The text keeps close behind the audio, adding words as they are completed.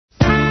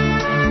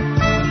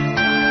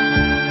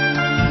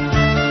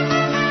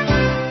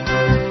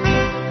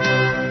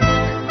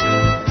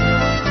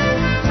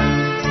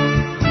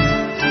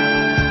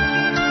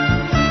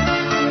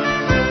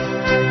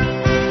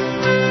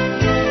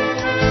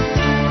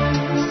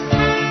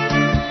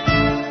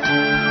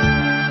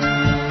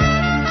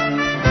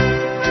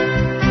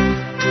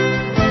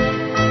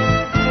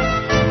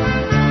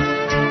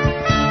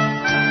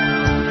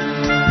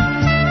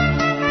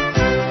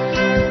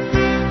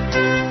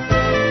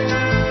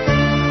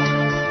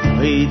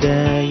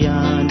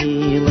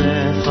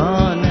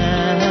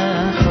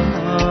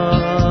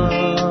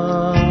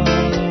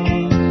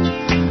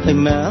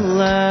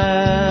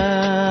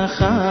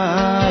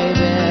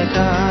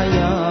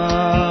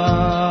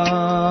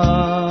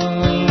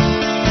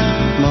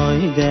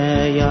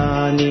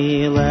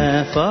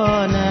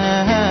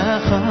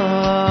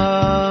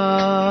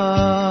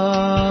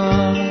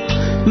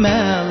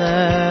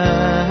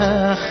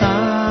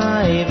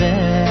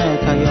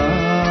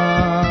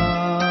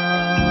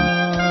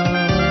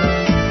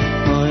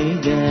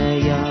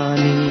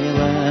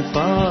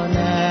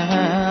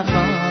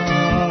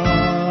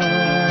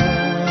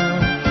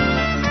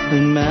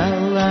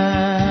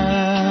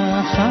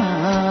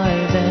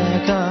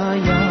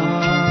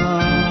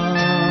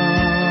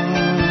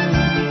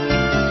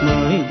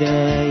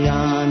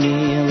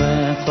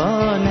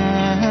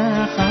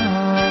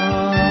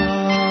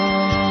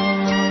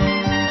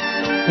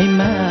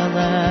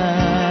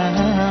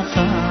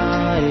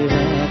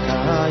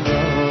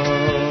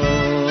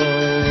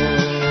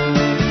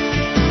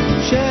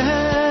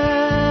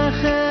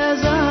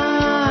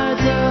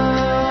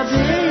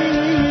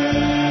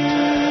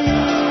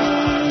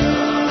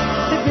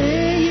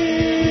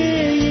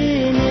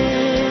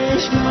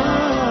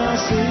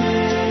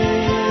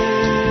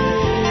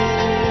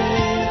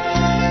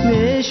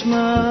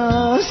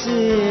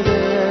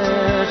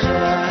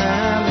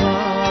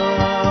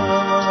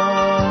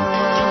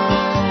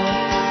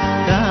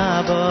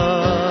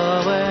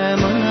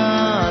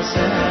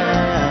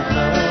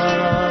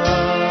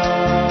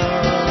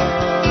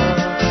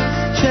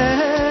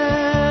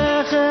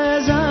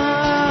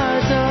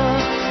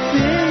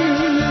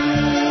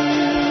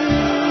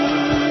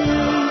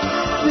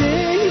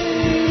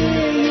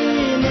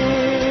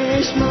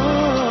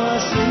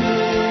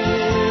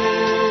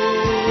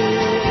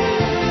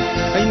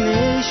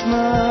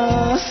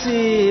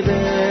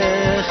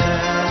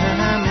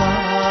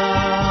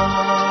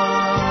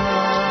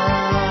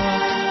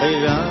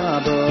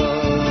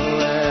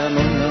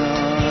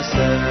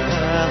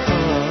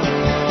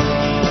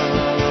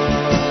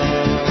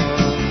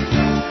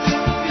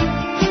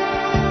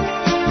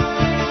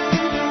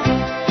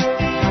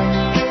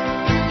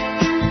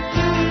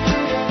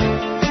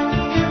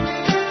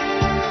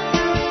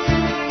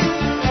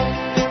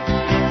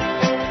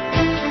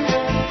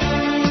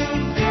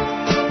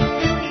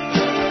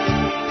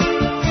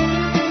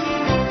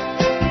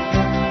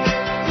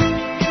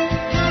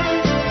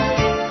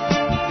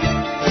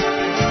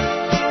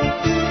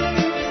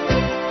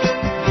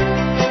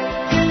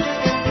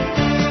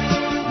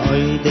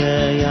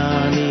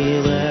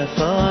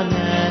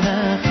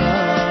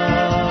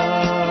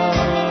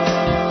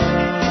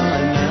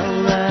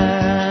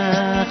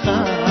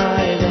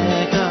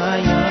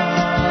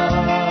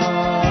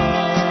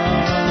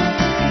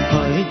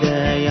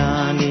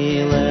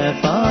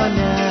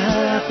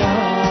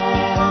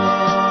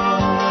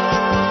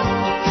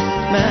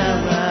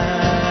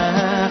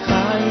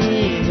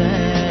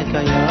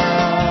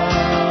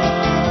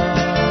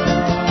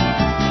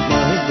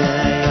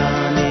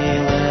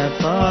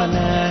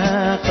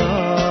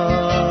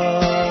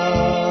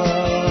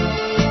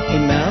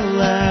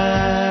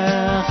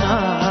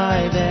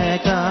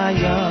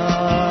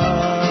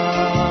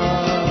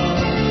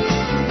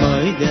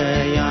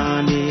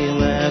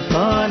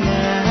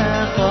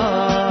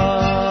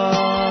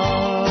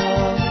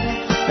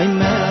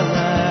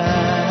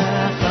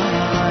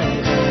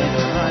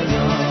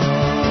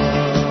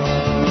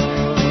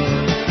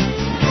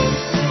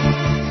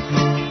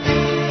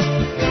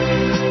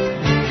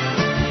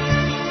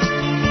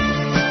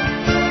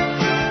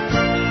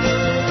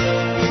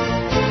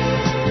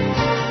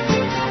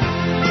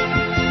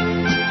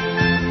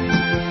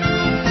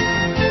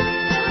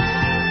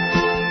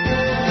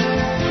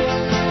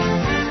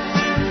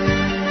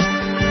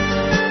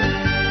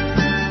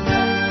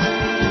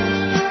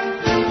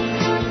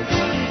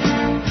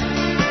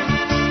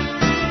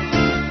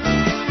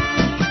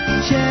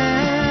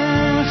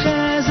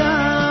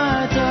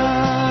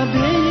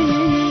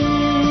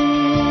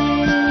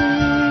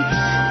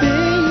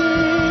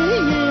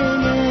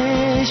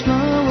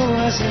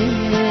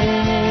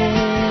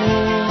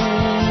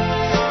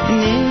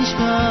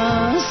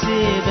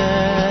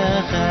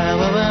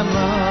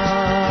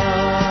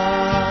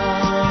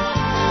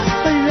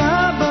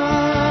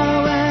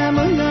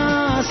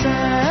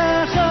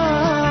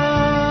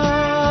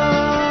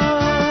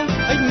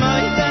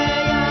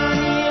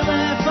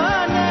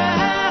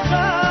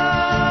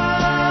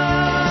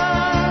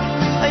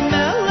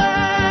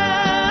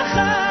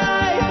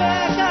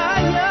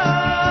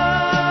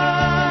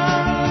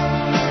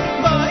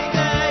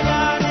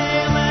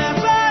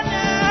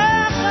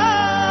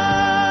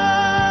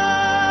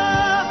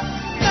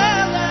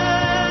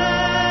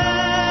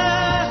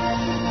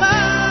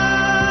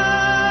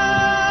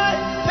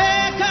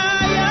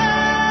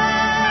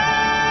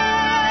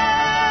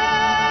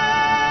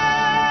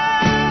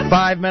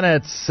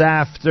Minutes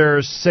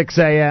after 6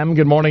 a.m.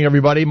 Good morning,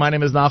 everybody. My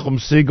name is Nachum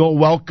Segal.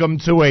 Welcome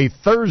to a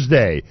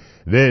Thursday.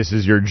 This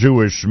is your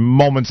Jewish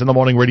Moments in the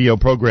Morning radio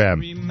program.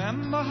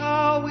 Remember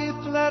how we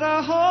fled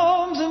our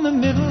homes and in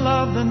the middle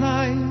of the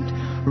night,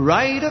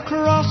 right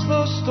across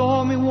those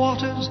stormy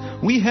waters,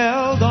 we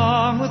held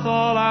on with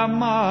all our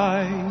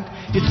might.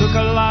 It took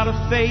a lot of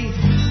faith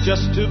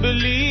just to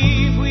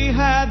believe we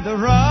had the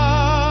right.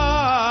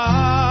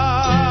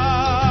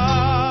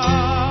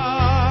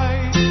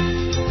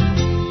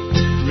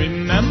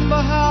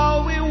 Remember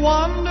how we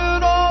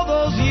wandered all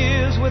those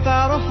years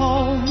without a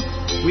home.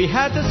 We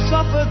had to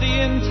suffer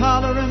the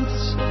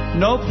intolerance,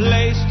 no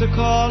place to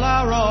call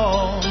our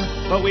own.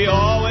 But we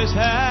always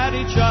had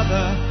each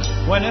other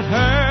when it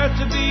hurt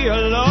to be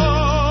alone.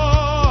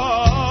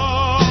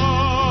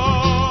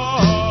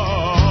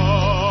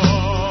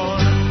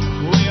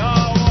 We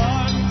are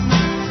one.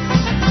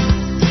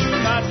 Do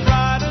not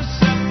try to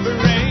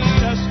separate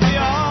us. We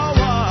are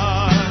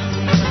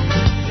one.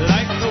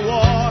 Like the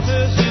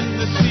waters in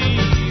the sea,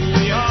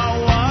 we are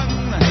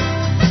one.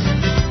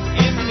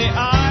 In the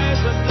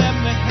eyes of them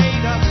that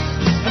hate us,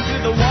 and to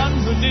the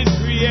one who did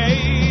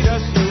create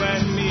us, you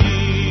and me.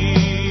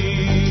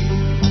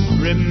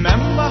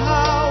 Remember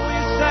how we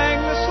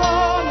sang the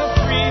song of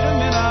freedom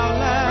in our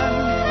land,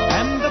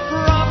 and the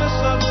promise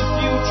of the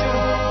future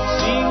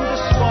seemed to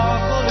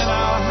sparkle in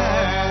our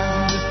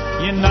hand.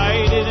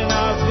 United in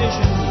our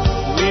vision,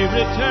 we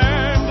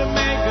returned to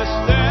make a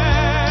stand.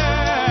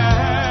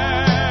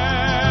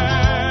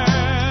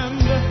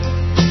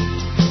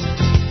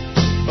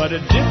 But a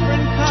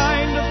different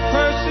kind of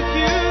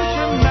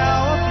persecution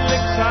now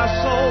afflicts our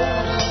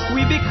souls.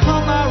 We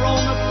become our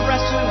own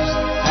oppressors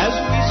as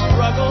we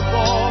struggle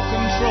for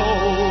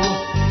control.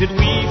 Did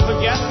we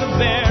forget the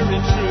very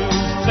truth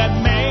that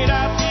made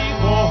our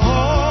people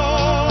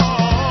whole?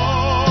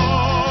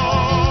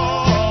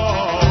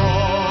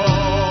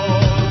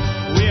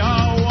 We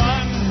are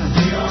one.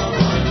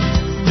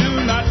 Do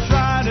not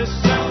try to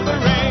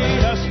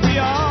separate us. We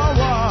are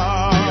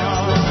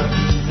one.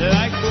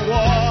 Like the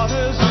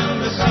waters in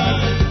the sea,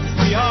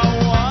 we are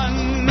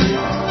one.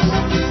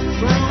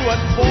 Through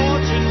what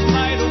fortunes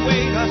might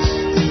await us,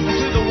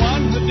 to the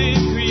one who did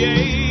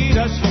create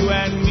us, you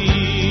and me.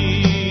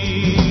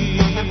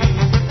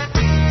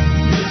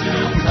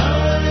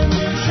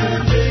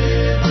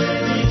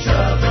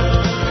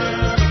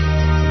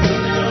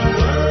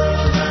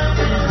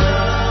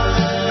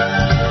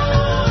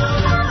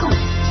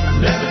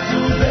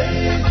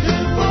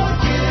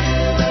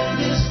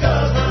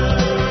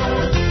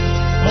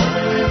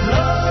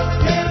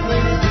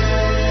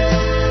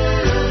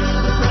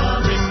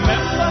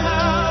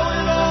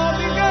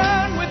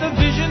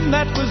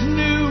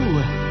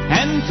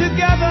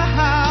 Together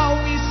how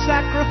we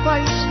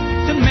sacrificed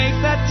to make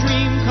that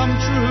dream come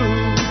true.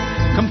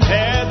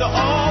 Compared to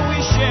all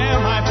we share,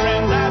 my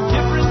friend, our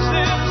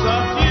differences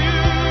are few.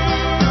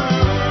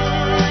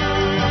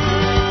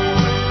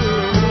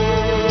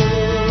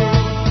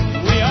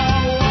 We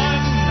are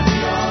one.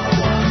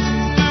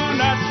 Do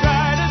not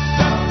try to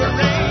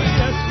separate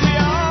us. We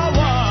are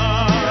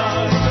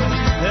one.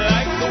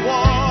 Like the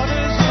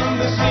waters in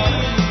the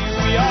sea,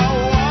 we are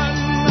one.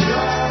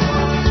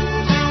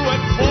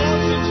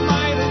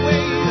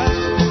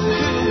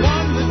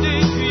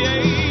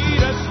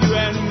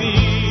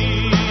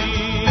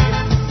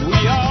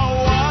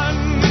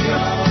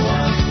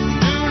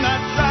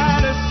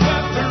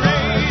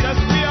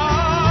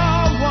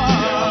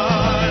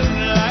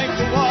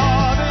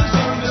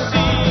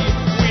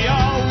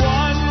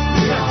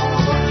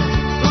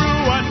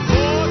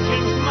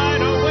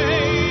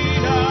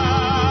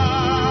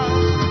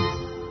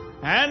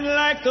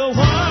 The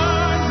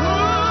one who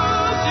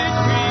did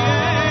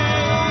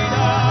create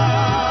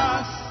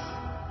us,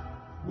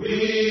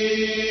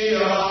 we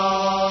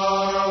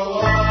are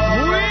one. We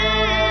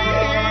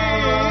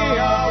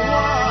are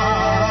one.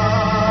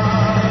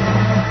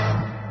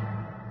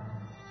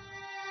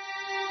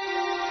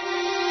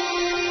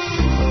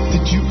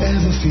 Did you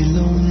ever feel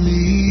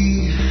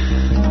lonely?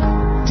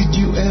 Did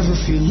you ever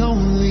feel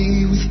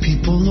lonely with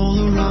people all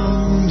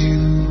around you?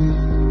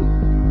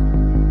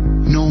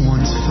 No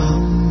one's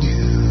found you.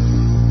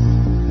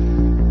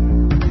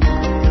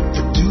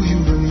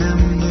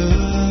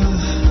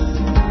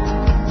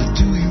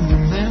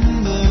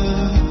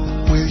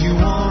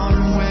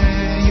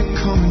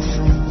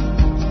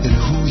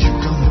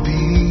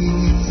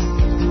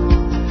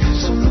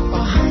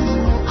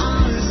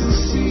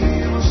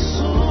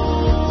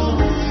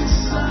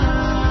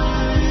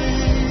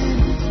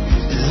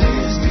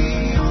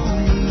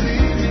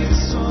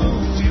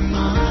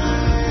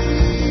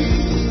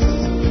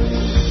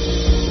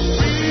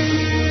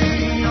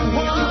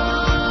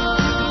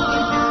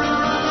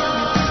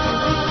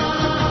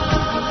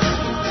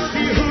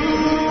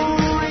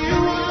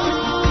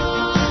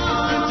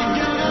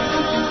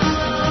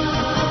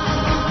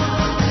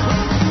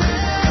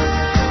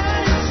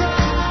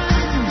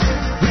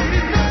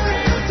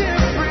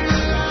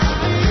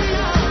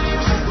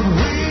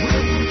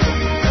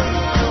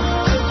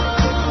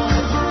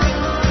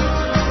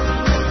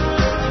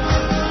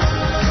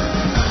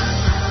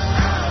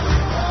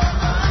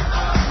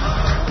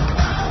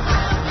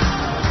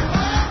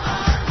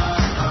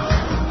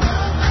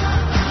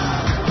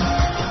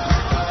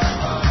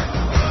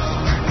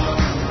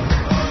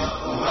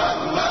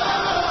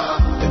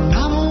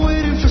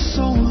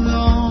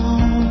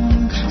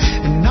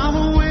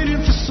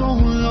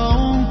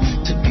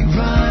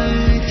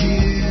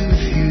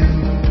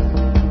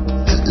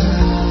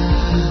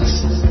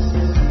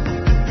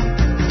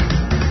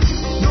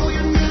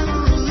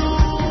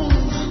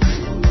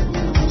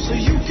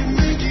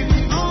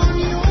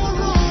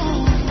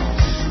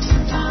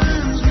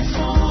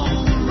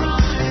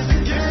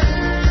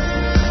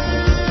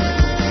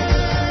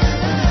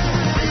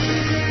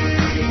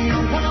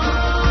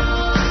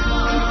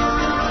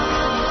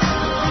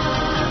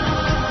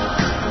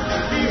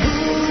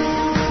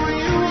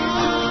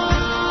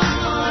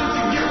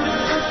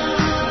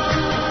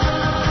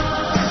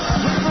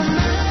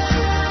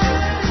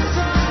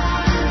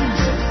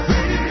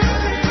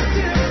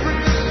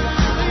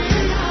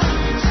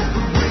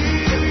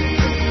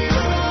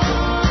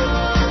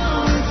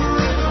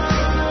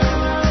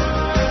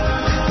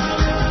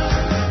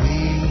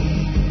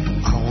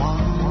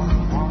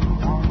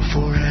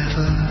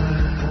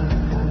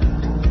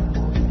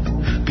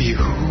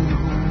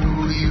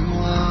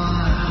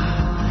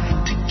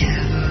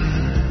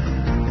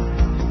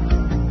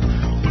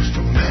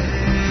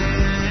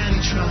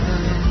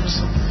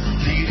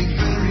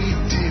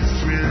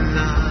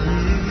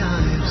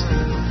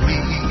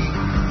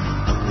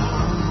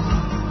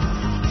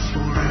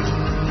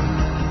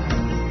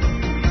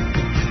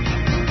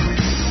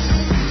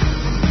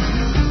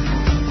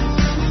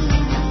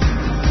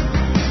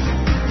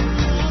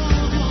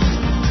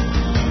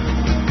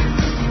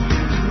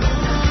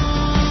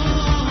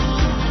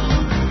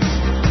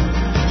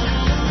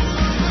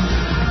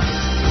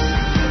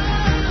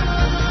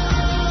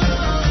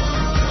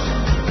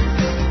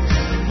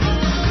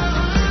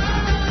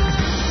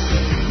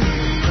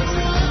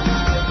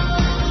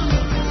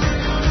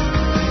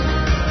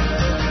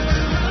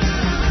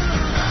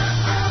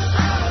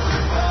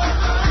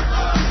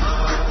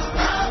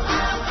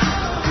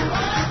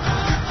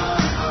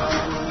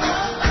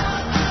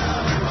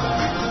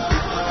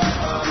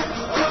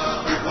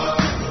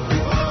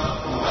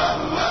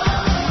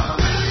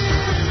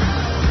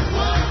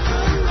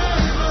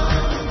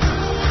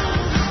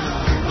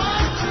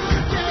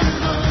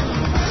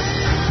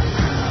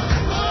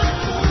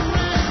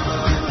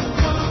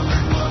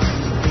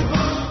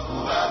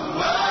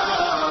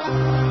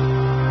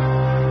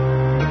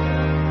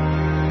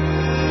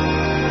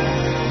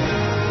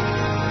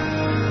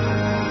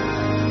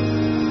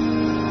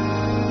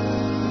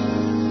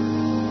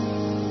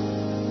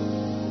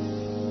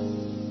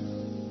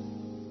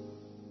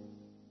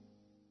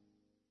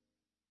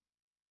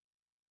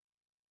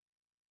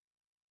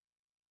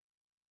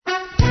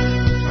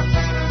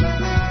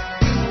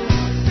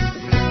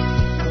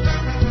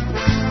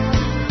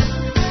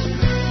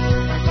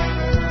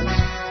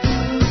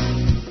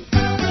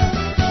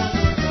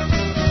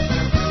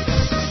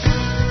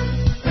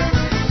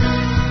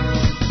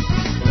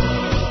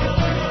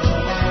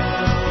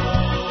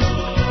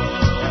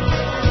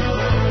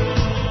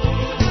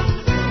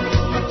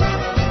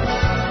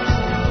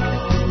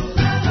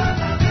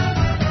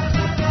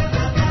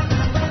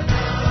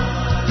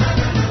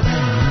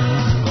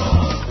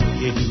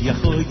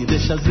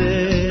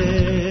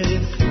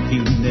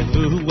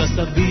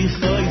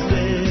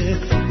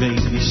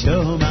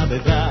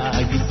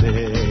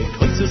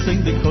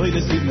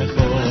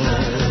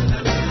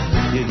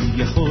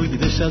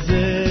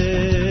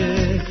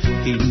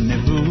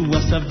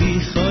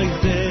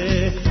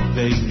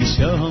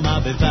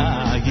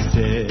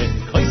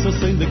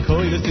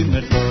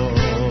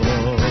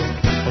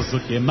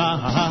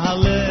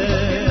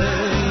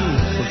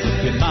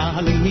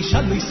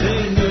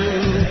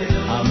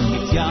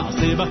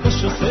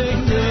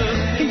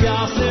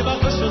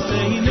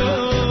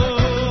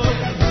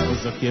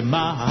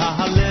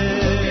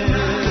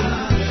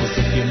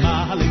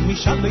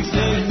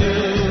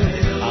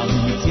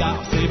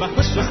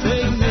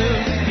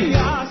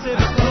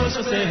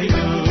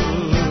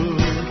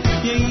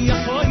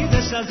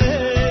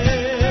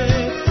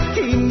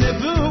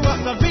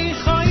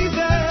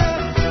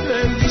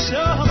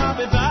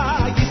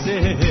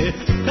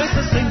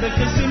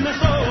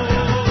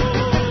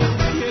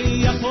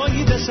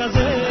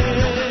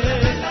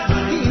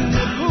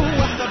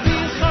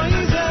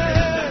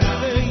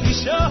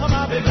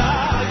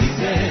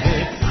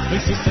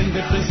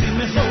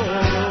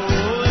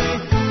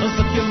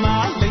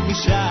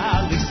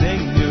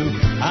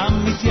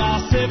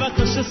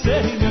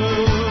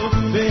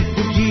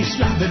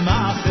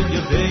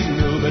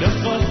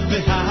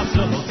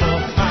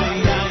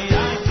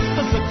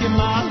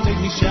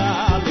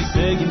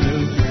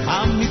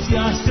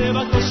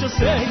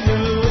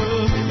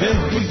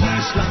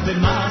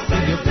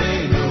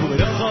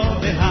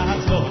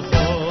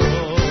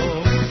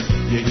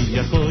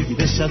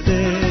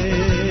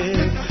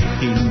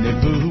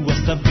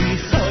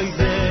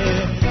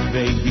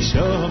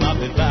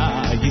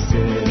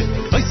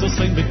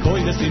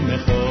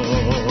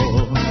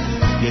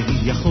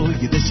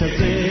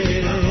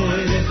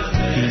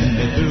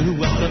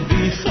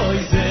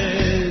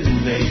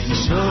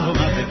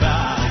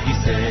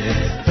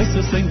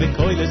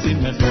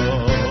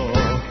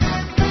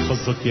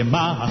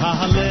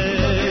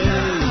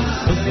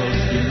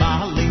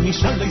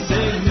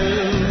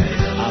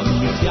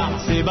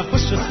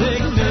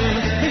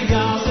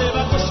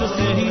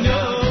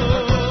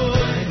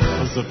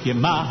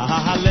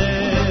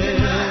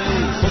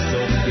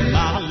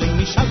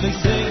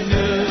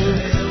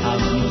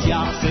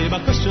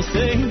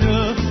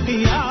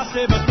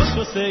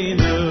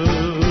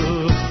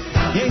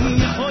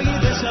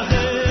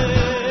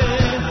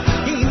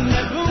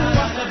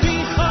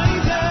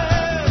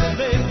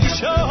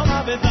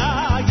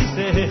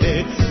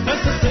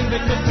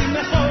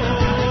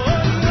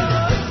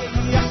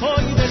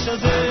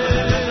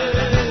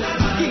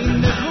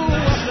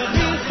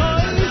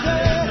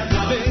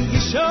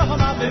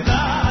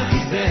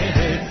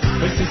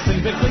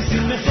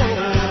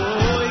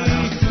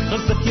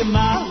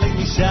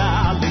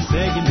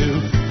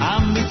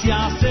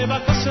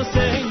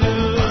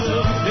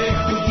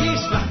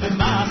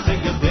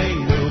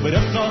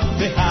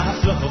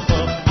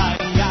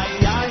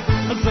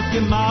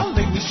 Mal,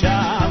 let me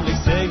shall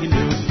say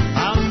you.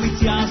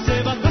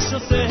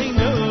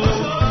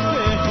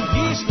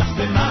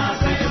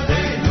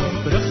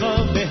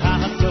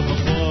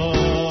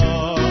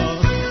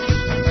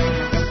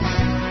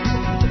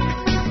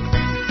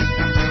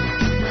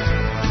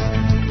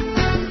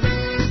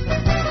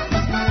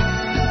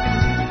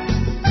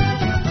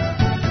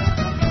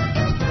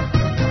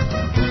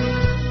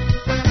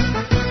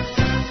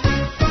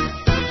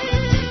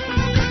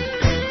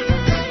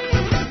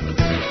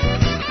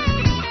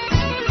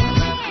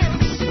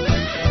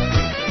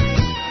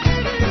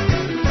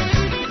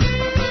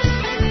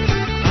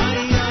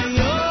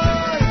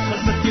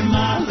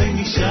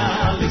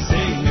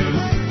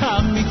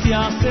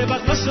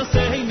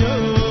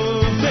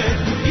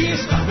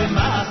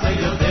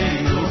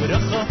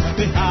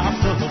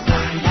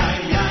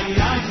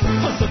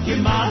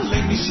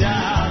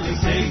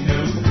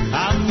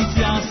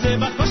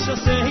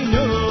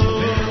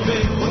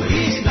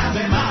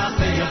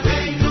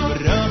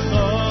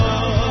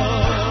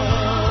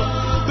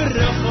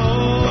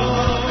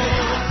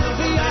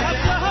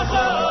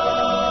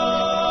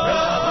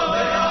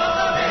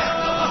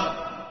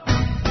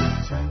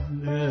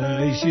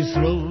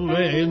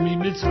 Yisroel mi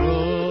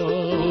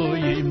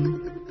Mitzrayim,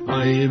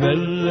 ay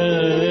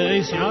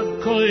veles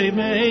Yaakov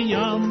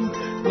meyam,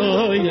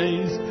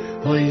 loyes,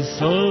 oy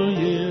so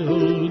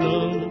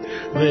Yehuda,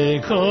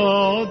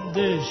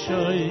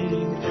 vekodeshay,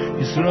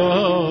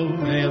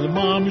 Yisroel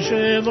mam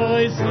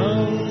sheloy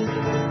sal,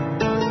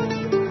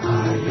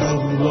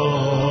 ayom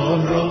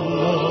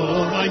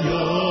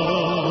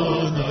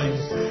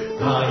ayonos,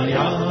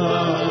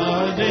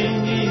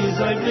 ayadeni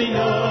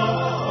zayviyah.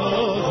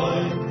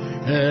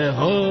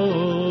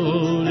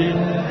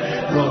 Holding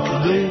rock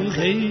the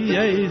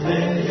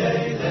hayden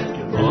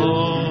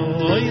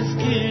boys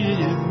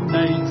give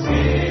nights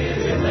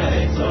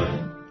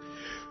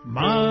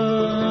ma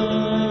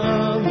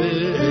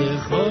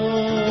vecha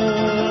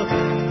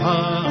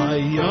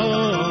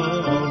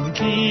ayam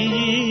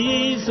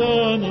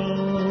kizono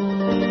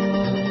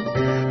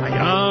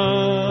ayam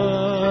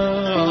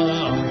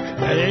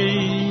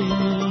hey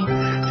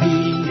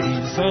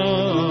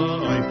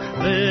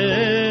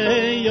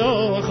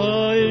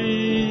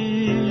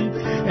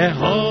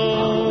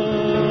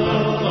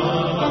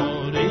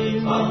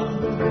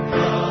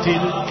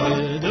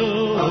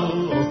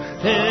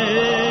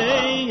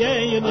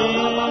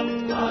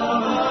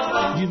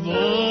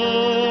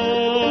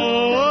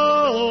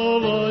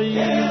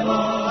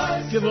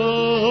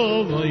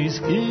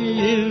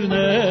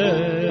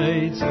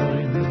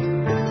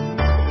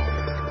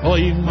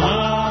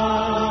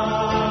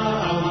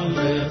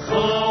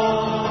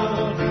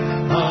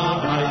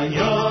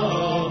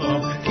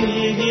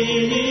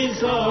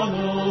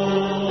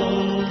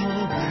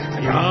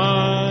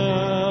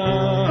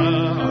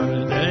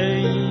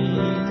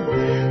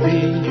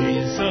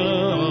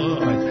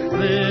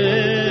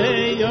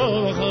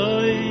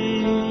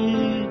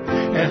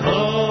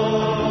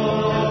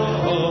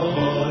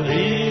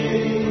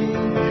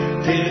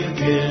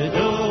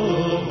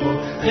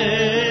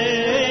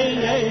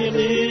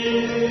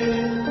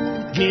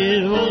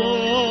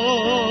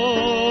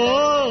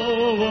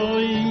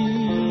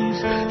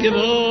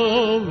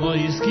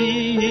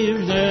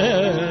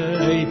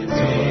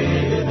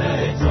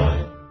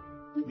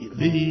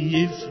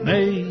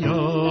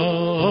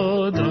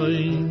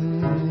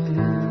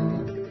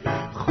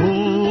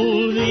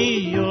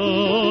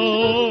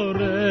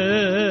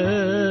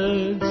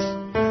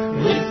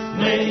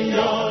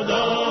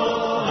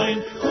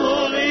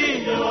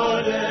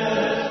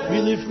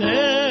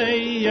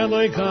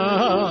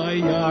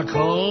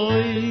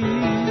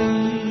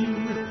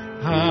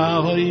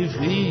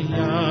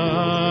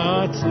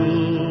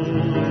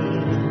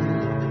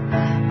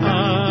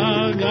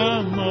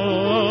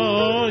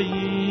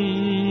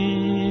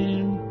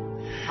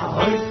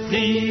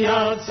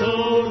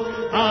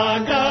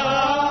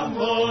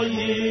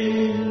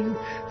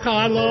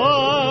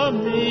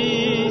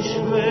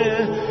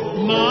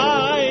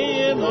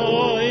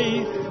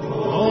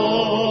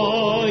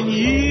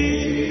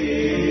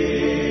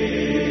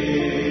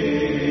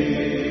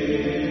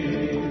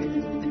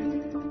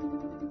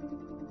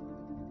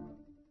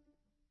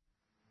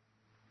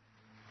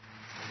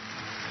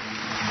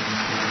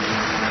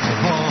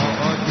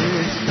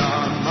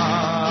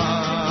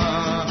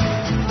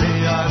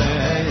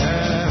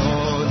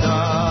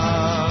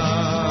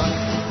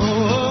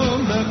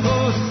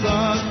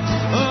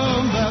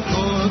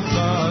Beko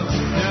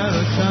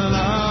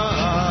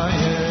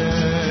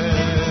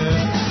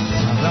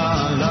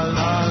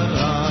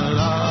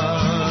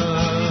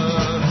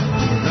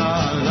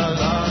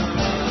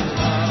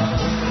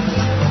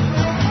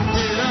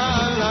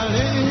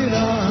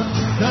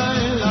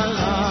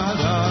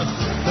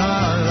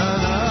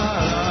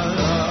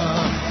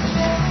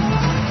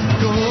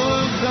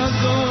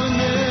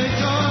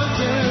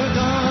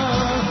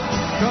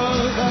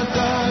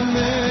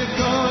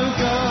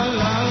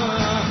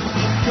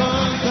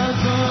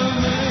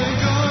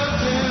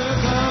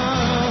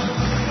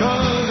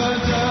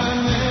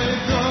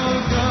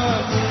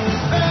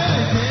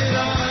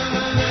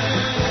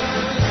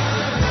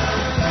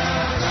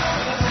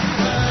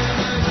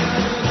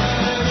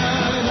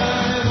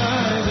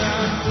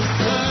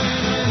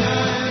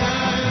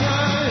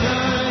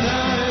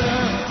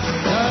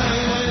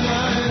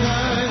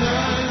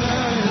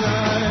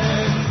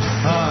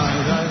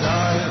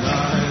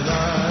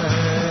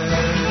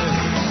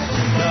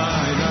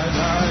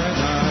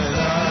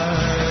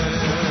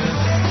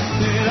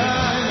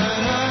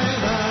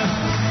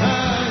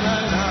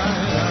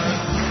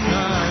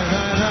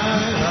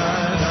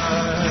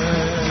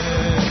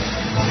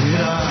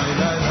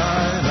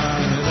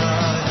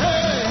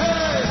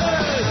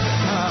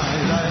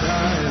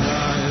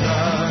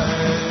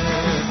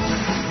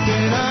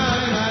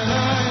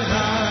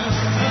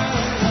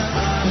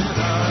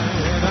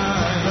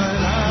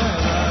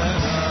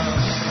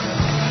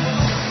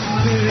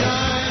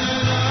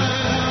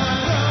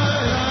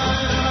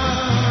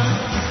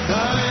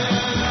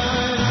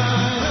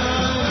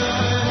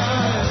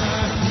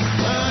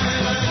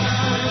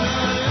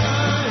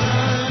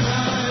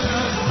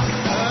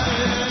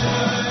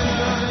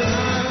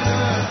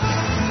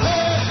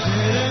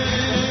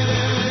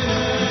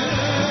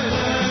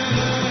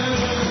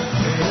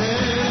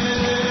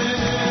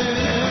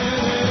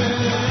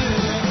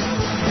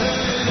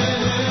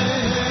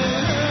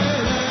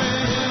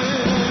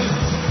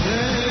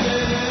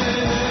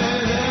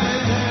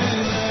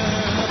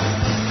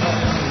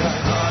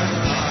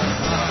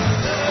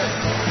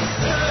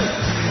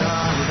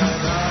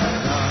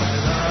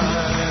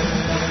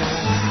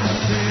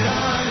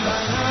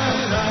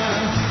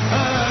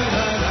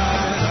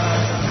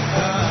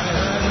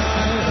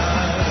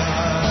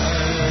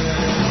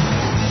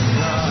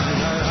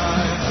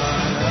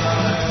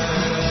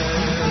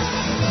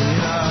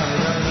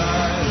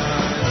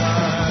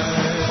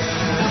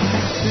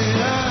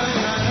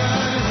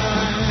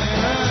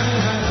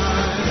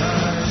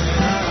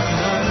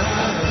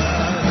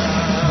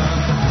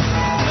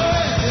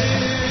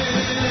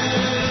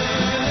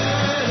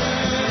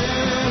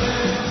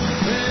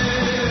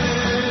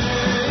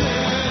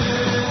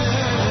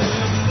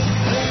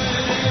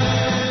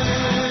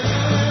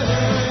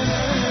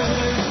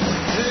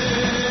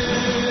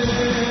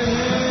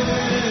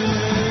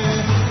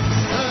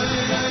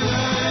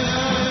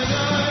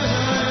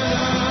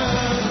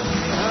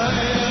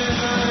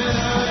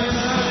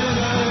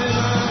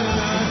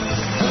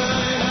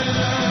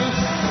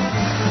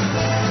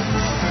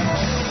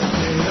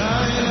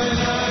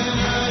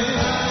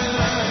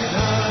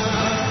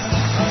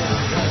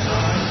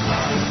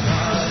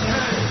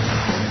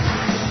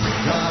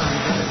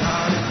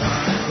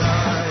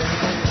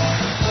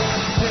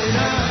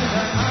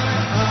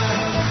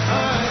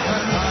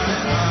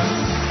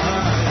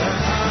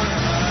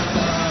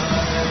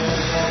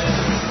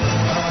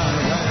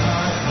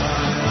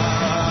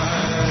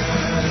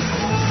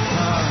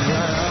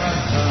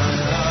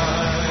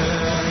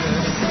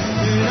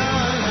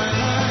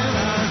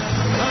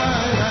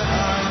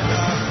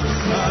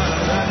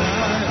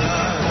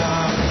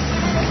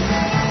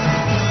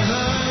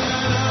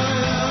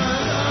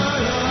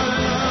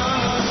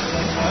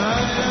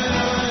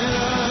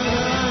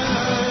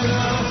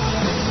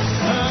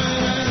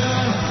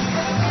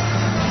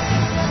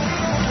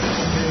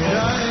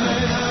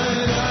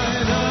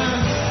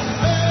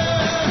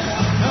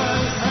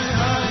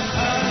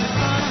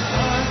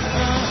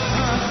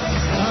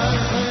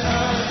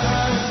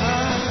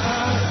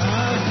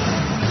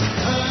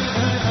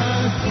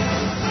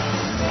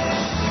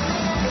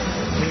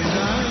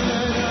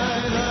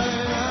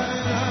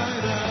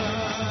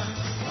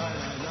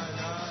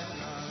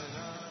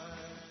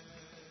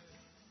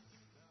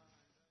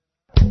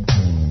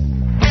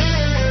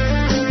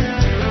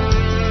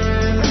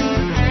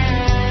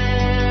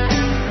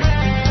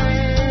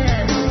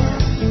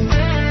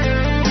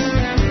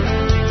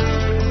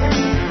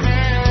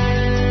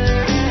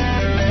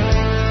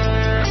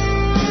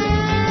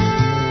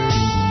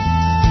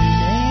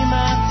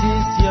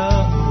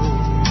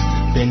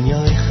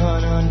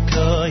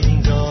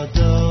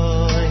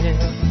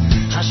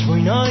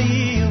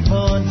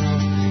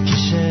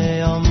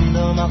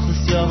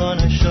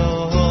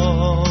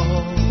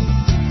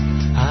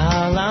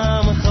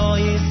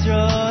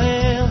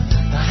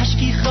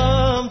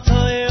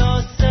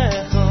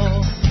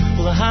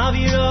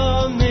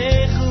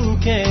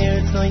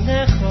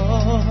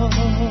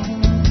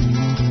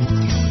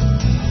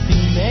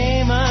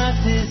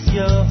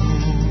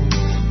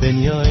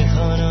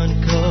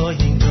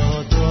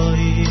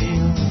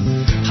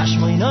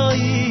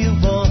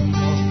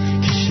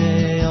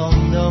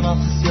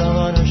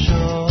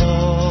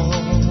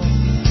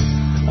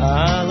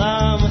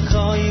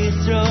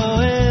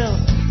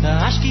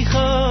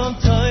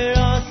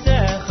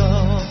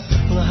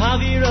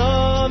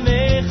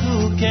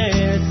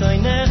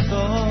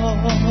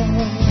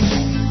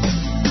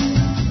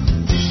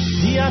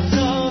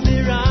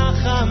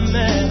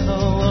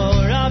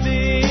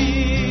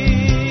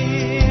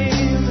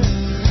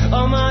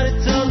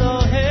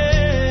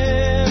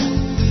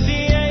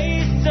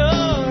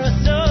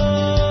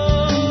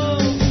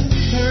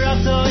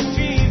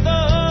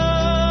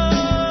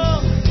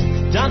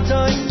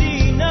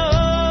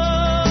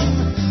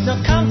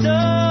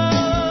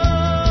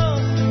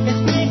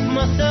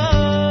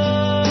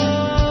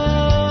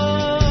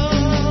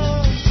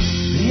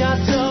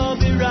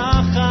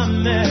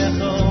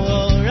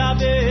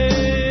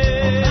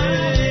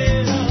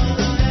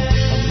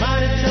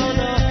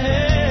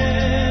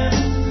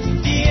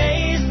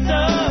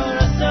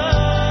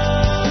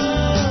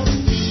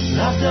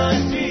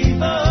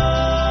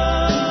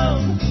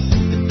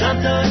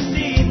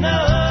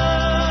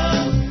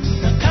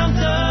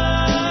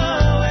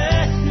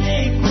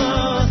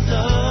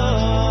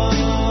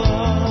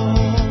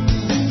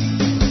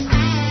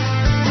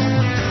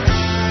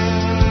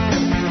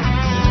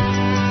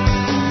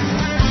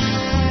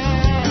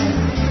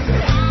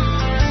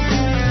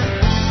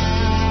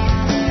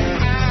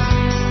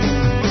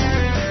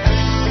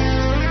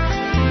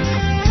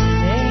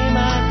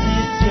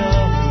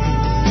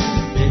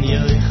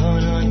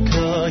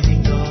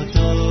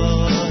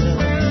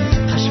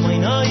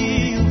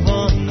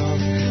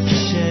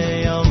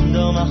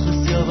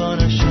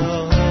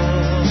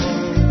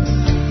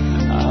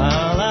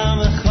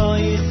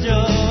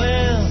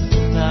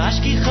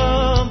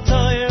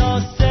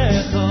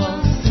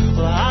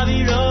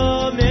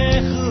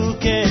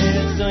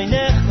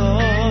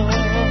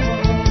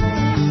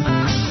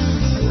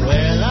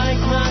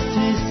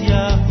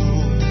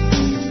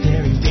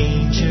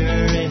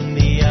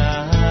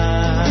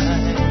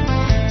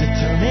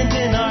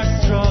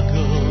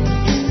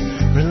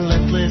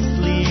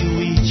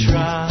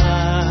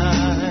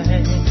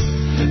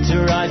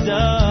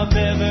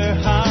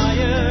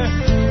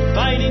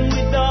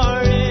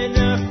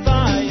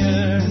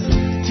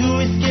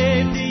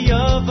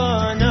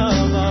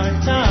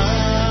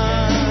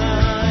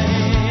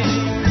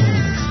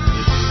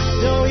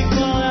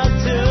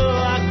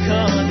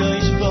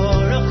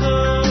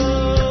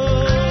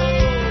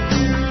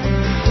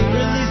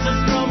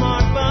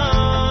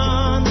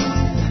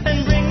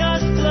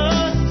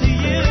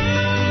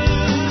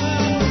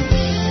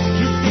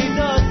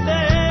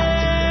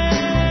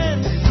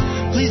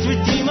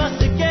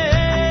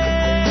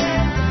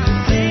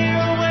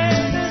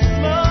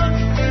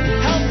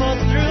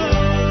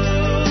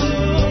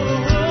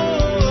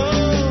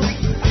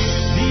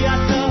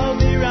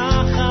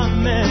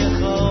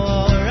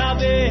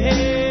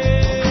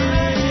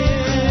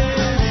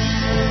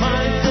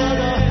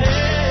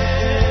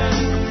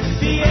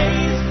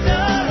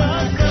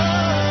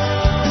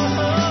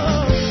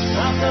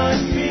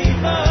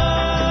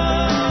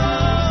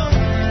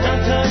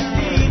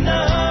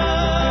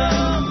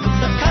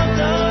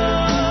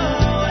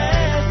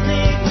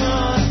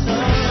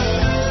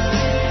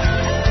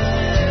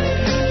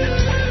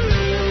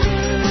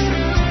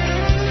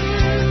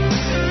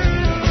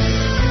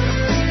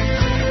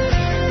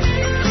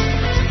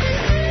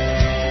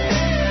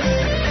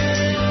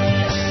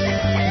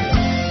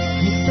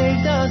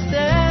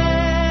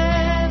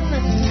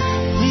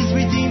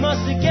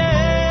us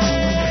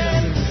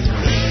again.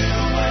 Clear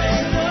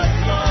away the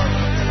smoke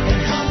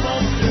and come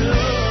home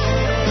through.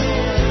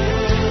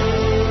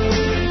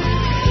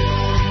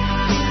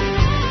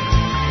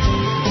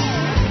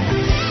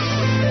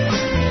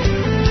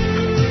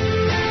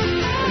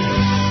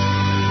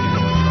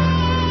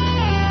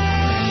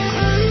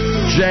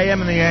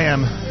 JM in the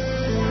AM.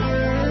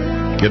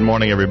 Good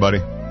morning, everybody.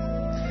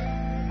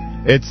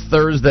 It's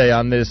Thursday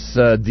on this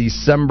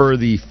December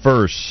the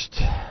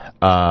 1st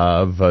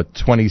of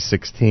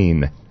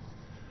 2016.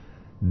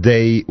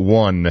 Day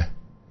 1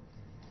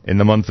 in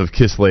the month of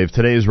Kislev.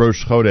 Today is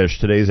Rosh Chodesh.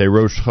 Today is a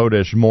Rosh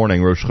Chodesh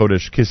morning, Rosh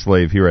Chodesh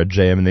Kislev here at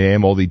JM in the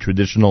AM. All the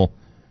traditional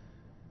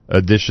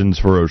additions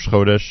for Rosh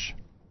Chodesh.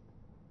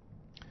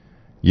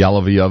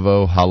 Yalav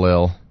Yavo,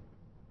 Hallel.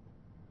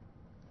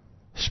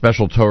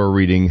 Special Torah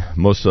reading,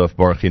 Musaf,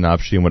 Baruch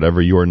Nafshi, and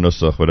whatever your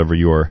Nusach, whatever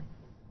your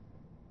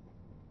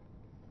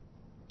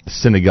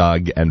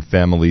synagogue and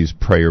family's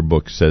prayer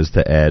book says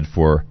to add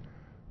for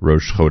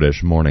Rosh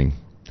Chodesh morning.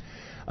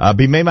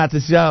 Bimei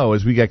Matisyahu,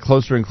 as we get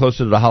closer and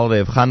closer to the holiday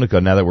of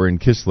Chanukah, now that we're in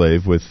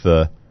Kislev with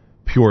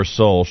Pure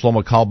Soul,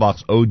 Shlomo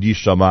Kalbach's Od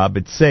Yishama,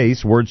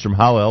 B'tseis, words from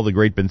Hallel, the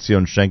great Ben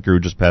Zion Shenker, who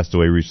just passed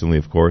away recently,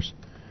 of course.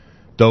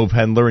 Dov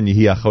Hendler and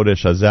Yehiya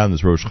Chodesh Hazan,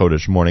 this Rosh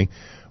Chodesh morning.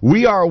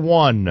 We are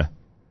one.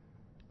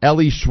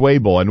 Eli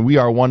Schwabel, and we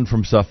are one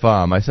from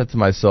Safam. I said to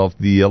myself,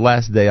 the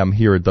last day I'm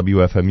here at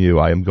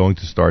WFMU, I am going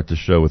to start the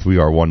show with We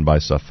Are One by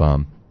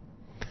Safam.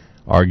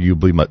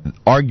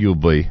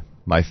 Arguably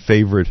my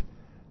favorite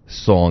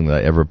song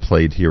that I ever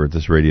played here at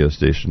this radio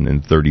station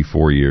in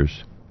 34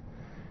 years.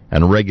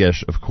 And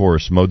Regesh, of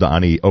course,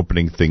 Moda'ani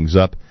opening things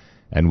up,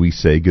 and we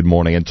say good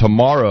morning. And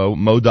tomorrow,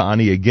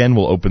 Moda'ani again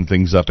will open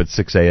things up at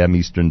 6 a.m.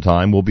 Eastern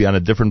Time. We'll be on a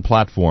different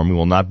platform. We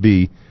will not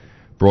be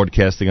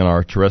broadcasting on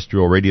our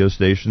terrestrial radio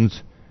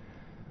stations,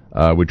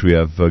 which we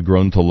have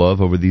grown to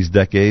love over these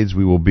decades.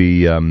 We will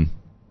be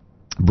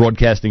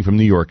broadcasting from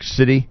New York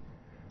City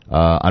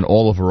on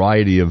all a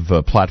variety of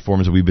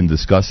platforms that we've been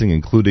discussing,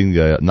 including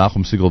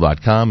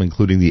NachumSegal.com,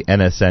 including the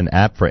NSN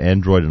app for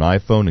Android and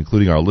iPhone,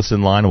 including our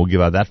Listen line, and we'll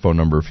give out that phone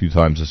number a few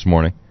times this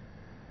morning,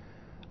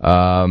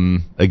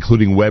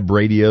 including web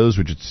radios,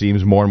 which it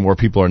seems more and more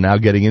people are now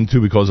getting into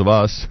because of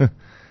us.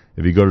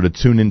 If you go to the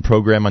TuneIn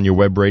program on your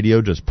web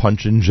radio, just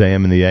punch in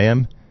JM in the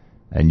AM,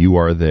 and you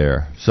are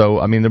there. So,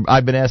 I mean,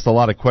 I've been asked a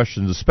lot of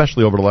questions,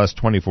 especially over the last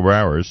 24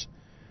 hours,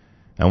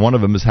 and one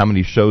of them is how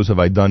many shows have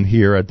I done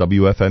here at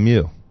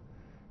WFMU?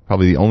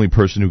 Probably the only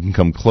person who can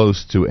come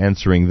close to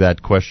answering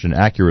that question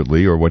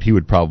accurately, or what he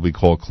would probably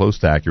call close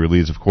to accurately,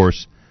 is, of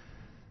course,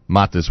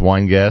 Matis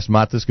Weingast.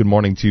 Matis, good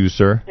morning to you,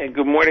 sir. Hey,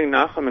 good morning,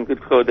 Nachum, and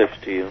good Chodesh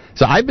to you.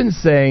 So I've been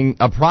saying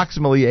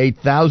approximately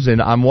 8,000.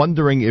 I'm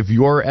wondering if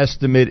your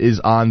estimate is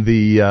on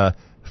the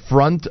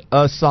front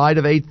side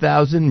of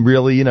 8,000,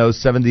 really,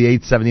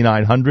 78,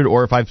 7,900,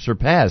 or if I've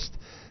surpassed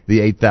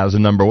the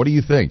 8,000 number. What do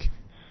you think?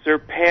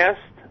 Surpassed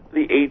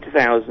the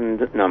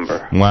 8,000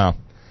 number. Wow.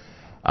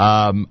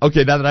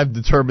 Okay, now that I've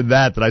determined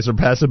that, did I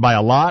surpass it by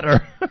a lot, or?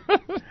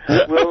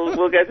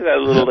 We'll get to that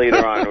a little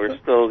later on. We're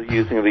still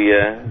using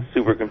the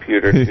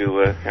supercomputer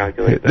to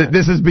calculate that.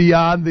 This is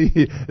beyond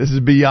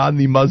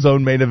the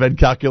Muzzone main event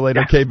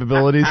calculator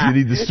capabilities. You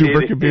need the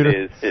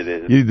supercomputer. It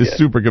is. You need the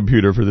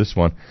supercomputer for this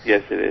one.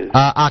 Yes, it is.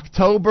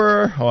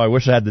 October. Oh, I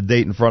wish I had the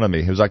date in front of me.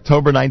 It was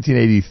October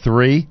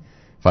 1983.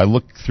 If I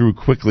look through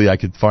quickly, I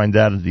could find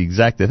out the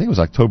exact. I think it was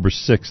October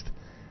 6th,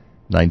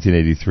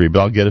 1983. But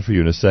I'll get it for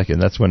you in a second.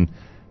 That's when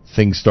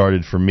things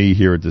started for me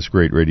here at this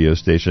great radio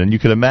station. And you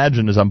can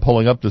imagine, as I'm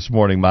pulling up this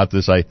morning,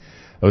 Matis, I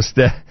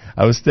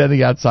was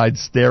standing outside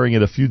staring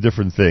at a few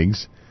different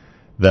things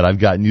that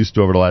I've gotten used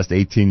to over the last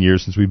 18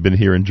 years since we've been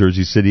here in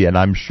Jersey City, and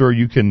I'm sure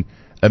you can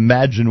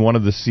imagine one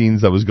of the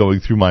scenes that was going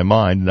through my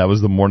mind, and that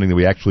was the morning that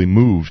we actually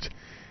moved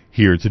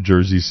here to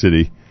Jersey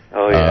City.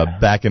 Oh, yeah.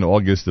 Back in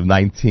August of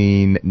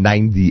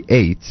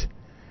 1998.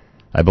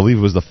 I believe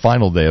it was the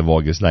final day of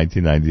August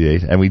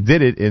 1998, and we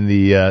did it in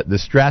the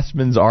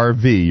Strassman's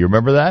RV. You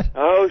remember that?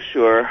 Oh,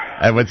 sure.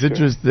 And what's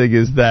interesting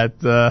is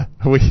that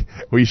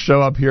we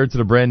show up here to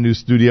the brand new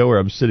studio where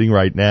I'm sitting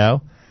right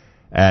now,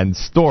 and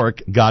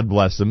Stork, God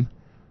bless him,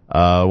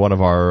 one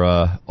of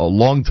our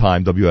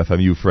longtime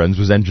WFMU friends,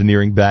 was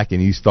engineering back in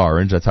East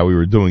Orange. That's how we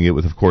were doing it,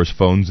 with, of course,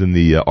 phones in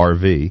the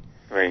RV.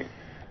 Right.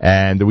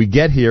 And we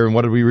get here, and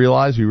what did we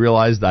realize? We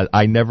realized that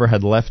I never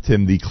had left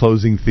him the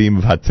closing theme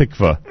of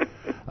Hatikva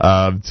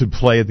to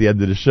play at the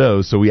end of the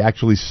show. So we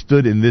actually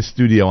stood in this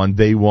studio on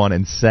day one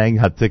and sang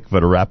Hatikva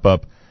to wrap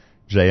up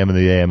JM in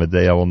the AM, a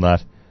day I will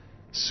not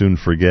soon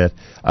forget.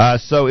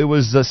 So it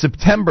was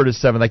September the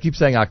 7th. I keep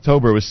saying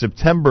October. It was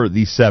September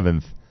the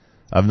 7th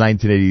of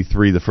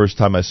 1983, the first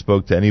time I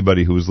spoke to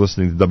anybody who was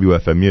listening to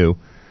WFMU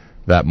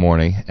that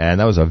morning. And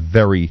that was a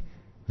very,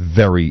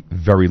 very,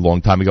 very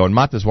long time ago. And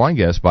Matis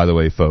Weingast, by the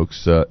way,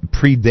 folks,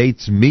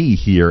 predates me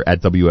here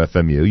at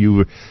WFMU.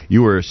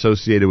 You were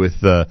associated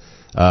with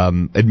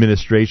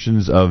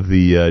administrations of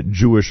the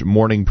Jewish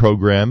morning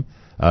program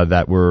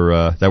that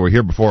were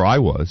here before I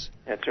was.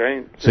 That's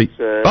right. So, Since,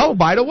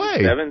 by the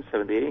way,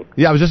 78.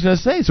 yeah, I was just going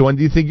to say. So when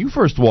do you think you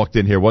first walked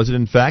in here? Was it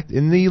in fact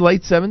in the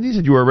late 70s?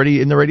 And you were already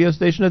in the radio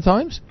station at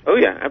times? Oh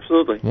yeah,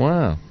 absolutely.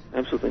 Wow.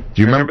 Absolutely.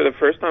 Do you I remember the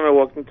first time I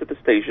walked into the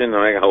station, and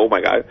I go, oh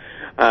my God,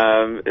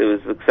 it was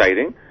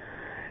exciting.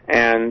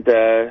 And,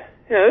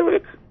 it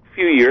was a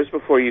few years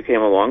before you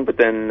came along, but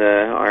then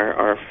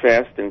our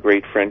fast and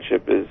great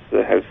friendship has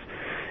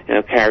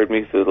carried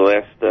me through the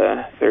last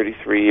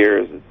 33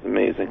 years. It's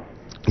amazing.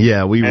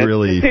 Yeah, and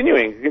it's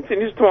continuing. It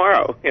continues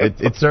tomorrow.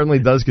 It certainly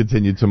does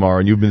continue tomorrow,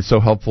 and you've been so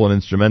helpful and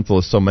instrumental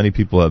as so many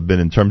people have been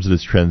in terms of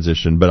this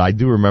transition. But I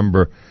do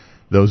remember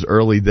those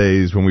early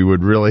days when we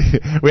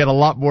had a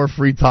lot more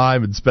free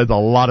time and spent a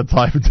lot of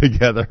time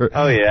together.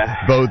 Oh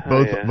yeah,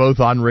 both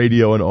on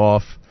radio and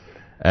off.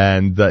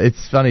 And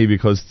it's funny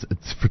because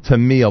to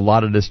me a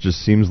lot of this just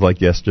seems like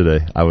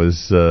yesterday. I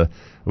was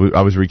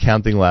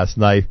recounting last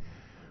night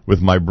with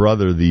my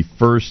brother the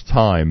first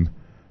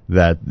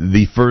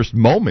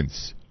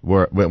moments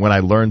when I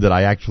learned that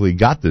I actually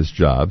got this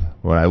job,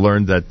 when I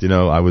learned that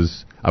I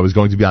was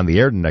going to be on the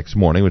air the next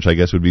morning, which I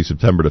guess would be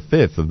September the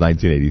 5th of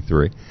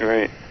 1983.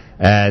 Right.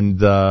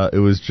 And it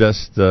was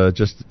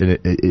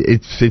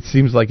it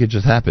seems like it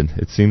just happened.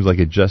 It seems like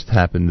it just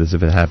happened as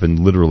if it happened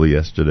literally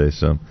yesterday.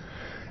 So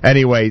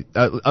anyway,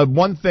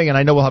 one thing, and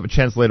I know we'll have a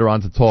chance later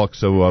on to talk,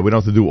 so we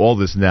don't have to do all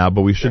this now,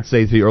 but we should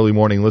say to the early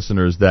morning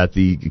listeners that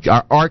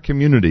our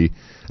community,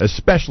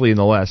 especially in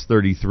the last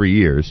 33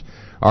 years,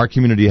 our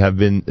community have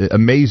been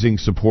amazing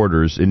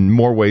supporters in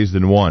more ways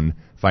than one,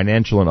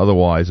 financial and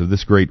otherwise, of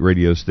this great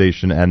radio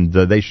station, and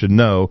they should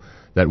know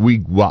that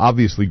we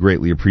obviously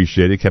greatly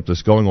appreciate it, kept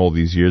us going all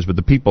these years, but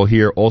the people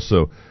here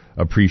also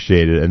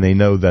appreciate it, and they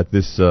know that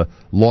this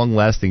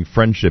long-lasting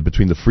friendship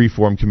between the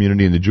Freeform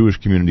community and the Jewish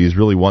community is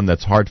really one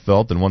that's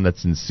heartfelt and one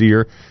that's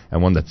sincere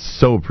and one that's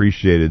so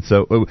appreciated.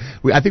 So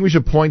I think we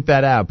should point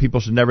that out. People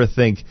should never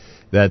think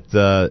that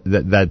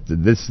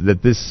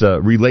this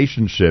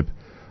relationship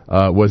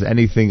was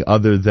anything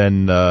other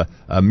than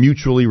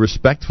mutually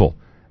respectful.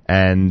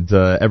 And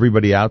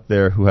everybody out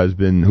there who have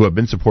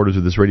been supporters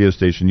of this radio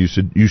station, you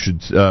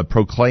should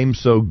proclaim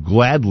so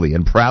gladly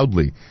and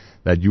proudly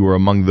that you were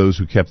among those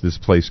who kept this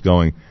place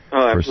going.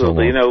 Oh,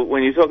 absolutely. For so long.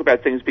 When you talk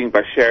about things being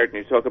bashared and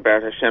you talk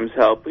about Hashem's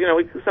help, we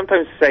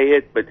sometimes say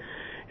it, but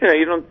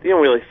you don't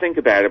really think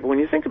about it. But when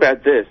you think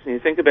about this, and you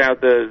think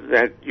about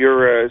that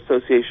your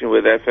association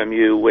with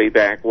FMU way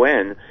back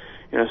when,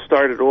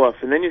 started off,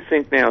 and then you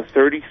think now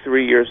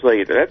 33 years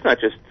later, that's not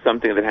just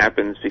something that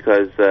happens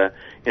because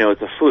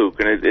it's a fluke,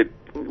 and it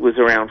was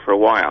around for a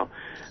while.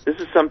 This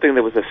is something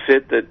that was a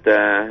fit that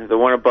the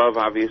one above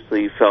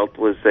obviously felt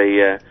was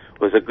a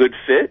good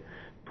fit,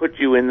 put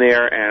you in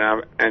there,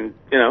 and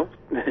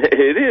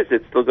it is.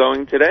 It's still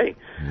going today.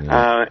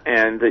 Yeah.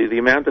 And the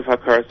amount of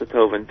Hakaras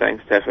Hatov and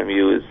thanks to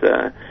FMU is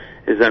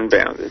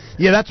unbounded.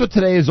 Yeah, that's what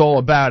today is all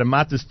about. And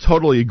Matis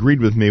totally agreed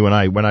with me when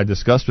I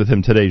discussed with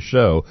him today's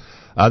show.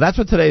 That's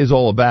what today is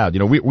all about.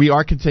 We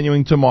are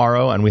continuing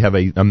tomorrow, and we have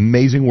an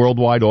amazing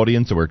worldwide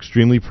audience that we're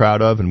extremely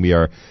proud of, and we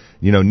are,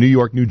 New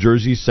York, New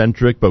Jersey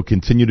centric, but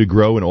continue to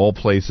grow in all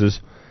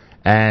places.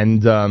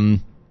 And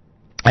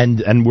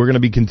we're going to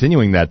be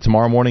continuing that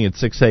tomorrow morning at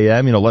 6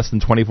 a.m. Less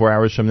than 24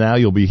 hours from now,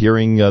 you'll be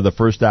hearing the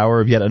first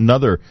hour of yet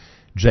another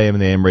JM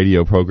and the AM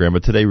radio program.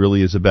 But today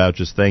really is about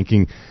just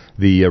thanking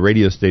the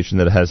radio station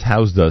that has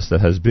housed us, that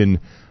has been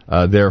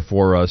there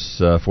for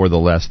us for the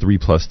last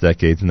 3+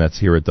 decades, and that's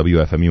here at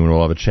WFMU. And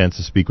we'll have a chance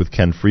to speak with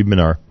Ken Friedman,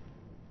 our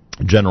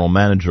general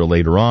manager,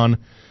 later on.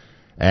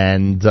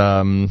 And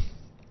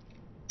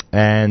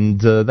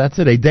that's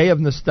it. A day of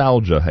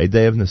nostalgia,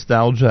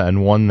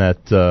 and one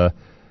that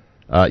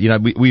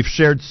we've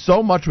shared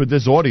so much with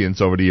this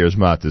audience over the years,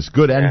 Matis,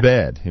 good and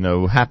bad.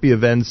 Happy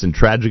events and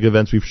tragic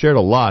events. We've shared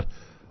a lot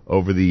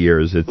over the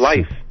years. It's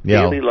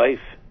daily life.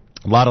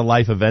 A lot of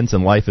life events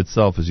and life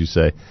itself, as you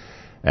say.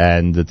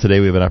 And today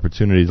we have an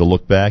opportunity to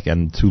look back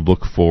and to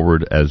look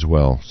forward as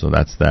well. So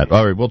that's that.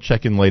 All right, we'll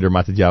check in later.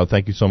 Matidyahu,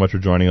 thank you so much for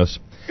joining us.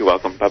 You're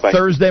welcome. Bye-bye.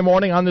 Thursday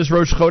morning on this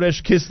Rosh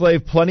Chodesh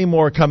Kislev. Plenty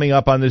more coming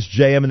up on this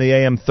JM and the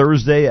AM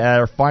Thursday,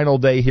 our final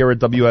day here at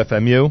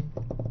WFMU.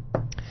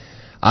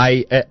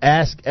 I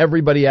ask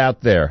everybody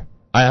out there,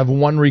 I have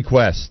one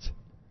request.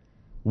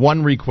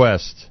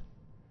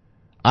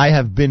 I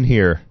have been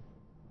here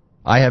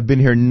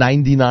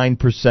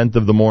 99%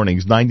 of the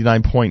mornings,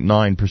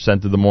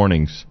 99.9% of the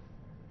mornings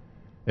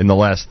in the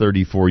last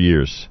 34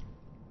 years.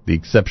 The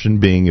exception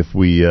being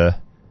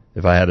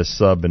if I had a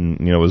sub and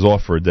was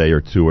off for a day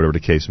or two, whatever the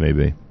case may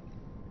be.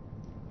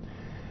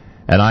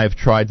 And I have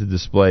tried to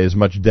display as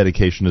much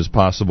dedication as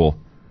possible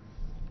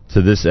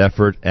to this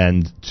effort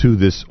and to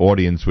this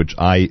audience, which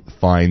I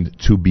find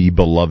to be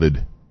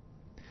beloved.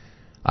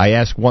 I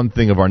ask one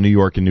thing of our New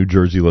York and New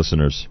Jersey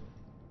listeners,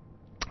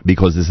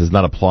 because this does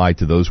not apply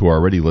to those who are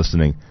already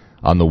listening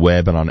on the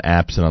web and on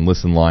apps and on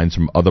listen lines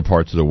from other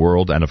parts of the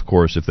world, and of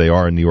course if they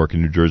are in New York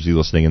and New Jersey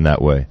listening in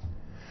that way.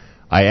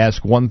 I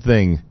ask one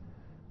thing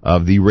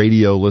of the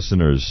radio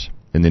listeners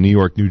in the New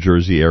York, New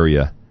Jersey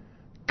area: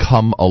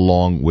 come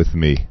along with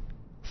me.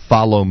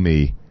 follow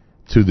me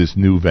to this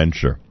new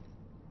venture.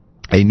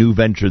 A new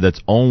venture that's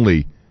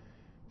only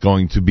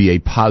going to be a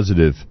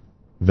positive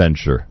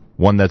venture,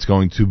 one that's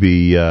going to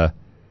be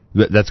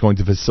that's going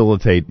to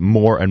facilitate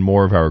more and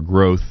more of our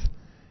growth.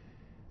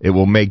 It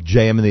will make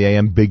JM and the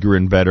AM bigger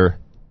and better.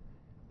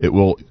 It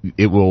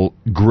will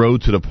grow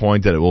to the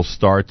point that it will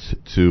start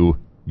to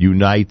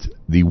unite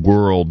the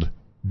world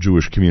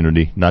Jewish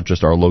community, not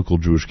just our local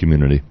Jewish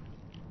community.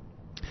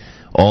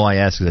 All I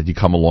ask is that you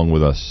come along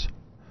with us.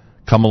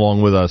 Come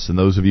along with us, and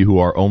those of you who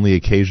are only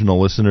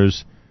occasional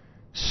listeners,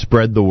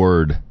 spread the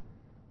word.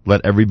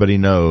 Let everybody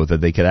know that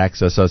they can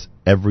access us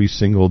every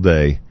single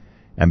day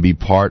and be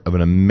part of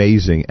an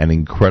amazing and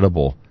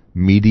incredible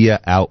media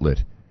outlet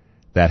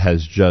that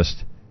has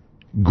just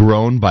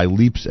grown by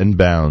leaps and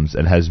bounds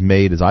and has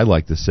made, as I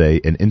like to say,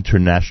 an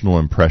international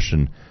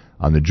impression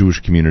on the Jewish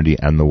community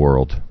and the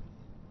world.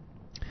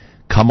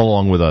 Come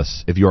along with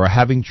us. If you are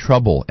having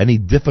trouble, any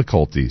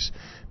difficulties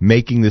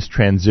making this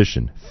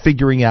transition,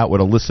 figuring out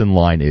what a listen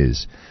line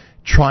is,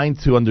 trying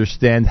to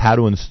understand how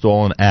to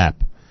install an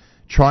app,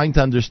 trying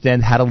to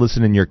understand how to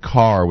listen in your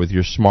car with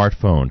your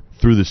smartphone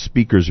through the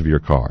speakers of your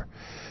car,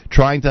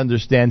 trying to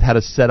understand how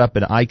to set up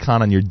an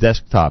icon on your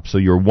desktop so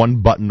you're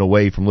one button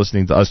away from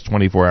listening to us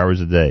 24 hours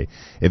a day.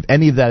 If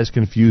any of that is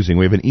confusing,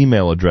 we have an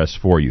email address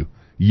for you.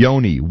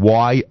 Yoni,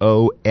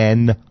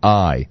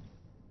 Y-O-N-I,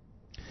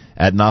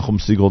 at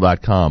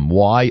NachumSegal.com.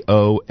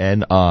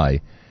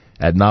 Y-O-N-I,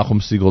 at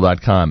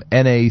NachumSegal.com.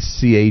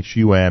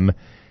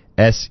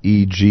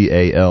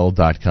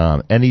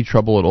 NachumSegal.com. Any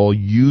trouble at all,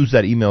 use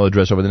that email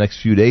address over the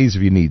next few days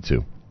if you need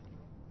to.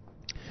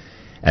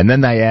 And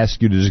then I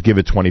ask you to just give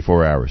it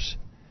 24 hours.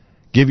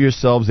 Give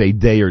yourselves a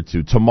day or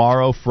two.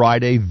 Tomorrow,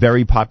 Friday,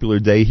 very popular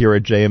day here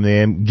at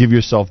JMAM. Give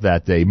yourself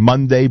that day.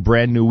 Monday,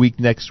 brand new week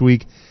next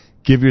week.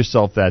 Give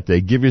yourself that day.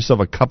 Give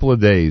yourself a couple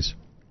of days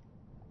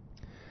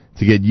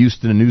to get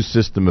used to the new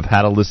system of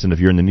how to listen if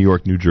you're in the New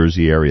York, New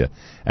Jersey area.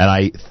 And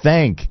I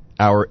thank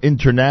our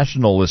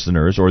international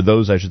listeners, or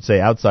those, I should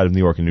say, outside of New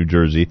York and New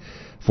Jersey,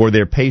 for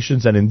their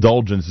patience and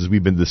indulgence as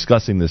we've been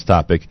discussing this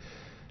topic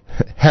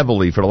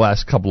heavily for the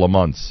last couple of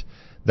months.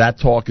 That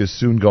talk is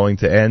soon going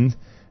to end,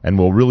 and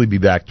we'll really be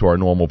back to our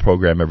normal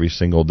program every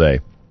single day,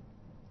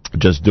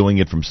 just doing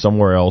it from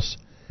somewhere else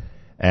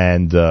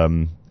and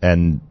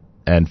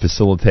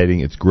facilitating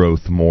its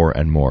growth more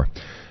and more.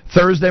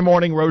 Thursday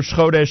morning, Rosh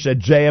Chodesh at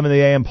JM and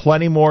the AM.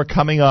 Plenty more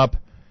coming up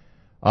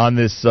on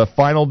this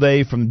final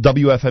day from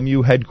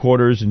WFMU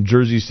headquarters in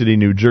Jersey City,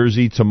 New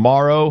Jersey.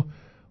 Tomorrow,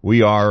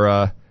 we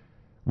are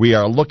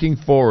looking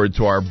forward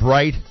to our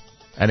bright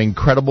and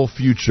incredible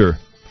future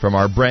from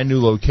our brand new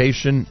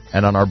location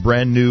and on our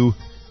brand new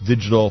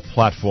digital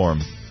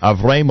platform.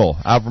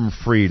 Avram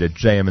Fried at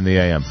JM and the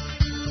AM.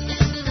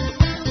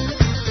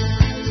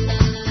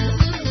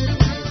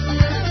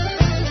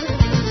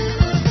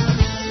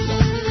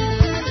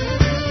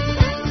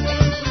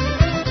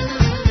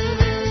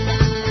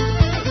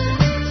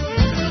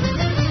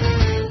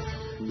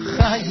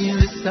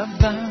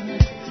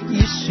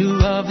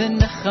 Yeshua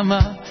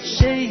v'nechama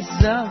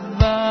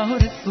she'zava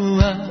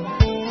u'refua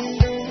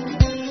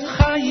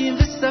Chayim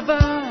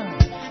v'sava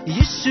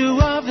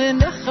Yeshua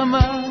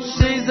v'nechama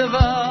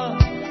she'zava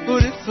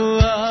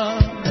u'refua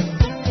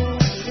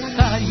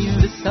Chayim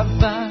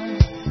v'sava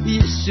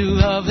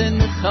Yeshua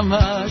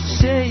v'nechama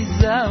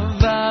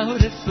she'zava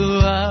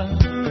u'refua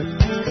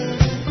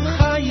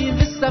Chayim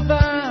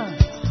v'sava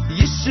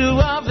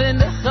Yeshua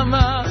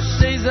v'nechama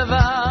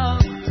she'zava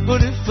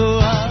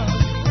u'refua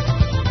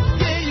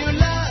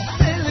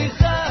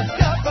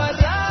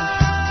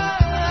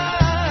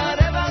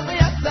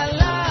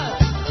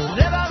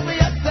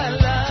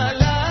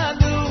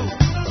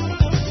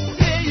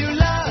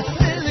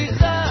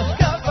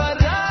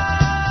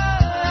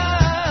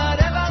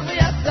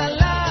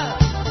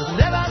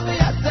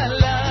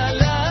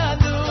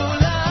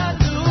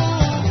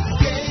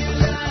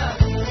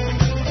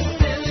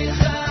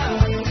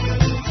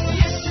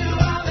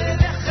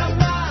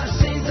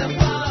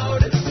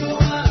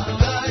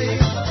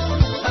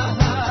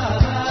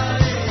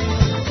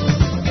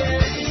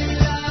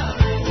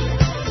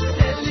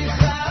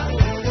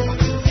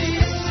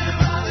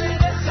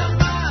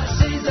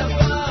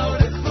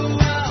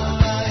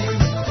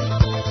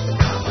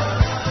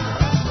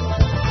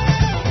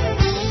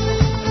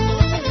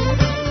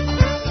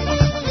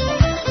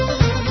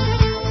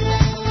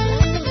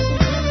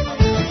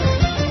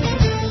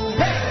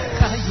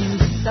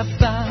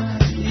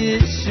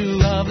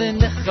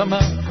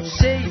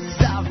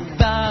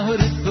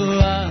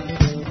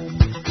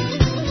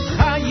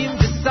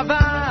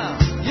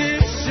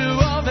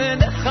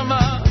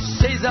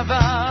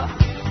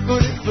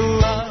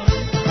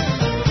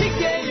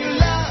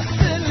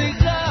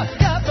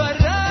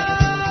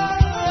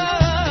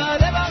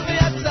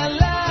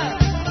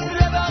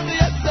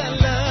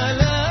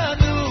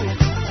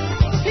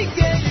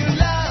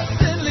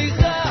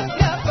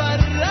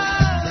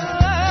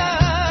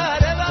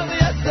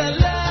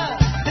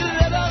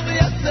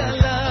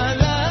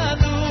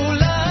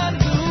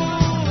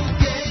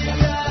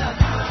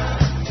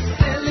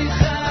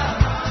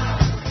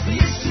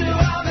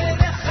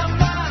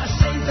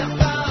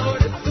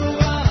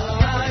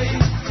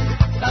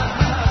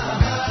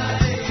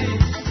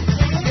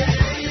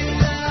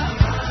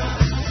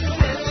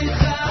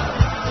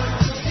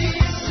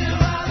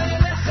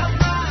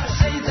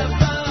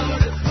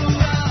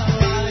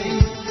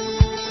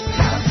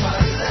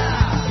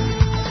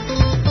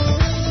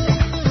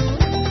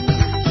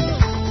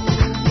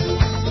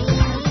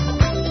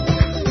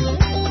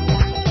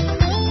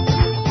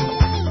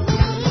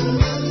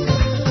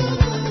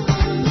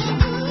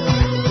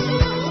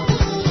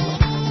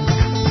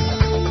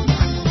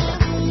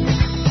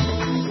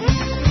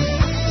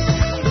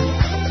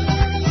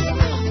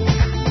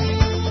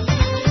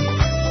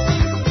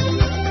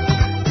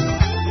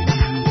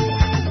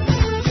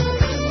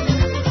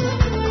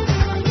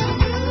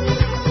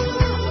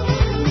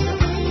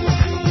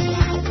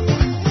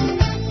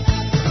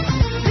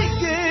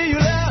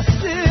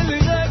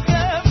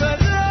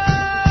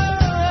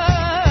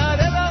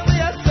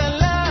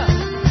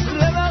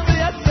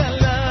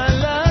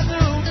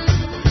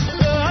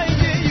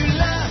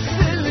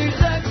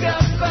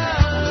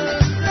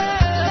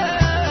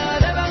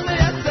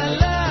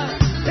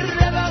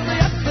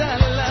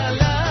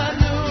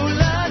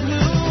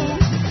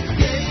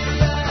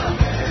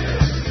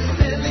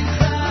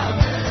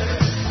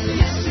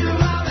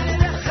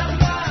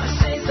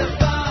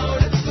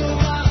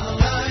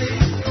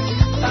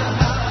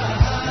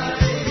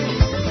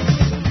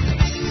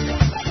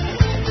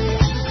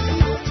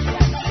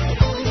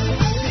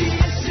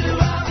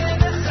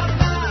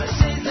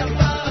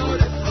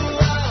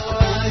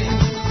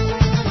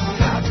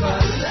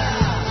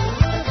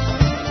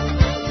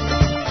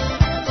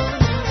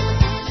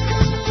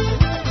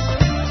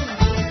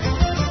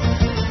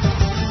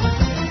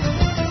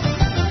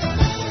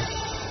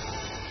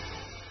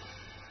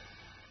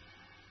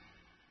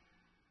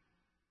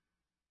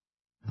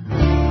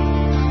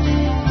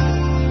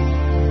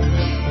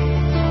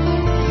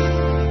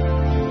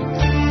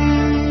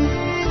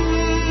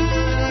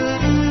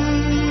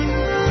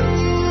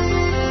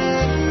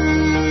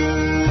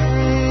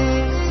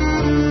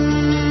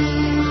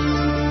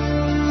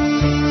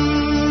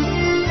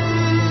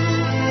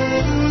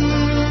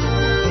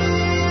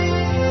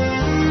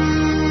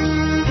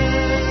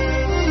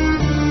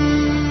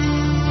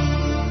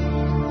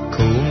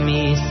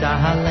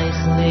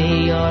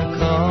li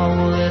orko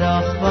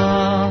l'rochva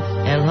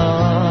el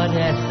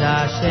haaretz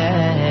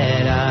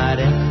asher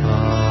arecha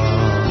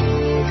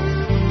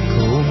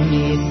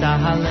Kumi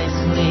sahales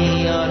li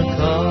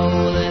orko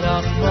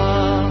l'rochva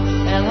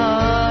el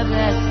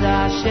haaretz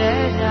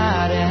asher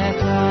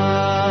arecha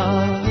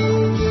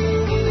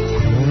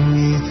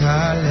Kumi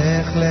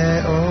talech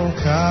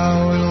le'orka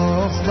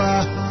u'rochva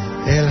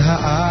el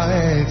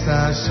haaretz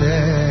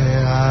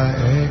asher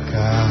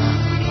arecha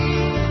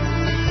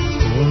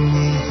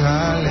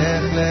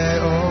ומתהלך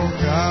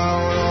לאורכה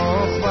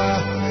ולרוחבה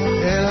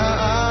אל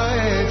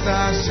הארץ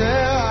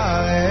אשר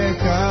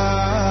הריקה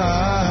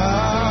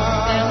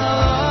אל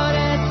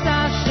הארץ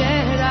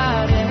אשר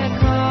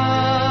הריקה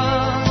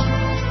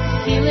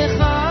כי לך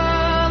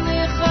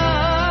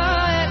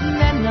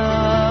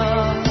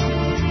אתננה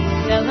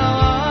אל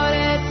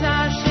הארץ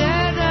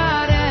אשר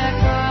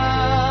הריקה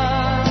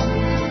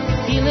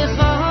כי לך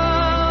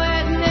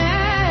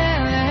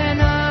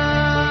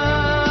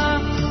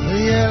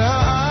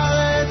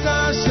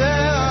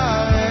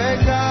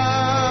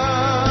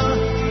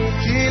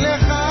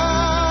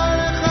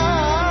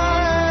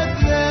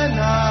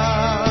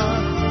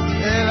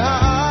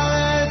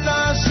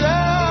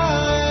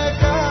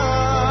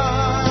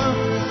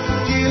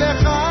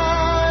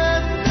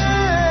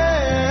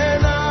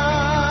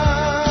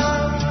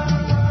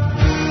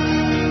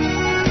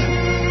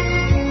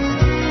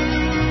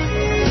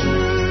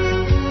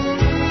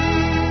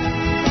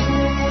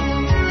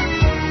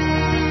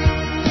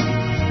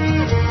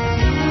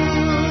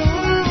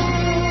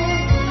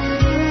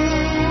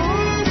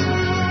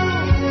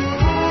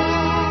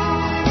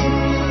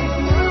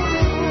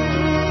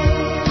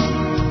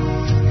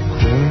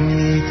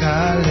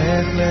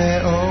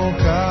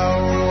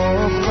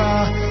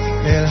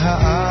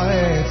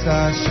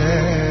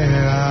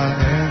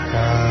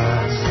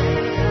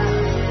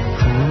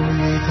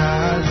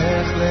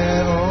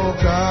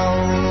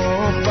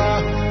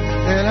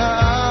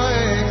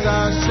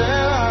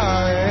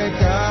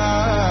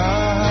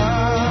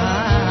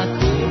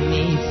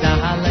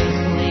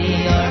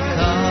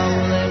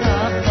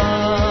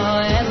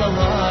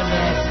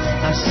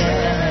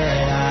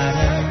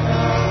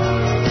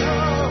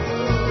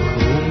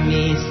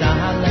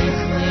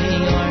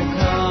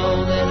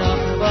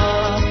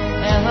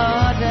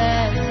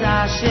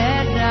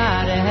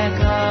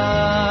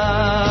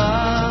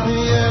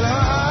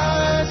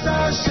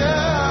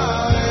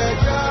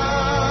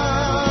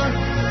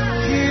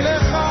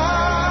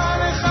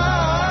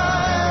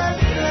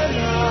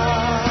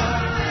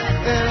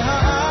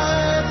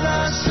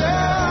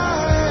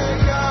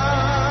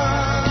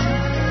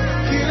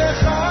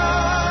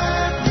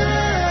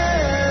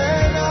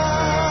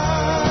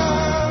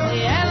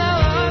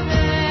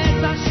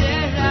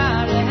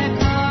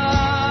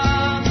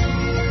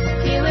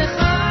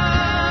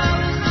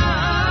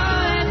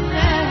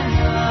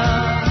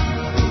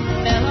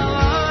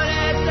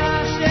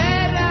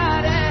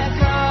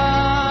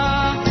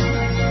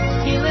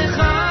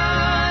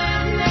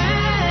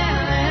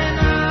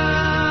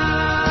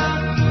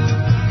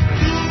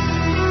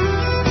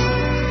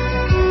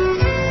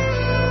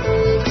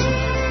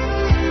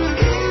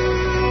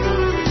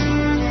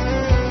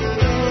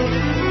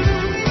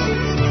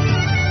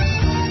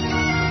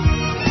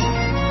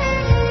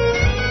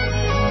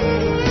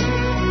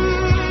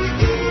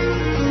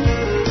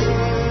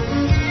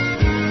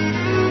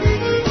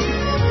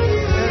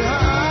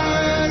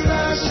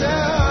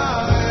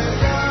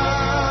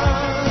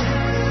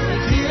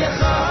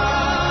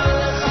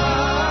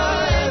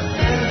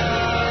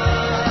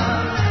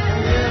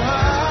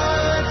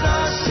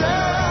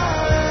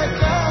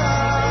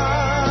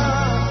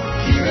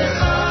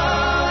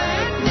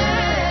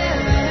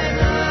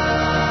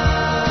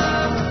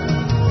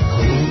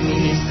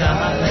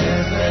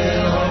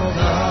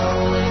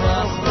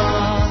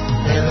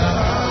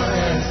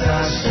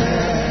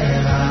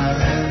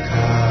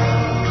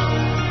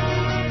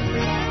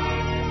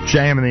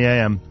JM in the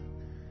AM.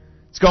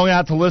 It's going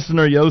out to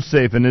listener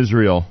Yosef in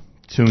Israel,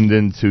 tuned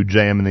in to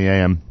JM in the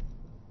AM,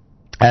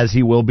 as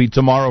he will be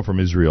tomorrow from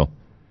Israel,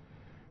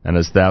 and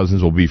as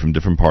thousands will be from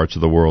different parts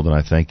of the world, and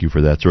I thank you for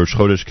that. It's Rosh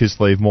Chodesh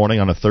Kislev morning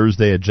on a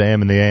Thursday at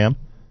JM in the AM,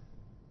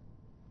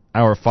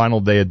 our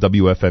final day at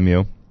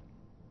WFMU.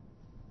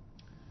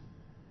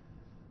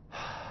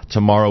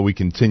 Tomorrow we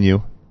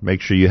continue.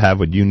 Make sure you have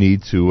what you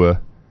need to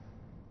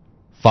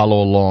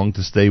follow along,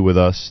 to stay with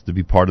us, to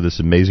be part of this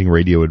amazing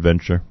radio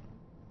adventure.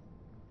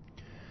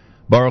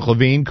 Baruch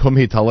Levine, Kum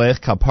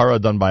Hitalech, Kapara,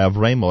 done by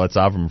Avram. That's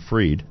Avram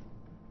Fried.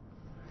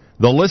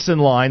 The listen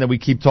line that we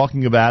keep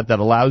talking about that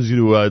allows you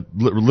to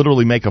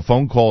literally make a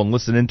phone call and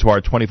listen into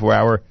our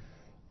 24-hour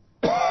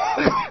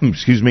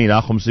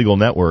Nachum Segal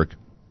network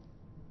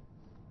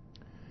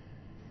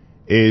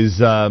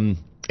is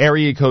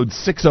area code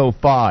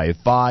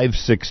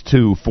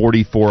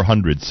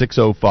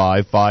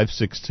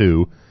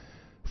 605-562-4400.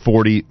 605-562-4400.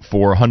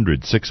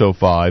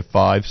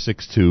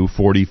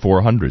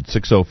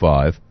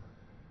 605-562-4400.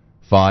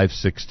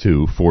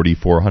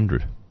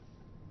 605-562-4400.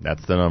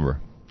 That's the number.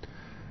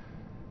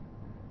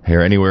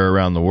 Here, anywhere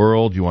around the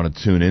world, you want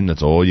to tune in,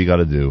 that's all you got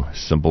to do.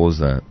 Simple as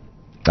that.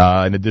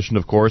 In addition,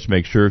 of course,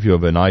 make sure if you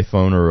have an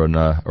iPhone or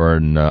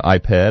an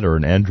iPad or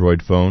an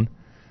Android phone,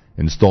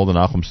 install the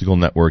Nachum Segal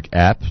Network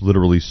app.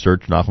 Literally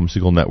search Nachum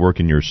Segal Network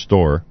in your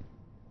store,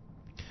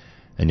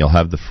 and you'll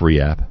have the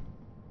free app.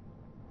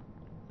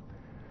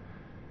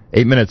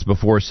 8 minutes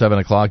before 7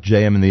 o'clock,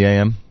 JM in the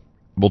AM.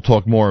 We'll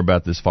talk more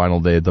about this final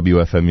day at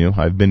WFMU.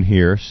 I've been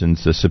here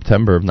since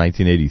September of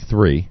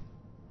 1983.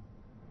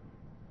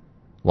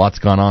 Lots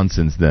gone on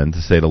since then,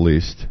 to say the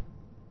least.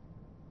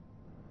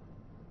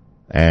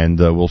 And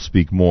we'll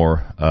speak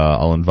more.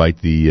 I'll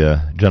invite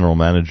the general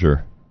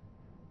manager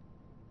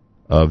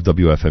of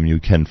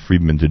WFMU, Ken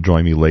Friedman, to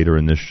join me later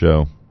in this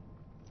show.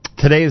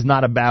 Today is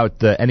not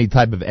about any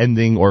type of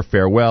ending or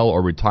farewell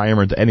or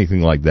retirement,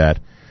 anything like that.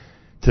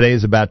 Today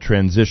is about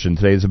transition.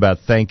 Today is about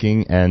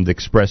thanking and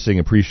expressing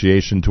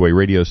appreciation to a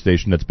radio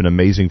station that's been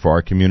amazing for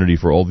our community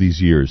for all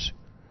these years.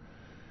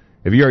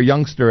 If you're a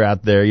youngster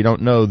out there, you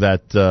don't know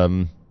that,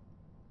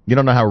 you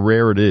don't know how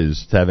rare it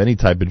is to have any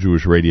type of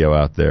Jewish radio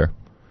out there.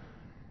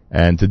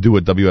 And to do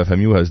what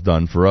WFMU has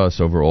done for us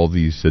over all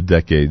these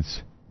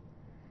decades,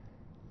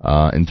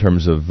 in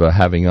terms of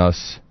having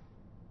us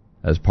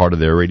as part of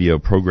their radio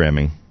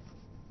programming,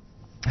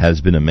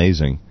 has been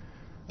amazing.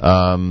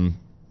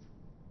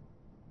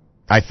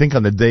 I think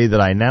on the day that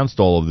I announced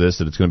all of this,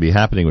 that it's going to be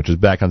happening, which is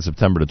back on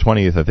September the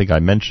 20th, I think I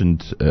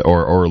mentioned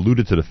or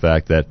alluded to the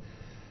fact that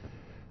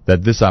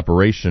this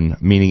operation,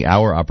 meaning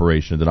our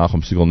operation, the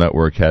Nachum Segal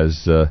Network,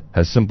 has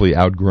simply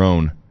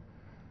outgrown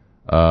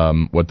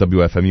what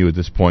WFMU at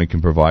this point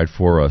can provide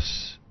for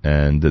us.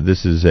 And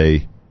this is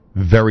a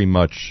very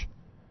much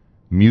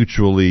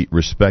mutually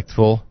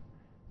respectful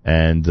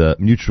and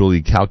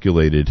mutually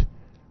calculated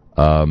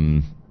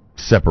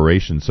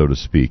separation, so to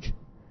speak.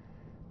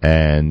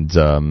 And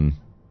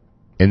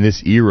in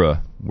this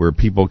era where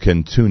people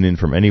can tune in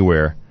from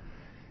anywhere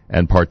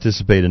and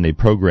participate in a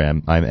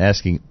program, I'm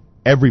asking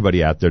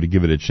everybody out there to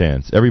give it a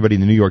chance. Everybody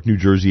in the New York, New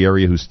Jersey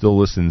area who still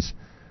listens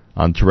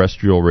on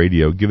terrestrial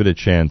radio, give it a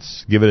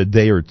chance. Give it a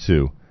day or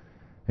two,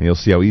 and you'll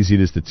see how easy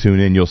it is to tune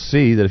in. You'll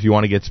see that if you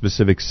want to get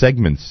specific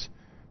segments,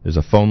 there's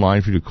a phone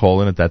line for you to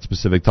call in at that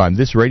specific time.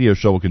 This radio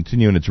show will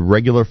continue in its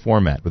regular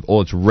format with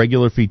all its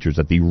regular features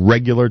at the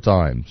regular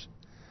times.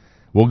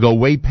 We'll go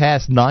way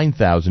past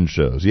 9,000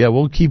 shows. Yeah,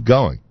 we'll keep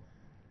going.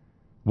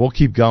 We'll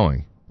keep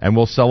going. And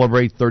we'll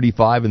celebrate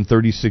 35 and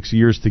 36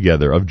 years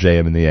together of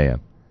JM in the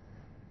AM.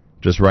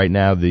 Just right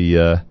now,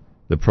 the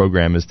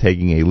program is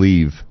taking a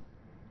leave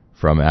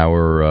from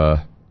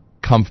our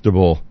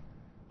comfortable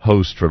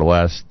host for the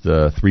last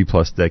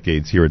 3+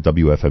 decades here at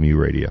WFMU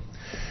Radio.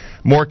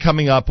 More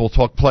coming up. We'll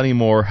talk plenty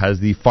more as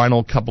the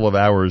final couple of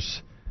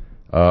hours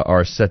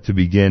are set to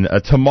begin.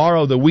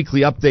 Tomorrow, the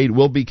weekly update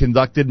will be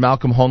conducted.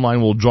 Malcolm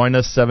Hoenlein will join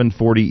us,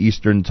 7:40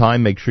 Eastern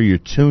Time. Make sure you're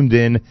tuned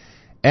in.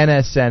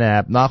 NSN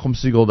app,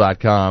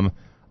 NachumSegal.com,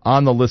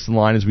 on the listen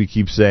line, as we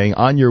keep saying,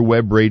 on your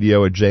web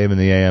radio at JM in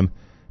the AM.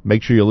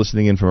 Make sure you're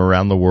listening in from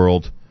around the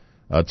world.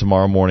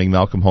 Tomorrow morning,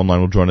 Malcolm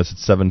Hoenlein will join us at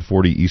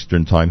 7:40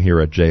 Eastern Time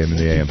here at JM in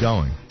the AM. Keep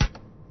going.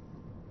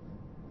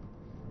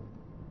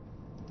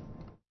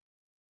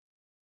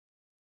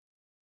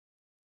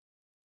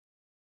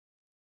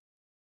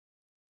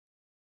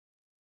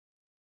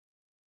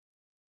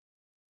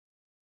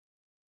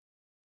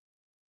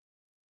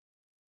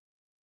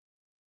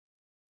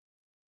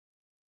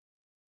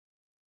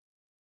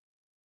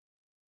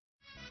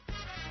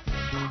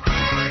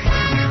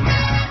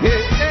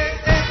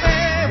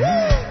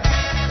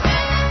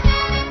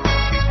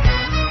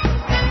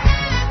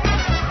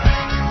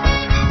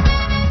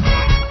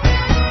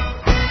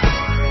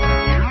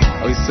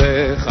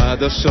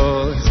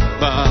 חדשות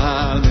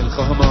בעל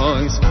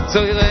מלחמויס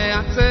זוירי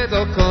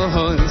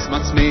הצדוקויס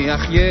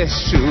מצמיח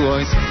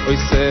ישועויס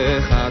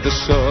אויסי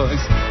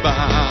חדשויס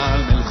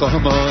בעל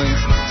מלחמויס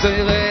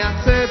זוירי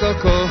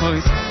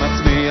הצדוקויס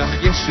מצמיח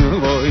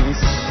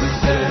ישועויס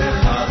אויסי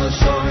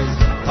חדשויס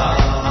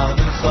בעל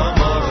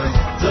מלחמויס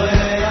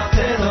זוירי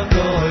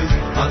הצדוקויס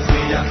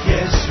מצמיח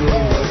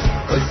ישועויס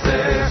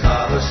אויסי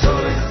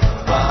חדשויס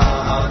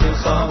בעל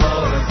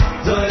מלחמויס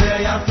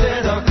זוירי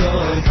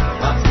הצדוקויס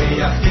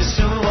מצמיח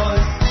ישועויס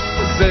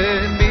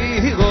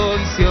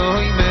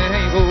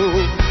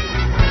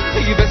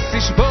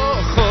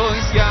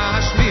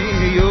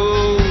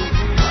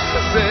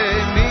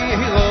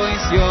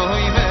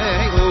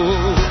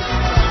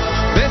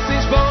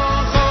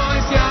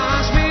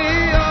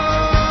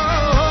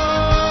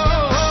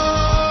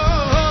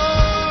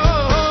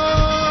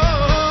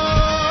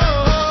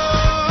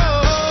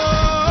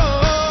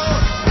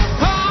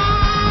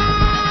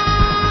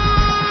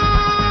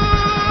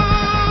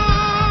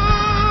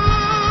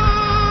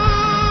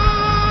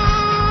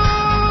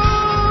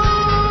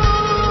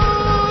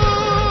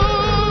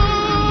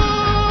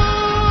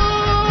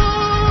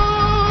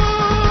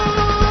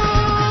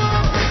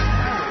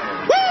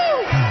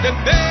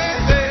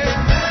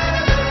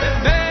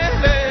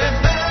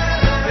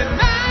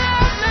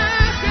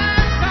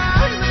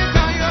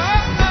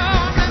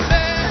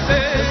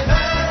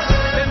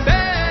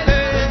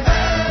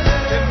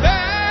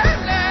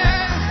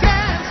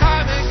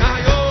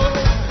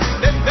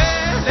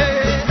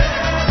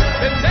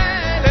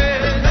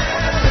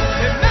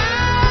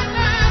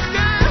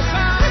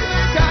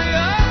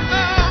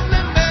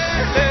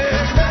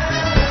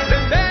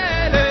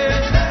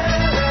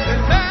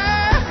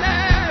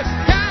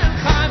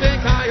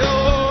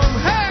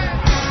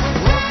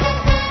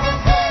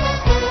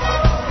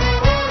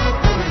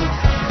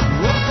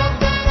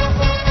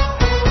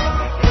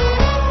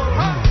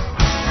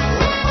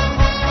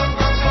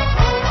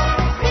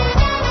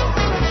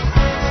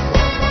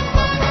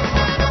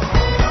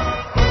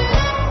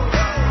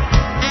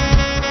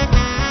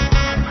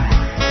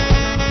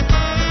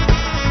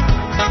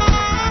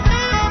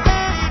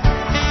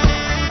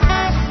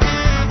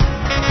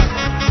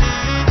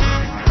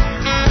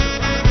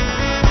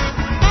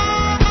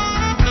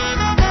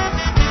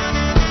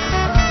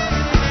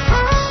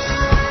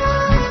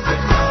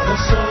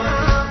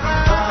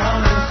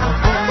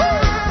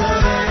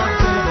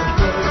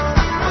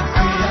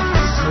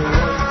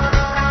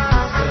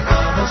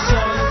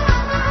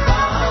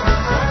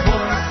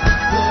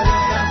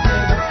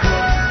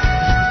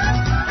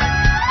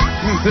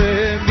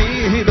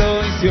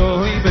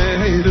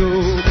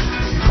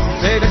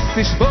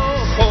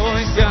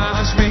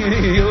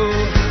ישמיעו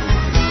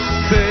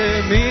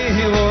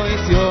צמירו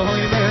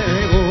יתיוי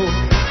מרו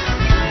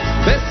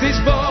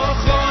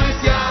ותשבוכו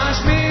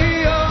ישמיעו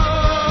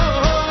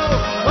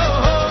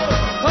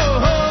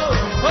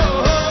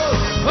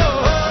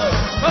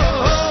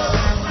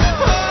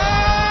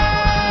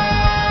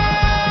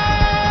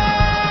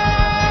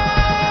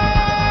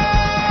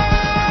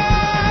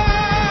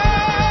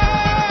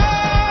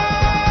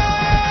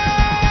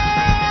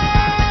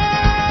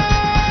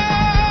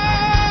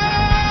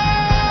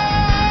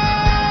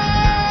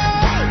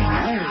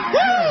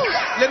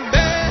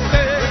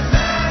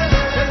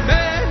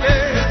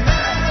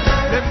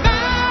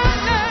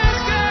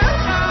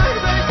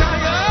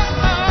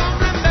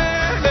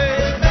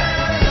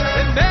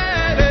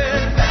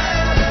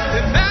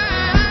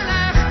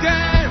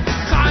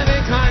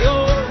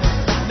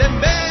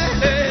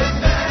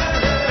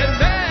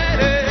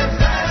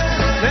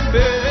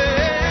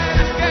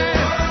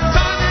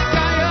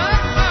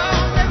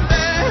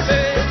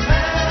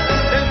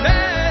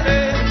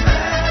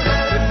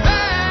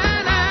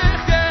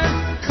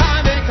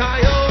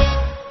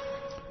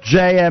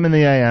JM in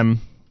the AM.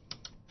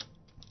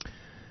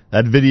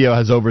 That video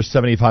has over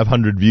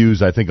 7,500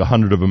 views. I think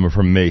 100 of them are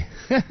from me.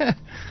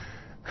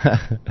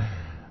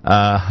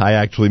 I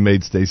actually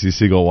made Stacy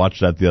Segal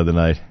watch that the other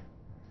night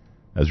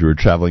as we were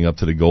traveling up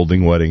to the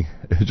Golding wedding.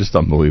 Just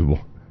unbelievable.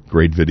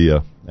 Great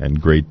video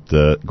and great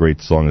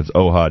song. It's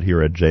Ohad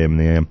here at JM in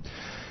the AM.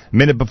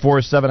 Minute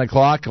before 7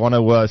 o'clock, I want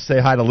to say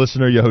hi to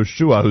listener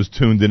Yehoshua, who's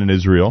tuned in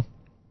Israel.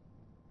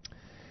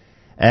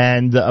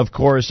 And, of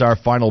course, our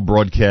final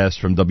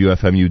broadcast from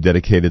WFMU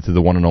dedicated to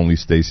the one and only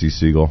Stacy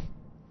Segal.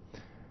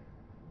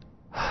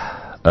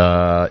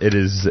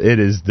 It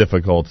is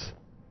difficult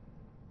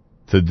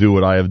to do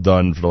what I have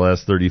done for the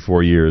last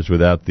 34 years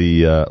without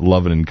the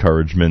love and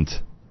encouragement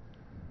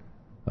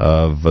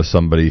of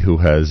somebody who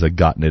has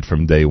gotten it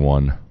from day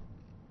one.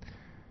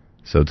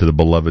 So to the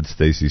beloved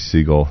Stacy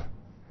Segal,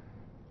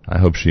 I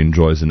hope she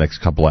enjoys the next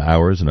couple of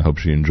hours, and I hope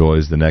she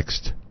enjoys the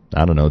next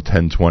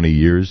 10, 20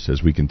 years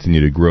as we continue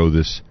to grow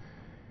this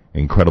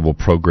incredible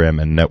program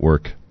and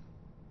network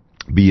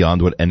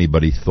beyond what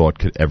anybody thought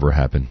could ever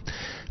happen.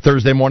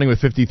 Thursday morning with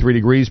 53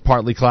 degrees,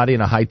 partly cloudy,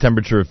 and a high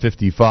temperature of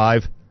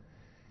 55.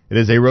 It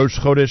is a Rosh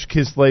Chodesh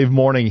Kislev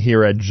morning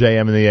here at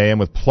JM in the AM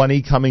with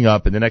plenty coming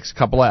up in the next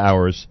couple of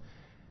hours.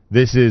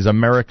 This is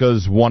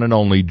America's one and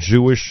only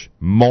Jewish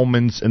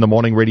Moments in the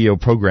Morning radio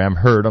program,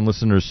 heard on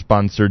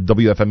listeners-sponsored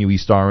WFMU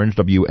East Orange,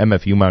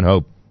 WMFU Mount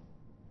Hope,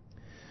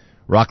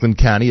 Rockland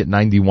County at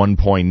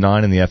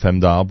 91.9 in the FM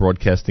dial,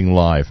 broadcasting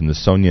live from the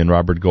Sonia and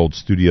Robert Gold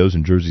studios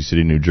in Jersey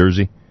City, New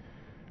Jersey.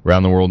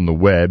 Around the world on the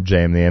web,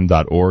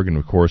 jmnam.org, and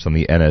of course on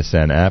the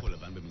NSN app.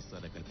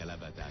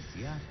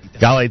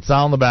 Galei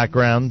Tzal in the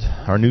background.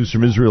 Our news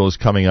from Israel is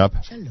coming up.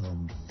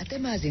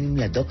 JM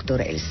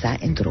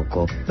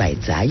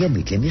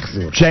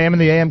in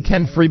the AM,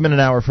 Ken Friedman,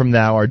 an hour from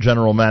now, our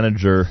general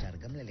manager,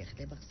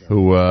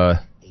 who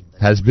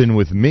has been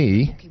with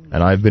me,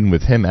 and I've been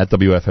with him at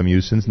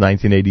WFMU since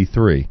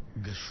 1983.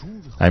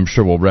 I'm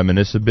sure we'll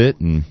reminisce a bit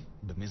and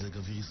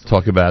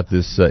talk about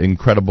this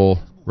incredible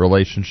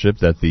relationship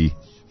that the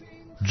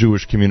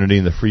Jewish community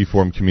and the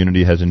freeform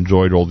community has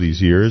enjoyed all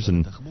these years.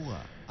 And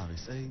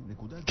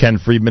Ken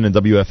Friedman and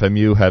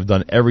WFMU have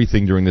done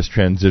everything during this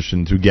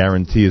transition to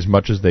guarantee as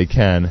much as they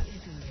can,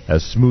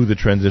 as smooth a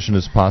transition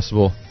as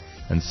possible,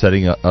 and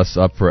setting us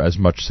up for as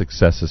much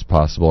success as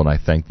possible, and I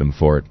thank them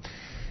for it.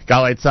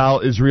 Galei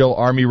Tzal, Israel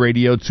Army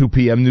Radio, 2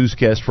 p.m.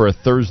 newscast for a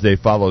Thursday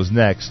follows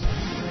next.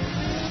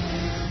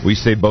 We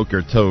say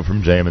Boker Tov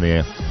from JM in the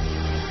AM.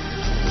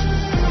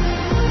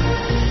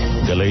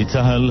 גלי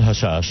צהל,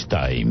 השעה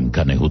 2,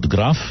 כאן אהוד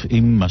גרף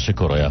עם מה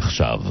שקורה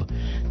עכשיו.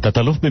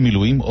 תת-אלוף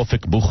במילואים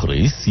אופק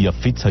בוכריס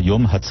יפיץ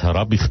היום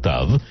הצהרה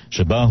בכתב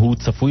שבה הוא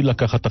צפוי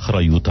לקחת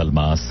אחריות על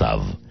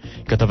מעשיו.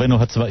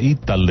 כתבנו הצבאי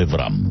טל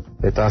לברם.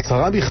 את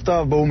ההצהרה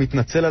בכתב בו הוא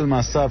מתנצל על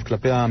מעשיו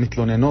כלפי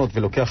המתלוננות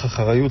ולוקח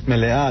אחריות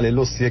מלאה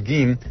ללא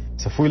סייגים,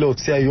 צפוי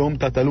להוציא היום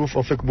תת-אלוף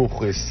אופק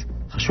בוכריס.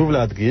 חשוב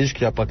להדגיש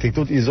כי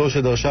הפרקליטות היא זו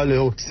שדרשה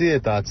להוציא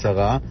את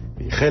ההצהרה,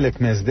 והיא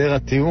חלק מהסדר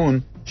הטיעון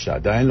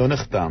שעדיין לא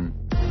נחתם.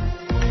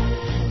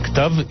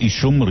 כתב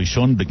אישום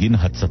ראשון בגין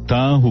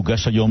הצתה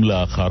הוגש היום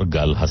לאחר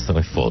גל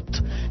השרפות.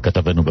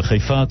 כתבנו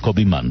בחיפה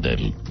קובי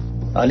מנדל.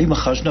 עלי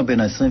מחשנה בן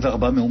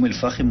ה-24 מאום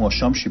אל-פחם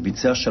מואשם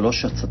שביצע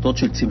 3 הצתות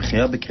של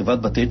צמחייה בקרבת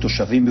בתי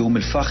תושבים באום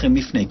אל-פחם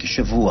לפני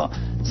כשבוע.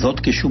 זאת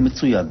כשהוא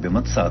מצויד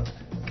במצד.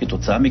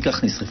 כתוצאה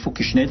מכך נשרפו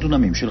כ2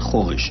 דונמים של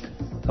חורש.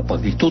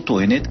 הפרקליטות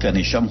טוענת כי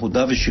הנאשם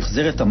הודה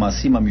ושחזר את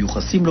המעשים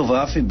המיוחסים לו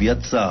ואף הביע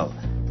צער.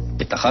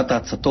 את אחת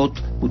ההצתות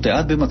הוא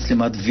תיעד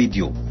במצלמת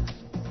וידאו.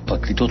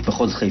 פרקליטות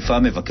מחוז חיפה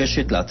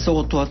מבקשת לעצור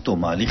אותו עד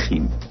תום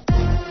ההליכים.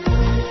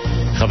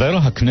 חבר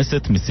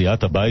הכנסת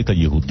מסיעת הבית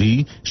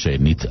היהודי,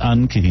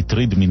 שנטען כי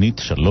הטריד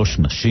מינית 3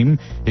 נשים,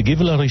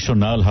 הגיב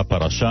לראשונה על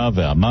הפרשה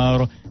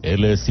ואמר,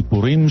 אלה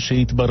סיפורים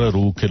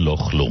שהתבררו כלא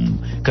כלום.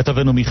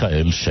 כתבנו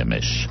מיכאל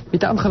שמש.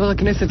 מטעם חבר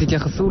הכנסת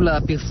התייחסו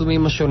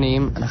לפרסומים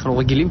השונים. אנחנו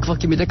רגילים כבר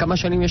כי מדי כמה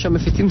שנים יש שם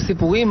מפיצים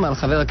סיפורים על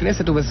חבר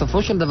הכנסת,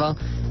 ובסופו של דבר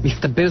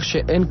מסתבר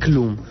שאין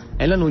כלום.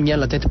 אין לנו עניין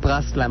לתת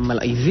פרס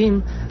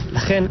למלעיזים,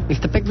 לכן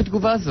נסתפק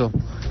בתגובה הזו.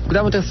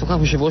 מוקדם יותר שוחח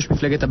יושב ראש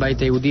מפלגת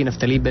הבית היהודי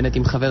נפתלי בנט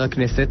עם חבר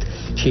הכנסת,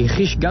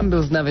 שהכחיש גם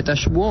באוזניו את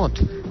השבועות.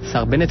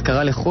 שר בנט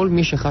קרא לכל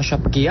מי שחשה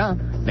פגיעה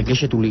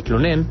לגשת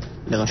ולהתלונן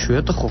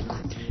לרשויות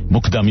החוק.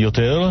 מוקדם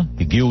יותר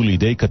הגיעו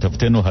לידי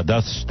כתבתנו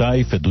הדס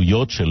שטייף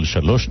עדויות של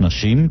 3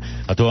 נשים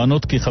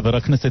הטוענות כי חבר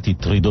הכנסת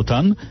הטריד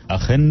אותן,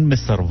 אך הן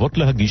מסרבות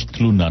להגיש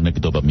תלונה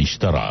נגדו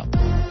במשטרה.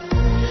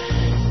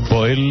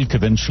 פועל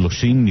כבן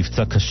 30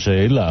 נפצע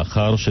קשה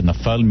לאחר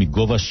שנפל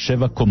מגובה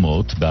 7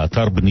 קומות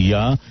באתר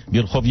בנייה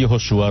ברחוב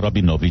יהושע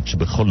רבינוביץ'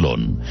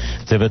 בחולון.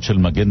 צוות של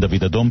מגן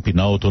דוד אדום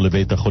פינה אותו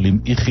לבית החולים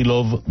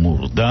איכילוב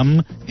מורדם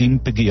עם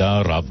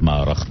פגיעה רב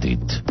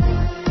מערכתית.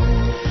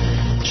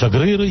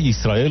 שגריר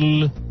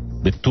ישראל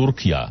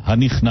בטורקיה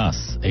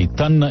הנכנס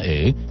איתן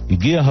נאה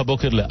הגיע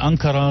הבוקר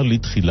לאנקרה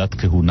לתחילת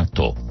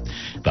כהונתו.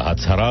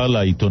 בהצהרה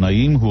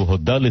לעיתונאים הוא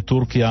הודה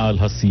לטורקיה על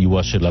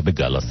הסיוע שלה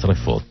בגל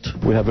השרפות.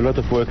 We have a lot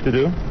of work to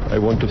do. I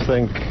want to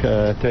thank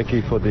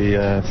Turkey for the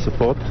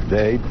support, the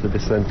aid that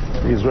they sent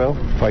Israel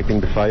fighting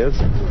the fires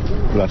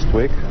last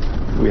week.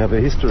 We have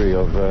a history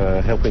of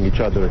helping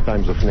each other at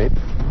times of need.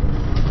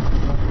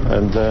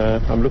 And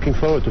I'm looking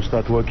forward to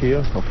start work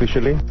here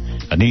officially.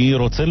 אני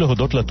רוצה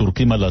להודות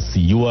לטורקים על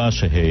הסיוע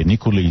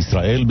שהעניקו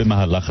לישראל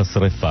במהלך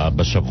השרפה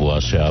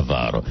בשבוע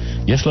שעבר.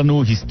 יש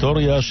לנו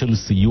היסטוריה של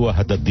סיוע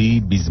הדדי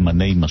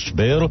בזמני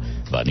משבר,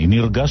 ואני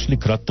נרגש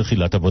לקראת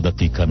תחילת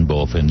עבודתי כאן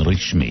באופן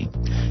רשמי.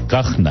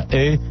 כך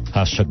נאה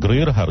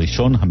השגריר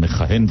הראשון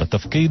המכהן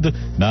בתפקיד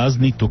מאז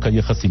ניתוק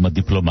היחסים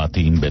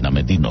הדיפלומטיים בין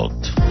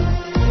המדינות.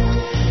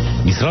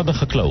 משרד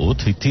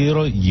החקלאות התיר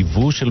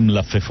ייבוא של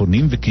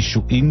מלפפונים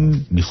וקישואים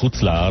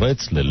מחוץ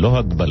לארץ ללא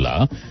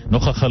הגבלה,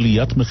 נוכח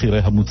עליית מחירי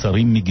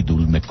המוצרים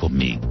מגידול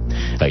מקומי.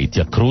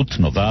 ההתייקרות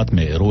נובעת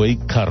מאירועי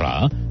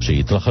קרה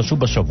שהתרחשו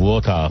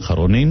בשבועות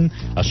האחרונים,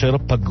 אשר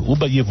פגעו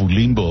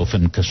ביבולים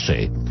באופן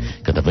קשה.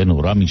 כתבנו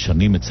רמי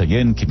שני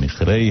מציין כי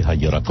מחירי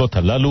הירקות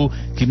הללו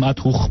כמעט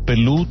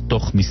הוכפלו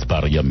תוך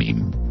מספר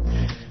ימים.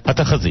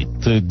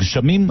 התחזית,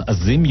 גשמים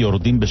עזים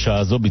יורדים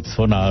בשעה זו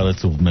בצפון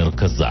הארץ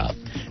ובמרכזה.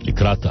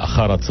 לקראת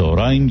אחר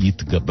הצהריים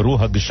יתגברו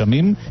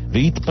הגשמים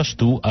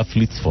ויתפשטו אף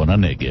לצפון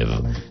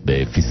הנגב.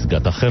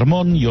 בפסגת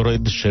החרמון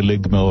יורד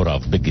שלג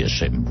מעורב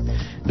בגשם.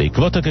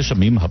 בעקבות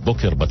הגשמים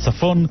הבוקר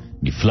בצפון,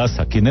 מפלס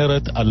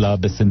הכנרת עלה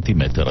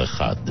בסנטימטר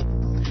 1.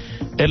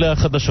 אלה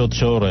החדשות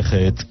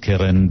שעורכת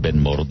קרן בן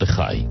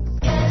מורדכי.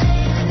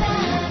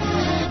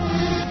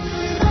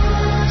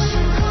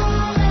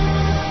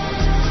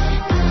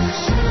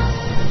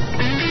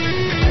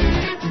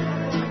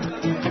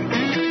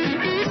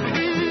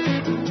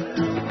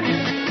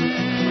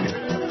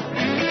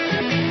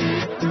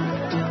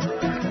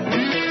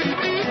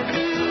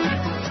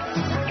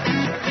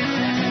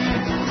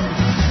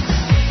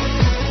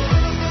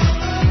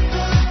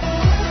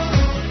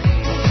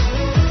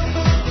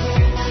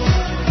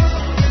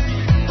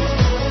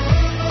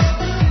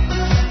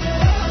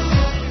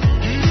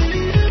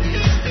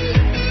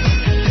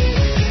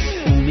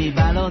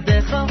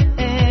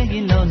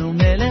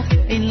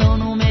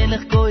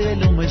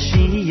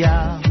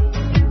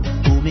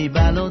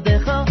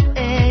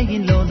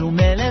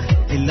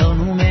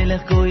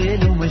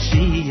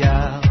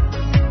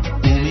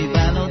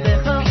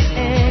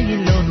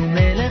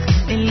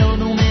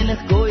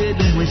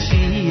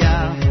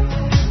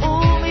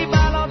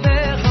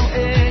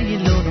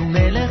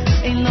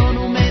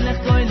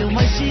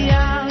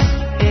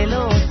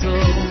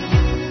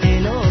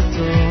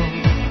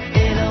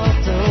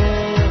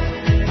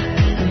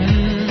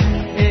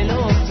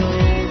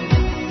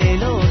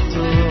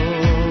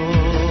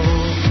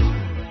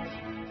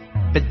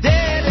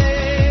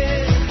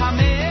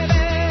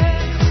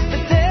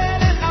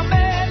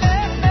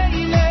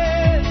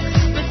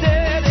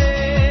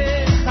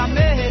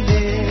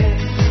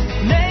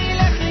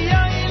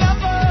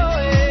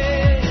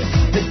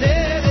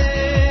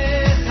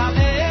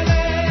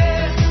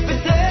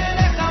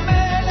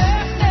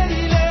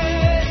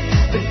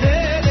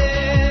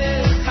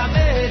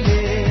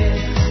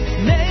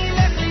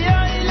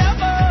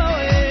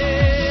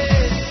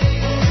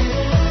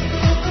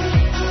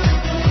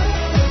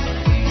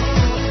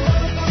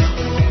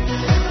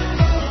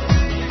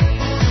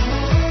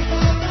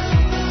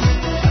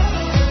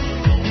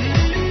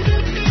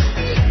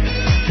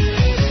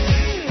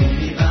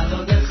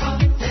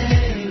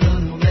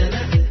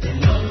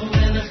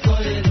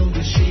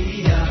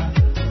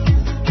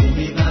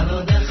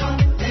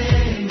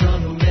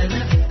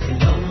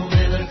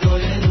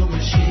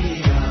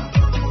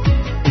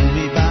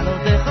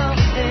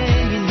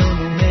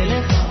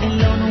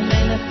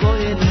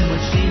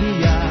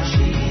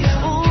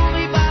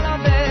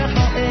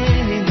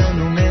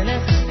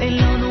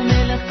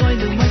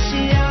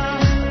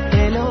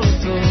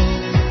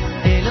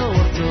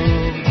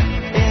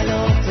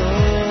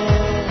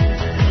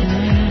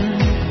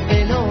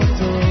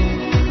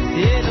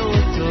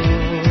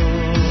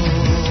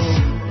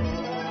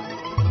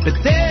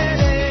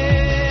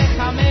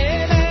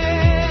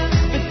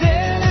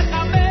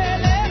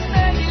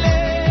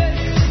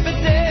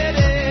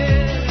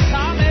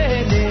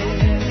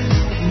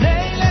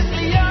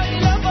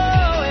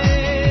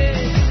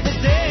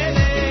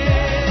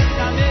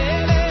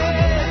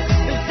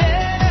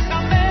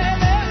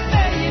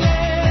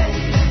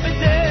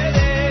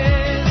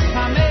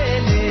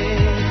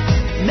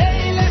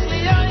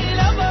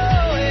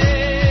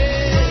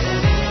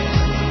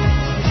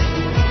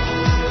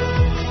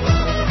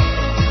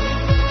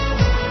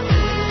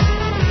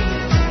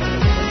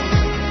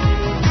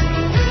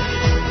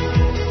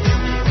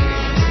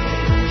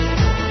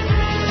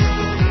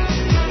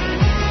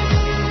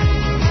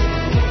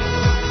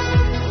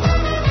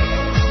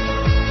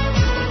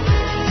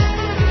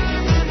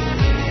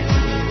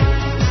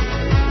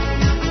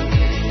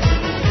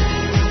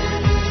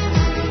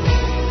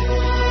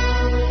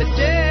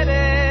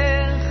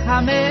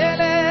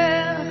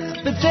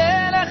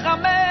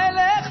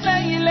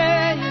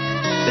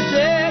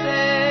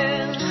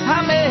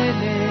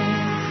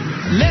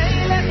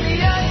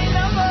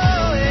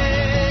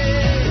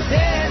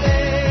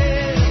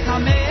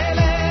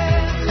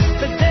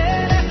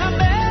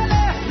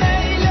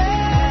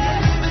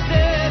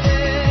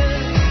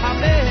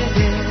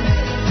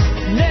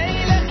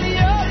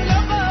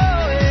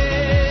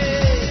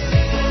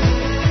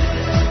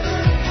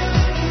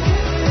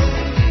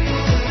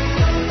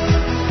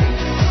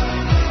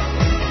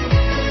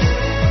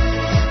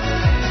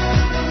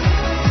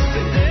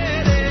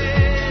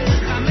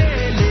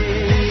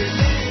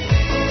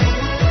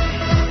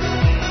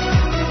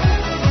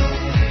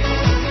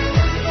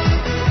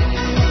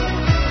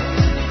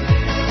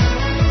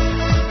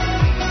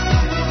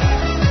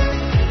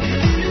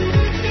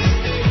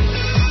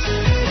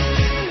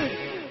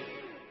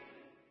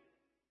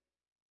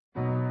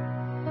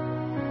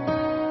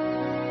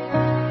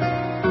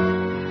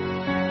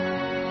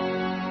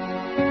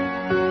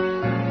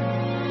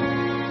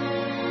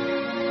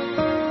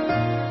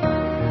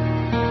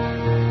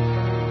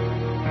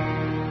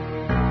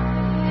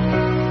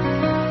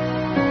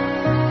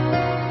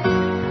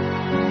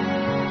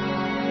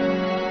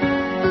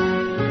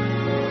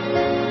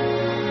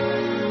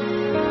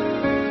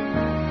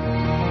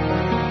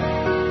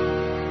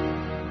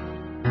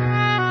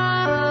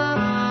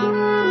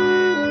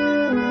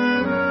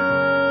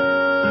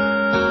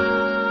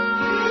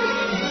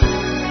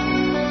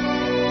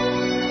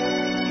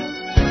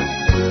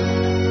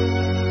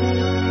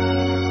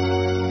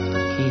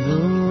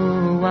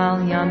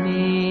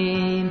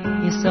 yamim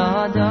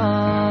yisada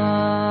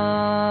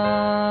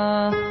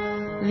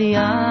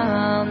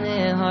v'al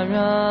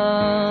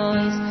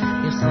neharos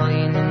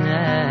yichayin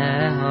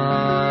neha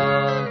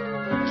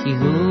ki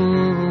hu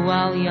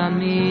al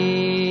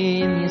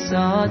yamim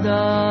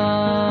yisada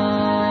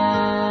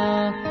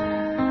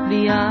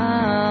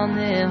v'al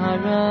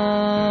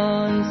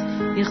neharos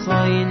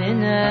yichayin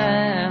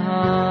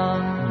neha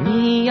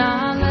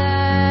miyale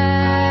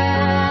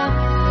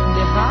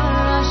dehar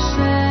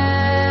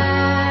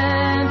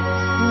Hashem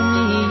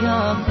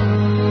umiyakum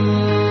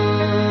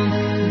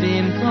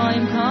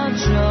bimkoim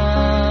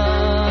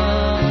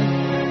kachon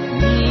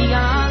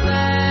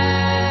miyale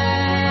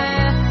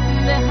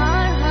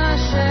dehar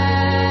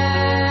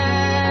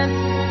Hashem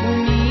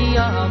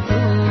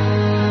umiyakum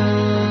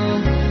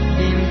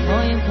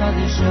bimkoim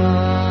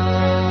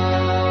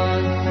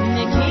kachon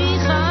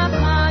nekicha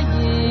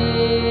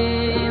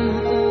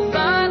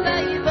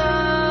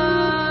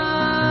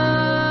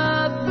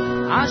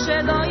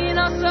Asher lo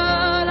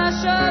yinasar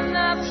asher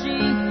nafshi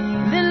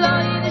v'lo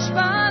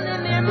yinishba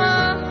lemirma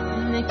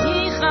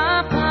nekicha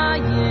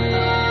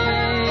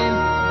payim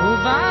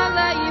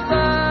uvaleivav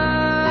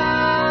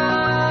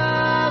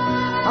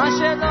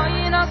Asher lo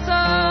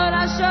yinasar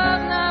asher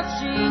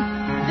nafshi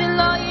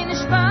v'lo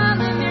yinishba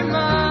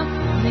lemirma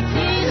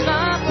nekicha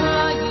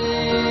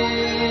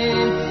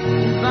payim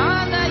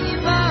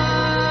uvaleivav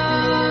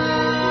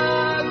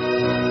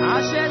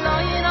Asher lo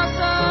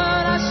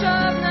yinasar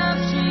asher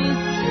nafshi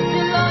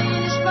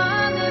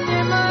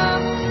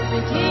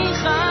Ki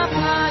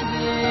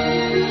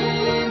chapayim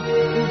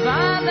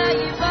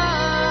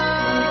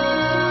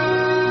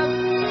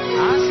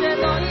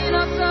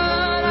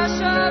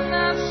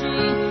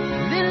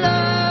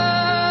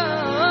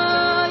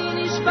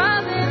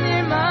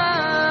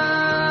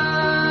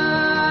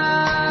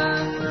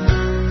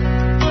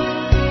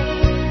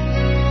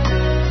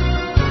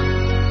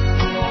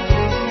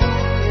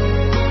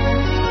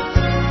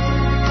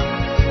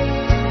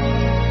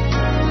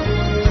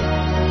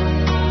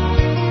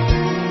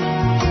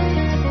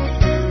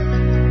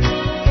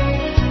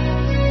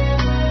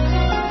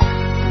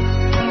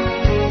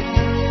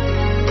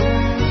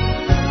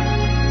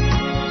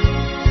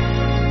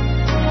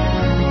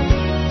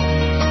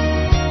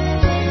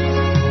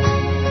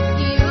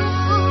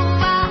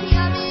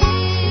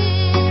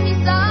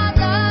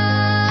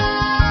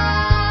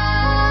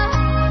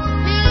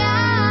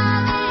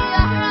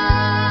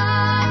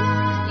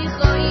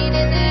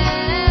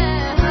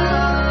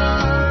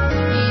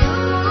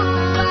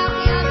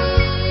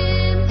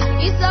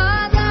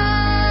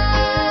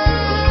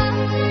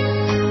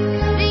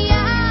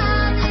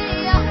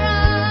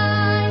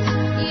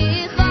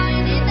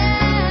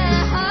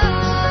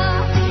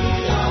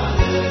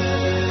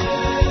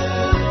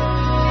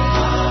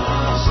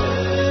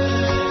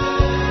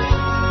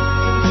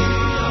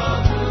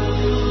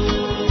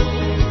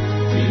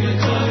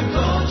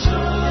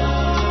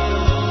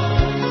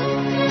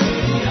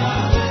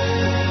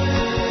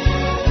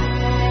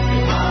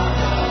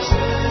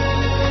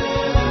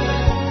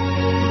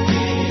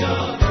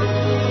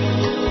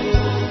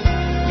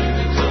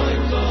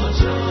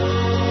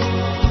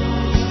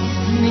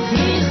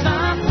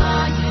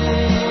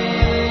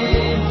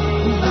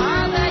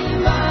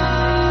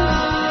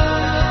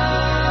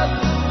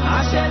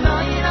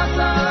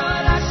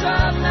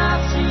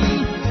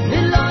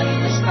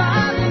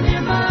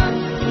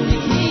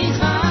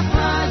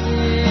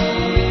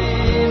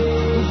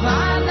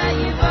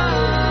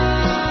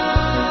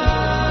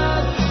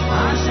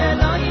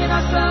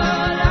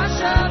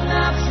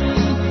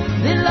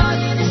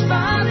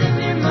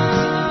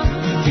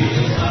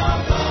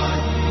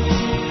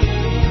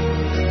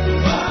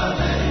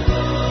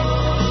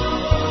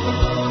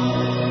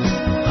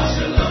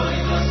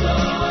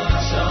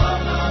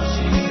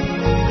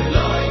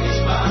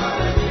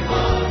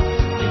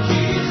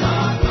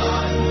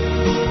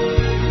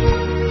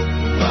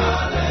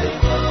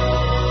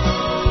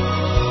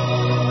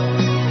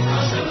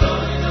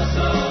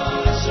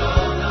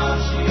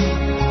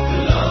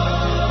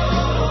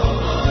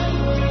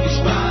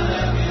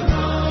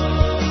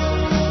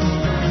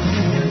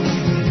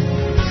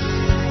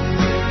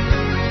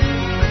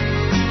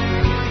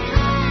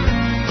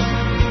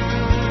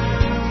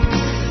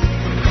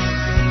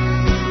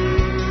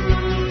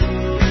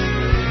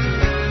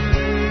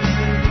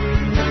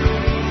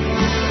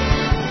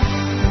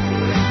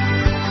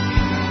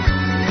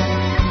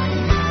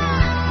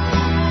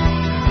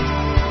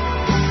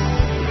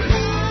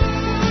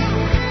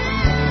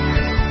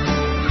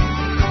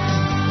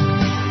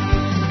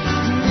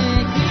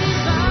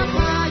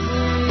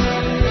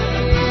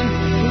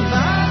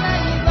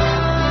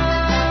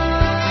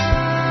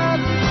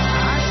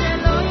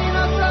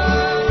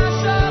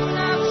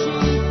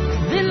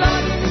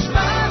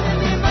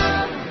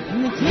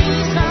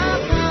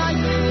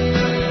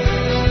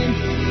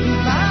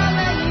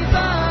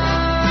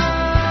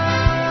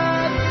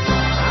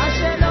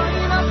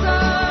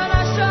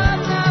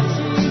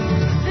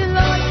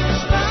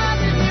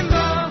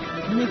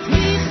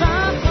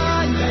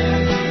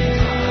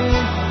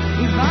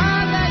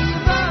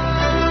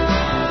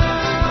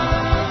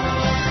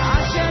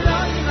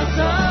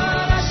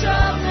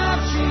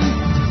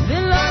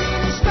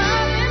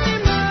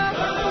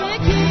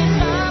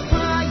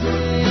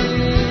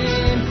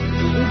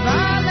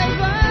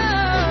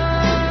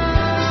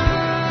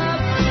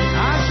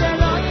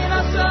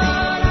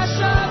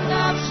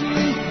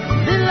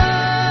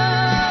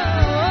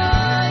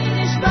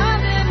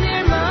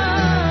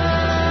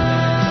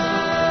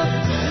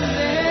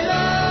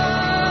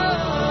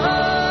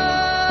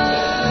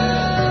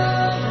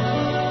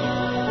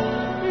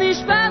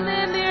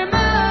Spalle mir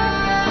mal.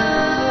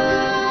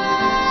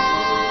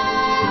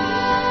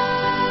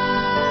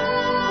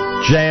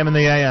 JM in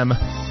the AM.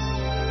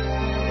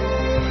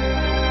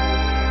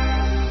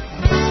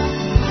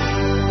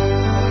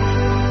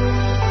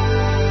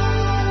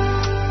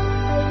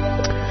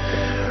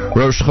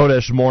 Rosh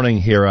Chodesh morning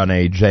here on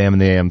a JM in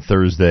the AM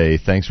Thursday.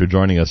 Thanks for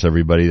joining us,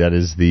 everybody. That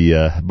is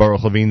the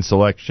Baruch Levine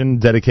selection,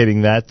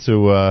 dedicating that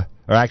to, or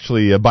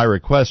actually by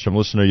request from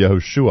listener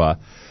Yehoshua.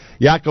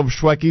 Yaakov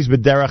Shwekis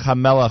B'derech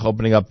HaMelech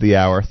opening up the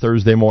hour.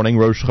 Thursday morning,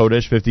 Rosh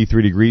Chodesh,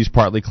 53 degrees,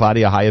 partly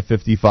cloudy, a high of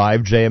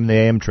 55. JM in the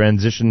AM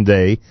transition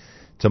day.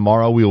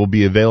 Tomorrow we will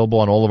be available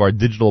on all of our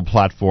digital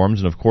platforms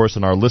and, of course,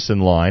 on our listen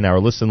line. Our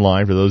listen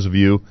line for those of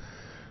you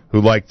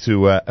who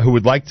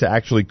would like to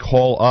actually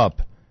call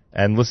up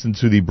and listen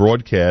to the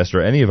broadcast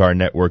or any of our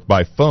network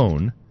by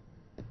phone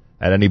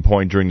at any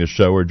point during the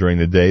show or during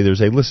the day. There's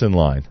a listen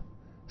line,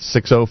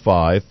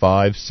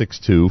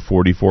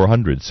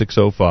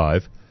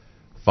 605-562-4400,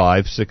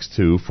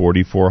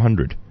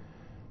 605-562-4400,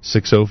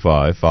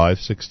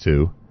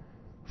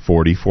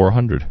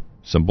 605-562-4400.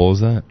 Simple as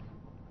that.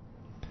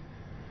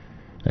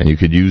 And you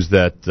could use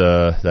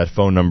that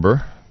phone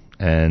number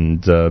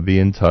and be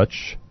in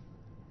touch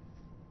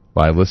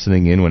by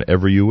listening in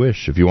whenever you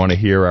wish. If you want to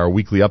hear our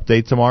weekly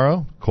update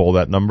tomorrow, call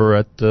that number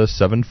at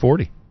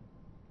 740.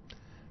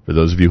 For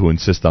those of you who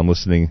insist on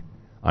listening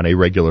on a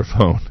regular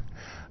phone.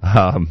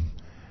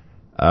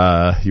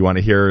 You want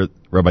to hear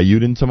Rabbi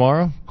Yudin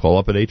tomorrow? Call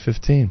up at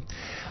 8:15.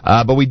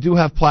 But we do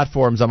have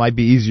platforms that might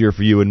be easier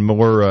for you and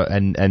more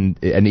and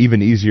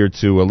even easier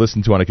to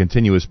listen to on a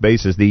continuous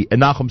basis. The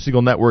Nachum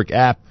Segal Network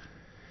app.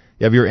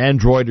 You have your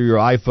Android or your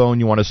iPhone.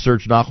 You want to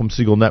search Nachum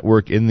Segal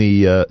Network in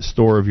the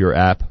store of your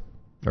app,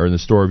 or in the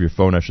store of your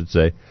phone, I should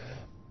say.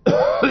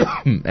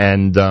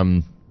 And,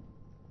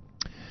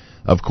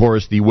 of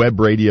course, the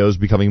web radio is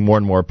becoming more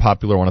and more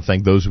popular. I want to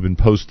thank those who've been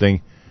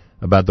posting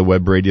about the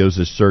web radios.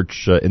 Just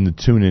search in the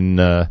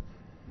TuneIn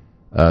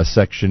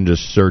section,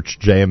 just search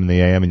JM in the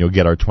AM, and you'll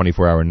get our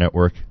 24-hour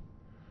network.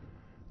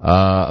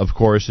 Of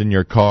course, in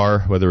your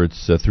car, whether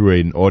it's through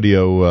an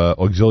audio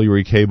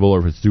auxiliary cable or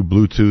if it's through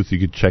Bluetooth, you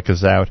could check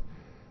us out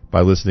by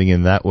listening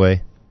in that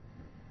way.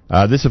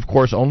 This, of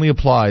course, only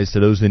applies to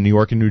those in New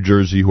York and New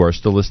Jersey who are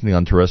still listening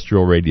on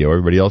terrestrial radio.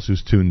 Everybody else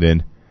who's tuned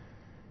in,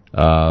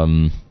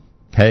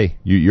 hey,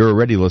 you're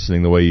already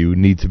listening the way you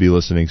need to be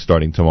listening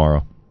starting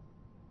tomorrow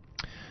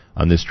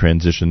on this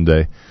transition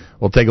day.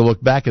 We'll take a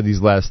look back at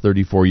these last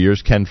 34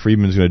 years. Ken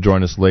Friedman's going to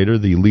join us later,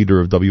 the leader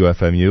of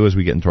WFMU, as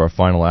we get into our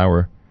final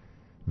hour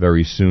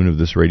very soon of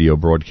this radio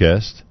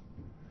broadcast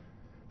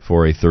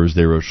for a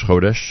Thursday Rosh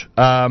Chodesh.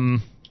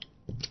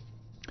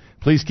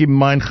 Please keep in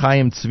mind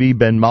Chaim Tzvi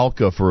Ben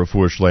Malka for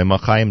Refuah Shlema.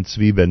 Chaim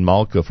Tzvi Ben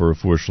Malka for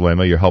Refuah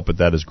Shlema. Your help with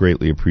that is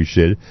greatly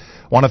appreciated.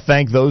 I want to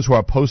thank those who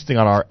are posting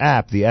on our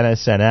app, the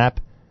NSN app.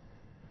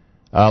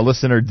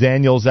 Listener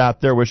Daniel's out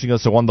there wishing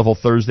us a wonderful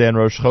Thursday on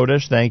Rosh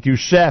Chodesh. Thank you.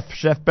 Chef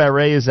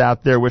Barret is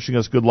out there wishing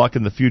us good luck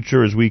in the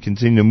future as we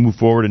continue to move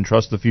forward and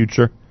trust the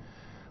future.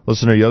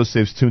 Listener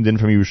Yosef's tuned in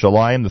from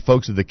Yerushalayim. The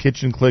folks at the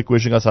Kitchen Click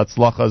wishing us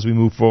hatzlacha as we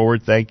move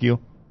forward. Thank you.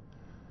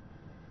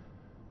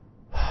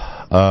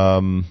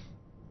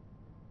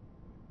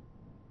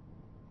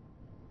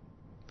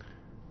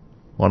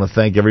 Want to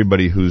thank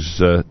everybody who's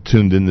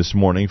tuned in this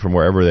morning from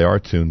wherever they are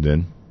tuned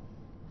in.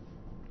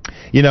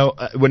 You know,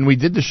 when we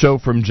did the show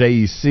from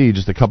JEC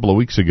just a couple of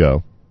weeks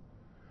ago,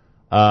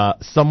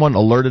 someone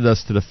alerted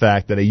us to the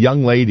fact that a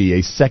young lady,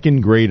 a second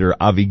grader,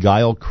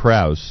 Avigail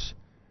Krause,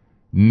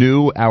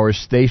 knew our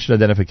station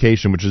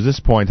identification, which at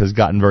this point has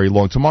gotten very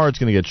long. Tomorrow it's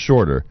going to get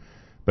shorter,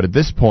 but at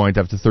this point,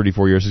 after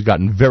 34 years, it's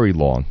gotten very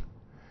long.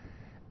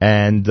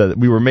 And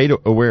we were made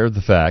aware of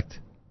the fact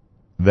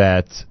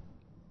that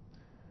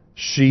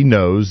she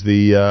knows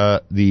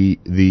the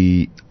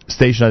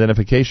station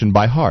identification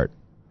by heart.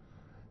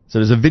 So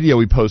there's a video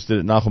we posted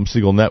at Nachum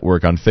Segal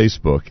Network on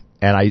Facebook,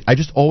 and I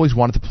just always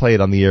wanted to play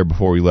it on the air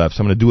before we left,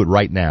 so I'm going to do it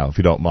right now, if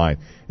you don't mind.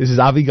 This is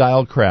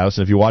Avigail Krause,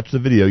 and if you watch the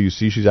video, you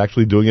see she's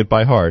actually doing it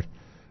by heart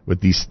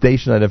with the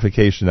station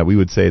identification that we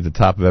would say at the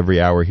top of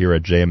every hour here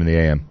at JM in the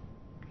AM.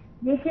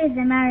 This is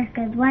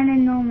America's one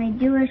and only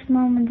Jewish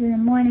Moments in the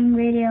Morning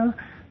radio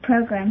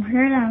program,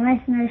 heard on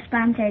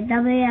listener-sponsored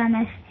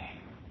WMSU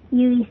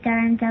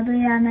Eastern,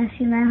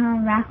 WMSU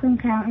Manhattan, Rockland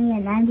County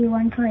at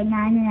 91.9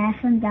 and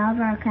FM Bell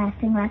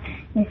Broadcasting Line,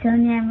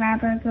 Ysonia and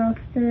Robert Grove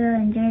Studio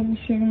in Jersey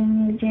City,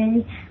 New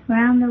Jersey,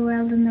 around the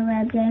world on the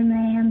web,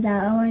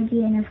 jmam.org,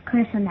 and of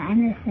course on the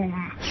NSN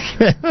app.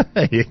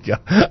 There you go.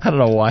 I don't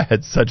know why I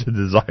had such a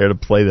desire to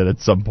play that at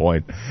some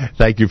point.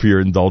 Thank you for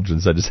your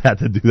indulgence. I just had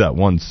to do that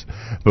once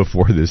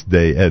before this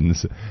day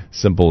ends.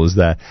 Simple as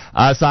that.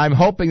 So I'm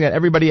hoping that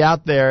everybody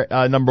out there,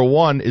 number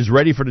one, is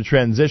ready for the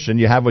transition.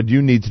 You have what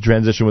you need to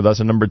transition with us.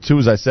 And number two,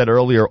 as I said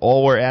earlier,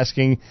 all we're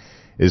asking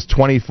is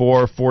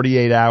 24,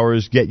 48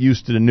 hours. Get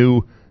used to the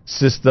new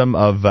system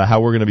of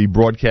how we're going to be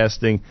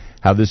broadcasting,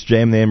 how this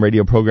JM in the AM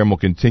radio program will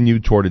continue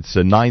toward its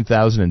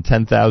 9,000 and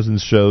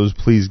 10,000 shows,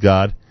 please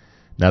God,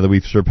 now that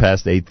we've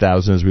surpassed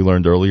 8,000, as we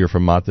learned earlier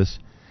from Matis.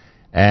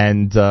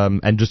 and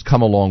just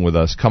come along with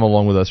us. Come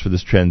along with us for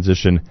this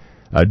transition.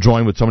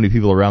 Join what so many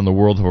people around the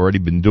world have already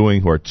been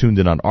doing, who are tuned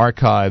in on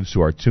archives,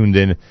 who are tuned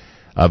in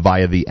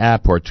via the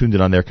app, who are tuned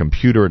in on their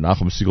computer at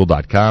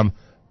NachumSegal.com,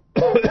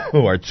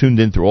 who are tuned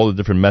in through all the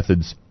different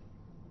methods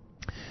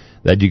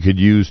that you could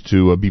use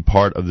to be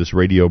part of this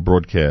radio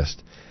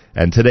broadcast.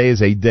 And today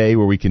is a day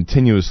where we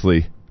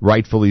continuously,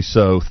 rightfully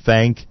so,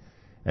 thank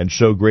and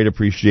show great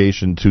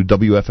appreciation to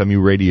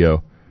WFMU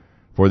Radio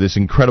for this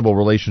incredible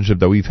relationship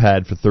that we've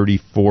had for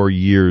 34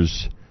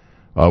 years,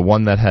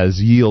 one that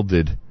has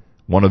yielded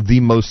one of the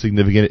most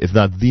significant, if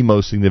not the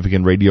most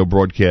significant, radio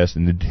broadcast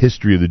in the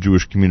history of the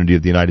Jewish community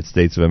of the United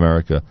States of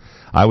America.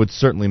 I would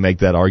certainly make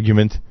that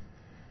argument.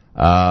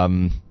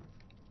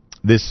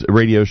 This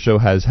radio show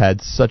has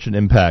had such an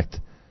impact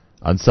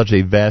on such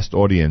a vast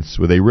audience,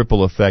 with a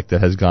ripple effect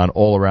that has gone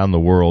all around the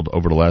world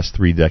over the last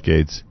 3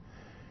 decades.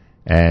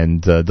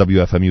 And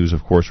WFMU is,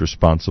 of course,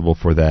 responsible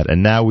for that.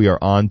 And now we are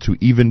on to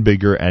even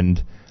bigger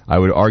and, I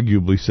would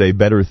arguably say,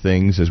 better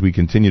things as we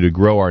continue to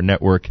grow our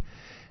network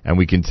and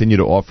we continue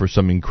to offer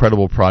some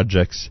incredible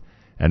projects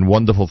and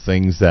wonderful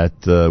things that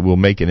will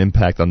make an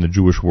impact on the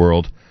Jewish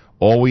world.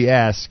 All we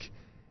ask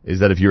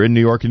is that if you're in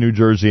New York and New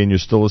Jersey and you're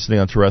still listening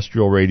on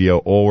terrestrial radio,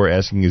 all we're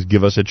asking is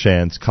give us a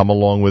chance. Come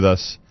along with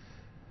us.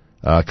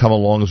 Come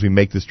along as we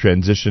make this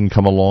transition.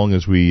 Come along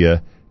as we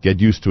get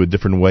used to a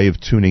different way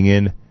of tuning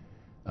in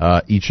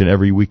each and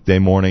every weekday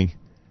morning.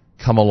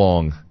 Come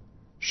along.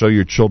 Show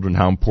your children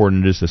how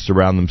important it is to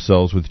surround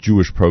themselves with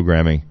Jewish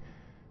programming.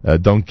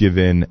 Don't give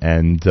in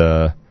and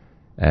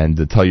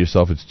tell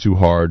yourself it's too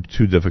hard,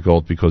 too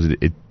difficult, because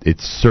it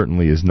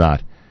certainly is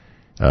not.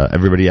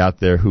 Everybody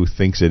out there who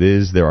thinks it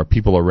is, there are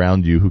people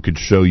around you who could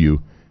show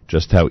you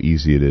just how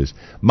easy it is.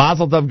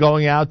 Mazel tov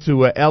going out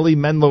to Eli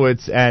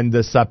Menlowitz and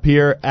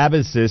Sapir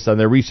Abbasis on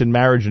their recent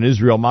marriage in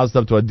Israel.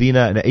 Mazel tov to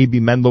Adina and A.B.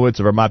 Menlowitz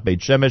of Ramat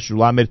Beit Shemesh,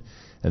 Shulamit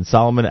and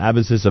Solomon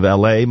Abbasis of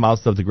L.A.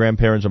 Mazel tov to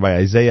grandparents Rabbi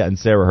Isaiah and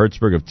Sarah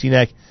Hertzberg of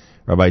Teaneck,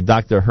 Rabbi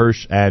Dr.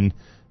 Hirsch and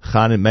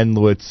Chanan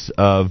Menlowitz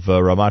of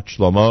Ramat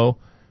Shlomo.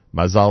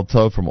 Mazel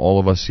tov from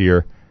all of us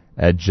here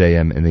at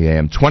JM in the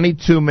AM.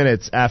 22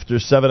 minutes after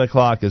 7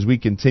 o'clock as we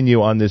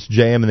continue on this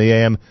JM in the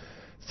AM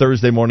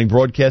Thursday morning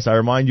broadcast. I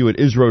remind you, it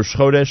is Rosh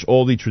Chodesh.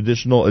 All the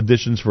traditional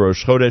additions for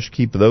Rosh Chodesh,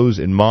 keep those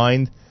in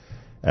mind,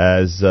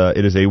 as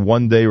it is a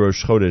one-day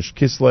Rosh Chodesh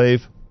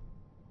Kislev.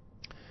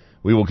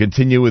 We will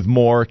continue with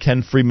more.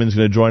 Ken Friedman's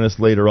going to join us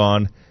later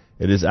on.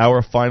 It is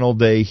our final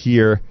day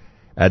here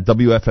at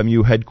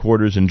WFMU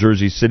headquarters in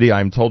Jersey City.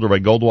 I'm told Rabbi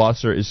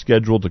Goldwasser is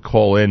scheduled to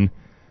call in.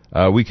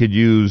 We could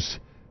use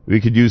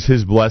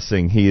his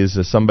blessing. He is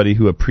somebody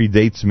who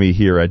predates me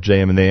here at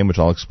JM and AM, which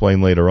I'll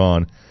explain later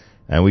on.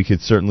 And we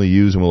could certainly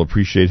use and will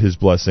appreciate his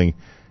blessing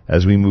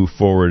as we move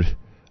forward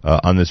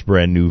on this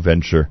brand new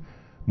venture.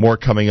 More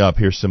coming up.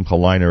 Here's Simcha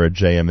Leiner at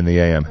JM in the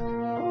AM.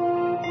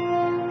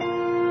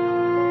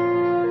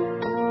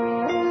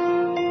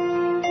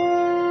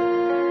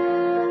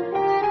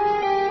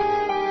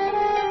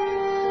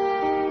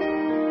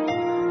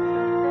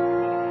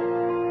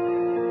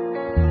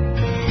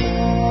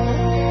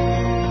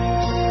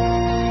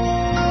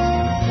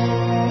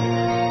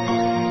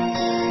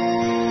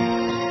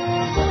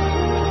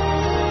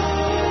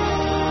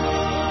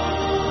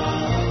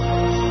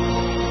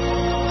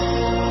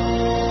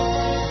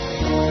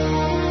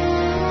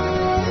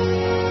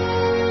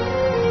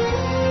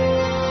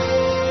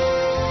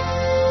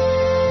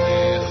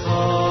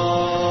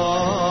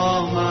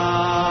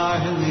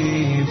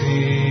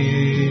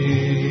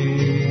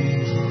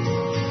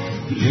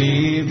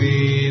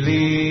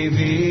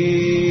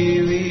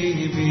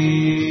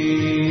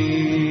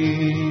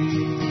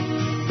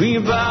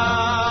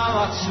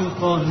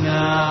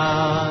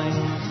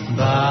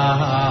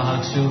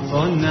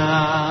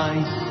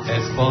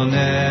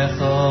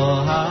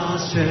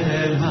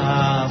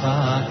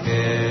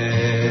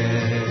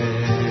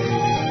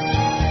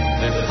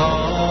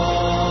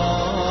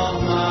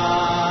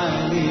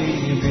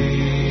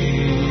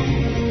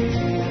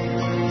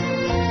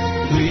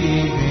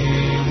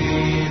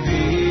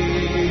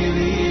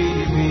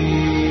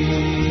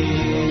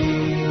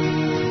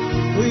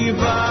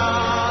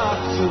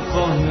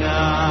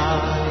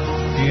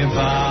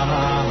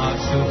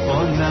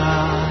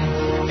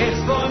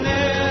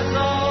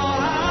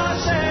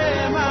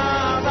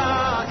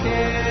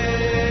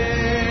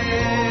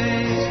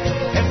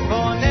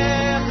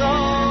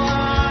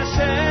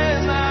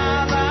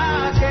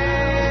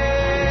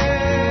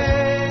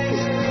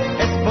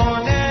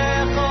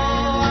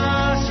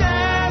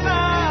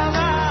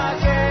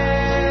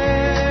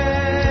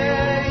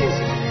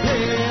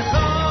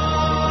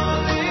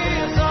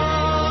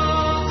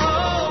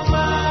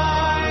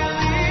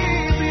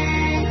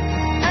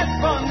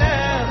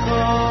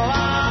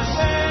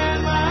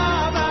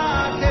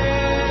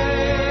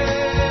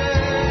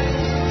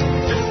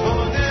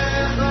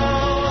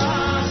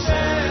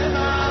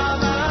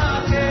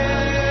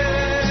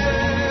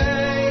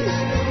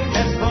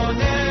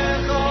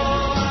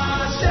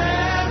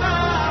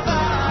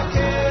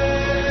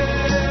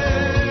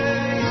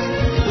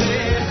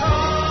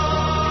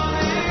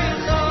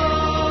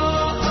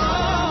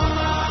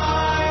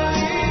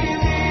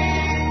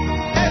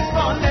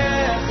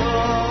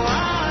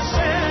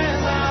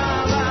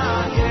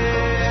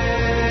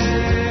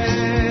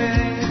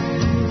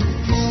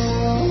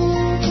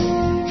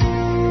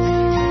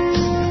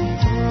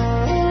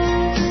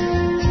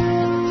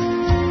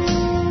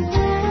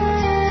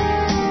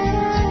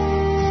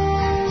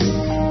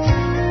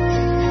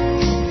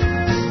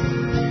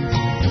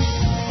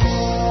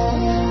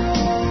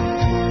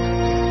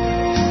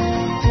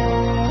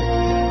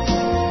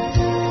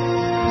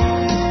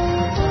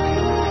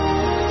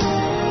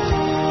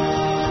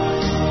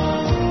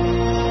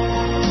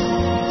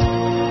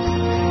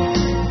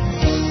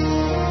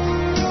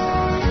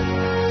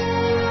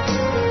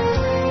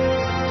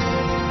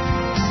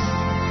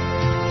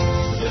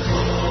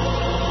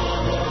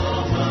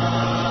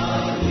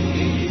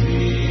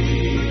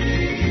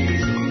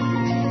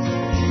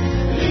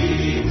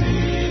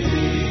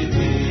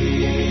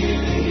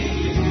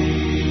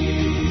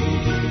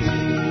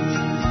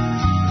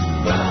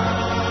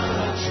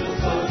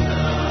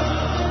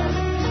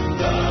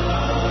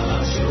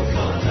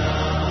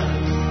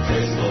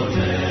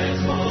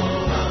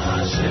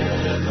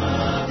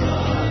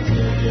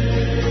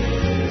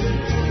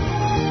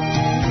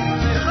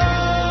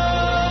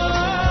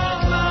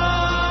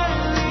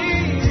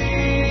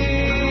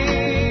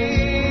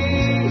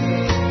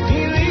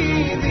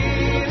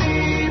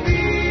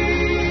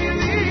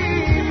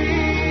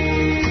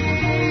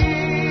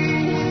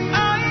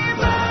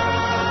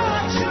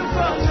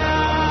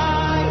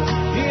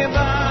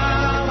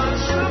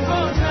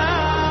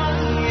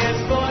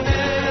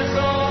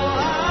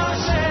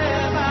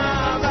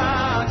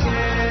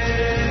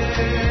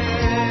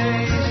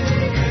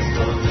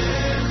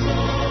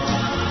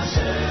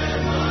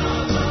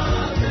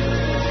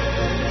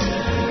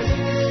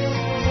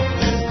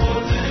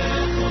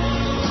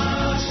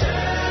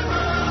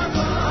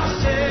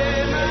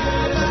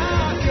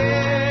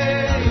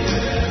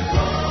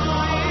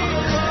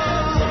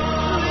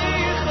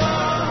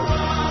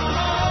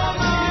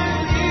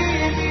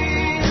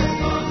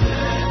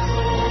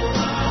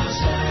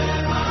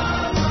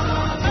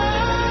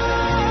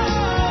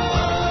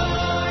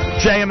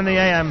 JM in the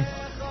AM.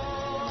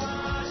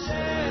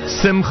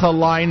 Simcha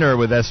Liner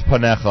with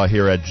Espanecha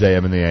here at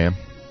JM in the AM.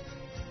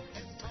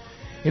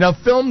 You know,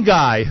 Film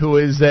Guy, who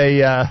is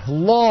a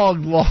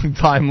long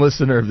time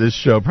listener of this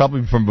show,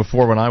 probably from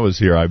before when I was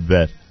here, I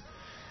bet.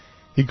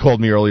 He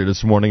called me earlier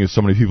this morning, as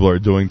so many people are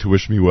doing, to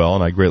wish me well,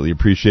 and I greatly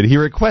appreciate it. He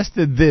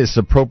requested this,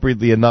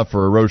 appropriately enough,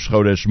 for a Rosh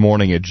Chodesh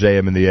morning at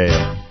JM in the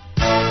AM.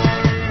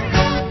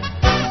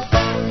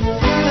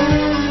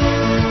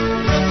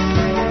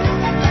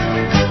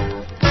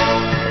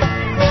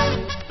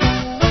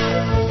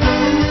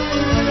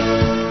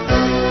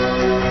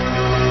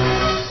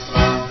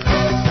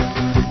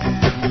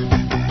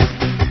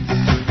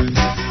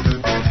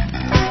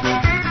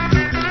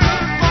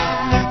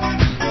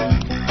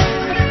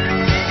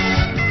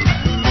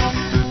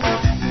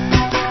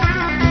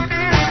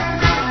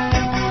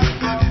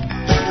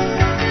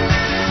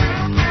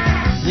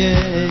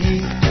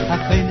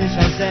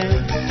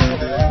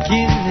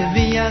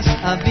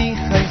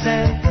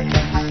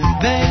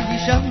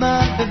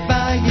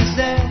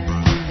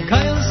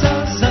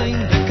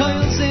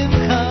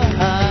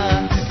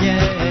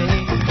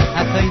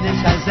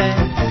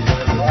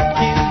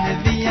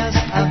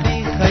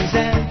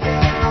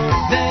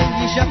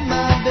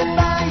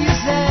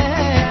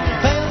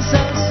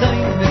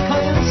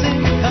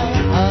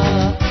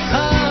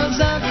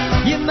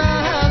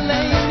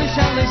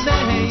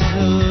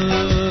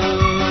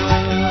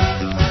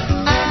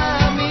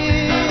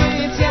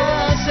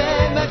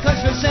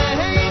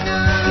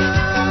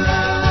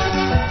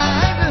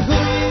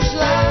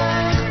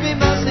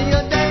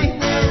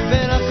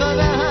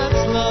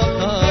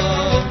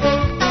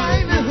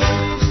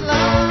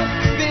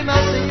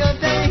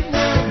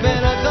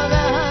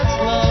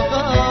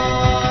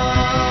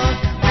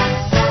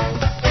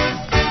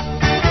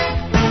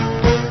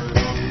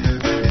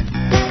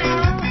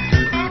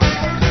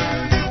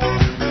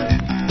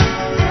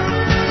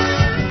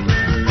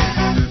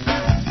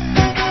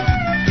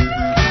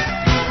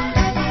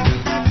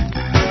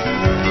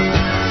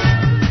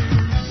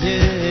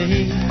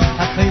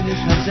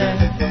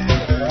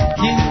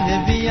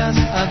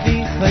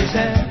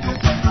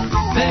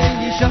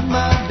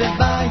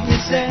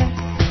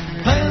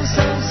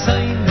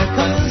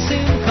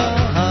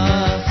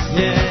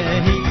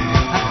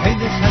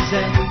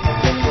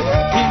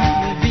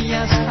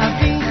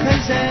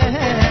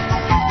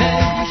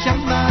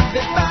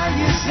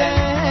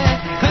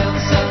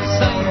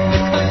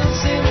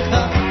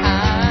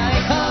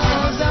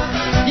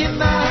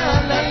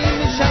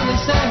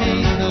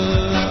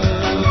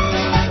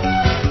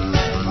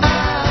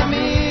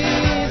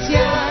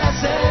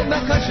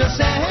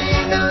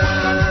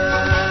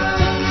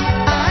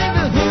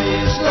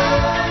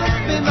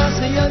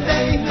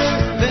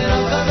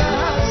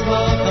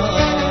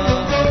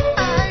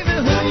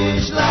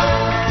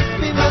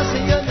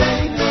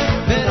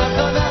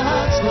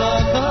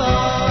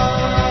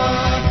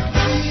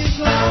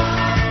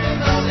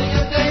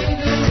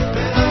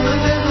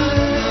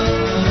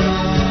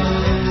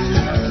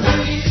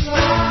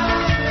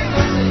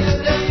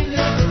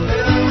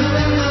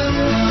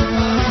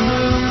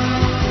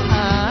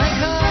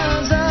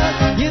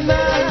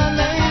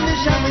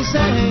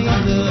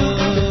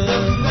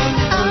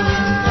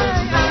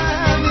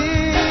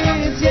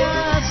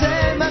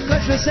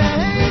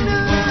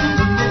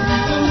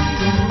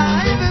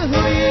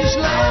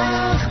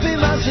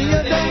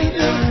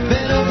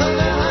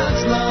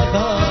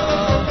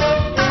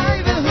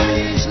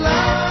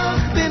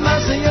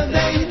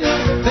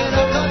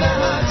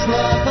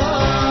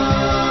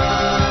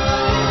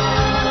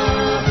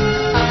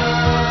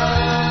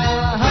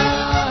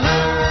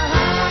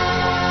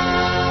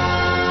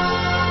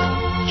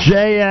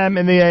 JM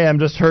in the AM.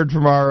 Just heard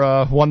from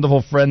our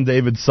wonderful friend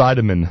David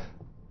Seidemann.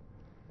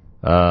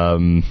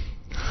 Boy,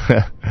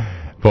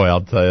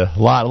 I'll tell you, a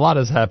lot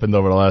has happened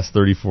over the last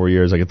 34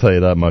 years, I can tell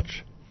you that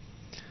much.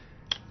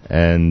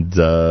 And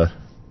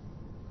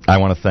I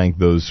want to thank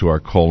those who are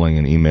calling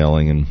and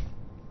emailing and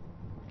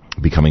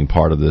becoming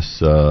part of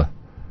this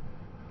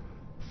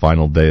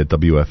final day at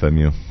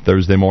WFMU.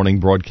 Thursday morning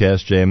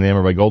broadcast, JM in the AM.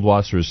 Rabbi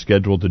Goldwasser is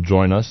scheduled to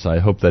join us. I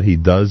hope that he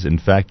does, in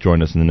fact,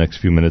 join us in the next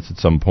few minutes at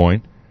some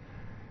point.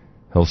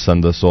 He'll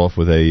send us off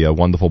with a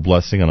wonderful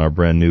blessing on our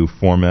brand new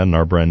format and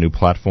our brand new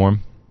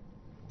platform.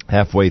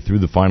 Halfway through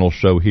the final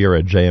show here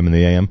at JM in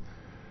the AM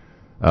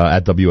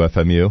at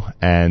WFMU.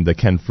 And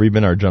Ken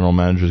Friedman, our general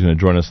manager, is going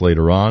to join us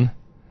later on.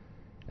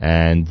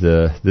 And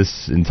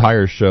this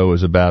entire show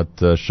is about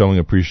showing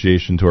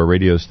appreciation to our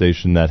radio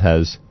station that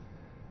has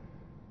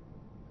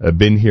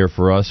been here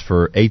for us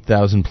for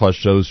 8,000 plus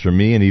shows for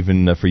me, and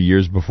even for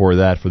years before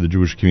that for the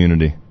Jewish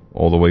community,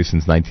 all the way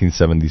since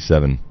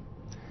 1977.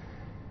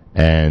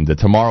 And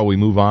tomorrow we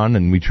move on,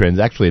 and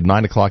actually at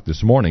 9 o'clock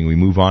this morning, we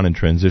move on and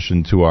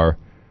transition to our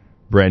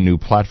brand new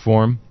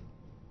platform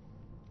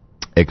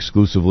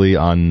exclusively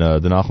on the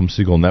Nachum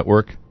Segal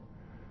network.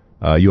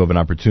 You have an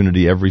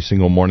opportunity every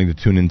single morning to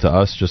tune into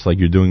us, just like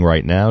you're doing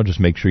right now. Just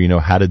make sure you know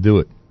how to do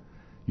it.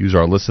 Use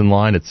our listen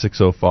line at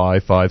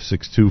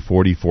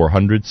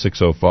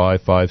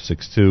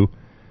 605-562-4400,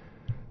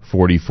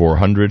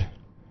 605-562-4400.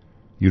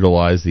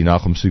 Utilize the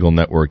Nachum Segal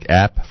Network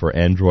app for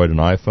Android and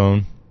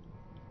iPhone.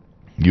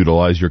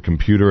 Utilize your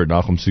computer at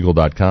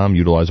NachumSegal.com.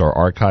 Utilize our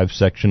archive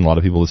section. A lot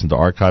of people listen to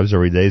archives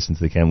every day since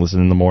they can't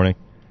listen in the morning.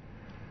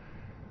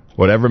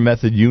 Whatever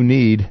method you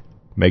need,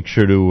 make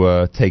sure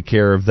to take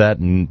care of that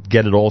and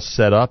get it all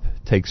set up.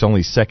 It takes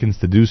only seconds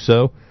to do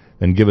so.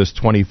 Then give us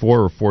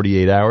 24 or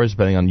 48 hours,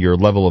 depending on your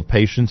level of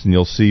patience, and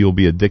you'll see you'll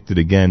be addicted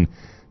again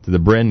to the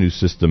brand new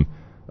system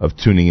of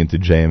tuning into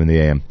JM in the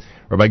AM.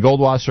 Rabbi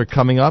Goldwasser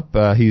coming up.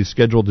 He's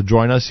scheduled to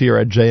join us here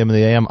at JM in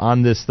the AM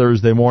on this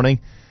Thursday morning.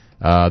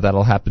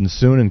 That'll happen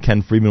soon, and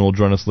Ken Friedman will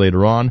join us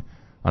later on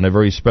a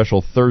very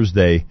special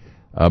Thursday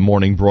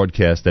morning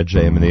broadcast at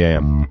JM in the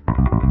AM.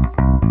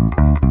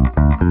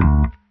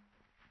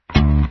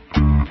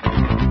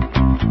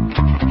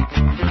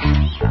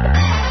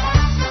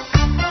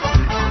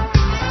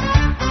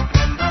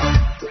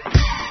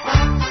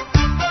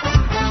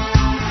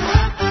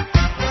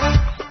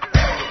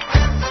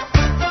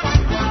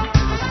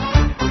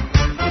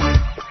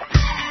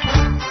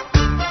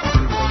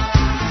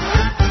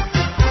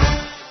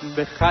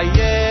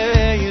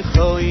 בחיי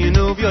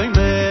חוינו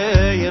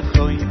ביומי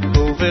חוי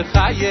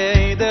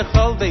ובחיי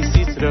דכל בית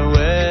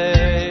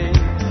ישראל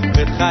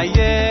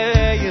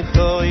בחיי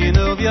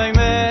חוינו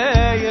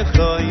ביומי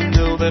חוי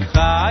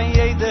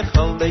ובחיי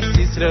דכל בית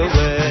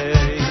ישראל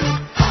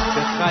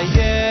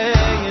בחיי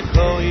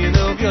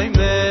חוינו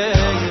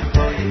ביומי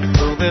חוי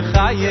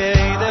ובחיי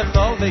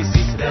דכל בית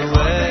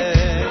ישראל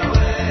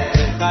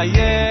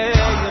בחיי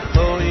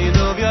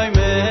חוינו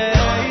ביומי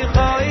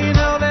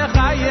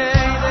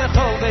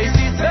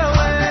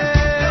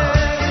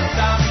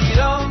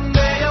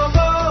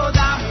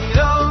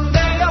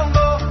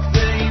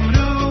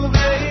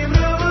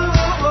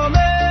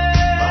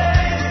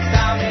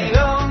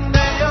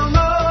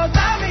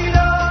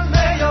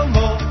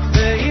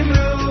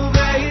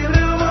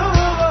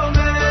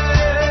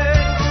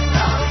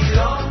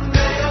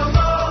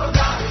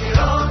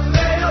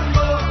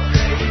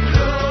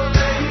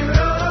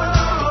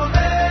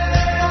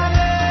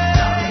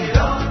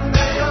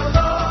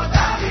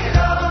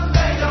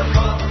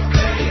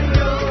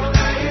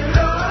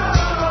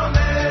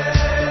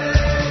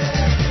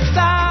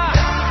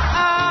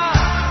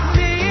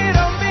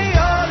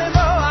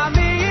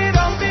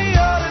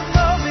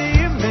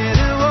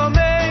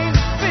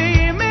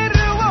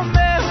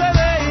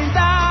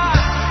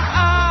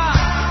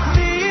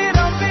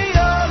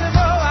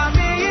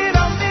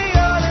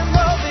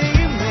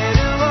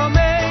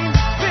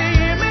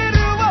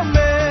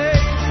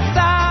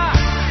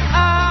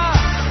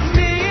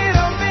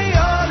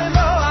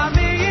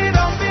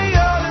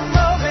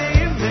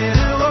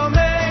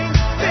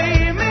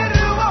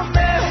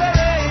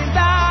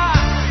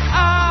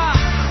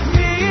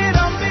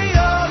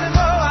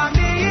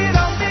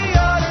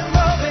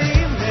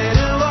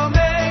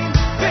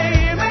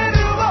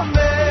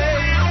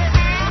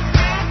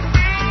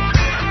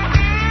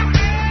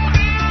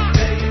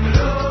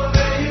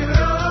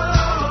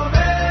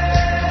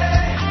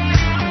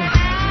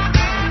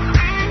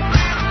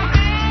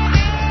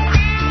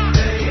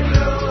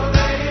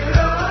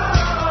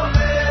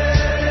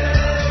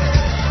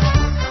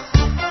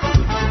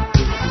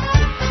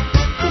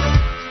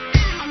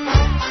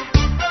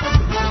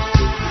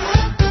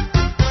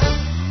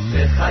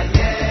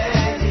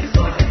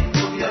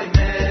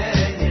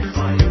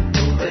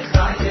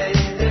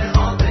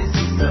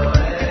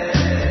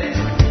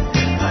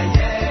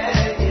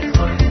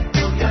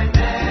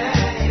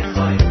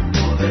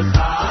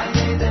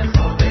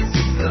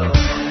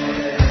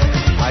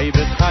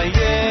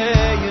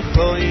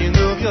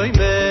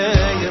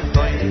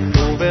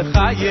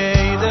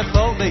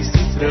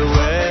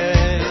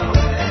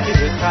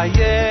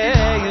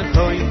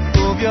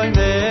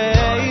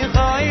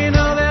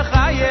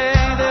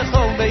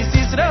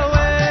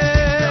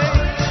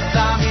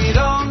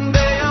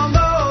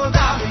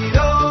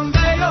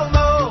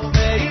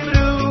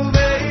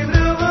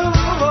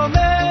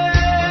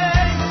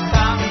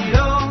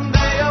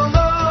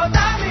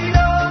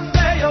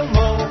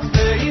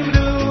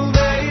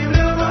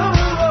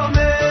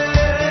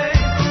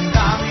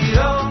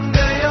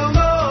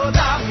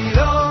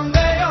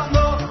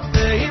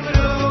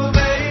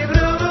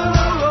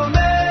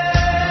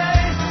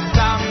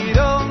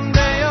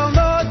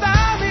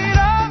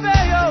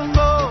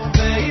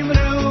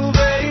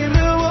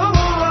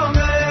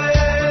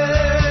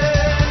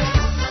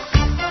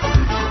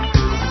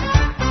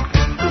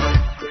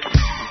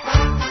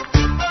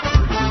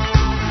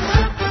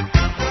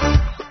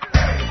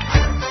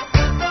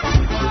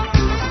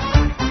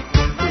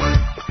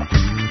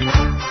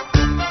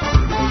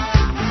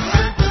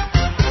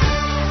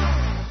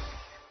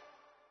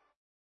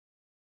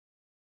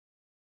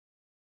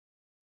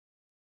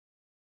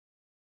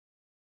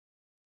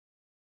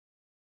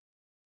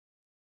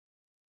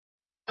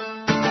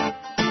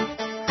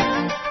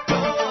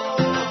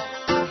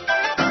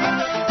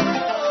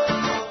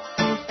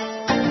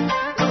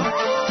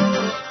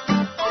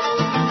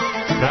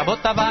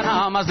רבות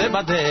הבנה מה זה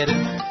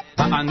בדרך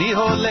ואני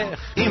הולך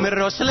עם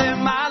ראש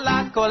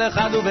למעלה כל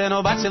אחד הוא בן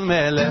או בת של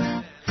מלך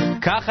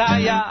ככה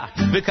היה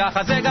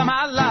וככה זה גם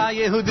עלה,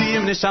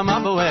 יהודים נשמה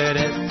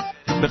בוערת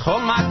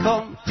בכל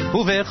מקום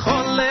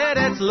ובכל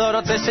ארץ, לא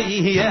רוצה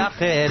שיהיה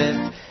אחרת.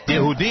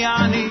 יהודי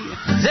אני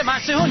זה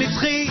משהו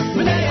נצחי,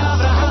 בני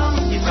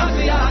אברהם יצחק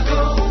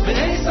ויעקב,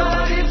 בני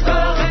שרה רבקה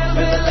רחל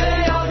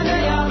ולאה,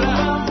 בני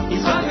אברהם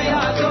יצחק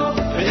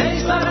ויעקב, בני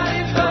שרה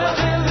רבקה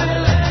רחל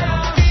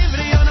ולאה.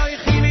 עברי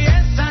אנוכי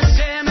ויעש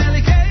השם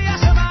אלוקי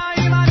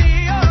השמיים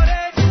אני יורד,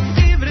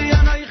 עברי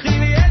אנוכי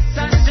ויעש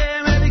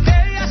השם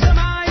אלוקי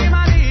השמיים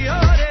אני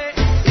יורד,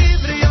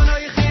 עברי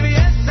אנוכי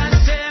ויעש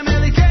השם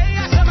אלוקי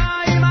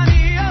השמיים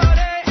אני יורד,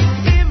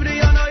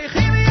 עברי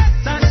אנוכי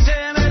ויעש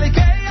השם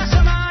אלוקי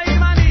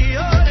השמיים אני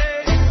יורד,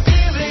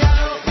 עברי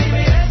אנוכי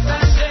ויעש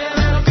השם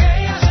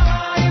אלוקי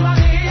השמיים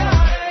אני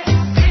יורד,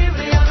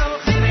 עברי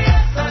אנוכי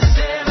ויעש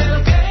השם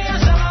אלוקי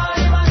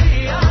השמיים אני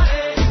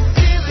יורד,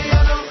 עברי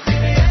אנוכי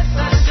ויעש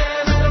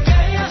השם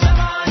אלוקי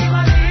השמיים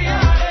אני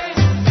יורד,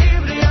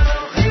 עברי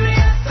אנוכי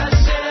ויעש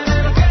השם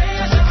אלוקי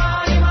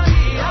השמיים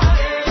אני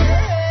יורד.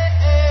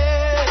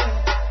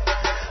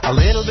 A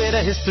little bit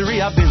of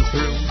history I've been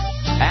through.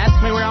 Ask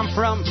me where I'm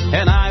from,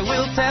 and I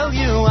will tell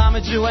you I'm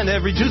a Jew, and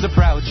every Jew's a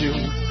proud Jew.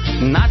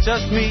 Not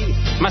just me,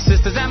 my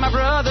sisters and my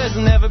brothers.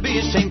 Never be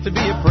ashamed to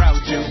be a proud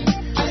Jew.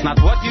 It's not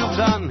what you've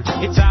done,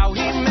 it's how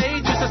He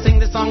made you. So sing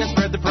the song and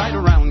spread the pride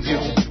around you.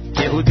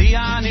 Yehudi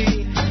ani,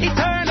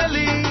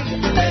 eternally.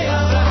 Bnei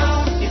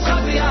Avraham,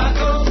 Yitzchak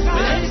v'Yaakov,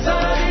 Bnei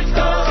Sarah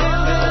Rivka,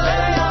 Rachel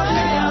v'Leah.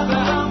 Bnei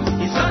Avraham,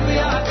 Yitzchak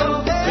v'Yaakov,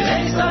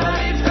 Bnei Sarah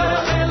Rivka,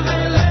 Rachel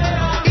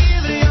v'Leah.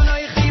 Ivri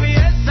anoichi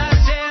v'yetz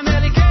Hashem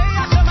elikei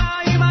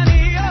hashamayim ani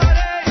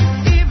yoreh.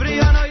 Ivri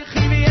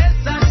anoichi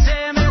v'yetz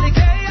Hashem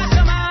elikei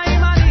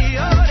hashamayim ani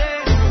yoreh.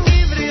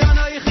 Ivri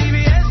anoichi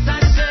v'yetz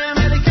Hashem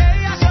elikei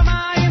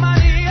hashamayim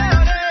ani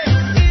yoreh.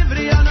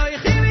 Ivri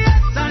anoichi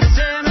v'yetz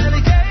Hashem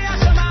elikei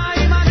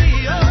hashamayim ani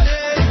yoreh.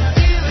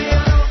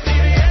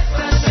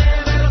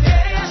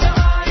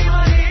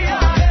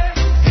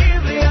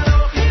 Ivri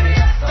anoichi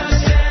v'yetz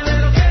Hashem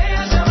elikei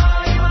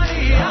hashamayim ani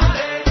yoreh.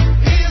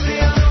 Ivri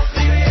anoichi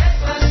v'yetz Hashem elikei hashamayim ani yoreh. Ivri anoichi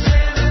v'yetz Hashem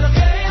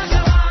elikei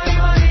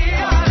hashamayim ani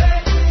yoreh.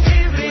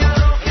 Ivri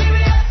anoichi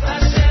v'yetz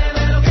Hashem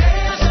elikei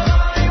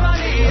hashamayim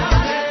ani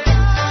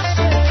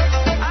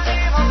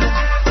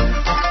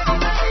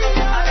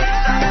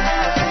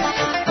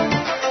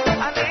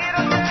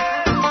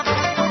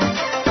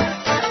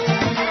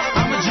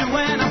I'm a Jew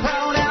and I'm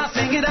proud and I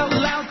sing it out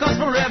loud, 'cause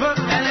forever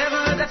and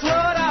ever that's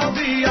what I'll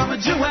be. I'm a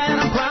Jew and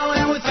I'm proud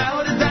and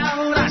without a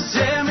doubt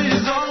Hashem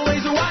is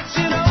always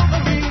watching over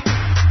me.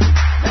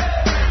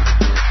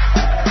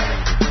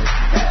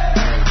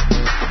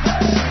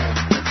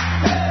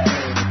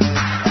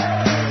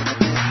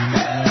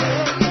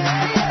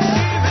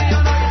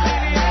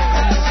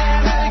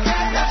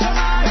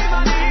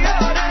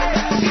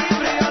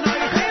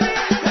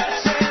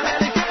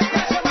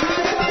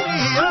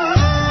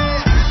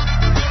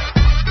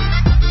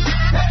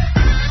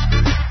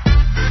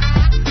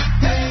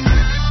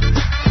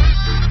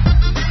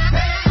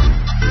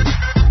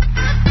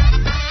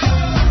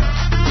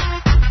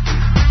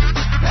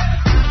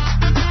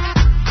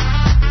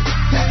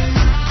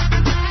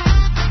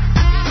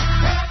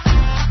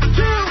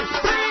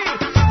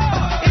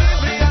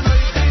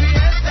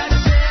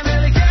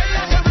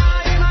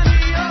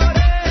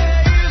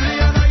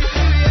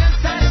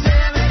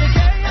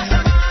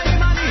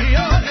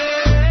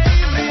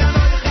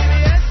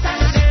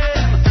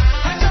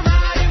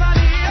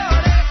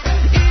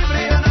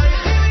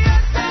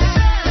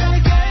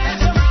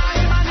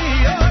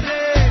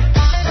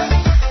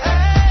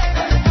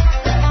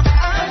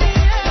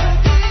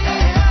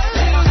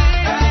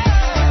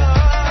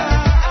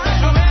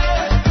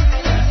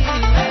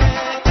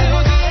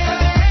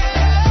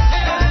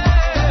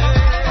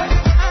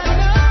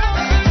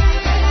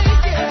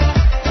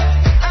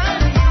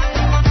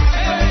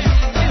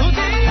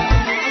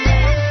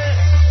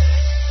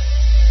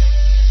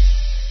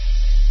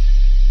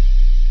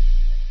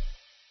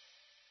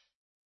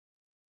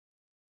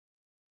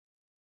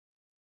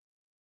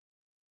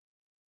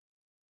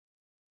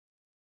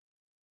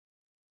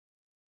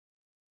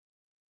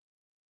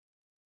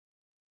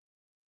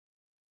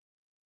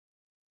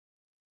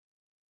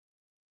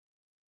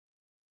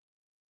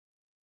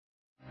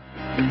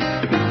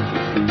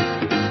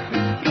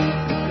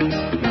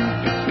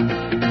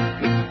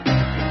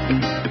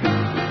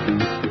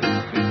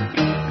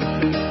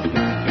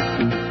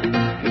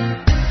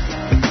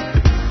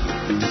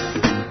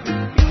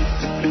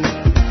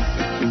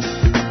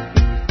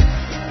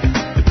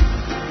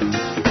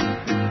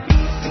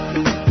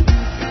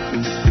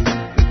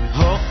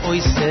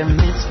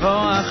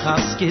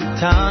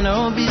 Kitano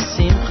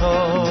bisimcho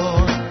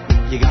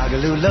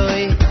Yigagalu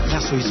loy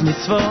Nasuis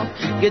mitzvah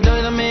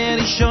Gedoy la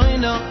meri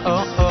shoyno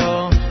Oh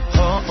oh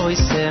Oh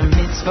oise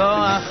mitzvah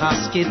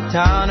Achas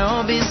kitano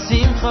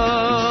bisimcho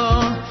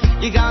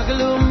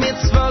Yigagalu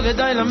mitzvah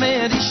Gedoy la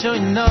meri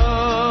shoyno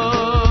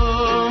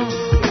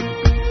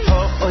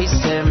Oh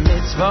oise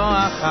mitzvah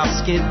Achas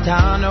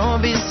kitano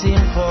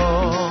bisimcho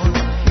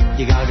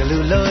Yigagalu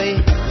loy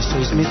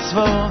Nasuis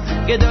mitzvah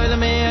Gedoy la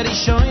meri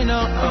shoyno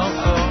Oh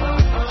oh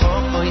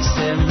Oh oise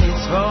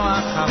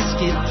mitzvah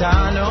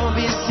chaskitano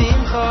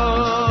bisimcho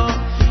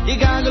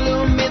Yigaglu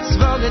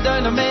mitzvah gedoy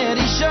no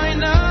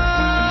merishoyno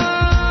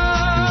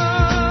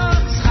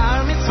Schar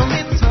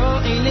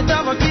mitzvah in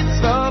davar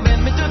mitzvah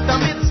wenn mit tut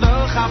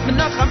mitzvah hab mir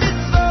noch a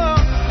mitzvah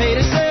hey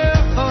de shel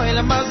oil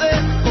amaze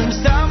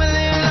stamel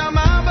la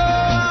mabo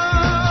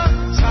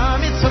Schar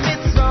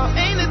mitzvah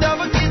in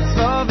davar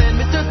mitzvah wenn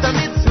mit tut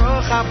mitzvah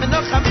hab mir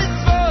noch a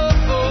mitzvah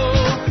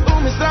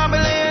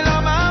stamel la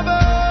mabo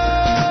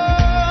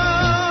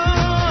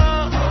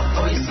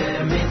oy se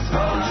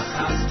mitzvah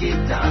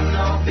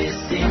chaskitano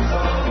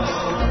bisimcho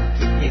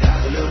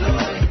Yigaglu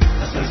loy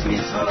asos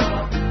mitzvah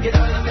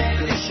gedoy no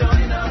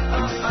merishoyno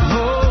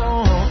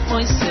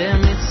Oy se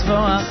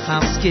mitzvah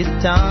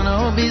chaskitano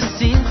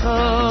bisimcho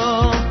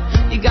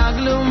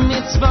Yigaglu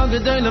mitzvah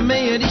gedoy lo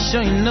meir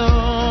ishoyno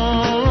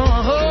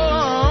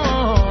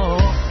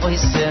Oy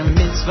se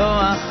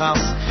mitzvah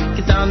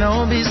chaskitano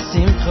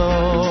bisimcho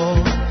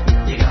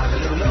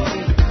Yigaglu loy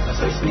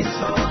asos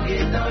mitzvah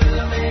gedoy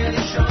lo meir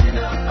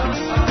ishoyno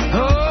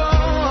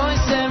Oy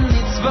se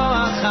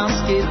mitzvah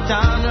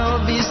chaskitano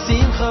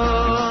bisimcho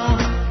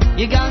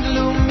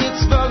Yigaglu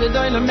mitzvah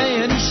gedoy lo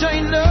meir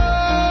ishoyno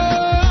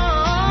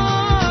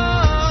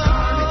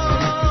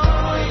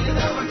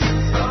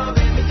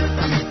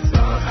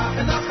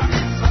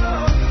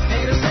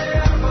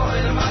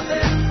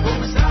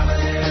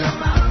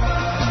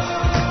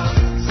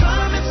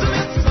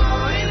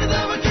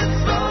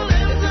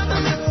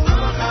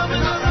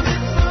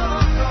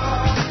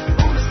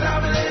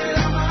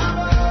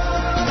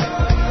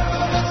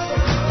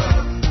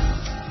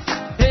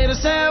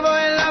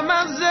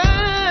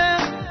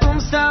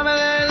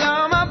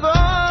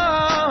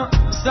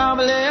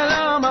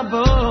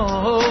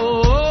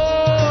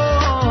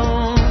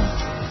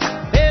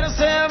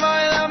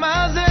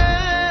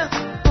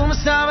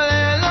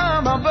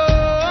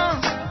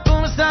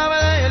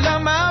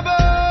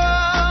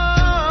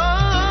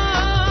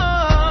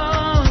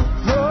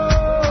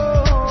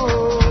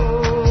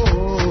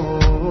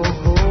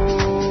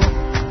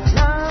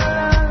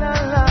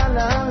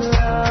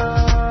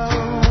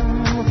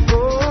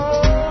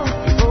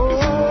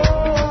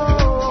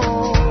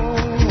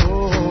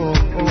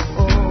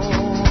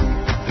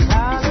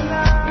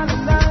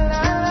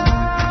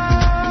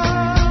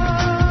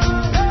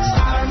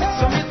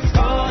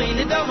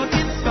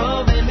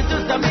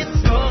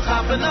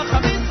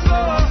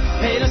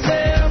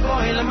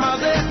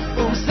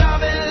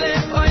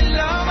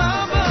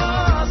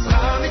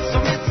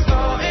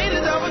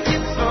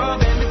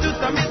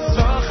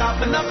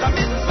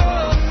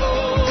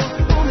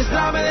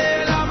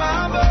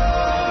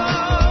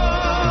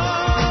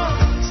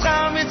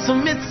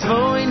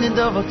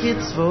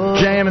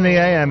JM in the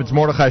AM, it's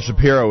Mordechai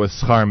Shapiro with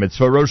Schar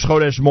Mitzvah. Rosh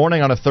Chodesh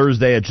morning on a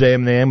Thursday at JM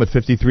in the AM with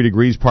 53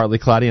 degrees, partly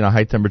cloudy, and a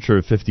high temperature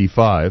of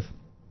 55.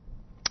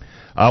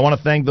 I want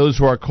to thank those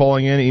who are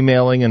calling in,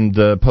 emailing,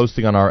 and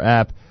posting on our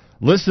app.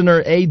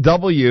 Listener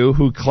AW,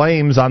 who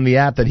claims on the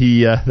app that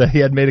he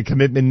had made a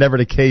commitment never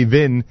to cave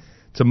in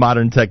to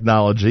modern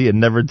technology and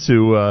never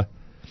to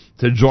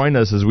join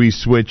us as we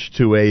switch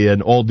to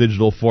an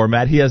all-digital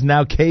format, he has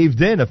now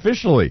caved in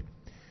officially.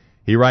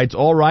 He writes,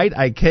 all right,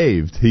 I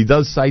caved. He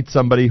does cite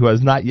somebody who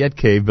has not yet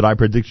caved, but I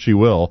predict she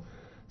will.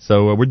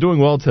 So we're doing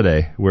well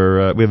today. We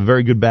have a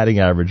very good batting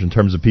average in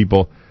terms of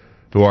people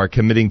who are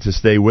committing to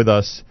stay with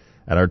us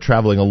and are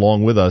traveling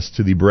along with us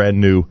to the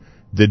brand new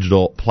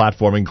digital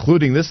platform,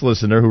 including this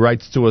listener who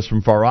writes to us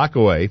from Far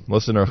Rockaway,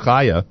 listener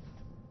Chaya,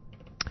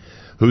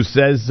 who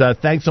says,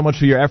 thanks so much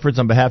for your efforts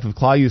on behalf of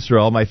Klal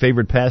Yisrael. My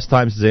favorite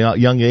pastime since a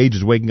young age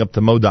is waking up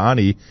to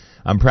Moda'ani.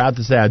 I'm proud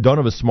to say I don't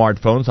have a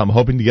smartphone, so I'm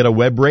hoping to get a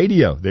web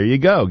radio. There you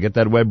go. Get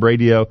that web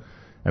radio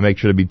and make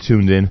sure to be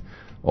tuned in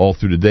all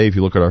through the day. If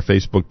you look at our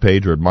Facebook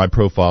page or at my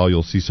profile,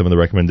 you'll see some of the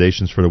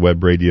recommendations for the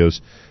web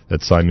radios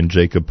that Simon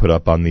Jacob put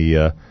up on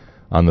the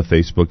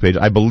Facebook page.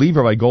 I believe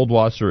Rabbi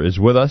Goldwasser is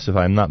with us, if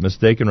I'm not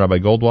mistaken. Rabbi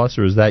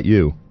Goldwasser, is that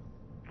you?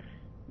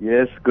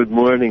 Yes, good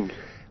morning.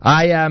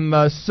 I am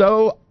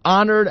so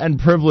honored and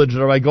privileged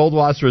that Rabbi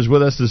Goldwasser is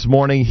with us this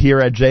morning here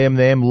at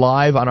JMNAM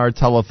live on our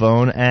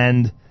telephone,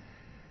 and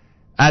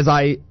as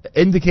I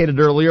indicated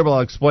earlier, but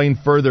I'll explain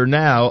further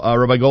now,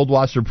 Rabbi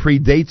Goldwasser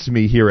predates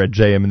me here at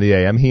JM in the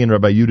AM. He and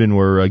Rabbi Yudin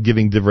were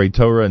giving Divrei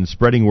Torah and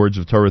spreading words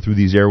of Torah through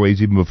these airways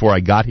even before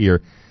I got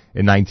here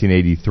in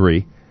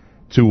 1983.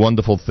 Two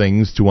wonderful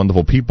things, two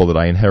wonderful people that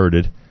I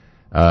inherited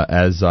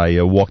as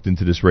I walked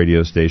into this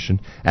radio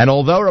station. And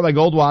although Rabbi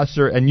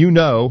Goldwasser, and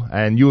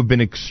you have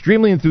been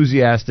extremely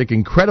enthusiastic,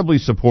 incredibly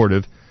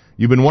supportive,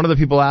 you've been one of the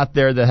people out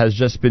there that has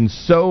just been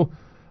so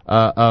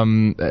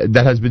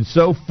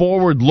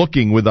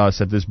forward-looking with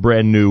us at this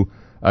brand new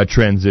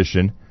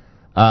transition.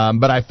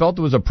 But I felt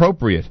it was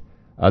appropriate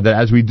that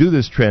as we do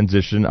this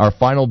transition, our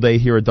final day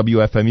here at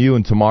WFMU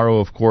and tomorrow,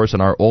 of course,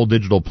 on our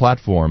all-digital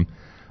platform,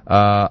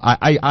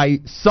 I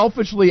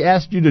selfishly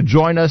asked you to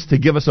join us to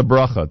give us a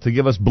bracha, to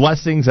give us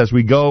blessings as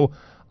we go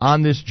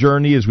on this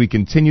journey, as we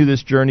continue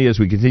this journey, as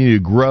we continue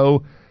to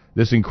grow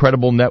this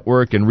incredible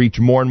network and reach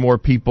more and more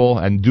people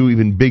and do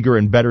even bigger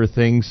and better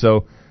things.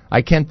 So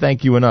I can't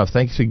thank you enough.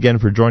 Thanks again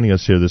for joining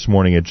us here this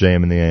morning at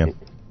JM in the AM.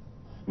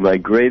 My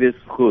greatest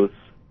chus,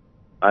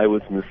 I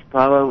was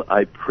mispalel.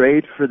 I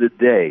prayed for the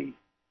day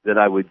that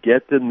I would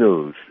get the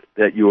news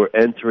that you were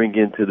entering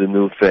into the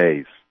new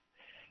phase.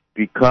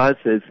 Because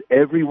as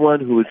everyone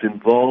who is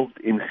involved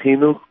in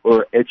chinuch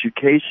or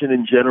education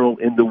in general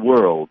in the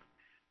world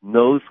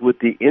knows with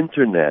the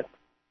Internet,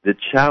 the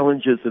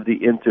challenges of the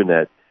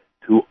Internet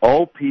to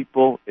all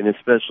people and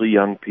especially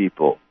young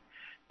people,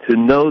 to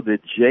know that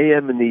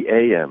JM in the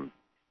AM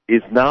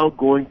is now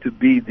going to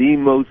be the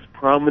most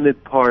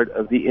prominent part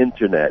of the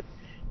Internet,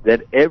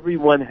 that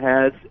everyone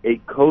has a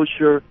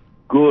kosher,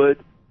 good,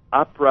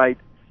 upright,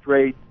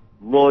 straight,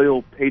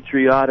 loyal,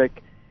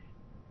 patriotic,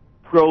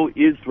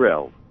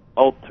 pro-Israel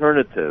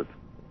alternative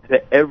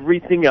to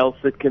everything else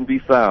that can be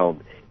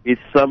found, is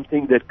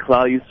something that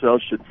Klal Yisrael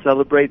should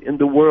celebrate and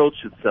the world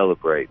should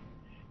celebrate.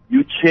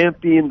 You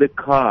champion the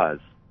cause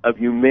of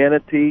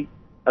humanity,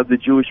 of the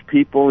Jewish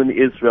people in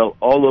Israel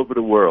all over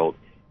the world.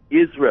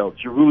 Israel,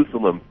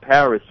 Jerusalem,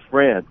 Paris,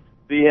 France,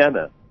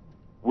 Vienna.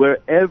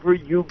 Wherever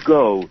you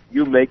go,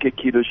 you make a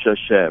Kiddush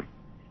Hashem.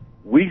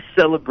 We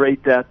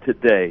celebrate that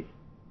today.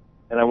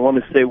 And I want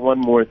to say one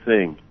more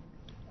thing.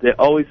 They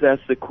always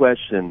ask the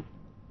question,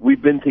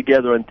 we've been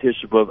together on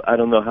Tisha B'Av I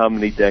don't know how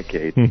many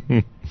decades,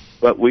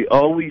 but we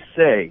always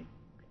say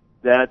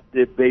that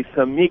the Beis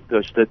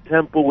HaMikdash, the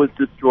temple, was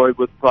destroyed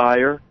with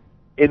fire,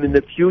 and in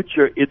the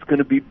future it's going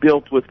to be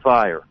built with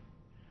fire.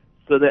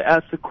 So they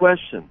ask the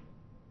question,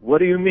 what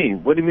do you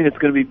mean? What do you mean it's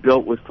going to be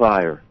built with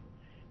fire?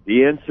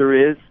 The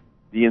answer is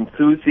the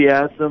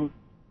enthusiasm,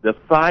 the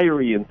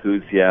fiery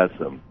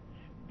enthusiasm,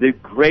 the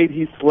great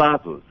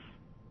hislavus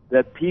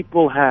that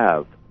people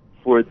have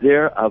for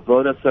their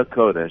avodas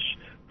hakodesh,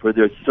 for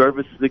their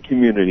service to the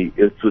community,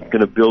 is what's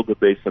going to build the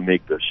Beis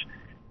HaMikdash.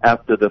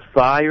 After the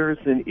fires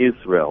in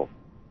Israel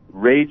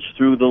rage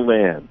through the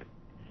land,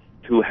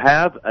 to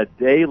have a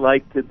day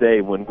like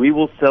today when we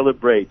will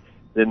celebrate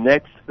the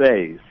next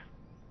phase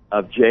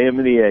of JM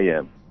and the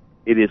AM,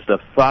 it is the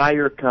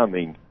fire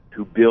coming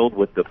to build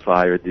what the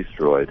fire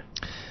destroyed.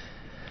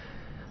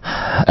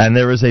 And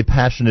there is a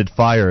passionate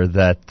fire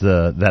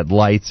that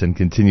lights and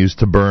continues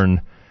to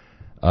burn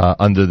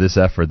under this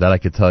effort, that I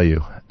could tell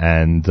you.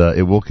 And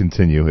it will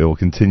continue. It will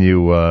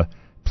continue,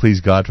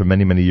 please God, for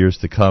many, many years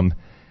to come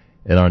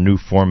in our new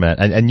format.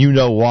 And you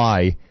know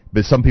why,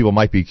 but some people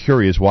might be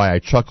curious why I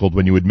chuckled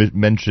when you would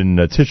mention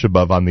Tisha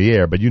B'Av on the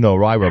air. But you know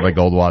why, Rabbi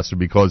Goldwasser,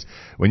 because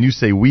when you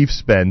say we've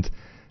spent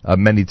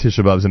many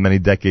Tisha B'Avs and many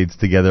decades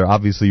together,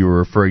 obviously you were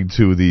referring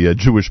to the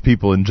Jewish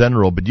people in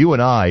general, but you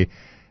and I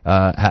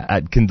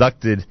had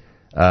conducted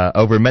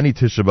over many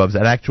Tisha B'Avs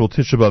an actual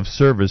Tisha B'Av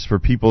service for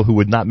people who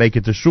would not make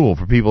it to shul,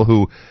 for people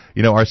who,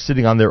 you know, are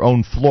sitting on their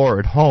own floor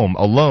at home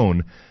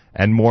alone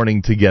and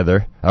mourning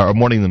together, or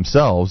mourning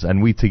themselves,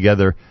 and we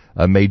together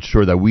made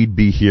sure that we'd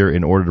be here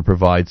in order to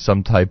provide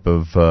some type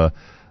of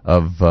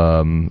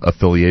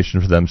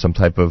affiliation for them, some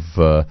type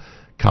of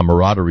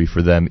camaraderie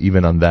for them,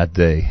 even on that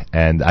day.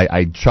 And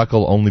I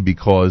chuckle only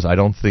because I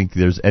don't think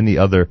there's any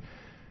other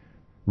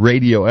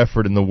radio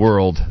effort in the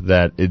world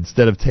that,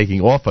 instead of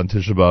taking off on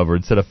Tisha B'Av, or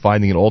instead of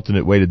finding an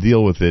alternate way to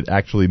deal with it,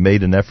 actually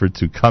made an effort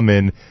to come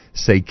in,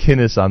 say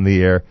kinnis on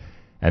the air,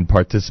 and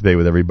participate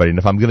with everybody. And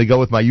if I'm going to go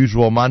with my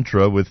usual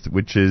mantra,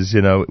 which is,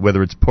 you know,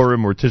 whether it's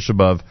Purim or Tisha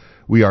B'Av,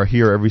 we are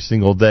here every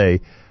single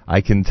day,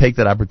 I can take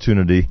that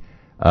opportunity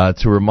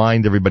to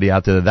remind everybody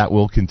out there that that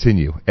will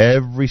continue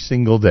every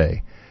single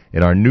day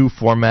in our new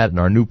format and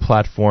our new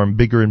platform,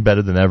 bigger and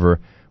better than ever.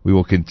 We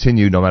will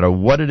continue no matter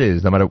what it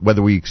is, no matter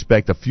whether we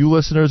expect a few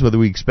listeners, whether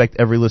we expect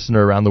every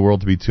listener around the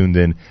world to be tuned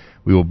in,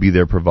 we will be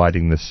there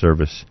providing this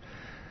service.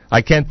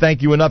 I can't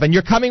thank you enough. And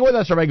you're coming with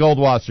us, Rabbi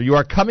Goldwasser. You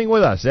are coming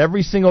with us.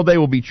 Every single day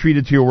will be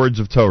treated to your words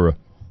of Torah.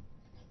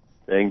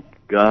 Thank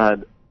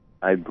God,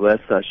 I bless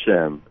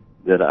Hashem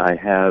that I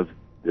have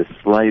the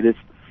slightest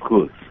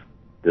schus,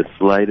 the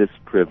slightest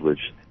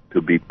privilege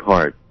to be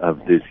part of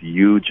this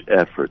huge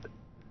effort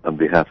on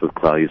behalf of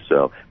Klal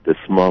Yisrael, the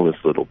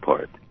smallest little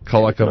part.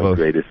 Kol hakavod. My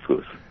greatest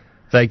schus.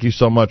 Thank you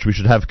so much. We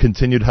should have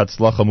continued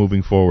Hatzlacha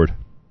moving forward.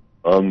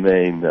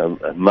 Amen.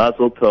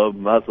 Mazel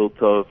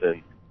tov,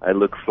 and I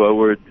look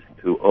forward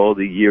to all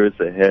the years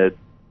ahead.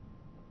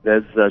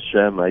 Bez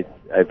Hashem,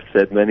 I've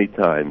said many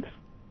times,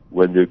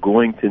 when they're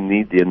going to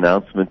need the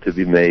announcement to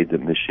be made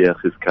that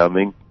Mashiach is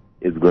coming,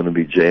 it's going to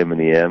be JM and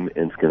the M,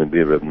 and it's going to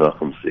be Reb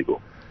Nachum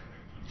Segal.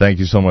 Thank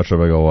you so much,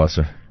 Rabbi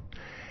Goldwasser.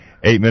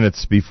 8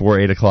 minutes before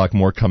 8 o'clock,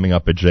 more coming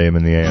up at JM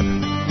and the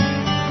AM.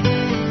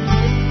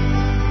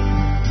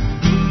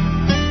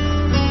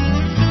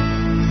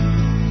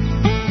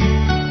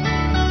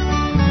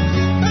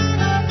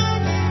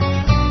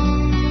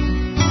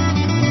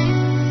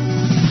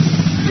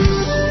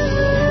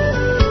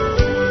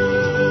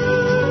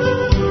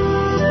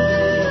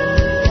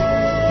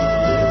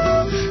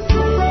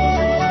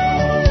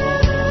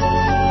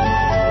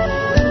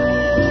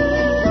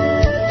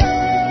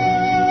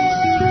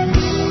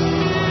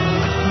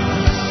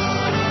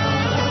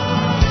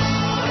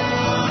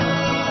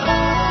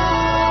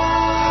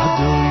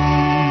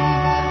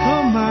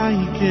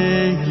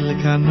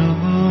 kano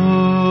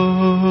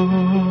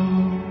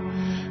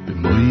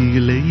b'moy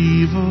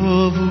levo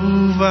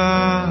vuva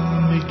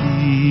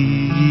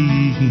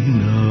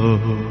megino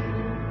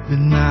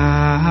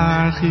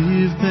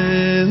v'narchiv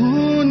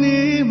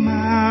be'uni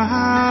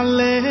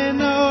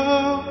maleno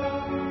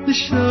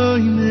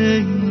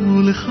l'shoyneinu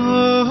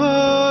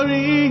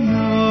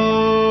l'chorino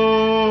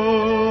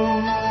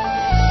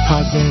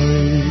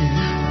Hadei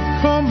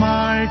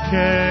komai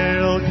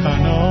kel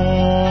kano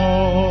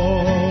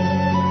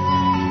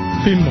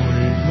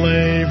B'moy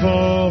levo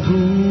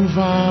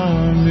huva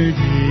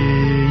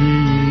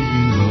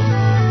megino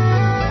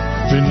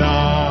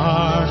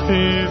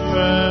V'narchiv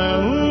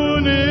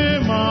be'uni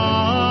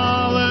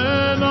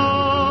maleno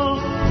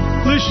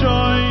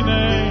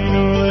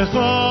l'shoyneinu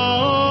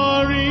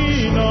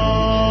l'chorino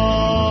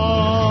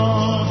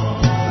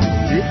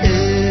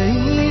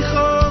V'ei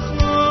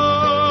chochmo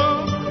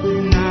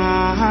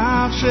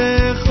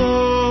v'nafshecho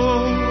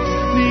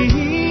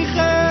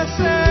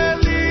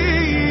v'cheseli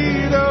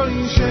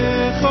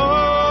roishecho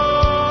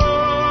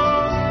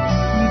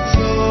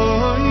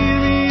mitzoy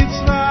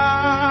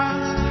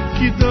mitzvahs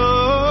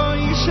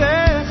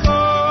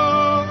kidoishecho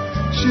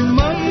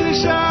shemoy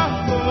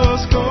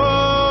shabbos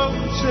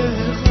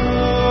kodshecho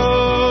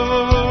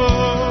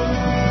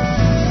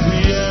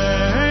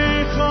v'ei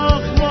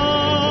chochmo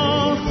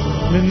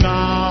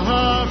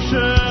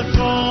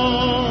v'nafshecho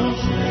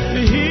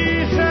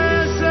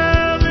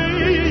v'cheseli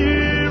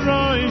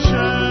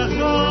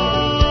roishecho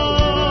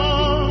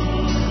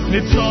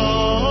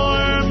Nitzor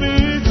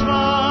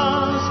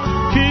mitzvahs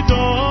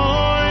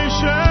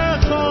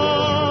kidoishecho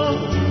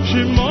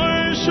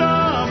shemoy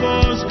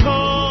shabbos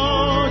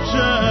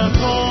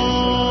kodshecho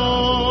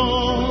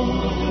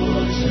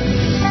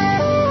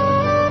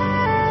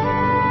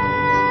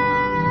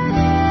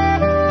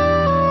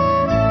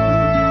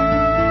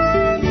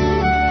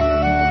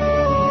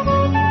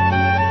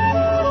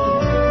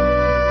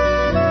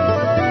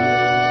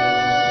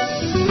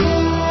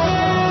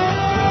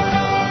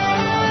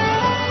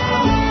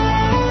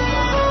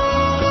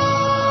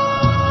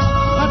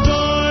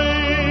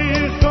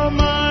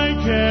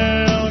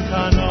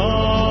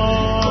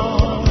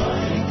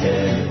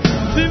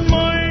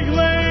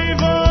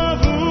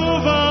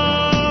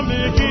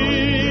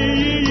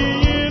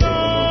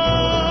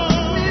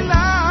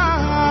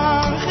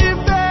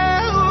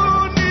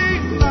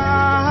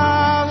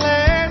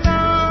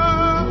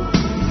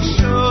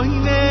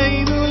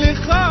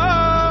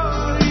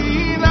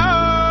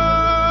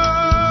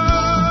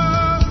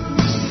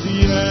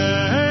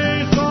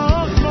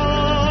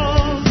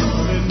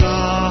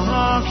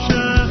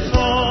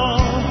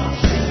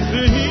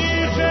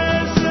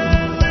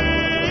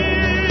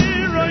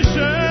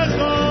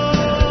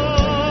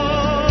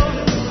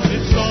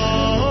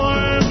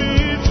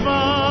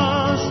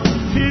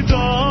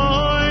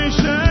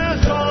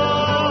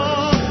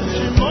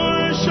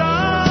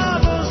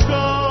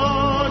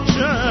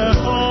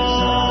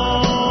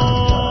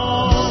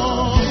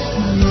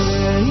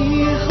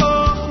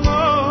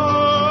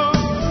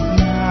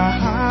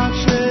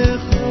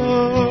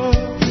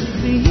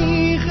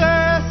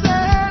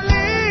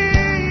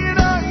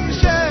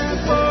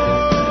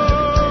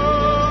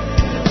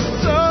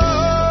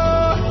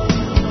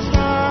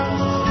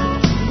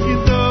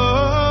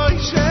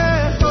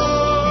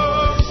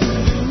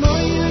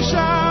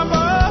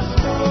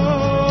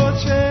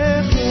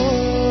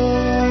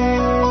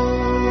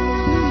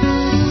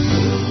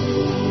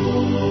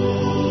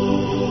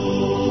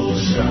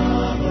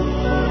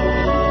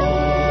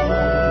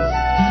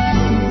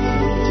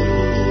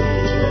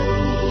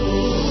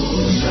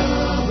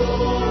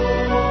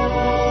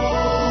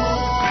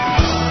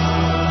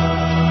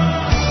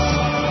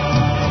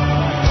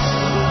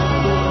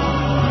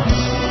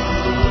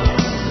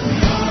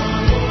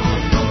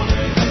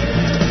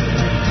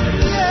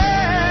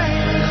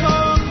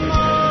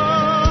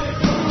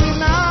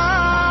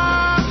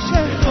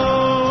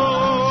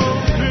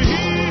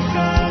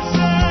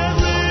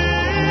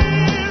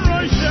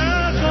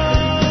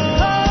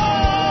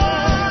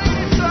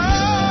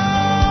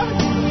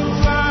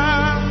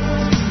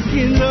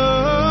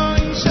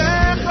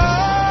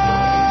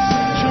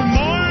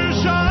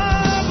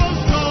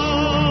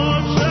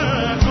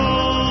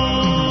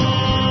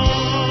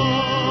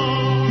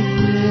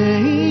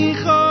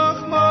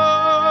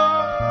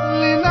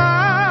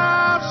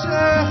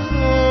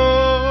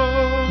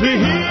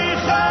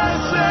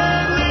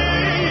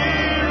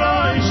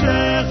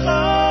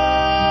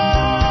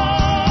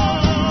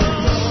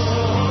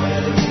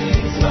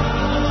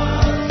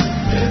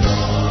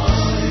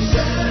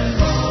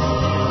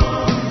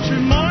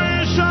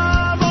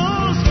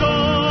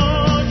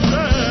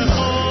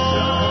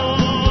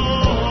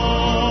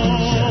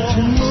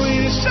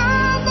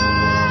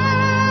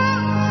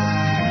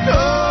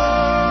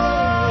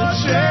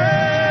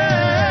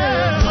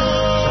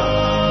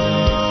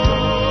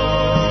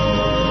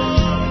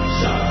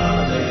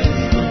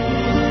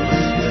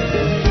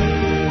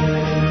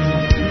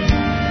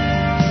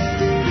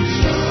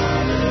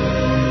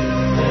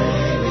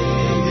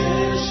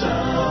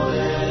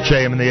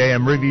JM in the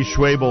AM, Rivi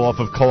Schwabel off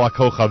of Kol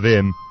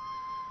HaKochavim.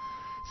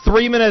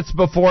 3 minutes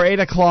before 8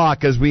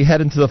 o'clock as we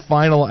head into the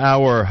final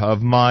hour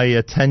of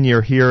my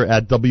tenure here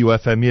at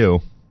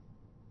WFMU.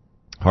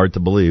 Hard to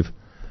believe.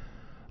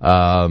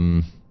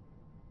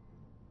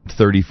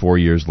 34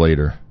 years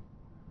later.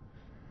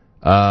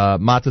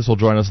 Matis will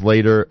join us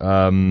later,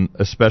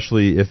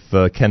 especially if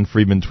Ken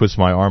Friedman twists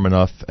my arm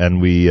enough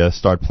and we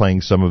start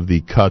playing some of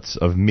the cuts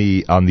of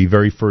me on the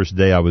very first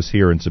day I was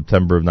here in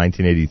September of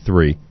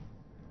 1983.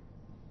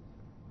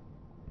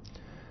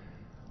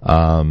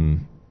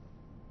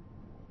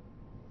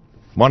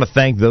 Want to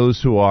thank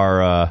those who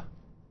are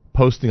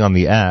posting on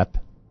the app.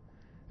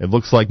 It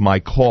looks like my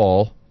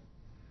call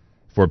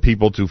for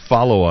people to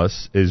follow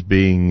us is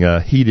being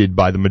heeded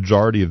by the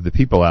majority of the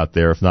people out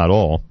there, if not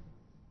all.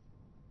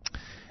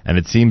 And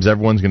it seems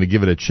everyone's going to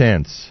give it a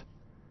chance.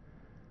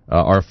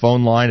 Our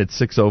phone line at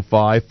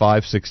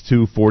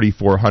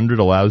 605-562-4400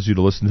 allows you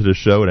to listen to the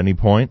show at any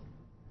point.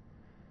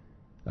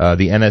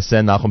 The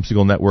NSN Nachum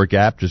Segal Network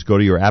app, just go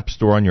to your app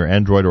store on your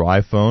Android or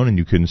iPhone, and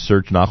you can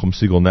search Nachum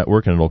Segal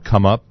Network, and it'll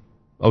come up.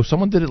 Oh,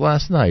 someone did it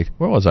last night.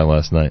 Where was I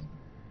last night?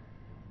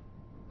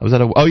 I was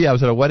at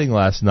a wedding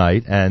last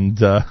night, and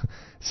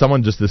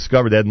someone just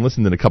discovered, they hadn't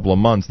listened in a couple of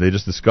months, they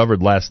just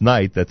discovered last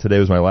night that today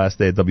was my last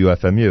day at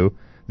WFMU.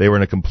 They were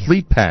in a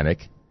complete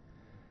panic.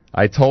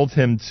 I told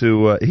him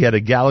he had a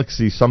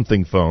Galaxy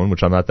something phone,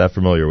 which I'm not that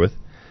familiar with.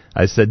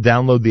 I said,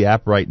 download the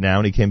app right now,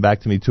 and he came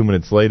back to me 2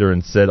 minutes later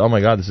and said, oh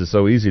my God, this is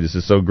so easy, this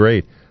is so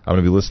great. I'm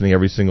going to be listening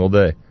every single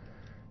day.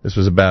 This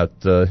was about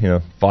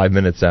 5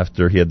 minutes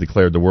after he had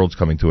declared the world's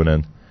coming to an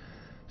end.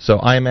 So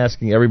I am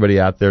asking everybody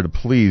out there to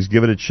please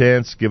give it a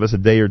chance, give us a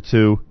day or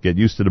two, get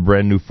used to the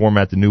brand new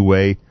format, the new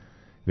way. If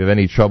you have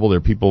any trouble, there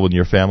are people in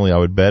your family, I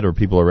would bet, or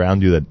people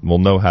around you that will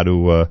know how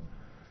to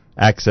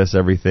access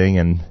everything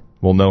and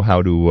will know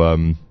how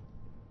to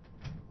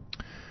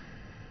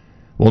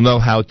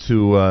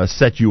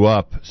set you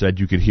up so that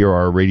you could hear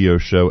our radio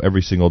show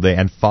every single day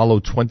and follow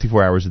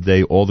 24 hours a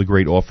day all the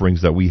great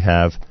offerings that we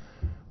have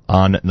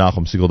on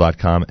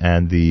NachumSegal.com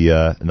and the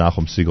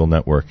Nachum Segal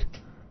Network.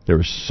 There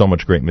is so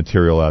much great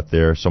material out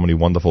there, so many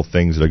wonderful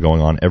things that are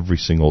going on every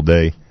single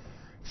day.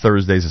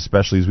 Thursdays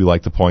especially, as we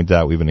like to point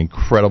out, we have an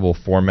incredible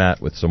format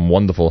with some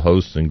wonderful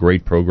hosts and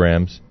great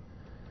programs.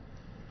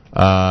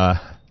 Coming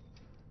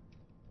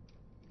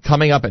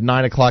up at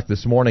 9 o'clock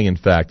this morning, in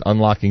fact,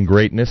 Unlocking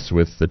Greatness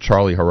with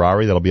Charlie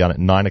Harari. That'll be on at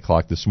 9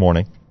 o'clock this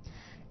morning,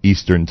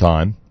 Eastern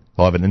Time.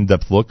 We'll have an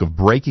in-depth look of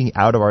breaking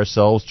out of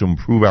ourselves to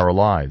improve our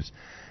lives.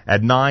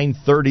 At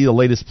 9:30, the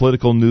latest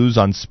political news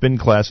on Spin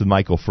Class with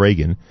Michael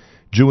Fragan.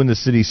 Jew in the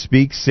City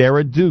Speaks,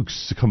 Sarah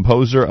Dukes,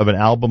 composer of an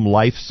album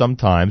Life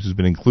Sometimes, who's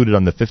been included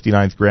on the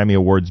 59th Grammy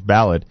Awards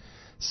ballot.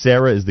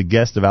 Sarah is the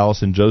guest of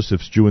Allison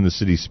Joseph's Jew in the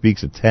City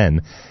Speaks at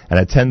 10. And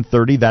at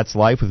 10:30, That's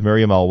Life with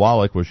Miriam L.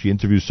 Wallach, where she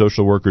interviews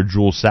social worker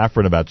Jules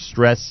Safran about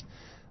stress,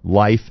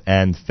 life,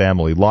 and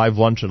family. Live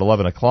lunch at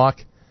 11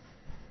 o'clock.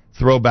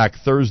 Throwback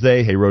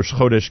Thursday, a Rosh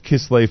Chodesh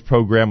Kislev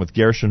program with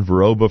Gershon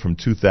Veroba from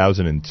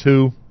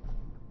 2002.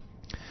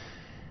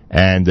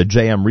 And the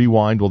JM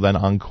Rewind will then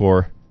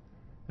encore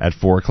at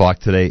 4 o'clock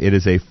today. It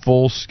is a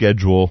full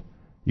schedule.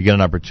 You get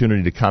an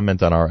opportunity to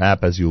comment on our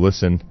app as you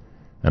listen,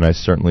 and I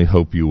certainly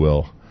hope you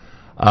will.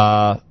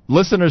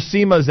 Listener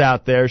Seema's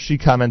out there. She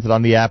commented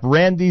on the app.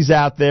 Randy's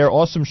out there.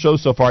 Awesome show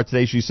so far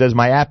today. She says,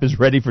 my app is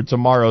ready for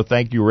tomorrow.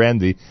 Thank you,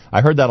 Randy.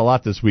 I heard that a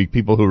lot this week,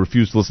 people who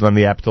refuse to listen on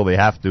the app until they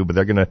have to, but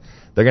they're gonna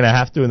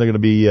have to, and they're going to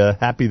be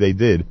happy they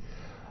did.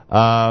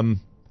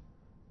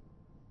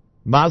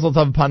 Mazel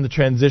tov upon the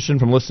transition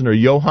from listener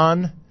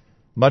Johan.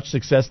 Much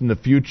success in the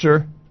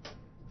future.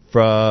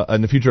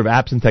 In the future of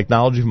apps and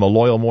technology from a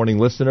loyal morning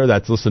listener.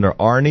 That's listener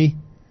Arnie.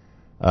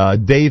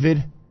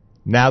 David,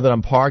 now that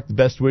I'm parked,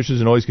 best wishes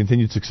and always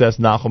continued success,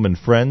 Nachum and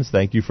friends.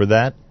 Thank you for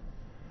that.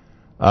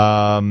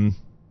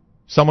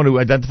 Someone who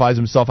identifies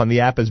himself on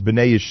the app as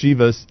B'nai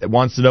Yeshiva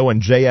wants to know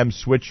when JM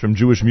switched from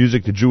Jewish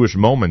music to Jewish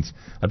moments.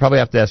 I'd probably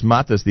have to ask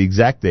Matas the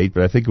exact date,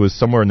 but I think it was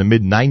somewhere in the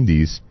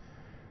mid-90s.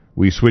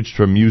 We switched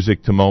from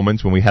music to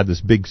moments when we had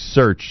this big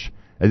search.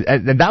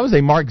 And that was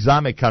a Mark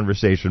Zamek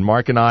conversation.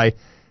 Mark and I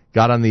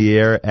got on the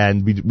air,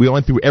 and we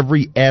went through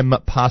every M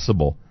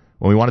possible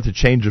when we wanted to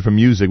change it from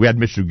music. We had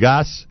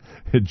Mishugas,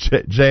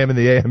 JM in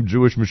the AM,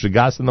 Jewish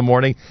Mishugas in the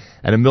morning,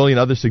 and a million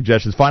other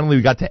suggestions. Finally,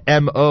 we got to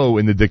M-O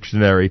in the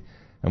dictionary,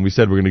 and we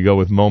said we're going to go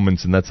with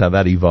moments, and that's how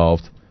that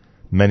evolved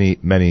many,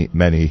 many,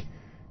 many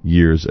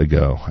years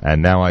ago.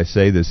 And now I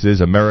say this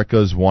is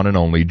America's one and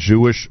only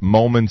Jewish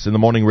Moments in the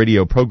Morning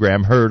radio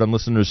program, heard on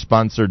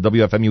listeners-sponsored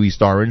WFMU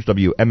East Orange,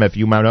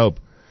 WMFU Mount Hope,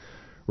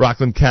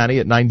 Rockland County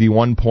at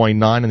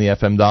 91.9 on the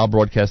FM dial,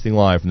 broadcasting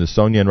live from the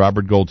Sonia and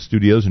Robert Gold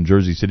studios in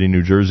Jersey City,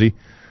 New Jersey.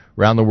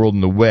 Around the world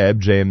on the web,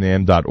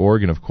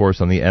 jmnam.org, and of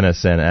course on the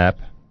NSN app.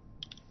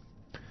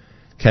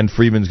 Ken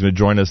Friedman's going to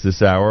join us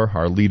this hour,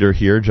 our leader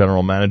here,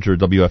 general manager at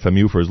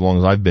WFMU for as long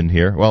as I've been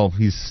here. Well,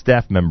 he's a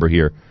staff member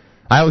here.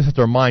 I always have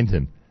to remind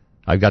him.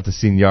 I've got the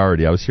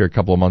seniority. I was here a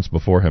couple of months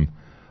before him.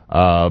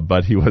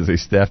 But he was a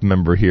staff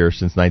member here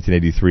since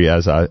 1983,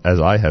 as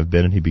I have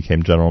been, and he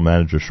became general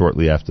manager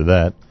shortly after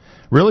that.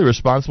 Really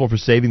responsible for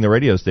saving the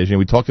radio station.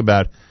 We talk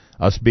about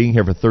us being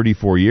here for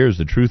 34 years,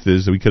 the truth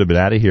is that we could have been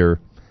out of here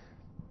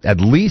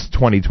at least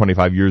 20,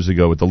 25 years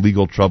ago with the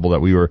legal trouble that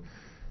we were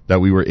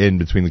in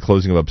between the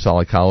closing of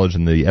Uppsala College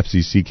and the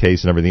FCC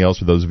case and everything else,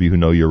 for those of you who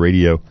know your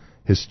radio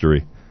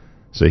history.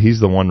 So he's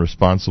the one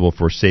responsible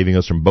for saving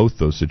us from both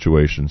those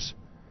situations.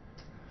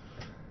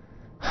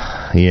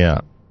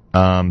 Yeah.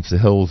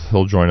 So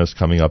he'll join us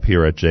coming up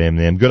here at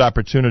JMNAM. Good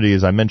opportunity,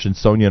 as I mentioned,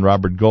 Sonia and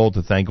Robert Gold,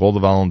 to thank all the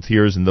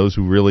volunteers and those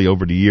who really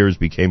over the years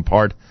became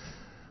part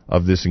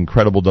of this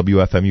incredible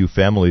WFMU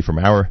family from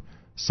our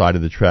side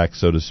of the track,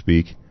 so to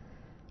speak,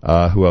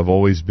 who have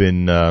always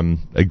been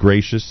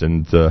gracious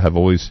and have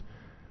always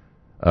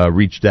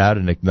reached out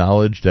and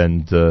acknowledged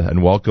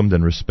and welcomed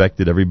and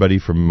respected everybody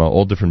from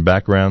all different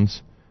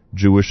backgrounds,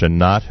 Jewish and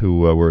not,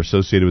 who were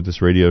associated with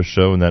this radio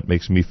show, and that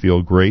makes me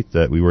feel great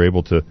that we were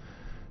able to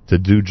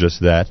do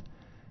just that.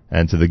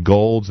 And to the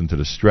Golds and to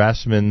the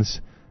Strassmans,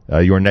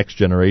 your next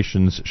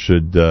generations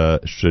should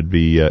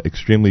be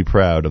extremely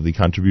proud of the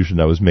contribution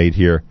that was made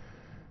here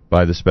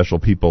by the special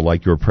people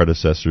like your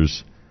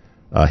predecessors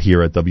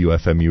here at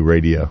WFMU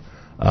Radio.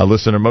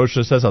 Listener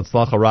Moshe says,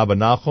 Hatzlacha Rabba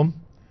Nachum.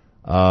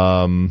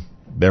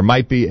 There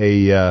might be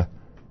a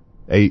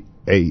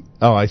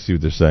oh, I see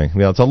what they're saying.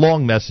 It's a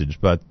long message,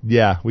 but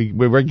yeah,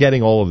 we're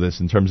getting all of this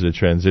in terms of the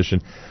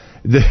transition.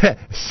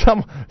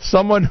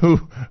 Someone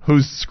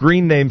whose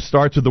screen name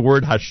starts with the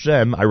word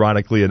Hashem,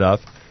 ironically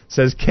enough,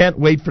 says, can't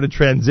wait for the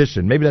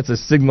transition. Maybe that's a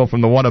signal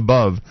from the one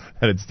above,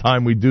 and it's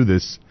time we do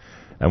this,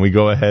 and we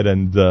go ahead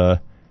and the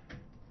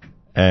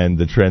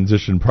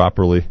transition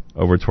properly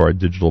over to our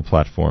digital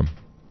platform.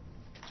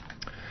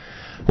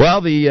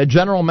 Well, the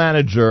general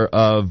manager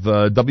of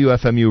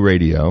WFMU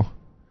Radio,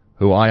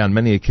 who I on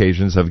many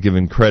occasions have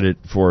given credit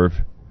for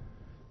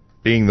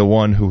being the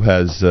one who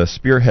has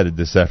spearheaded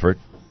this effort.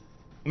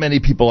 Many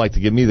people like to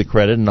give me the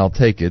credit, and I'll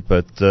take it,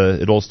 but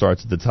it all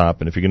starts at the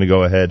top. And if you're going to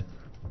go ahead...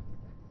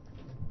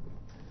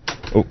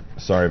 Oh,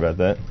 sorry about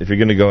that. If you're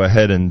going to go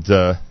ahead and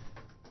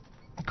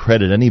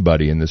credit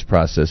anybody in this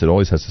process, it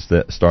always has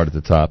to start at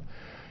the top.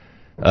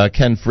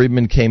 Ken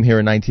Friedman came here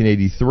in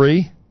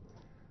 1983.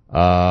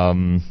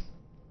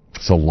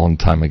 It's a long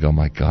time ago.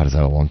 My God, is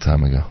that a long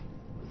time ago?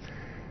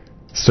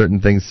 Certain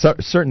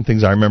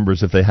things I remember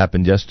as if they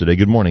happened yesterday.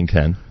 Good morning,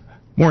 Ken.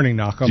 Morning,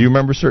 Nachum. Do you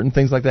remember certain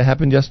things like they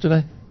happened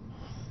yesterday?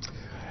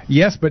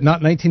 Yes, but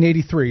not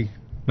 1983.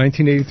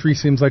 1983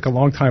 seems like a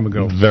long time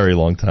ago. Very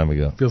long time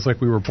ago. Feels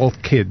like we were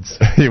both kids.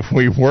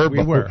 We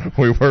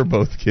were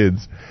both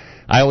kids.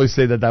 I always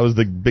say that was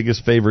the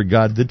biggest favor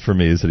God did for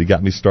me, is that He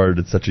got me started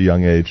at such a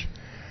young age.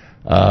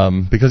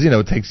 Because,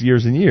 it takes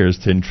years and years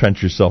to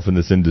entrench yourself in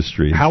this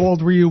industry. How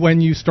old were you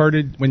when you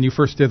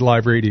first did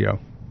live radio?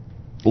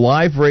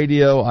 Live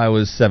radio, I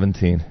was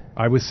 17.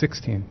 I was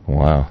 16.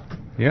 Wow.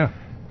 Yeah.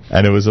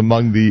 And it was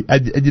among the...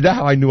 you know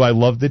how I knew I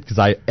loved it?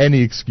 Because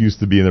any excuse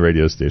to be in the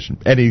radio station.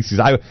 Any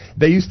excuse.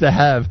 They used to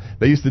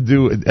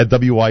do, at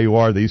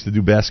WYUR, they used to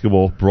do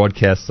basketball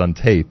broadcasts on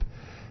tape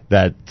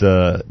that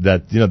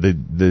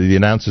the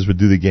announcers would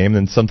do the game, and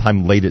then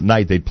sometime late at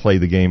night they'd play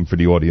the game for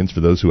the audience,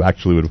 for those who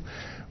actually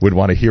would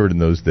want to hear it in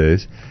those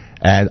days.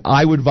 And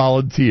I would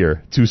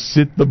volunteer to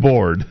sit the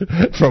board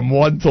from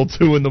 1 till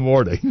 2 in the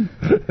morning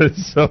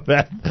so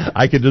that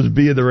I could just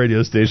be in the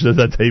radio station as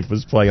that tape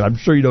was playing. I'm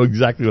sure you know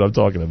exactly what I'm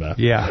talking about.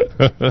 Yeah.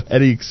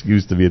 Any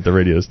excuse to be at the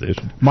radio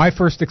station. My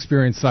first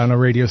experience on a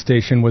radio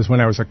station was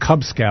when I was a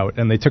Cub Scout,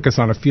 and they took us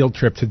on a field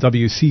trip to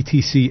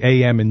WCTC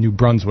AM in New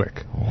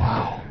Brunswick.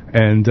 Wow.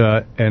 And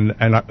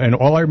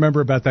all I remember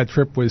about that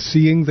trip was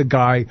seeing the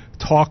guy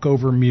talk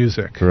over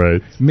music,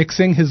 right?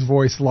 Mixing his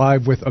voice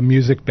live with a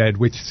music bed,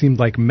 which seemed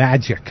like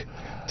magic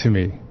to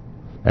me.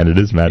 And it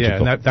is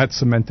magical. Yeah, and that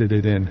cemented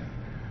it in.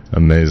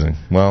 Amazing.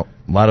 Well,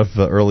 a lot of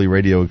early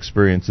radio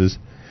experiences,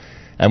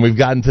 and we've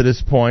gotten to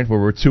this point where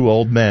we're two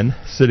old men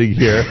sitting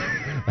here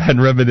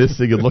and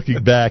reminiscing and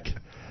looking back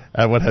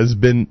at what has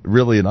been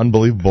really an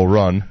unbelievable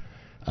run.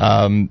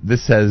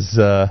 This has.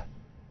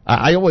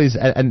 I always,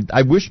 and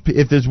I wish,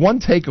 if there's one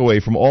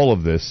takeaway from all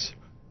of this,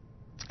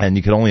 and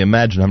you can only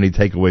imagine how many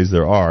takeaways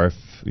there are,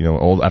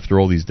 after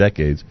all these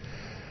decades,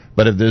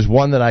 but if there's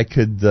one that I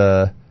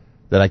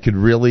could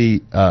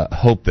really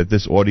hope that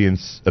this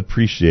audience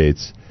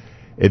appreciates,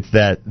 it's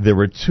that there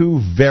were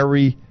two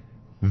very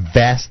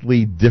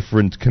vastly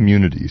different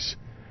communities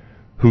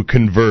who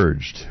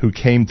converged, who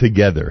came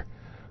together,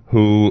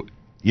 who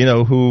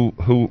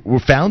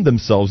found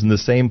themselves in the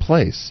same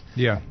place.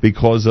 Yeah.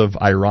 Because of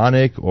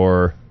ironic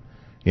or,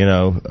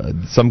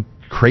 some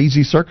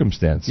crazy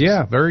circumstance.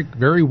 Yeah, very,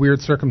 very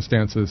weird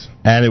circumstances.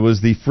 And it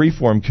was the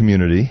Freeform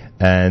community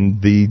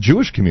and the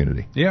Jewish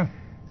community. Yeah.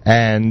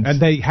 And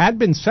they had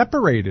been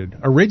separated.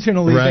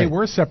 Originally, right. They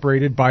were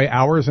separated by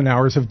hours and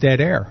hours of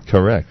dead air.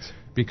 Correct.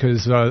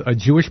 Because a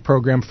Jewish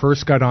program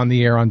first got on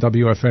the air on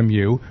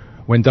WFMU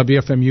when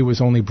WFMU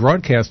was only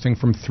broadcasting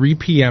from 3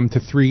 p.m.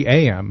 to 3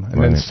 a.m.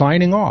 and then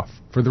signing off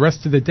for the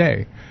rest of the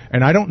day.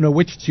 And I don't know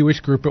which Jewish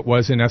group it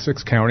was in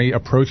Essex County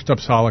approached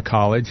Uppsala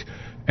College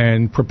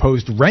and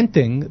proposed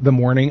renting the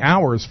morning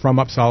hours from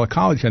Uppsala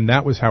College, and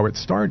that was how it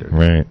started.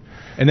 Right.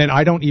 And then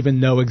I don't even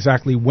know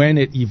exactly when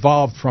it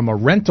evolved from a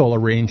rental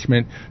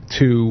arrangement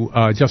to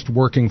just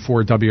working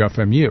for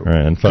WFMU.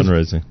 Right, and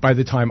fundraising. By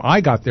the time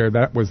I got there,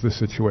 that was the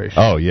situation.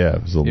 Oh, yeah.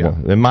 It was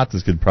and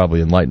Matas could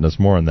probably enlighten us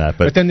more on that.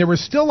 But then there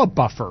was still a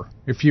buffer,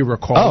 if you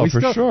recall. Oh,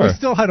 for sure. We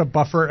still had a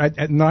buffer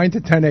at 9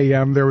 to 10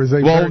 a.m. There was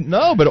a...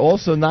 no, but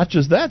also not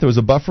just that. There was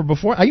a buffer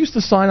before. I used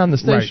to sign on the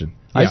station.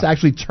 Right. I used to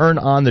actually turn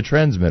on the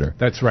transmitter.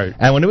 That's right.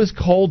 And when it was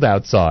cold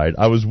outside,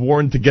 I was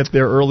warned to get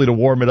there early to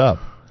warm it up.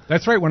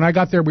 That's right. When I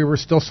got there, we were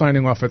still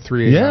signing off at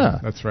 3 a.m. Yeah.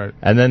 That's right.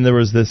 And then there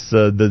was this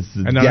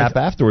gap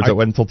afterwards that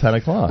went until 10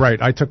 o'clock. Right.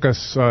 I took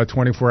us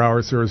 24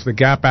 hours. There was the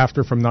gap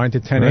after from 9 to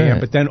 10 a.m. Right.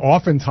 But then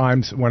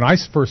oftentimes, when I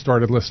first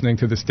started listening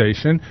to the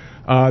station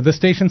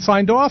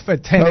signed off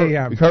at 10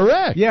 a.m.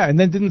 Correct. Yeah, and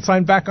then didn't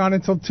sign back on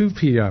until 2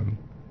 p.m.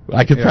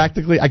 I could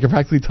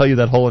practically tell you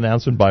that whole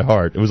announcement by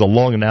heart. It was a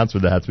long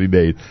announcement that had to be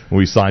made when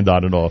we signed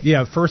on and off.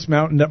 Yeah, First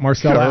Mountain at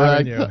Marcella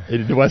Avenue.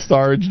 In West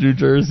Orange, New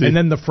Jersey. And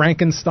then the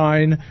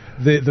Frankenstein,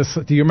 do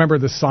you remember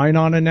the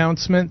sign-on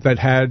announcement that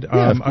had...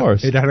 of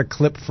course. It had a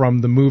clip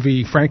from the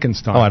movie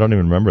Frankenstein. Oh, I don't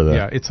even remember that.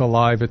 Yeah, It's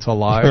Alive, It's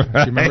Alive.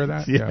 Right, Do you remember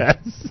that? Yes.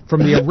 Yeah.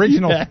 From the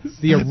original... Yes.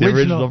 The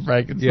original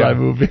Frankenstein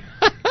movie.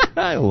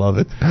 I love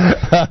it.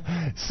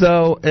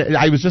 So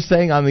I was just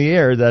saying on the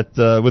air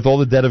that with all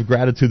the debt of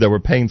gratitude that we're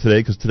paying today,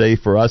 because today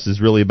for us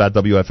is really about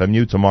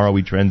WFMU. Tomorrow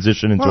we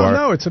transition into our...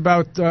 No, it's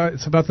about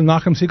the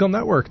Nachum Segal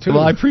Network too.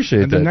 Well, I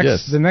appreciate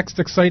that. The next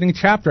exciting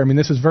chapter. I mean,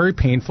 this is very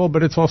painful,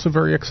 but it's also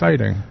very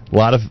exciting. A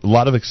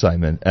lot of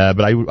excitement.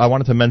 But I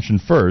wanted to mention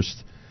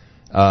first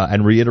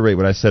and reiterate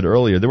what I said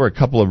earlier. There were a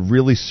couple of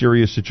really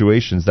serious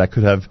situations that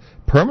could have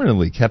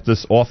permanently kept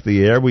us off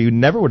the air. We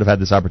never would have had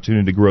this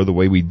opportunity to grow the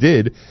way we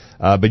did,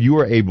 but you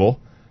were able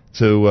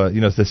to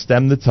to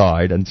stem the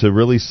tide and to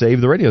really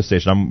save the radio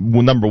station.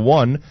 Number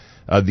one,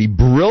 the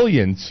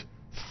brilliant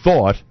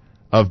thought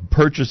of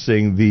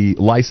purchasing the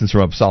license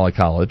from Uppsala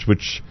College,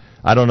 which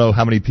I don't know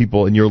how many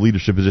people in your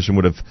leadership position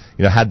would have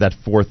had that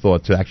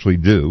forethought to actually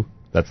do.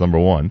 That's number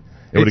one.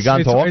 It would have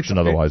gone to auction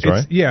otherwise,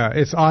 right?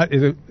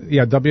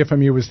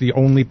 WFMU was the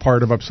only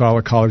part of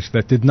Uppsala College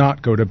that did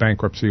not go to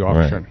bankruptcy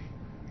auction. Right.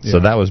 So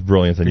that was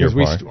brilliant on your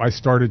part. I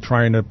started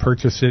trying to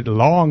purchase it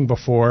long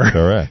before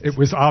it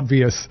was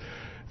obvious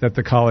that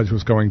the college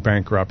was going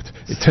bankrupt.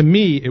 To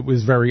me, it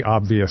was very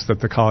obvious that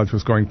the college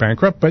was going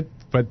bankrupt, but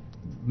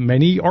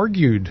many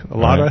argued. A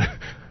lot of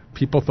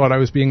people thought I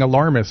was being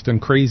alarmist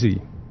and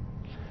crazy.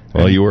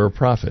 Well, you were a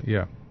prophet.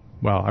 Yeah.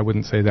 Well, I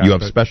wouldn't say that. You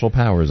have special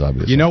powers,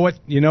 obviously. You know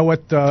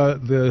what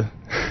the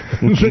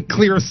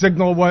clear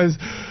signal was?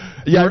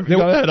 Yeah,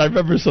 go ahead. I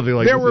remember something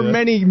like there were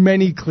many,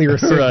 many clear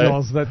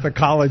signals that the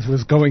college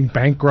was going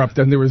bankrupt,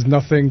 and there was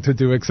nothing to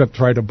do except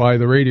try to buy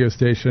the radio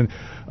station.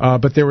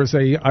 But there was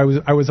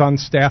I was on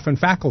staff and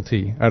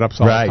faculty at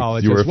Uppsala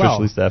College you were as well.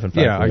 officially staff and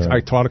faculty. Yeah, I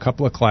taught a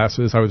couple of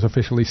classes. I was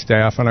officially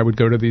staff, and I would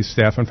go to these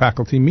staff and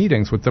faculty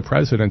meetings with the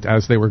president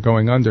as they were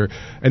going under.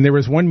 And there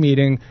was one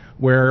meeting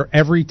where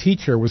every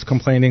teacher was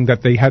complaining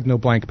that they had no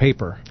blank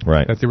paper,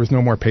 that there was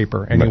no more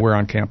paper anywhere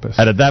on campus.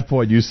 And at that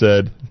point, you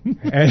said,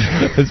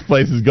 "This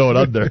place is going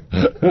under."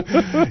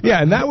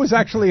 Yeah, and that was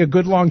actually a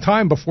good long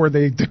time before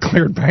they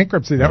declared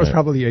bankruptcy. That was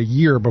probably a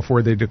year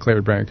before they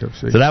declared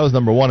bankruptcy. So that was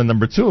number one, and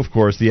number two, of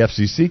course, the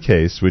FCC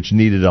case, which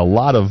needed a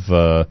lot of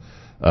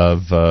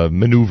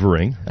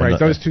maneuvering. Right,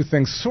 those two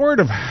things sort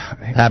of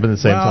happened at the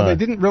same time. Well, they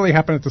didn't really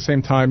happen at the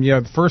same time.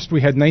 Yeah, first we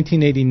had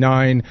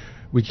 1989.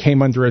 We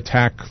came under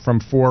attack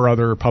from 4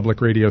 other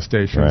public radio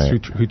stations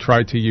who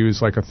tried to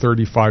use like a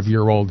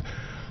 35-year-old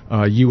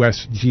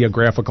U.S.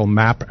 geographical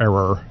map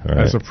error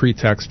as a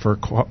pretext for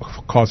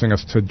causing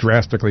us to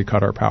drastically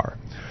cut our power.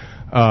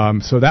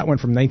 So that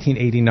went from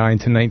 1989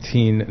 to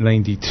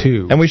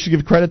 1992. And we should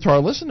give credit to our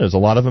listeners. A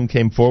lot of them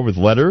came forward with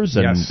letters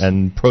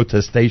and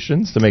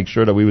protestations to make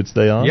sure that we would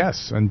stay on.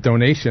 Yes, and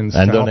donations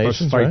to help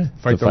us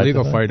fight the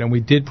legal fight. And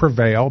we did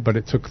prevail, but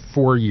it took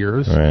 4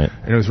 years. Right.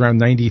 And it was around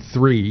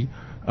 93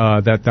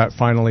 that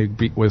finally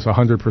was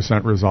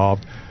 100%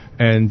 resolved.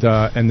 And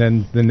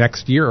then the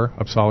next year,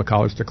 Uppsala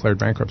College declared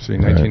bankruptcy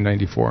in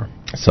 1994.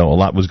 So a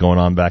lot was going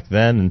on back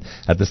then. And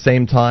at the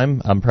same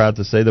time, I'm proud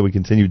to say that we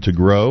continued to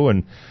grow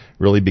and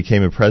really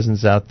became a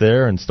presence out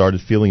there and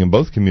started feeling in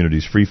both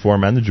communities,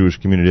 Freeform and the Jewish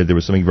community, there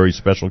was something very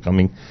special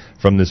coming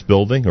from this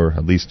building, or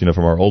at least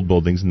from our old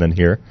buildings and then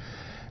here.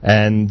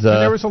 And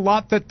there was a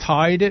lot that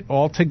tied it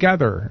all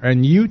together,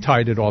 and you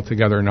tied it all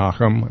together,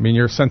 Nachum. I mean,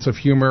 your sense of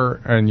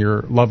humor and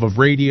your love of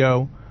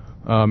radio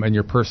and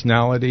your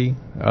personality.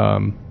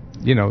 That's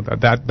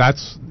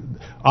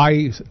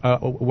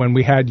when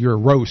we had your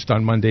roast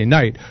on Monday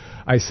night,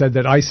 I said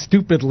that I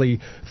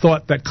stupidly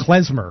thought that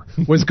klezmer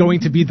was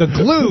going to be the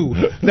glue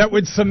that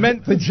would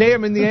cement the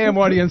JM in the AM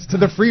audience to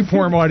the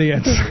Freeform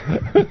audience.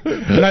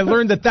 And I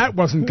learned that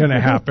wasn't going to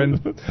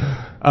happen.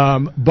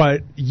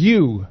 But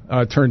you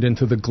turned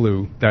into the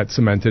glue that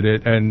cemented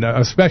it, and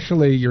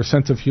especially your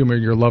sense of humor,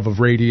 your love of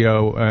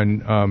radio,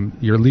 and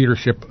your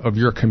leadership of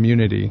your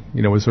community,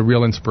 was a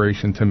real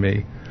inspiration to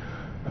me.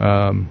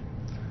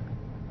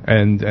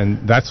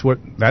 And that's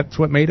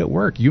what made it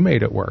work. You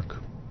made it work.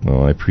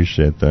 Well, I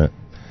appreciate that.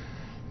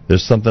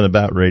 There's something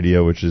about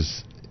radio which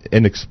is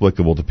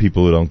inexplicable to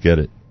people who don't get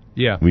it.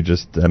 Yeah.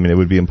 It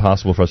would be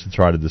impossible for us to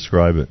try to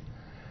describe it.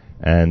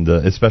 And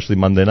especially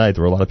Monday night,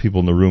 there were a lot of people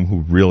in the room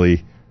who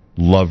really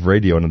love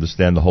radio and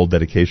understand the whole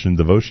dedication and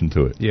devotion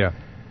to it. Yeah.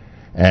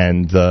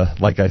 And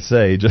like I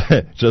say,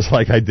 just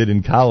like I did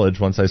in college,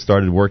 once I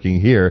started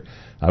working here,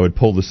 I would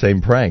pull the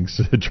same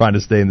pranks, trying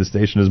to stay in the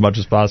station as much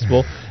as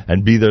possible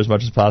and be there as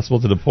much as possible,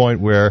 to the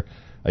point where,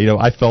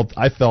 I felt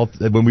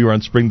that when we were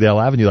on Springdale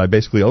Avenue, I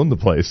basically owned the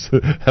place.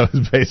 That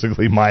was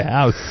basically my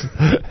house.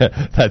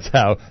 That's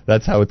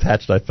how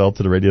attached I felt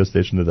to the radio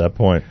station at that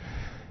point.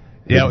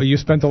 Yeah, well, you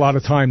spent a lot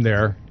of time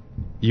there.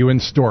 You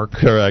and Stork.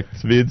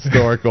 Correct. Me and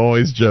Stork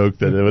always joked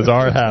that it was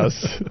our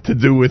house to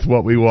do with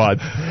what we want.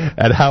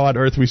 And how on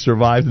earth we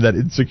survived in that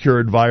insecure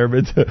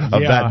environment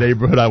of that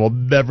neighborhood, I will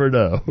never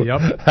know.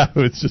 Yep.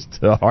 It's just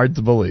hard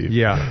to believe.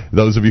 Yeah.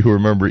 Those of you who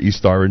remember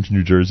East Orange,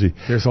 New Jersey.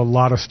 There's a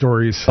lot of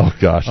stories. Oh,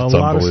 gosh, it's a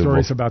lot of unbelievable.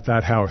 stories about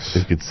that house.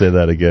 You could say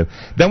that again.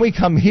 Then we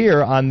come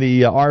here on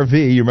the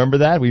RV. You remember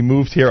that? We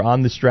moved here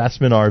on the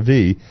Strassman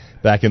RV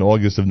back in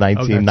August of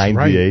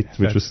 1998,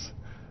 which was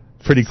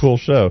pretty cool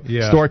show.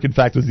 Yeah. Stork, in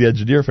fact, was the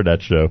engineer for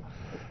that show.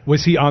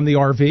 Was he on the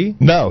RV?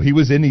 No, he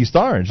was in East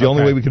Orange. The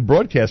only way we could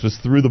broadcast was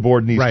through the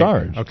board in East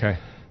Orange. Okay.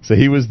 So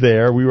he was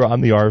there. We were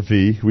on the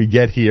RV. We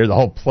get here. The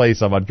whole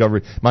place on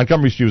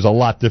Montgomery Street was a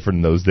lot different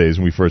in those days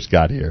when we first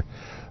got here.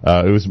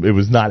 It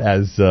was not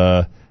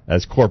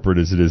as corporate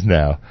as it is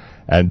now.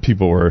 And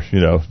people were,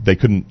 they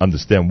couldn't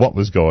understand what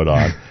was going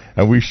on.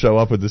 And we show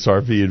up with this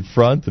RV in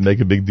front and make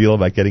a big deal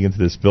about getting into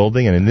this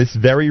building. And in this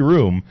very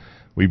room,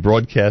 we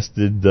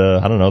broadcasted,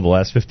 the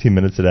last 15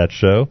 minutes of that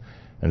show,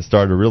 and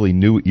started a really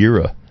new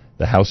era,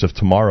 the House of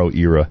Tomorrow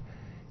era,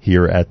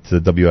 here at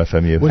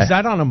WFMU. Was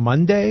that on a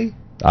Monday?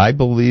 I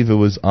believe it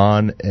was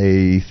on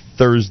a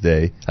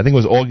Thursday. I think it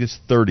was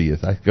August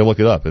 30th. I can look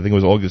it up. I think it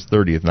was August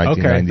 30th,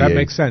 1998. Okay, that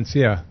makes sense,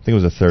 yeah. I think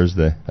it was a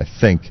Thursday, I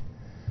think.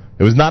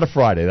 It was not a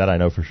Friday, that I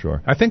know for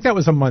sure. I think that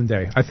was a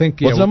Monday. Was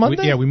it a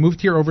Monday? We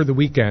moved here over the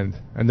weekend,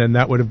 and then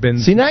that would have been...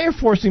 See, now you're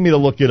forcing me to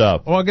look it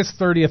up. August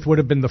 30th would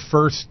have been the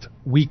first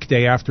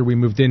weekday after we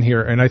moved in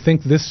here, and I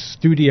think this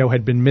studio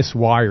had been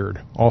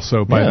miswired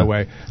also, by the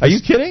way. Are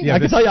you kidding? I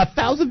can tell you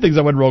 1,000 things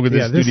that went wrong with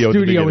this studio.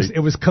 This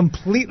studio was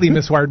completely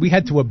miswired. We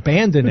had to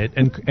abandon it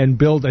and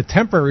build a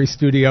temporary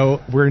studio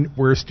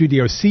where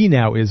Studio C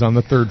now is on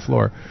the third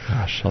floor.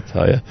 Gosh, I'll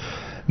tell you.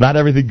 Not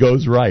everything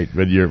goes right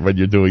when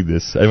you're doing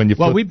this.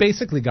 And we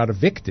basically got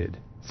evicted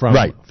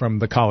from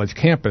the college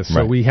campus,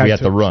 so we had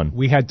to run.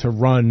 We had to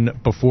run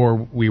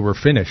before we were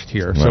finished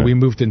here, so we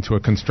moved into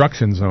a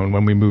construction zone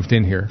when we moved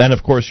in here. And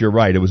of course, you're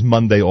right. It was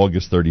Monday,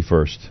 August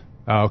 31st.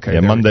 Oh, okay.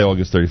 Yeah, Monday,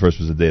 August 31st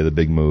was the day of the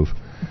big move,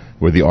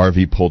 where the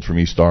RV pulled from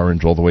East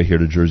Orange all the way here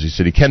to Jersey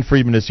City. Ken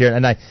Friedman is here,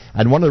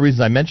 and one of the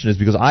reasons I mention is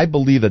because I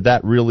believe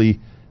that really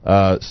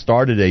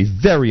started a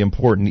very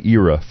important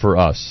era for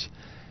us,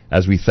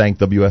 as we thank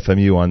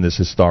WFMU on this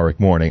historic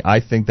morning. I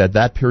think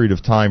that period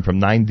of time from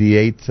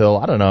 98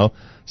 till,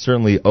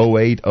 certainly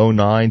 08,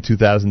 09,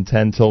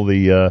 2010 till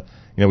we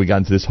got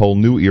into this whole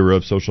new era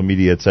of social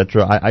media,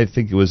 etc. I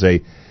think it was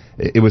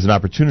an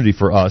opportunity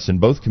for us in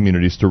both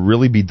communities to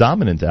really be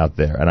dominant out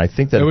there. And I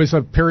think that... It was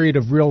a period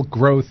of real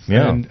growth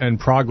and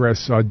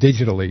progress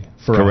digitally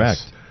for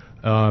us.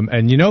 Correct.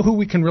 And you know who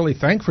we can really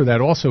thank for that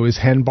also is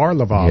Hen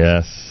Barlavov.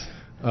 Yes.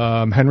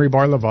 Henry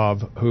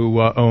Barlavov, who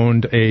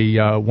owned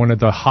one of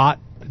the hot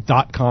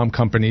 .com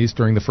companies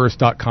during the first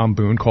 .com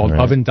boom called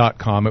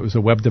Oven.com. It was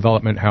a web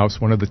development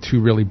house, one of the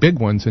two really big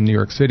ones in New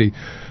York City,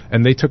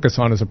 and they took us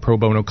on as a pro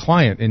bono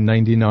client in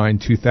 99,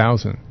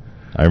 2000.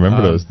 I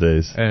remember those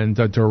days. And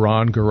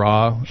Duran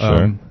Gara,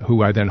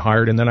 who I then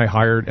hired,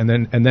 and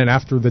then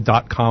after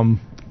the .com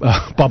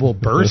bubble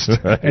burst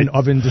and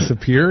Oven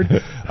disappeared,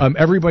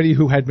 everybody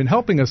who had been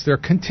helping us there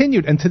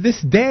continued, and to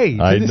this day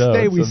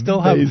we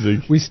still have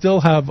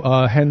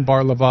Hen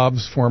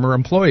Barlavov's former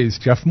employees,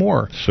 Jeff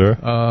Moore. Sure.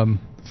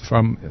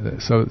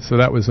 So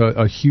that was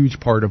a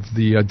huge part of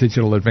the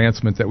digital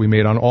advancement that we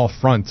made on all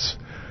fronts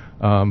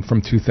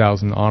from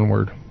 2000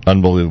 onward.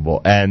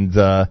 Unbelievable. And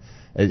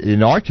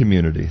in our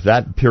community,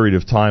 that period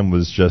of time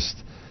was just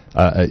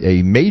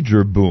a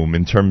major boom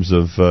in terms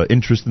of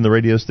interest in the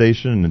radio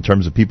station, and in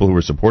terms of people who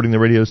were supporting the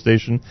radio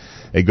station.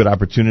 A good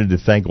opportunity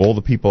to thank all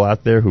the people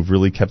out there who've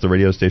really kept the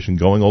radio station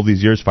going all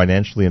these years,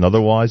 financially and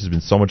otherwise. There's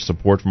been so much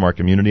support from our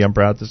community, I'm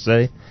proud to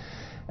say.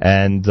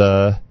 And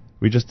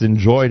we just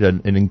enjoyed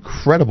an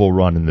incredible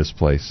run in this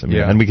place.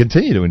 And we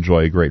continue to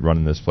enjoy a great run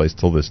in this place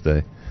till this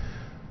day.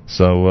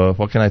 So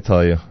what can I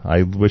tell you?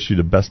 I wish you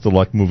the best of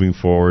luck moving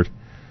forward.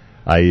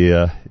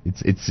 I'm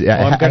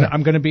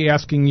going to be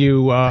asking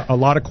you a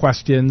lot of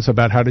questions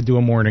about how to do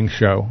a morning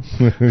show,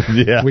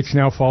 which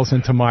now falls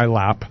into my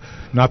lap.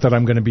 Not that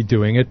I'm going to be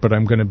doing it, but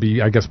I'm going to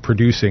be, I guess,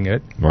 producing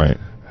it. Right.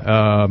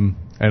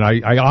 And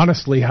I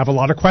honestly have a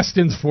lot of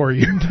questions for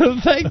you.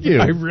 Thank you.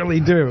 I really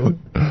do.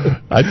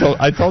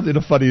 I told you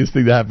the funniest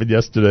thing that happened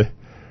yesterday.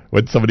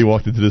 when somebody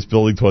walked into this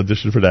building to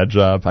audition for that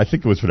job. I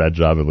think it was for that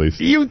job, at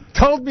least. You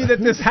told me that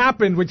this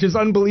happened, which is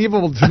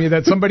unbelievable to me,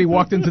 that somebody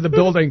walked into the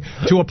building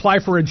to apply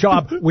for a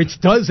job,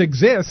 which does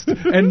exist,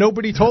 and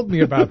nobody told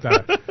me about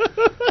that.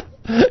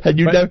 And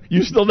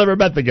you still never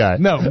met the guy.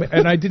 No,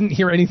 and I didn't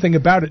hear anything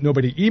about it.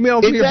 Nobody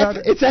emailed me about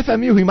it. It's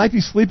FMU. He might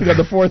be sleeping on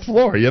the 4th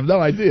floor. You have no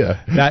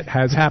idea. That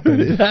has happened.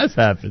 It has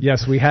happened.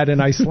 Yes, we had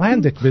an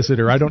Icelandic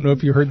visitor. I don't know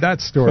if you heard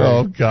that story.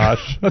 Oh,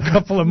 gosh. A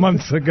couple of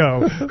months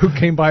ago, who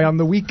came by on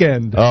the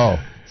weekend. Oh,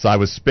 so I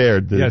was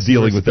spared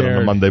dealing with it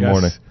on a Monday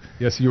morning.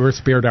 Yes, you were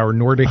spared, our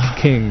Nordic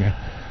king.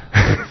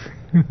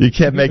 You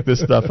can't make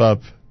this stuff up.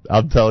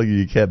 I'm telling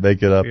you can't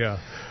make it up. Yeah.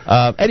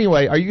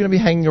 Anyway, are you going to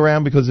be hanging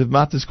around? Because if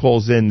Matis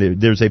calls in,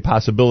 there's a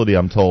possibility,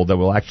 I'm told, that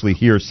we'll actually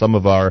hear some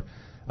of our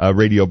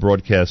radio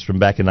broadcasts from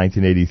back in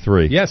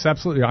 1983. Yes,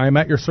 absolutely. I am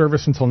at your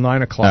service until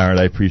 9 o'clock. All right,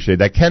 I appreciate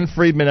that. Ken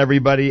Friedman,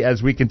 everybody,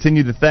 as we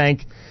continue to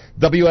thank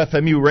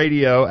WFMU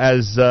Radio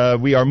as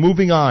we are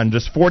moving on.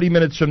 Just 40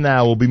 minutes from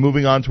now, we'll be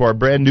moving on to our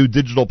brand new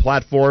digital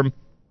platform.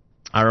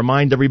 I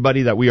remind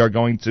everybody that we are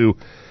going to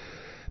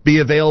be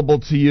available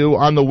to you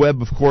on the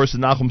web, of course,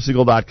 at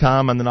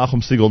NachumSegal.com and the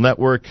Nachum Segal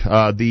Network.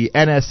 The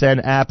NSN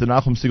app, the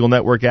Nachum Segal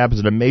Network app, is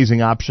an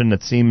amazing option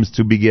that seems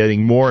to be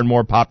getting more and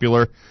more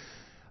popular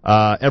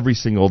every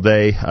single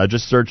day.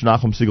 Just search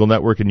Nachum Segal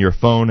Network in your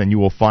phone, and you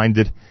will find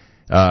it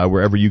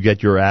wherever you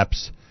get your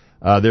apps.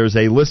 There's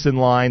a listen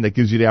line that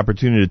gives you the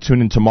opportunity to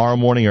tune in tomorrow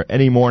morning or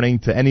any morning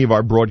to any of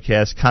our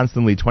broadcasts,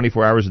 constantly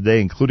 24 hours a day,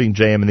 including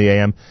JM and the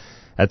AM,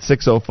 at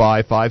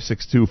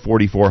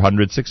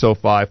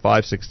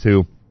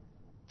 605-562-4400,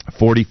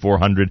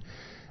 605-562-4400.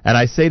 And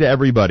I say to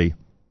everybody,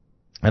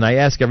 and I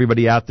ask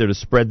everybody out there to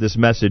spread this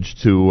message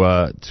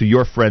to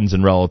your friends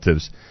and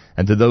relatives,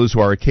 and to those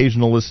who are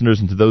occasional listeners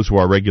and to those who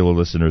are regular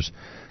listeners.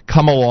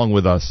 Come along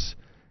with us.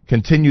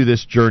 Continue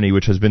this journey,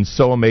 which has been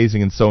so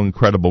amazing and so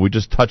incredible. We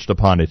just touched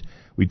upon it.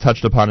 We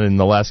touched upon it in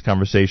the last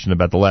conversation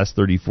about the last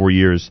 34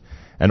 years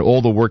and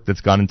all the work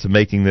that's gone into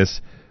making this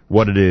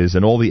what it is,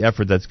 and all the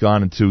effort that's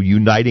gone into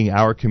uniting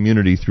our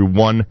community through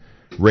one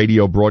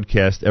radio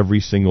broadcast every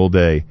single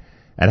day.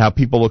 And how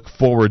people look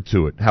forward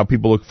to it, how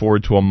people look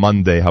forward to a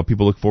Monday, how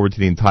people look forward to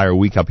the entire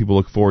week, how people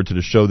look forward to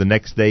the show the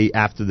next day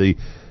after the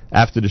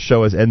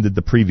show has ended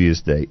the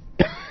previous day.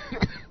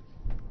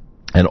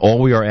 And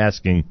all we are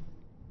asking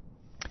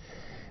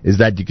is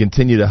that you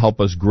continue to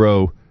help us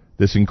grow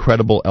this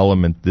incredible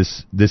element,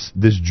 this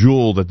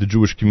jewel that the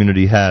Jewish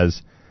community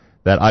has,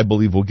 that I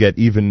believe will get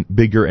even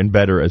bigger and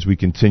better as we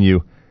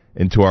continue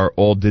into our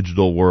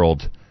all-digital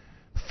world.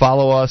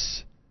 Follow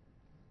us,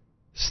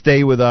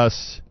 stay with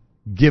us,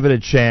 give it a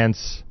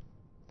chance.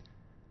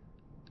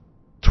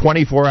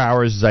 24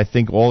 hours is, I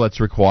think, all that's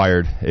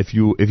required. If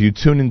you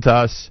tune into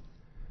us,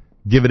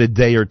 give it a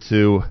day or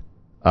two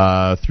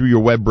through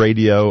your web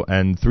radio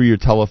and through your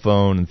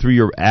telephone and through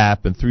your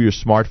app and through your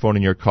smartphone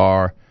in your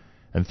car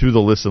and through the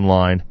listen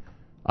line.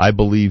 I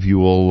believe you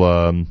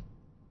will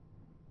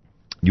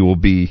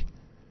be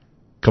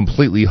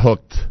completely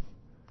hooked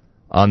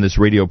on this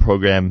radio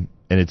program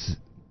and its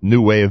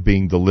new way of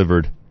being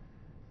delivered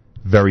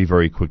very,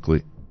 very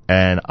quickly.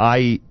 And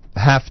I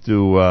have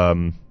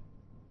to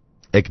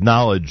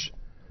acknowledge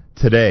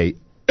today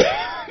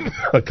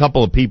a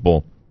couple of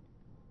people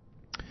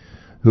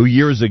who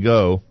years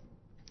ago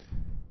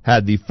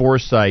had the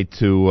foresight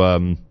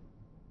to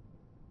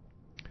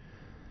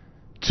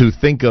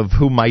think of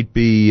who might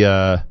be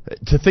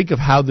to think of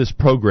how this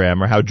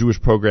program or how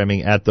Jewish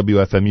programming at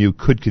WFMU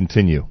could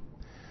continue.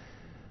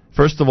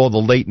 First of all, the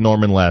late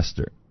Norman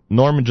Laster.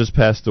 Norman just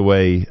passed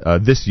away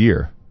this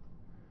year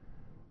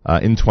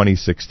in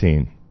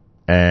 2016.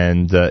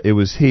 And it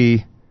was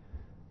he,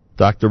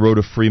 Dr.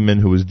 Rhoda Freeman,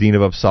 who was Dean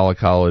of Uppsala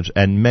College,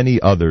 and many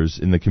others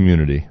in the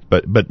community.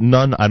 But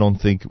none, I don't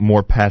think,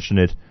 more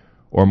passionate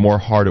or more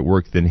hard at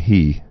work than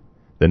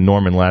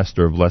Norman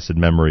Laster of blessed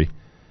memory.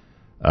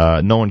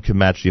 No one can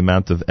match the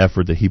amount of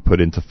effort that he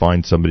put in to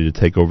find somebody to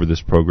take over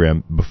this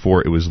program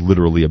before it was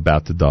literally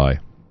about to die.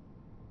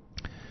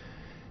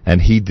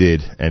 And he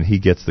did, and he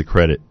gets the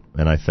credit,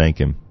 and I thank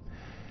him.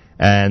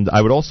 And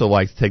I would also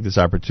like to take this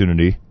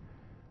opportunity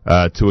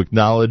to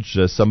acknowledge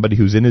somebody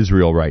who's in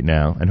Israel right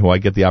now and who I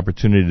get the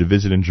opportunity to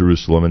visit in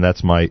Jerusalem, and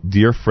that's my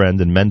dear friend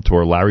and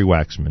mentor, Larry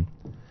Waxman,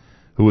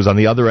 who was on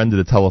the other end of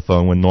the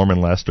telephone when Norman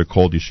Laster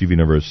called Yeshiva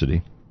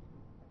University.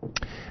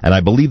 And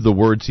I believe the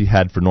words he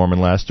had for Norman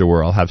Laster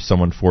were, "I'll have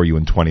someone for you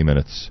in 20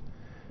 minutes,"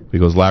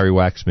 because Larry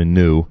Waxman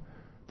knew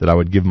that I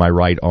would give my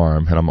right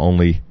arm, and I'm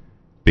only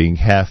being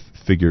half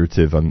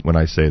figurative when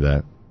I say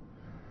that,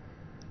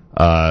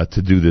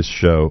 to do this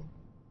show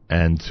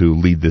and to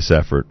lead this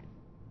effort.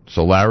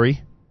 So,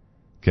 Larry,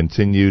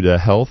 continued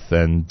health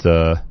and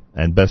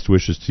best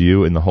wishes to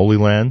you in the Holy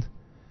Land.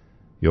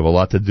 You have a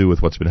lot to do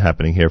with what's been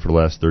happening here for the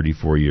last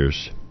 34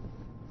 years.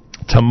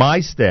 To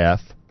my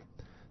staff,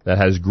 that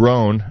has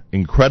grown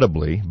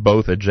incredibly,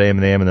 both at JM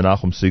and AM and the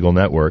Nachum Segal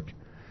Network,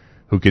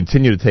 who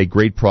continue to take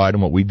great pride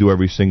in what we do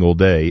every single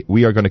day,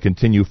 we are going to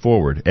continue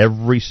forward.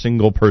 Every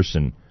single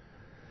person,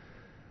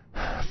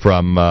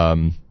 from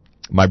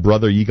my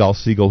brother Yigal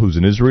Segal, who's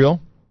in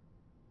Israel,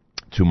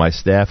 to my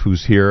staff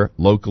who's here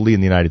locally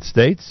in the United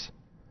States,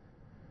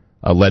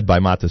 led by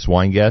Matis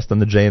Weingast on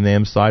the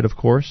JMAM side, of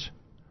course,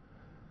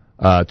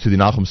 to the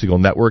Nachum Segal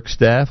Network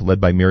staff,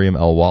 led by Miriam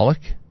L.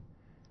 Wallach,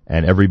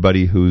 and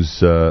everybody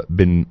who's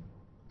been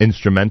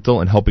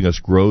instrumental in helping us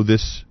grow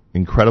this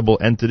incredible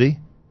entity.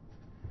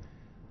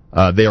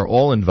 They are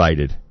all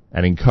invited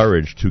and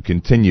encouraged to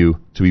continue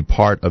to be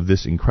part of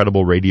this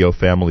incredible radio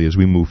family as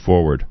we move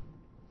forward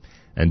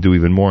and do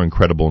even more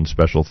incredible and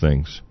special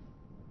things.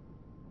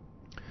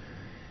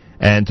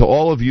 And to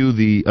all of you,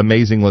 the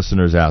amazing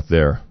listeners out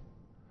there,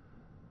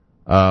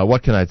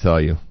 what can I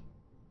tell you?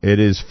 It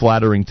is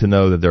flattering to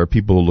know that there are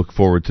people who look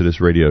forward to this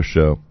radio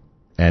show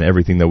and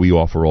everything that we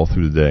offer all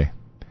through the day.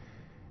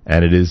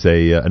 And it is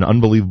an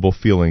unbelievable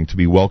feeling to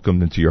be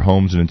welcomed into your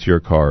homes and into your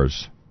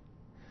cars.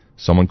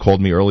 Someone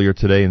called me earlier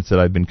today and said,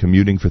 I've been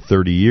commuting for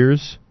 30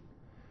 years.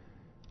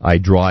 I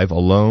drive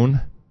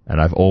alone,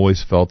 and I've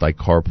always felt I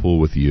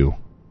carpool with you.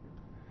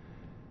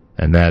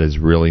 And that is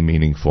really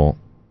meaningful.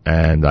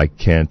 And I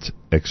can't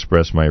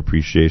express my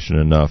appreciation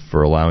enough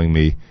for allowing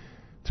me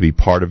to be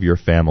part of your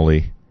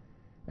family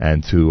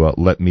and to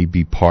let me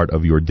be part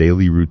of your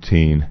daily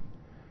routine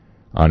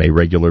on a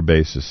regular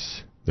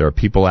basis. There are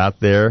people out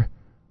there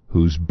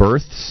whose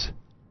births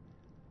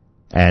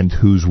and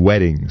whose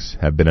weddings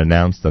have been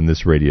announced on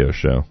this radio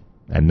show.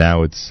 And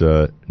now it's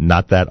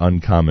not that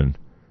uncommon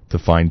to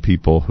find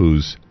people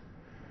whose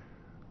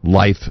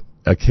life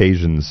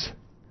occasions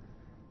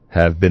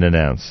have been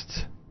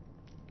announced.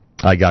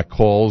 I got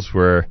calls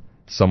where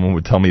someone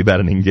would tell me about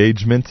an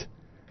engagement,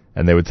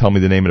 and they would tell me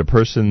the name of the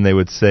person, and they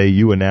would say,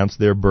 you announced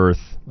their birth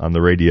on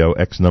the radio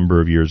X number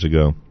of years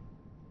ago.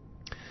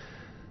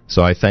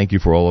 So I thank you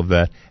for all of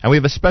that. And we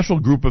have a special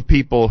group of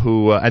people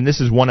who, and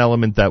this is one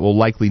element that will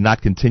likely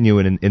not continue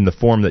in the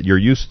form that you're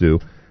used to,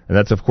 and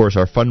that's, of course,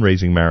 our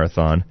fundraising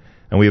marathon.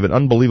 And we have an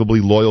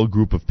unbelievably loyal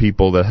group of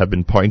people that have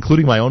been part,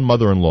 including my own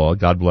mother-in-law,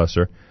 God bless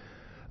her,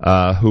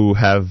 who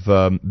have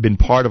been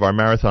part of our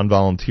marathon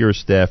volunteer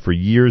staff for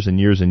years and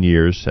years and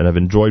years and have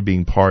enjoyed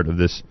being part of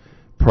this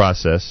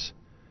process.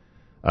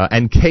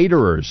 And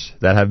caterers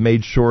that have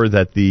made sure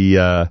that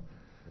the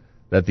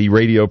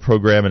radio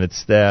program and its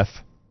staff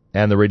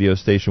and the radio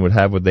station would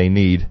have what they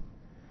need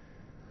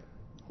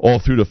all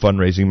through the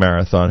fundraising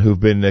marathon,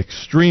 who've been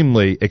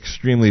extremely,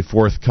 extremely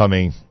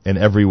forthcoming in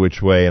every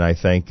which way, and I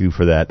thank you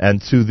for that.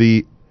 And to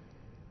the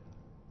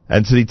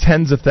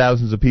tens of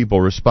thousands of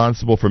people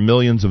responsible for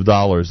millions of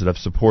dollars that have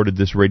supported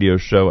this radio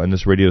show and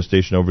this radio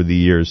station over the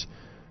years,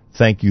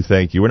 thank you,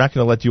 thank you. We're not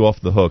going to let you off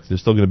the hook.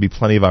 There's still going to be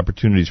plenty of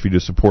opportunities for you to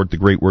support the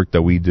great work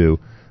that we do,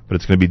 but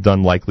it's going to be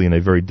done likely in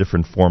a very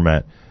different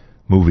format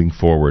moving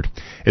forward.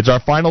 It's our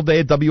final day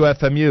at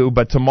WFMU,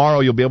 but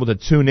tomorrow you'll be able to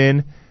tune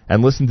in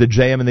and listen to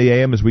JM in the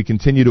AM as we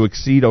continue to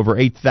exceed over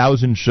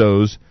 8,000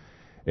 shows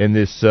in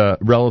this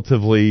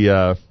relatively,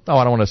 I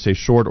don't want to say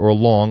short or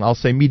long, I'll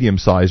say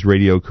medium-sized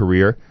radio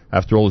career.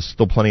 After all, there's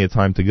still plenty of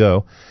time to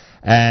go.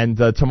 And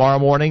tomorrow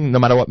morning, no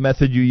matter what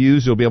method you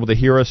use, you'll be able to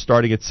hear us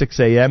starting at 6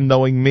 a.m.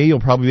 Knowing me,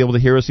 you'll probably be able to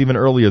hear us even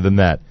earlier than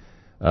that.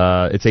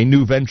 It's a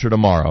new venture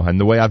tomorrow, and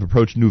the way I've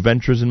approached new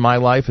ventures in my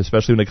life,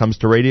 especially when it comes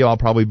to radio, I'll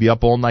probably be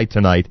up all night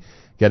tonight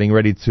getting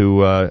ready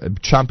to,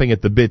 chomping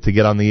at the bit to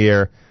get on the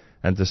air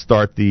and to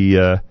start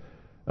the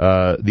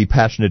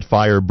passionate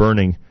fire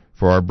burning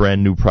for our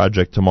brand new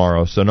project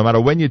tomorrow. So no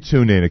matter when you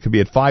tune in, it could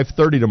be at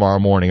 5:30 tomorrow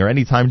morning or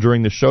any time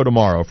during the show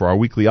tomorrow for our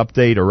weekly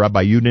update or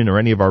Rabbi Yudin or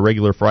any of our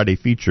regular Friday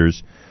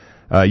features,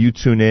 you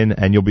tune in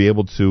and you'll be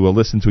able to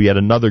listen to yet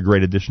another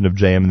great edition of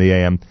JM in the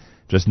AM,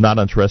 just not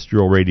on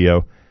terrestrial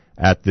radio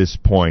at this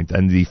point.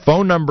 And the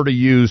phone number to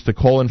use to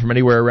call in from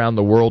anywhere around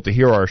the world to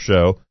hear our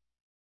show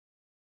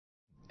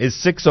is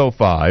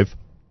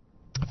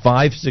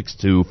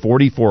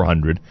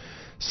 605-562-4400,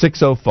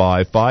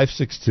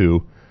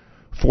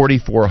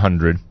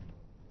 605-562-4400.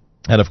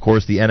 And, of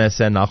course, the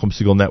NSN Nachum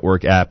Segal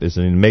Network app is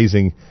an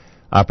amazing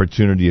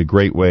opportunity, a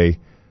great way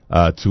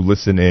to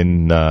listen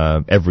in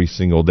every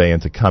single day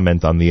and to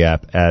comment on the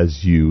app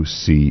as you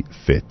see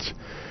fit.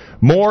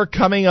 More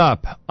coming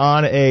up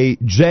on a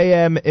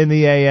JM in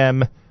the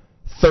AM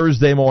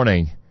Thursday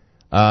morning.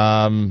 We're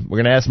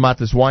going to ask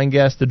Matis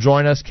Weingast to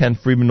join us. Ken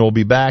Friedman will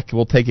be back.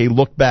 We'll take a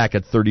look back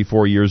at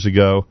 34 years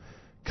ago,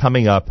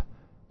 coming up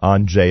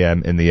on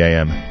JM in the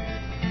AM.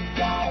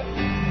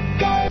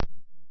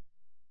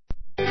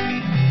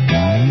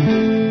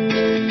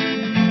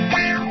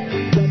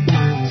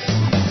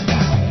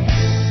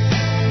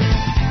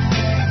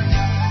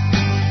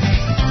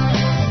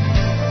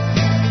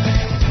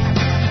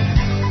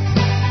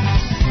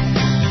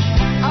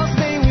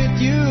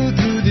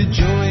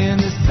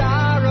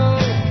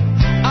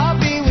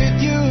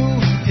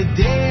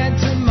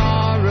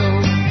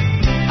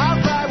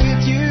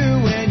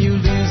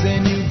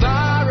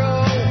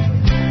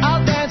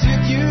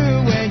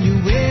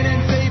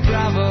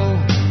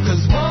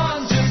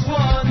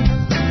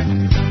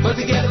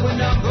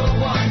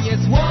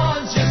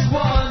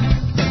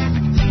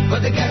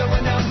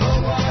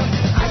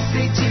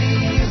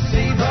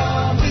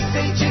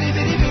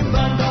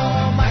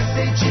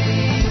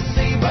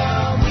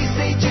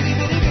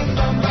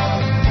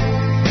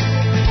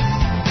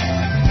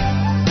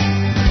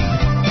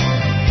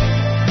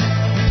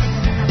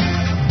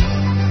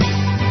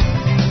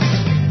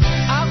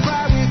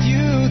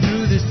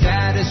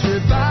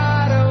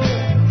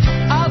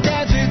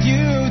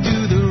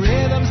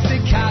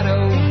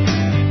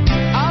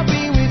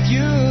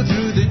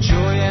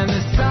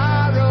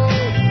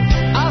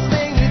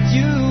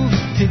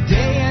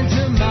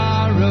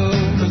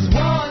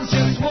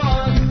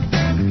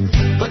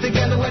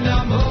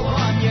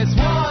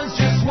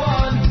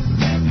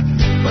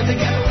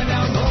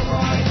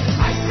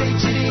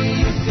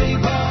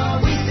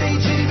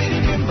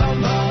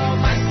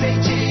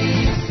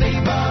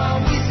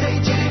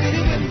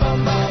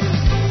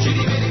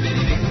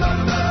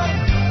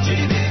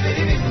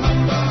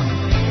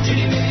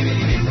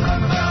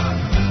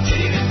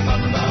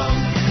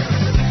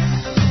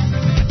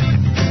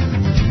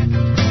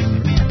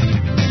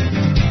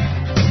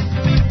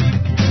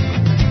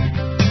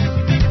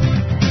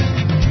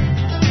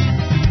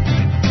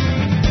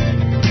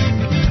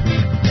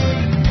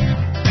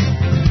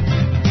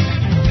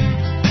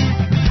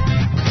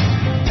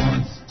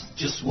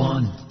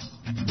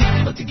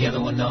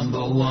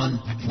 number one,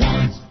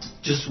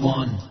 just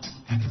one.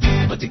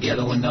 But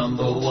together we're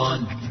number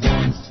one,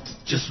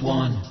 just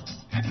one.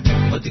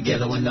 But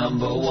together we're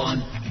number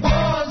one,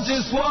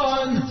 just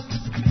one.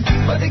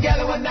 But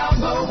together we're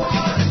number one.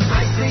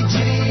 I say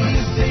chitty,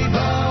 say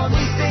bum,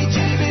 we say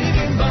chitty bitty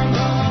bim bum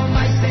bum.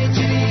 I say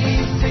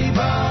chitty, say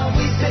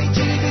bum, we say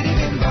chitty bitty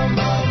bim bum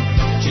bum.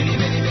 Chitty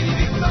bitty bitty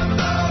bim bum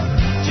bum.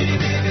 Chitty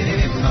bitty bitty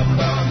bim bum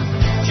bum.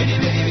 Chitty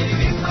bitty bitty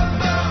bim bum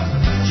bum.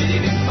 Chitty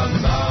bim bum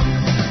bum.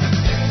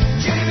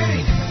 Chitty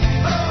bitty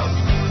bum.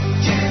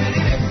 Chitty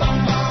bitty bim bum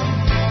bum.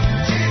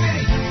 Chitty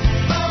bitty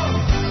bum.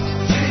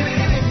 Chitty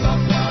bitty bim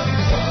bum bum.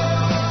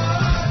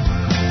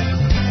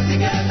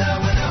 Together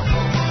we're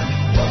number one.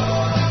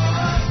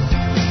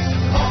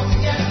 All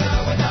together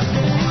we're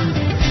number one.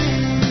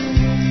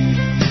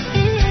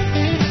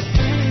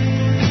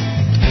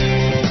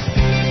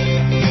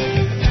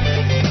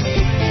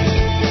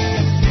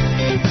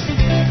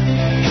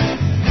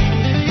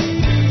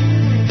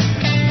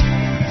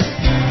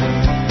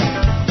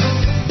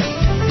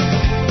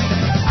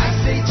 I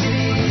say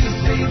chitty,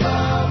 say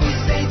bum, we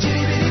say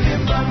chitty bitty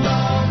bim bum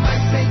bum. I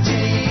say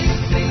chitty,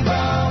 say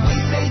bum, we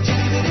say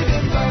chitty bitty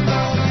bim bum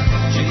bum.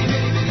 Chitty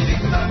bitty bitty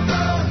bim bum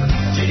bum.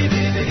 Chitty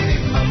bitty bitty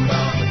bim bum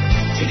bum.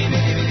 Chitty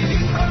bitty bitty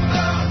bim bum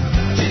bum.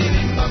 Chitty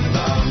bim bum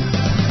bum.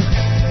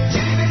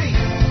 Chitty bitty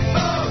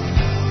bum.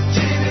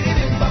 Chitty bitty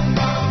bim bum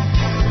bum.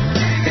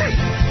 Chitty bitty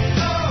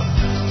bum.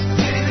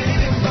 Chitty bitty bim bum bum. Chitty bitty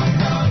bitty bim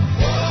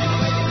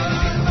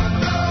bum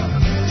bum.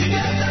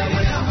 Together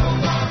we're number one.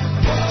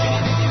 Chitty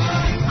bitty bitty bim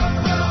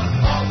bum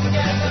bum. All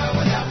together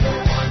we're number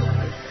one.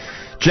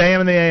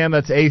 JM in the AM,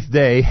 that's 8th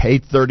day,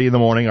 8:30 in the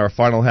morning, our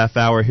final half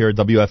hour here at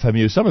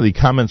WFMU. Some of the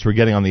comments we're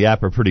getting on the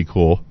app are pretty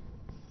cool.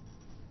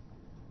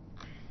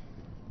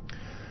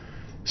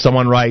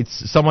 Someone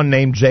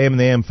named JM in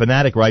the AM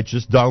Fanatic writes,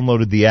 just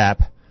downloaded the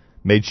app,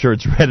 made sure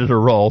it's ready to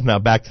roll. Now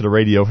back to the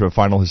radio for the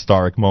final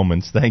historic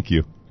moments. Thank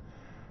you.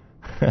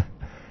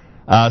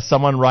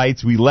 Someone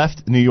writes, we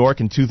left New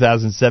York in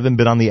 2007,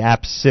 been on the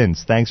app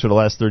since. Thanks for the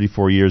last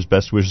 34 years.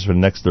 Best wishes for the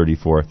next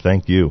 34.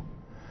 Thank you.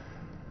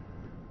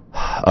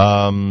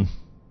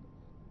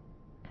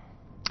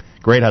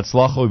 Great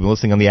Hatzlacha. We've been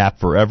listening on the app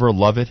forever.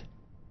 Love it.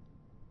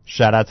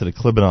 Shout out to the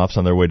Klibanoffs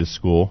on their way to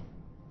school.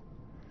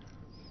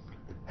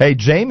 Hey,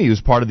 Jamie,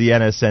 who's part of the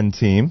NSN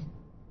team.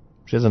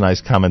 She has a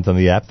nice comment on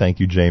the app. Thank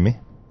you, Jamie.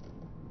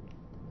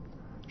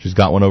 She's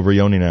got one over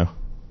Yoni now.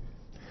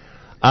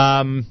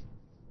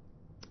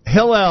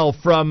 Hillel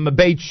from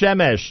Beit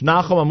Shemesh.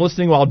 Nachum, I'm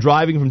listening while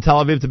driving from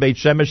Tel Aviv to Beit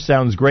Shemesh.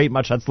 Sounds great.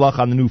 Much hatzlacha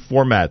on the new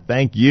format.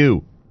 Thank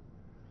you.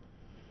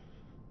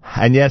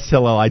 And yes,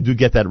 Hillel, I do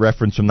get that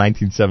reference from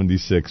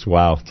 1976.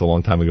 Wow, it's a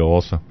long time ago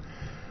also.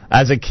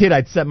 As a kid,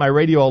 I'd set my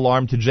radio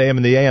alarm to JM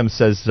in the AM,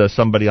 says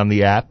somebody on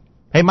the app.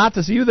 Hey,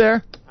 Matas, are you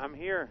there? I'm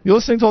here. You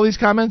listening to all these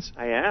comments?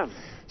 I am.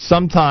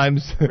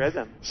 Sometimes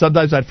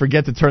I'd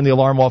forget to turn the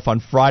alarm off on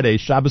Friday.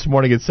 Shabbos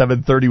morning at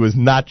 7:30 was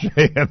not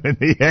JM in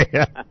the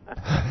AM.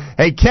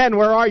 Hey, Ken,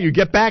 where are you?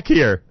 Get back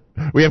here.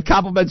 We have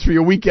compliments for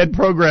your weekend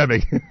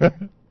programming.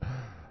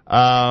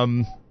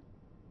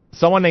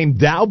 Someone named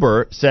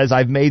Dauber says,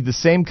 I've made the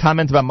same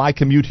comment about my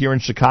commute here in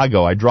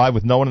Chicago. I drive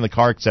with no one in the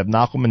car except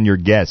Nachum and your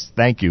guests.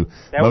 Thank you.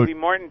 That would be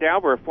Martin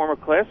Dauber, a former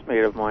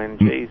classmate of mine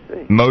in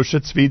JEC. Moshe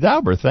Tzvi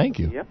Dauber, thank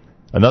you. Yep.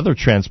 Another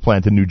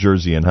transplanted New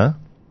Jerseyan, huh?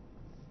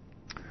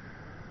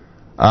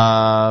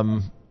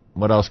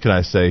 What else can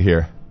I say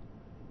here?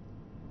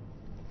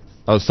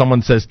 Oh,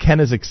 someone says Ken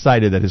is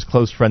excited that his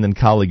close friend and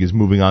colleague is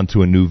moving on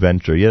to a new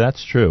venture. Yeah,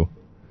 that's true.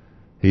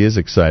 He is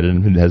excited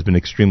and has been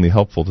extremely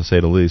helpful, to say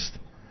the least.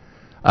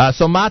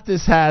 So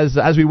Matis has,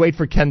 as we wait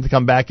for Ken to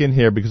come back in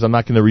here, because I'm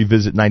not going to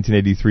revisit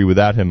 1983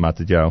 without him,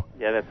 Matidjo.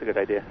 Yeah, that's a good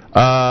idea.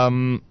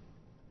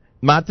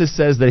 Matis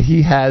says that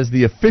he has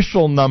the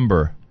official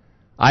number.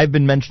 I've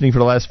been mentioning for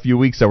the last few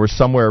weeks that we're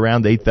somewhere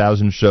around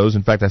 8,000 shows.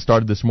 In fact, I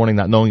started this morning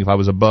not knowing if I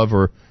was above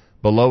or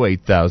below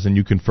 8,000.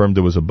 You confirmed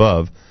it was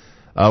above.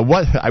 I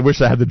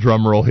wish I had the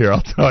drum roll here,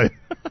 I'll tell you.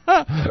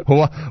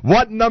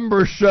 What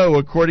number show,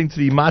 according to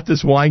the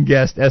Matis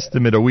Weingast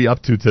estimate, are we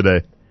up to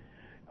today?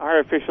 Our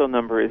official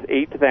number is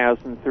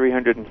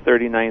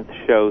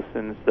 8,339th show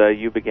since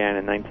you began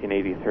in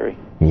 1983.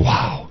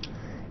 Wow.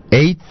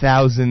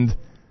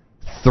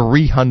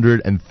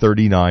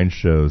 8,339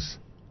 shows.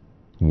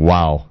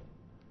 Wow.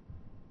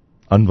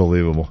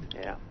 Unbelievable.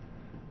 Yeah.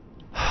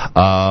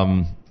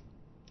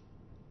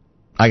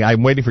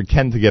 I'm waiting for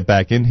Ken to get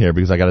back in here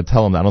because I got to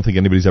tell him that I don't think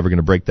anybody's ever going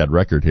to break that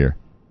record here.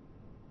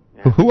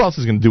 Yeah. Who else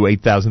is going to do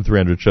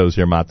 8,300 shows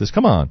here, Matis?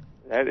 Come on.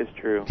 That is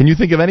true. Can you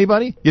think of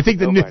anybody? You think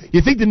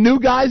the new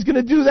guy's going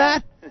to do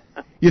that?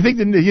 You think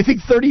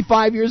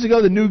 35 years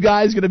ago the new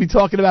guy's going to be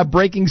talking about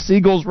breaking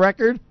Segal's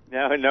record?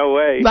 No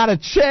way. Not a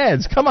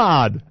chance. Come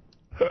on.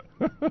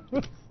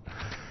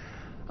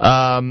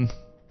 And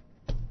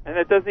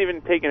that doesn't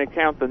even take into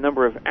account the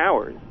number of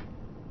hours.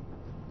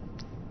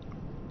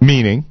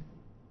 Meaning?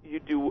 You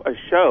do a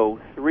show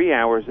 3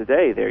 hours a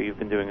day there. You've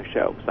been doing a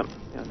show.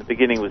 In the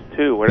beginning was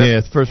 2. Whatever.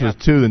 Yeah, first was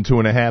 2, then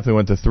 2.5, then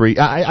went to 3.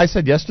 I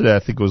said yesterday, I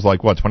think it was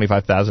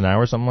 25,000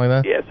 hours, something like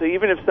that? Yeah, so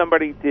even if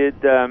somebody did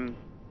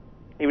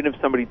even if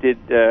somebody did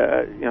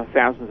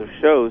thousands of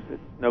shows,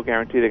 it's no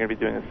guarantee they're going to be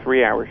doing a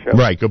 3-hour show.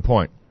 Right. Good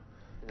point.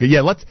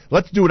 Yeah,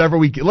 let's do whatever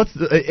we can. Let's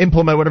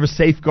implement whatever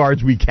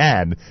safeguards we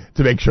can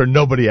to make sure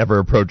nobody ever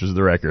approaches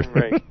the record.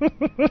 Right.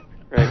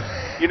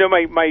 Right. You know,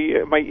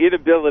 my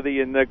inability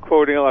in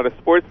quoting a lot of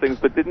sports things,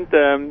 but didn't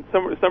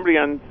somebody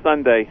on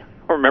Sunday,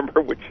 I don't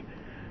remember which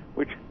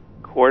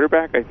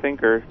quarterback, I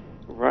think, or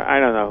I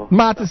don't know.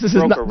 Matt, this is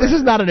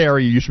not an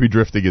area you should be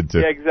drifting into.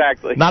 Yeah,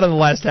 exactly. Not in the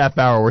last half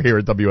hour we're here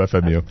at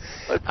WFMU.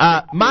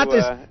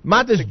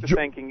 Matt is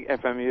thanking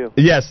FMU.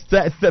 Yes.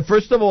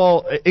 First of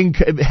all,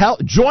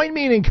 join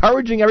me in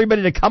encouraging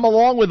everybody to come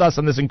along with us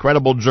on this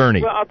incredible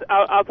journey. Well,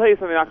 I'll tell you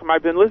something, Nachum.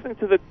 I've been listening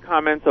to the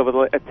comments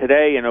over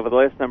today and over the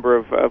last number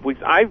of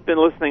weeks. I've been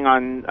listening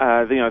on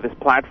this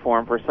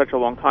platform for such a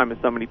long time, as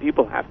so many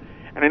people have.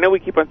 And I know we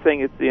keep on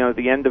saying it's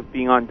the end of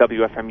being on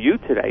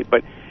WFMU today,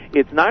 but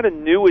it's not a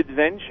new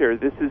adventure.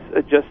 This is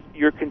just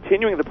you're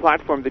continuing the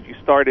platform that you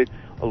started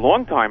a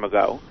long time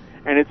ago,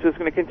 and it's just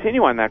going to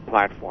continue on that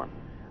platform.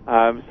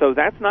 So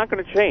that's not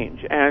going to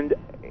change. And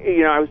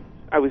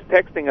I was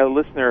texting a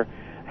listener,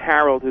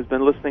 Harold, who's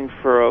been listening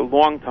for a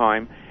long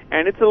time,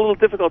 and it's a little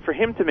difficult for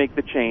him to make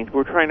the change.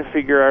 We're trying to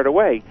figure out a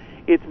way.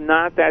 It's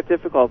not that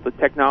difficult. The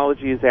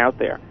technology is out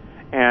there,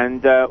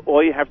 and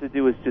all you have to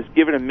do is just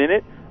give it a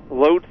minute,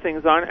 load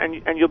things on,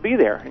 and you'll be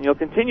there, and you'll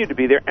continue to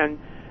be there. And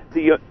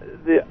the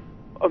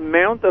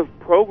amount of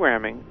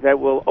programming that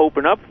will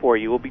open up for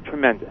you will be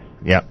tremendous.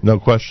 Yeah, no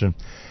question.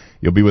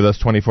 You'll be with us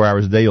 24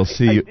 hours a day. You'll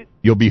see.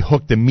 You'll be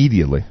hooked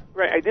immediately.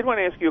 Right. I did want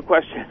to ask you a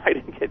question. I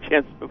didn't get a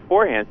chance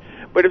beforehand.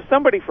 But if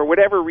somebody, for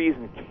whatever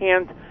reason,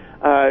 can't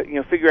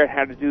figure out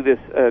how to do this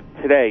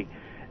today,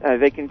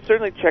 they can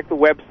certainly check the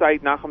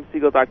website,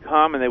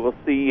 NachumSegal.com, and they will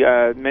see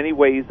many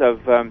ways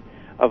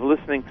of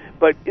listening.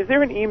 But is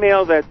there an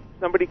email that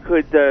somebody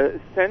could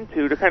send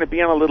to kind of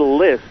be on a little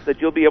list that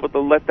you'll be able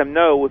to let them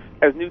know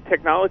as new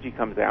technology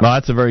comes out? Well,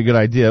 that's a very good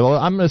idea. Well,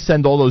 I'm going to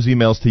send all those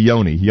emails to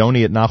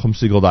Yoni at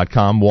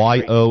NachumSegal.com,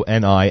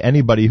 YONI.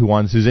 Anybody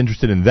who's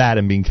interested in that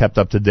and being kept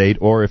up to date,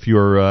 or if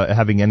you're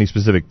having any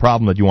specific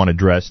problem that you want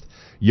addressed,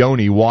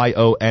 Yoni,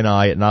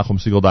 YONI at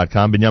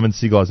NachumSegal.com. Binyamin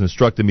Segal has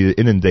instructed me to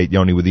inundate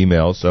Yoni with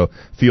emails, so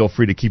feel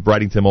free to keep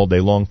writing to him all day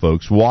long,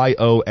 folks.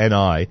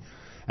 YONI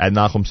at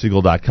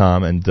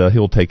NachumSegal.com, and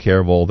he'll take care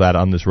of all that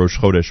on this Rosh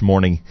Chodesh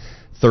morning,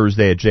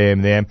 Thursday at JM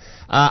and the AM.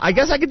 I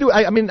guess I could do.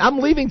 I'm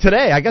leaving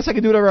today. I guess I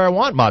could do whatever I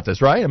want,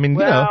 Matis. Right? I mean,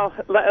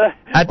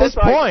 at this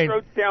point,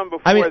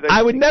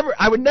 I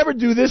would never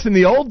do this in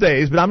the old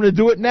days, but I'm going to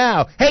do it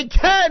now. Hey,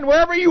 Ken,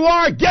 wherever you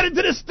are, get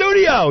into the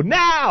studio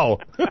now.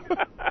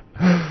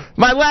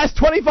 My last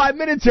 25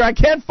 minutes here, I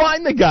can't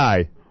find the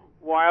guy.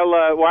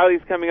 While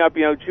he's coming up,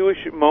 Jewish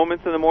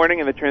moments in the morning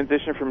and the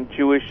transition from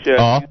Jewish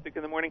music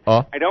in the morning.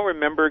 I don't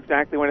remember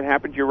exactly when it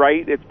happened. You're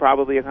right. It's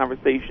probably a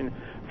conversation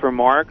for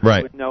Mark, who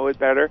would know it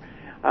better.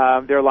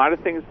 There are a lot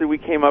of things that we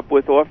came up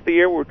with off the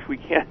air, which we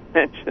can't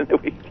mention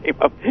that we came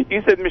up.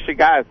 You said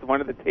Mishigas, one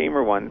of the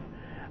tamer ones.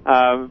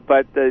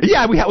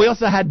 We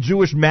also had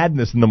Jewish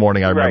madness in the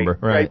morning, I remember.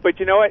 Right. But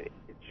you know what?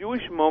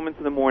 Jewish moments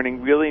in the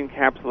morning really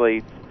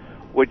encapsulates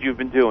what you've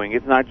been doing.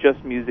 It's not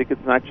just music,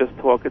 it's not just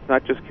talk, it's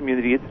not just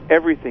community, it's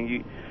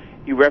everything.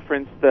 You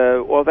referenced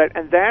all that,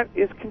 and that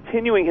is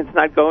continuing. It's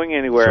not going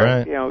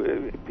anywhere.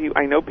 Right.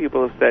 I know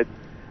people have said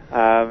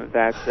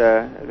that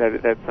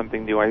that's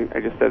something new. I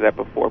just said that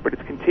before, but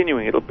it's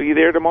continuing. It'll be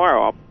there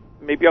tomorrow.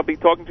 Maybe I'll be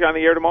talking to you on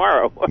the air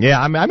tomorrow.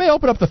 Yeah, I may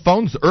open up the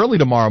phones early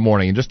tomorrow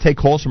morning and just take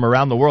calls from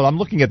around the world. I'm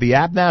looking at the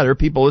app now. There are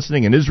people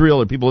listening in Israel.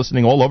 There are people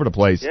listening all over the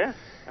place. Yeah,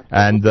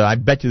 and I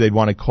bet you they'd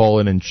want to call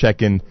in and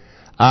check in.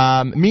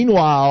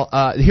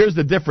 Meanwhile, here's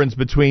the difference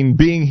between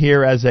being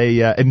here as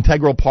a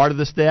integral part of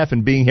the staff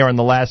and being here on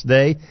the last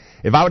day.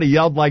 If I would have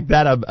yelled like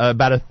that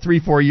about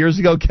 3-4 years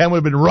ago, Ken would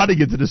have been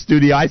running into the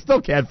studio. I still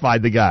can't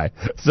find the guy.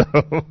 So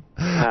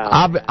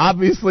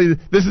obviously,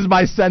 this is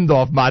my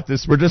send-off,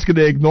 Matis. We're just going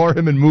to ignore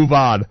him and move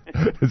on.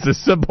 It's as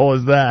simple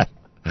as that.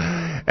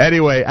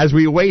 Anyway, as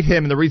we await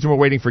him, and the reason we're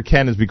waiting for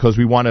Ken is because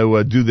we want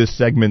to do this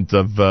segment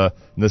of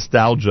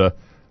nostalgia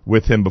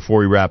with him before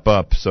we wrap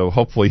up, so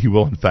hopefully he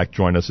will in fact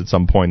join us at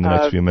some point in the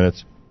next few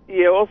minutes.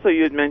 Yeah, also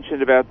you had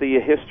mentioned about the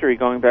history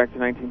going back to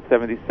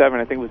 1977.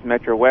 I think it was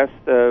Metro West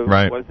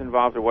was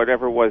involved, or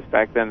whatever it was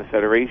back then. The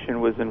Federation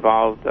was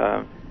involved,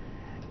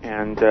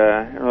 and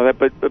all that.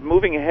 But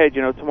moving ahead,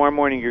 tomorrow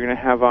morning you're going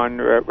to have on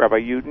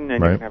Rabbi Yudin,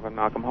 and you're going to have on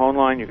Nachum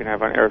Honline, you're going to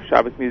have on Erev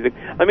Shabbos music.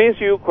 Let me ask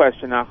you a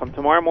question, Nachum.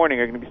 Tomorrow morning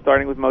are you going to be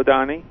starting with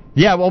Modani?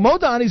 Yeah, well,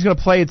 Modani's going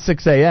to play at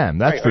 6 a.m.,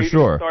 that's for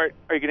sure.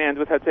 Are you going to end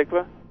with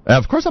Hatikva?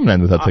 Of course I'm going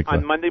to end with Hatikva.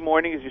 On Monday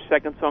morning, is your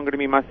second song going to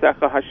be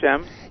Masecha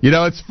Hashem?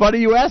 It's funny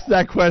you asked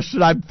that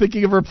question. I'm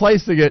thinking of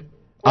replacing it.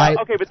 Well,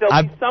 okay, but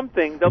there'll be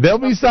something. There'll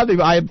be something.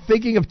 I am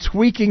thinking of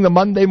tweaking the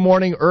Monday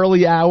morning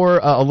early hour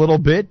a little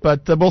bit,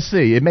 but we'll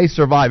see. It may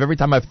survive. Every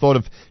time I've thought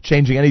of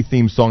changing any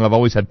theme song, I've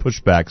always had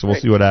pushback, so we'll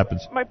see what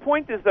happens. My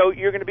point is, though,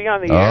 you're going to be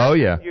on the air. Oh,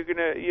 yeah. You're going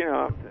to,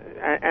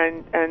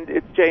 and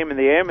it's JM in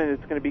the AM, and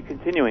it's going to be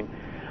continuing.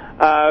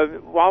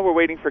 While we're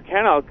waiting for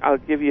Ken, I'll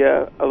give you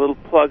a little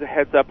plug, a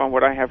heads up on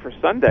what I have for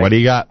Sunday. What do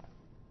you got?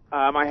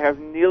 I have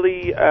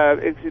Neely,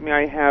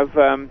 I have,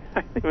 I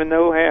don't even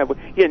know who I have.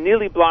 Yeah,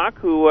 Neely Block,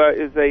 who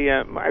is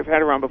I've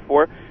had her on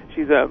before.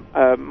 She's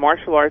a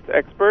martial arts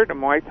expert, a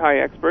Muay Thai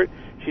expert.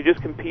 She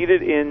just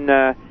competed in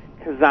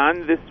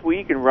Kazan this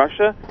week in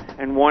Russia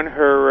and won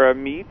her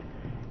meet.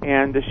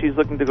 And she's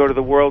looking to go to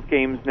the World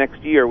Games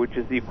next year, which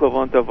is the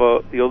equivalent of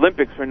the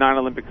Olympics for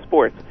non-Olympic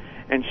sports.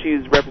 And she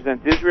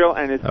represents Israel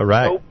and is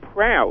so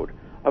proud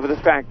of the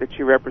fact that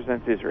she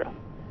represents Israel.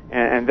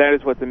 And that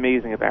is what's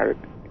amazing about it.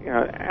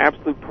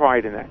 Absolute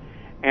pride in that.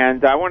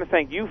 And I want to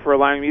thank you for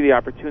allowing me the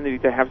opportunity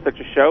to have such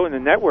a show, and the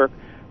network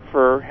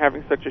for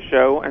having such a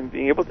show and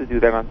being able to do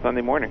that on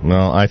Sunday morning.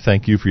 Well, I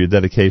thank you for your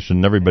dedication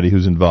and everybody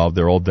who's involved.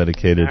 They're all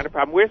dedicated. Not a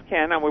problem. Where's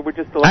Ken? We're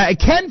just delighted.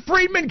 Ken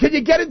Friedman, can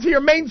you get into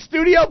your main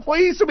studio,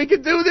 please, so we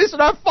can do this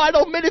in our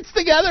final minutes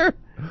together?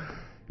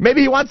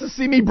 Maybe he wants to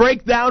see me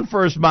break down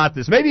first,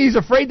 Matis. Maybe he's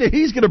afraid that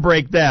he's going to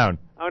break down.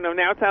 Oh, no,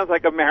 now it sounds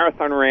like a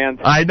marathon rant.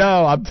 I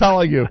know, I'm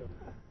telling you.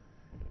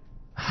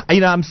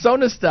 I'm so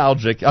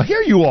nostalgic. Oh,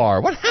 here you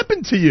are. What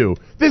happened to you?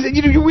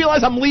 You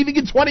realize I'm leaving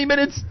in 20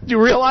 minutes? Do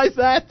you realize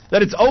that?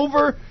 That it's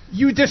over?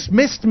 You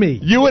dismissed me.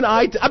 You and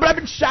I've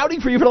been shouting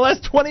for you for the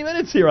last 20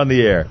 minutes here on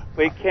the air.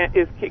 Wait,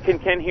 can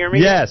Ken hear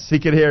me? Yes, he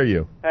can hear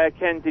you.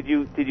 Ken, did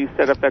you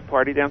set up that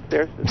party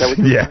downstairs? Is that what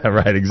you Yeah,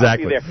 right,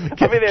 exactly.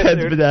 I'll be there.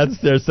 Ken's been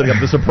downstairs setting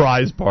up the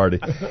surprise party.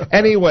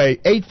 Anyway,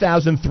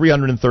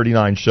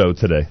 8,339 show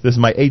today. This is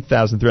my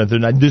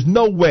 8,339. There's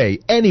no way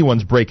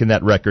anyone's breaking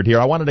that record here.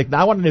 I wanted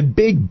in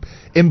big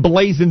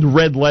emblazoned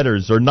red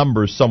letters or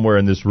numbers somewhere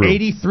in this room.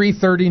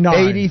 8339.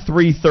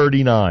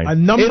 8339. A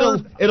number.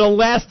 It'll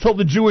last till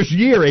the Jewish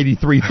year,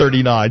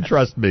 8339.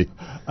 Trust me.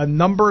 A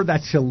number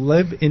that shall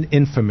live in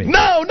infamy.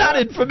 No, not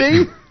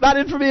infamy. Not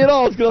infamy at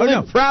all. It's going to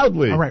live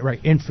proudly. All right.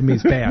 Infamy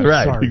is bad.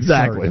 Right, Sorry,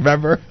 exactly. sorry.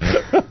 Remember?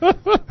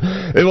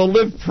 It will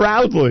live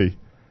proudly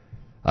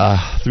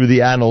through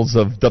the annals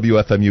of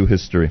WFMU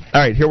history.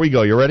 All right, here we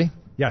go. You ready?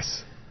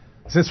 Yes.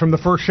 Is this from the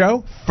first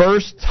show?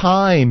 First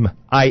time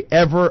I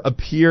ever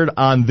appeared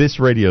on this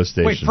radio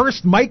station. Wait,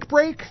 first mic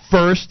break?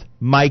 First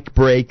mic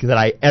break that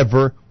I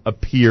ever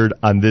appeared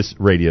on this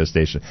radio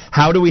station.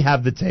 How do we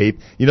have the tape?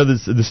 You know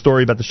the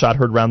story about the shot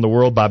heard around the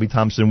world, Bobby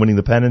Thompson winning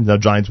the pennant, now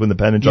Giants win the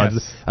pennant.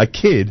 Yes. A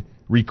kid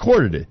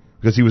recorded it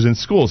because he was in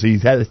school, so he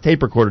had a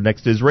tape recorder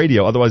next to his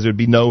radio. Otherwise, there would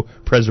be no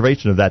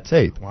preservation of that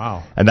tape.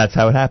 Wow. And that's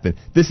how it happened.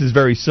 This is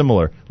very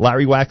similar.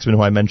 Larry Waxman,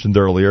 who I mentioned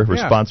earlier,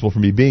 responsible for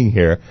me being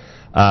here,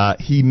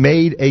 he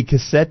made a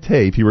cassette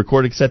tape. He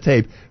recorded a cassette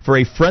tape for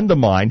a friend of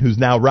mine who's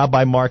now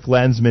Rabbi Mark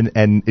Landsman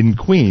and in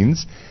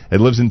Queens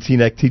and lives in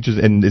Teaneck, teaches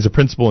and is a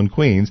principal in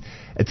Queens,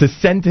 to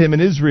send to him in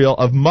Israel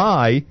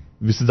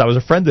since I was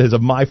a friend of his,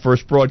 of my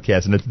first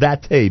broadcast. And it's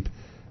that tape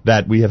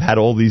that we have had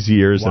all these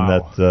years.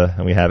 Wow.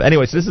 And we have.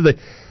 Anyway, so this is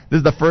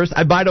the first.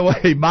 By the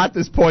way,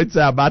 Matis points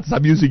out,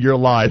 I'm using your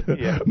line.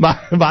 Yeah.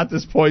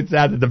 Matis points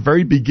out that the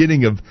very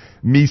beginning of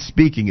me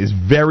speaking is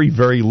very,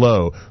 very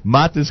low.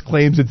 Matis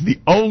claims it's the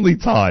only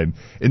time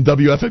in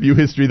WFMU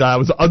history that I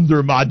was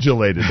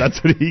undermodulated.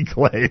 That's what he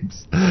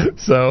claims.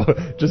 So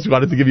just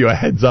wanted to give you a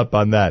heads up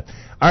on that.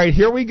 All right,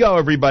 here we go,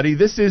 everybody.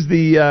 This is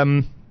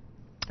the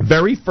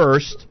very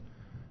first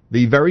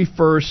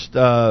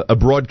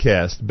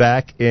broadcast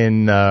back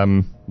in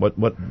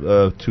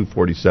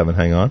 247.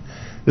 Hang on.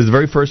 This is the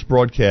very first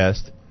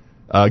broadcast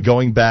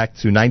going back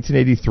to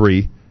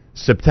 1983,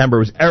 September. It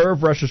was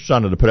Erev Rosh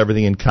Hashanah, to put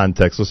everything in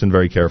context. Listen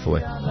very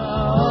carefully. Alright,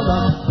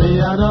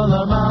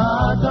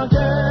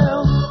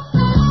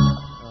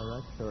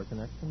 so our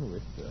connection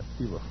with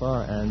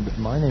Silacha, and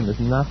my name is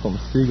Nachum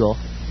Segal.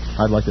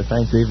 I'd like to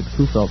thank David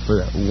Kufeld for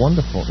that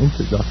wonderful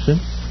introduction.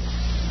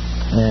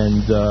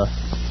 And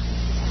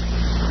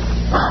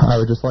I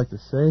would just like to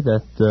say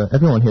that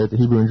everyone here at the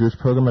Hebrew and Jewish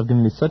program have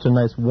given me such a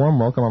nice warm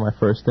welcome on my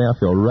first day. I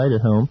feel right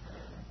at home.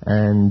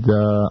 And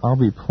I'll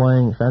be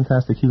playing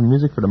fantastic Hebrew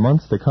music for the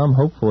months to come,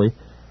 hopefully,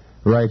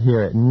 right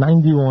here at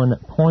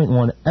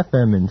 91.1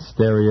 FM in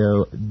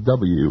stereo,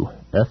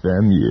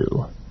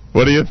 WFMU.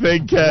 What do you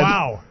think, Ken?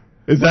 Wow.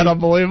 Is that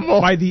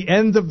unbelievable? By the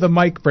end of the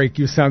mic break,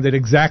 you sounded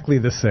exactly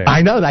the same.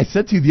 I know. I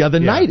said to you the other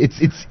night,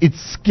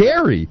 it's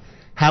scary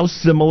how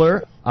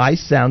similar I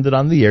sounded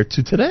on the air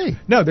to today.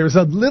 No, there's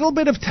a little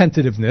bit of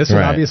tentativeness, and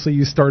obviously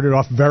you started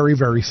off very,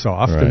 very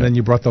soft, and then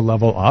you brought the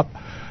level up.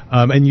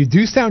 And you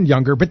do sound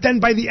younger, but then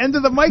by the end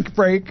of the mic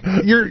break,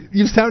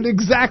 you sound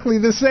exactly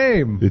the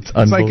same. It's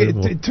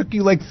unbelievable. Like it took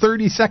you like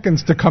 30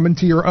 seconds to come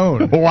into your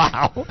own.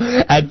 Wow.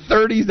 At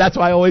 30s, that's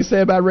what I always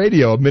say about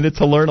radio, a minute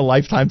to learn, a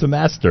lifetime to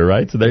master,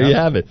 right? So there you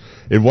have it.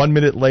 And 1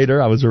 minute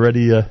later, I was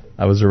already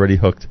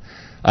hooked.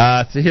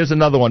 So here's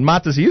another one.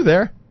 Matas, are you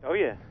there? Oh,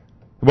 yeah.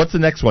 What's the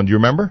next one? Do you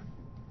remember?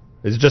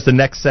 Is it just the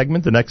next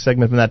segment from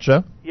that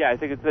show? Yeah, I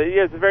think it's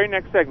the very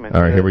next segment.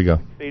 All right, here we go.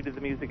 Faded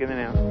the music in and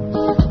out.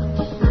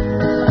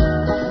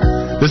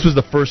 This was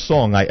the first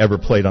song I ever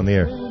played on the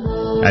air.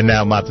 And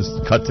now Matas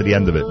cut to the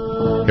end of it.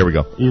 Here we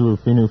go. Ilu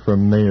Finu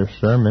from Mayor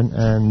Sherman,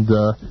 and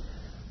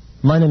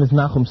my name is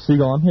Nachum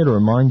Segal. I'm here to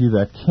remind you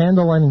that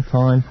candlelighting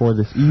time for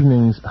this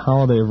evening's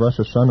holiday of Rosh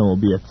Hashanah will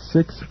be at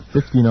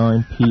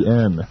 6:59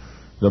 p.m.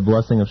 The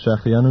blessing of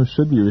Shechianu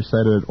should be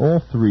recited at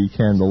all 3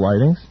 candle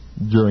lightings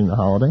during the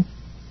holiday.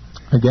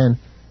 Again,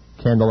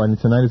 candle lighting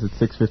tonight is at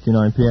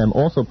 6:59 p.m.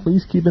 Also,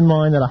 please keep in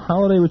mind that a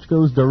holiday which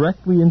goes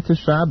directly into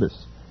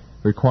Shabbos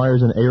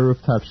requires an Eruv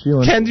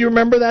Tafshilin. Ken, do you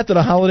remember that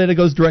a holiday that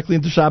goes directly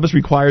into Shabbos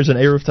requires an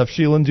Eruv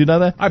Tafshilin? Do you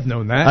know that? I've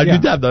known that. You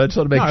have, though. I just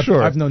want to make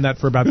sure. I've known that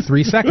for about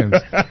 3 seconds.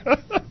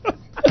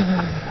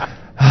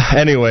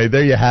 Anyway,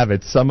 there you have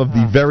it. Some of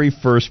the very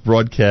first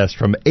broadcasts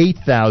from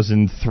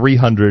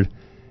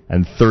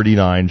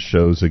 8,339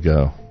 shows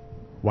ago.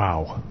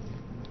 Wow.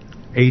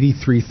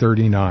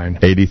 8339.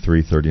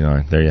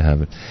 8339. There you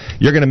have it.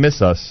 You're going to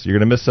miss us. You're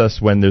going to miss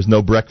us when there's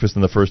no breakfast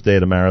on the first day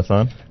of the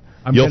marathon.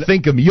 You'll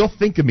think of me. You'll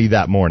think of me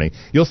that morning.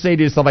 You'll say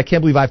to yourself, I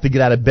can't believe I have to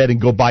get out of bed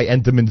and go buy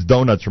Entenmann's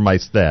donuts for my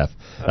staff.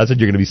 That's what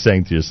you're going to be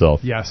saying to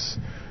yourself. Yes.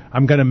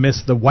 I'm going to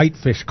miss the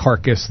whitefish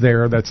carcass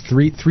there. That's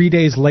three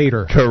days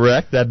later.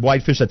 Correct. That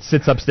whitefish that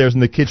sits upstairs in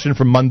the kitchen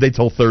from Monday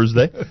till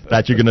Thursday.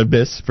 That you're going to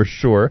miss for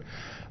sure.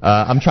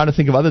 I'm trying to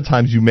think of other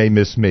times you may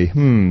miss me.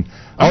 I'm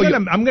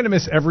going to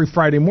miss every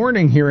Friday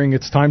morning hearing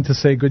it's time to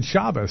say good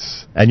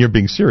Shabbos. And you're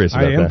being serious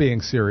about that. I am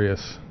being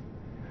serious.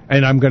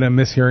 And I'm going to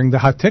miss hearing the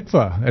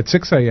Hatikva at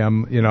 6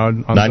 a.m.,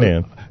 9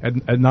 a.m.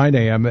 At 9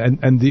 a.m.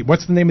 And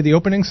what's the name of the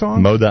opening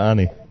song? Moda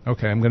Ani.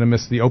 Okay, I'm going to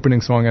miss the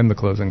opening song and the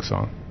closing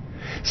song.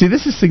 See,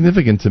 this is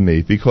significant to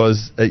me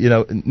because,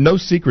 no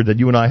secret that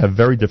you and I have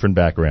very different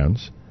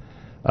backgrounds.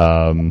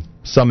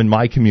 Some in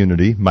my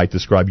community might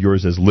describe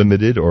yours as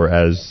limited or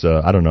as,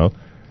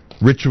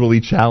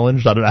 ritually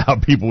challenged. I don't know how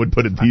people would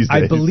put it these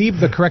days. I believe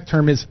the correct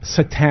term is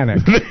satanic.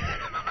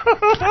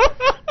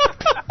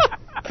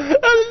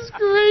 That is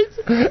great.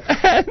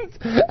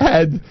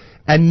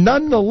 And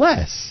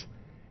nonetheless,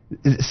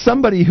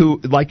 somebody who,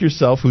 like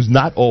yourself, who's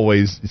not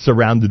always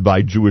surrounded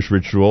by Jewish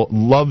ritual,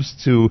 loves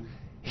to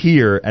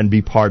hear and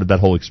be part of that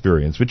whole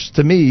experience, which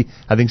to me,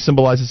 I think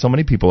symbolizes so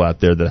many people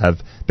out there that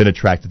have been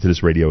attracted to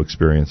this radio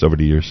experience over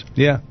the years.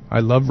 Yeah,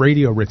 I love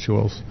radio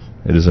rituals.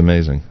 It is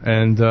amazing.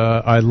 And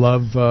I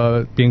love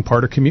being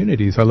part of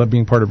communities. I love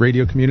being part of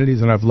radio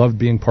communities, and I've loved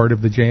being part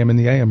of the JM and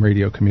the AM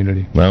radio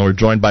community. Well, we're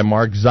joined by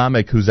Mark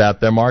Zamek, who's out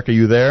there. Mark, are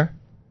you there?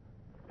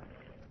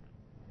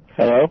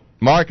 Hello?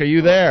 Mark, are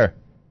you there?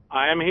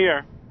 I am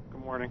here.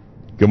 Good morning.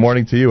 Good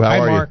morning to you.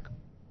 How are Mark. you?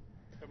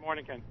 Good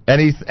morning, Ken.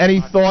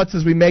 Any thoughts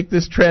as we make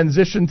this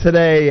transition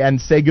today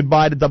and say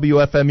goodbye to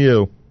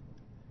WFMU?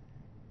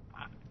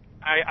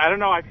 I don't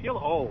know. I feel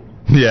old.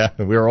 Yeah,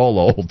 we're all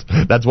old.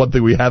 That's one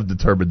thing we have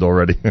determined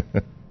already.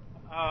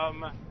 I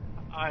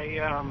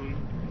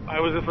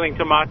was listening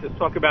to Matis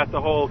talk about the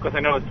whole, because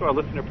I know a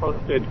listener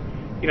posted,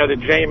 the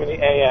JM and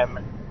the AM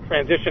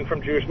transition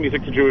from Jewish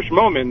music to Jewish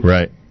moments.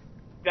 Right.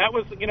 That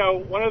was,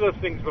 one of those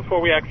things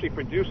before we actually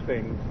produce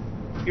things.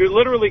 You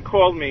literally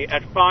called me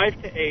at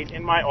 5 to 8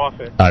 in my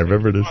office. I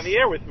remember this. On the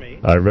air with me.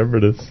 I remember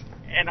this.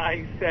 And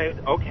I said,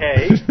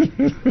 okay.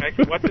 I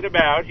said, what's it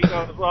about? He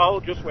goes, well,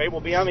 just wait,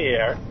 we'll be on the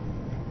air.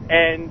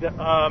 And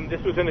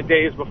this was in the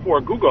days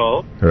before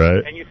Google.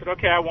 Right. And you said,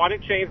 okay, I want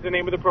to change the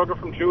name of the program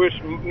from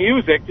Jewish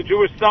music to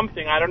Jewish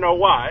something. I don't know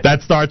what.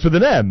 That starts with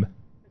an M.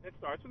 It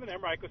starts with an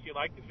M, right, because you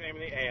like the name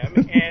of the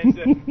AM. And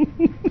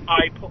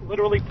I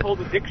literally pulled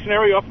the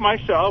dictionary off my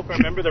shelf. I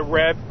remember the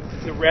red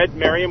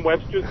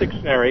Merriam-Webster's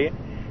dictionary.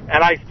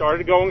 And I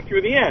started going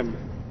through the M.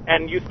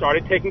 And you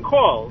started taking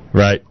calls.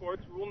 Right. Of course,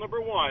 rule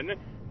number 1,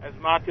 as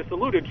Matis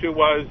alluded to,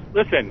 was,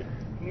 listen,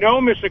 no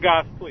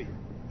Mishigas, please.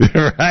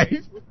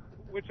 Right.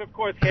 Which, of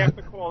course, half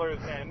the callers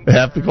then...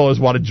 Half the callers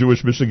wanted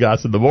Jewish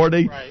Mishigas in the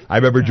morning. Right. I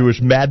remember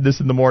Jewish Madness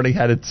in the morning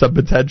had some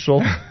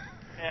potential.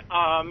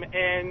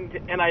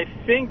 And I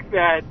think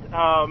that,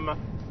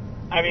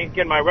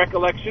 again, my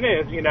recollection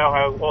is,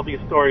 how all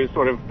these stories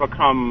sort of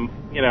become,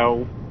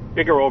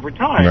 bigger over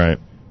time. Right.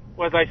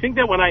 Was I think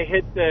that when I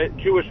hit the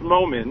Jewish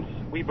moments,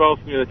 we both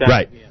knew that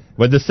right. was the end.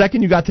 Well, the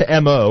second you got to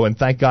M.O., and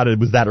thank God it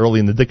was that early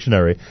in the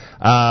dictionary,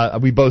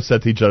 we both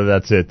said to each other,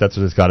 that's it. That's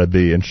what it's got to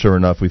be. And sure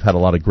enough, we've had a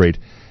lot of great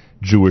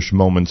Jewish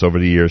moments over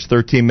the years.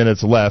 13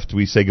 minutes left.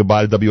 We say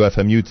goodbye to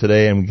WFMU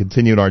today, and we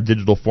continue in our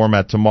digital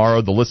format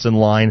tomorrow. The listen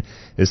line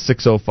is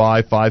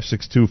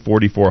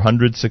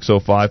 605-562-4400,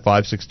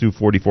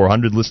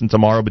 605-562-4400. Listen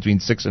tomorrow between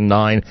 6 and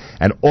 9,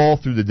 and all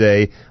through the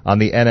day on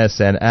the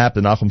NSN app,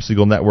 the Nachum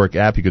Segal Network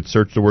app. You could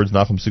search the words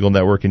Nachum Segal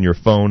Network in your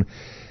phone,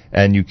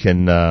 and you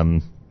can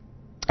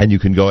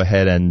go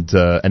ahead and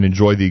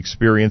enjoy the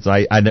experience.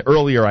 And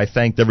earlier, I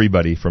thanked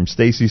everybody from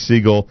Stacy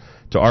Segal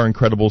to our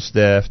incredible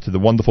staff to the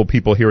wonderful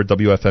people here at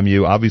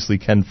WFMU, obviously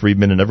Ken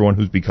Friedman and everyone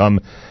who's become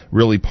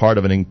really part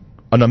of an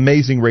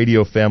amazing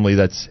radio family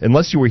that's,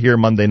 unless you were here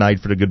Monday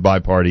night for the goodbye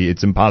party,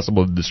 it's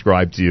impossible to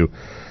describe to you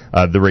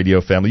the radio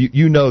family.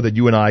 You know that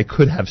you and I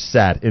could have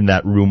sat in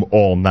that room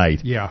all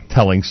night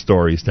telling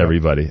stories to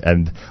everybody.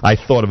 And I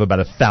thought of about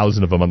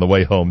 1,000 of them on the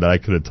way home that I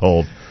could have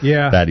told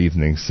that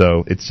evening.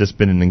 So it's just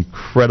been an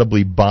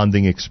incredibly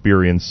bonding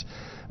experience.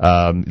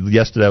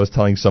 Yesterday I was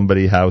telling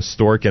somebody how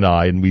Stork and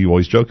I, and we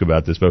always joke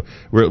about this, but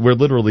we're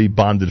literally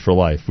bonded for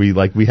life. We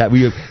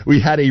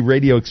had a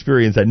radio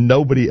experience that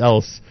nobody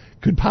else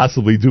could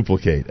possibly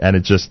duplicate, and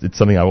it's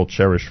something I will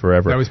cherish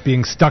forever. That was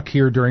being stuck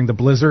here during the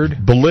blizzard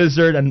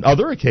And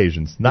other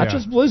occasions, not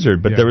just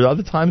blizzard, but there were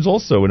other times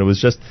also when it was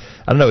just,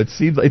 I don't know, it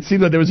seemed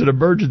like there was an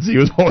emergency. It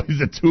was always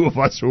the two of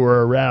us who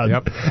were around,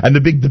 and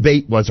the big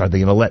debate was, are they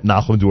going to let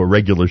Nachum do a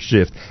regular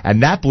shift?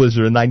 And that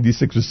blizzard in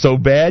 '96 was so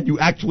bad, you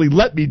actually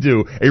let me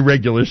do a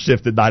regular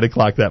shift at 9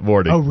 o'clock that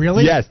morning. Oh,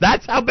 really? Yes,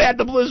 that's how bad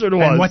the blizzard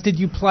was. And what did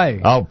you play?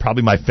 Oh,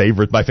 probably my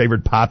favorite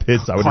pop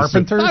hits. I would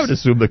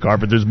assume the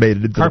Carpenters made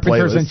it into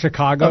Carpenters the playlist. in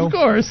Chicago? Of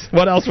course.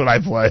 What else would I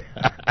play?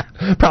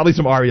 Probably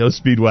some REO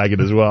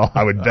Speedwagon as well,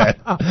 I would bet.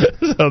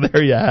 So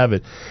there you have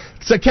it.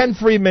 So Ken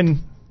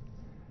Friedman,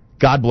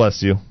 God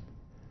bless you.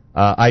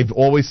 I've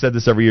always said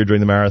this every year during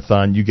the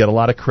marathon. You get a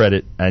lot of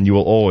credit, and you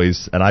will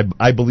always, and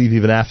I believe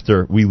even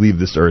after we leave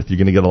this earth, you're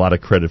going to get a lot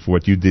of credit for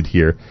what you did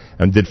here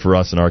and did for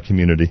us in our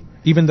community.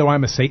 Even though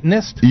I'm a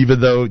Satanist?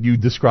 Even though you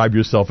describe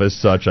yourself as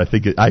such, I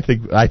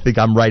think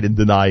I'm right in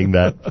denying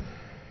that.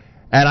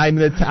 And I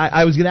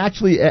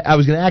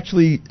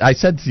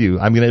said to you,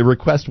 I'm going to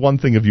request one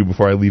thing of you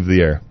before I leave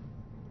the air.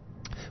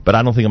 But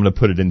I don't think I'm going to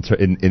put it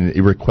in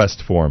a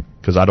request form,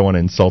 because I don't want to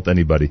insult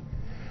anybody.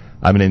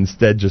 I'm going to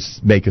instead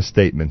just make a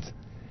statement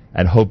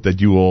and hope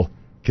that you will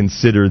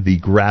consider the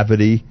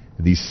gravity,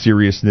 the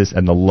seriousness,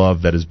 and the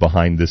love that is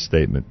behind this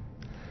statement.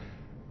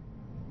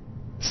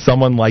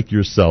 Someone like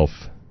yourself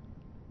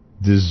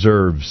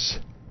deserves,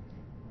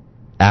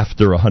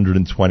 after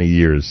 120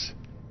 years,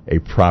 a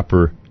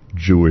proper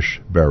Jewish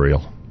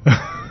burial.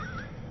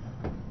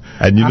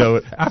 And you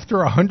know, after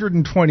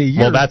 120 years.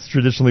 Well, that's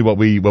traditionally what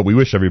we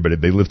wish everybody.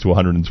 They live to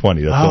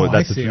 120. That's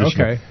I see.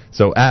 Okay.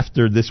 So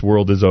after this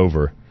world is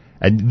over,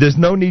 and there's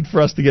no need for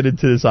us to get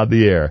into this on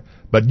the air,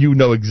 but you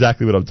know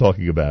exactly what I'm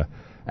talking about.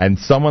 And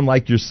someone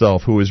like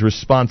yourself, who is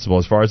responsible,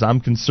 as far as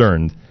I'm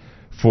concerned,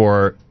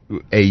 for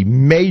a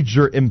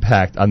major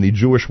impact on the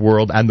Jewish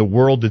world and the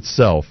world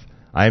itself,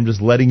 I am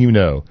just letting you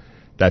know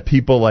that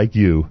people like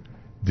you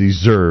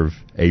deserve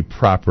a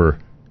proper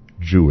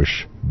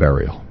Jewish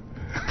burial.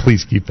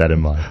 Please keep that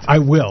in mind. I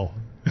will.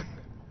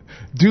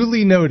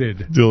 Duly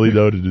noted. Duly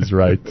noted is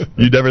right.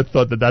 You never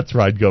thought that's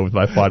where I'd go with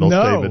my final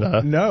statement,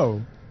 huh?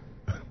 No.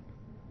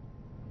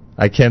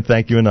 I can't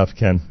thank you enough,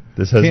 Ken.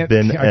 This has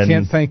been... I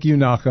can't thank you,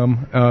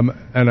 Nachum.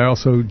 And I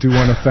also do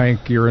want to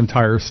thank your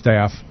entire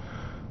staff,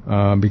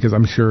 because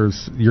I'm sure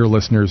your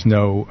listeners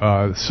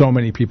know so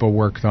many people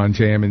worked on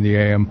JM in the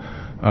AM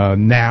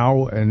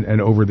now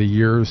and over the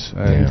years.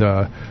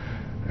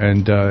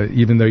 And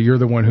even though you're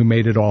the one who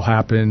made it all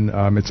happen,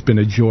 it's been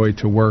a joy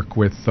to work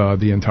with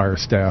the entire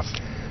staff,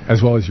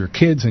 as well as your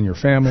kids and your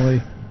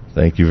family.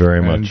 Thank you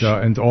very much.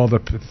 And all the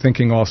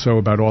thinking also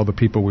about all the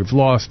people we've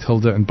lost,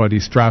 Hilda and Buddy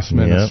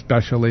Strassman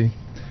especially,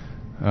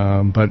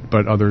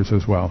 but others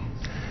as well.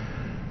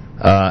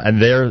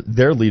 And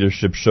their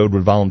leadership showed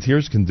what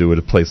volunteers can do at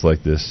a place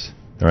like this.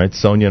 All right,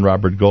 Sonia and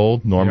Robert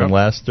Gold, Norman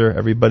Laster,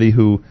 everybody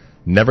who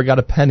never got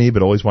a penny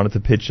but always wanted to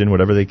pitch in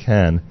whatever they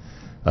can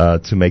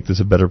to make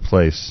this a better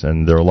place.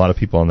 And there are a lot of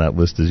people on that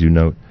list, as you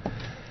note.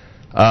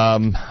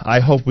 I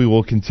hope we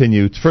will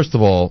continue. First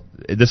of all,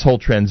 this whole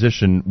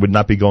transition would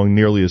not be going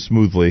nearly as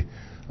smoothly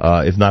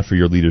if not for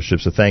your leadership.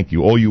 So thank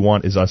you. All you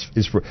want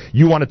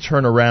you want to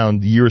turn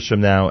around years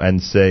from now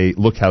and say,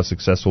 look how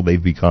successful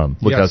they've become.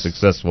 Look how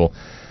successful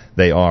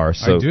they are.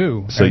 So, I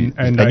do. So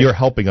and you're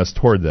helping us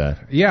toward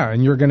that. Yeah,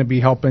 and you're going to be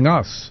helping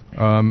us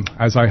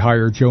as I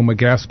hire Joe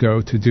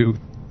Magasco to do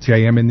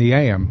JM in the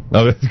AM.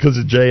 Oh, because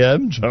of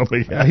JM? Joe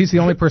Magasco. He's the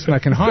only person I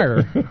can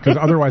hire, because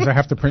otherwise I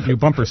have to print new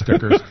bumper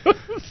stickers.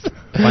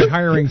 By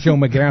hiring Joe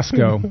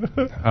Magasco,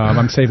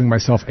 I'm saving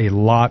myself a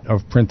lot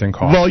of printing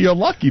costs. Well, you're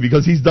lucky,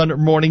 because he's done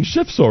morning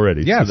shifts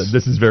already. Yes. So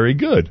this is very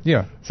good.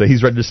 Yeah. So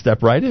he's ready to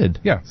step right in.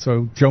 Yeah,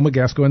 so Joe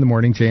Magasco in the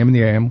morning, JM in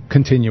the AM,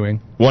 continuing.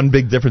 One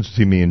big difference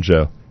between me and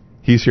Joe.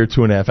 He's here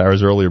 2.5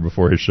 hours earlier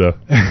before his show.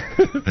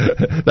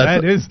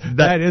 That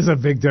is a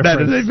big difference. That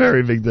is a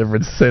very big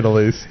difference, to say the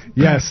least.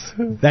 Yes,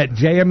 that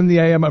JM in the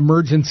AM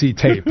emergency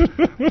tape.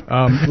 It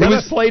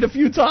was played a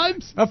few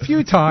times? A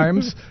few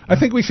times. I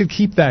think we should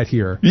keep that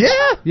here. Yeah?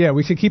 Yeah,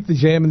 we should keep the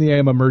JM in the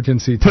AM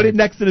emergency tape. Put it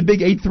next to the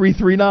big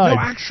 8339. No,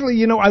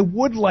 actually, I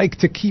would like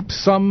to keep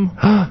some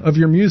of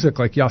your music,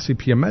 like Yossi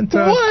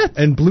Piamenta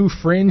and Blue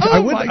Fringe.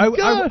 Oh, my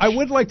gosh. I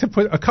would like to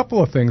put a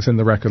couple of things in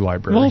the record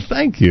library. Well,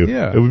 thank you.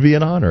 Yeah. It would be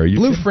an honor.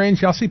 Blue Fringe,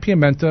 Yossi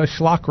Piamenta,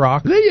 Schlock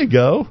Rock. There you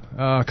go.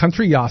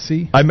 Country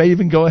Yossi. I may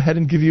even go ahead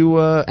and give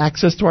you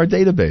access to our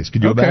database.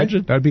 Could you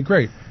imagine? That'd be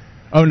great.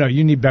 Oh, no,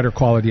 you need better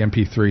quality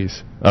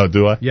MP3s. Oh,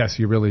 do I? Yes,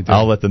 you really do.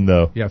 I'll let them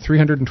know. Yeah,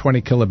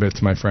 320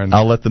 kilobits, my friend.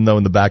 I'll let them know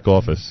in the back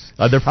office.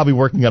 They're probably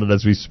working on it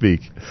as we speak.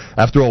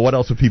 After all, what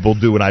else would people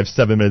do when I have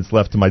 7 minutes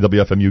left in my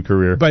WFMU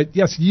career? But,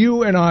 yes,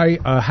 you and I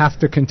have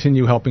to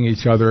continue helping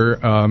each other.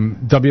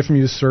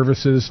 WFMU's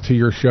services to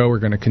your show are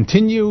going to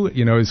continue,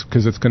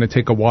 because it's going to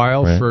take a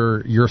while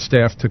for your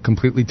staff to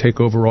completely take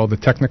over all the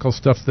technical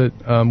stuff that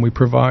we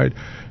provide.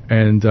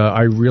 And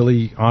I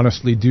really,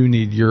 honestly do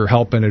need your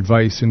help and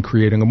advice in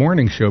creating a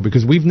morning show,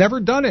 because we've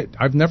never done it.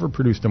 I've never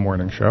produced a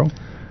morning show.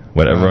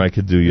 Whatever I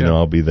could do, you know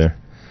I'll be there.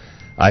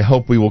 I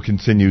hope we will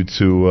continue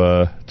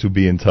to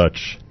be in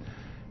touch,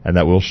 and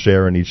that we'll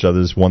share in each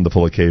other's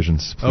wonderful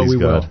occasions. Please,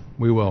 God.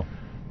 We will.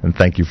 And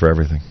thank you for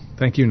everything.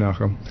 Thank you,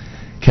 Nachum.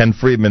 Ken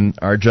Friedman,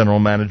 our general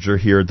manager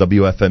here at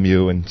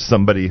WFMU, and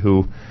somebody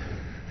who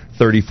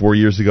 34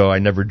 years ago I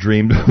never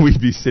dreamed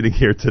we'd be sitting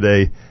here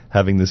today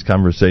having this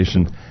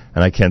conversation,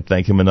 and I can't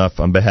thank him enough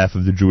on behalf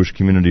of the Jewish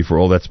community for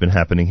all that's been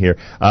happening here.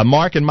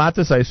 Mark and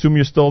Matis, I assume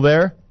you're still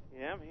there?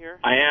 Yeah, I'm here.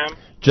 I am.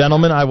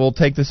 Gentlemen, I will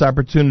take this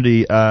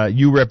opportunity,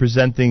 you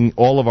representing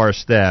all of our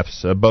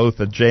staffs, both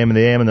at JM and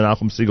the AM and the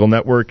Nachum Segal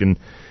Network, and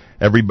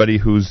everybody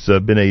who's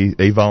been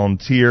a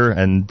volunteer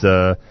and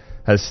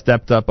has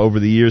stepped up over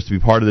the years to be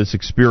part of this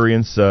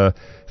experience.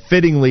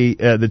 Fittingly,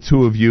 the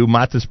two of you,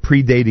 Matis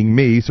predating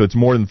me, so it's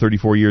more than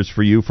 34 years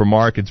for you. For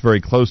Mark, it's very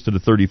close to the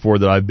 34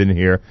 that I've been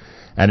here,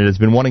 and it has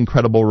been one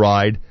incredible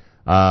ride.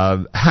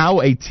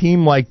 How a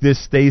team like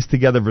this stays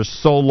together for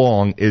so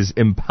long is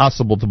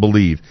impossible to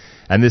believe,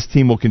 and this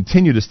team will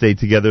continue to stay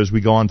together as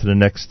we go on to the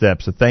next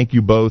step. So thank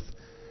you both,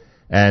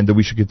 and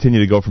we should continue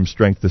to go from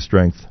strength to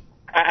strength.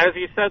 As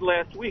you said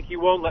last week, you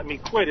won't let me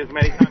quit as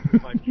many times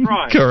as I've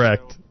tried.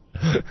 Correct.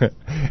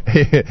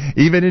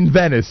 Even in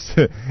Venice,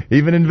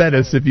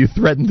 if you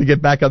threatened to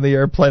get back on the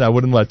airplane, I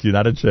wouldn't let you.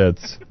 Not a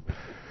chance.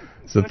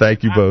 So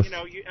thank you both.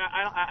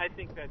 I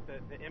think that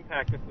the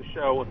impact that the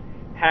show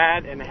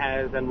had and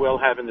has and will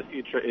have in the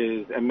future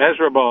is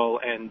immeasurable.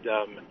 And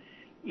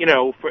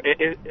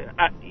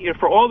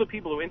for all the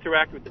people who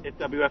interact with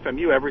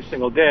WFMU every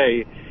single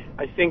day,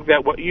 I think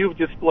that what you've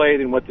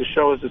displayed and what the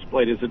show has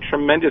displayed is a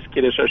tremendous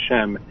Kiddush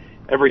Hashem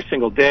every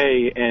single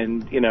day.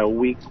 And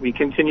we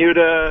continue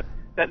to.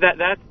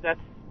 That's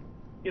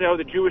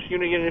the Jewish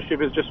Unity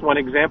Initiative is just one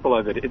example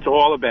of it. It's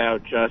all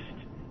about just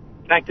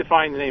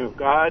sanctifying the name of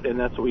God, and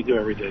that's what we do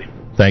every day.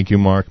 Thank you,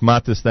 Mark.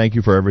 Matis, thank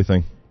you for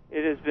everything.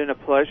 It has been a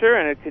pleasure,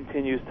 and it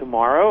continues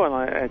tomorrow. And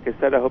like I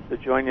said, I hope to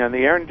join you on the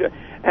air. And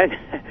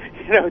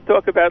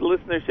talk about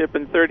listenership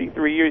in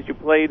 33 years. You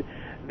played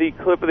the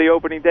clip of the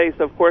opening day,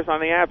 so of course on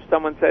the app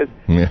someone says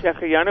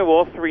Shechayanu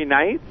all 3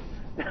 nights.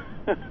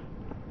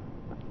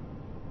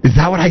 Is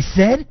that what I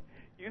said?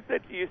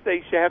 You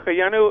say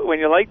Shechayanu when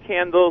you light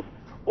candles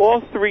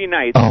all 3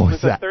 nights. Oh, it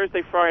was a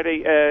Thursday,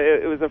 Friday.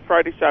 It was a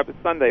Friday, Shabbos,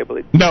 Sunday, I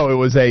believe. No, it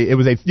was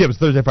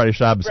Thursday, Friday,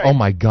 Shabbos. Right. Oh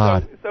my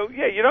God. So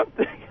you don't.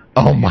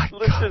 Oh my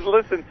God.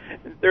 Listen.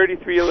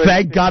 33 years.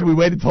 Thank God we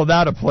waited till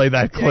now to play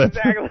that clip.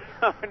 Yeah, exactly.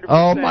 100%.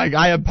 Oh my God!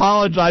 I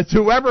apologize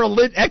to whoever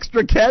lit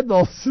extra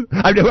candles.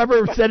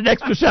 Whoever said an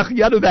extra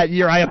Shechayanu that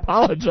year. I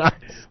apologize.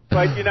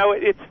 But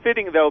it's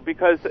fitting though,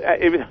 because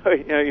even though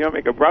you don't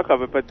make a bruch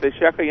of it, but the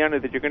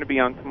Shechayanu that you're going to be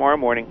on tomorrow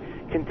morning,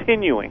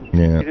 continuing.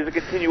 Yeah. It is a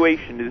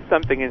continuation. It is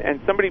something,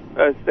 and somebody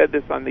said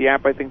this on the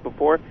app I think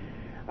before.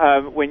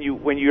 When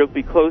you'll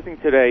be closing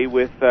today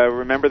with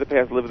remember the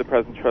past, live the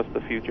present, trust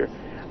the future.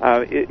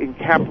 It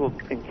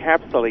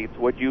encapsulates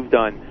what you've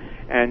done,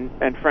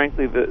 and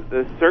frankly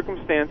the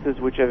circumstances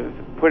which have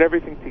put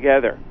everything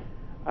together.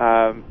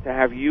 To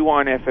have you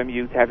on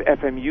FMU, to have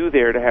FMU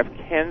there, to have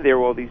Ken there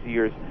all these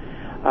years.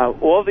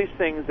 All these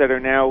things that are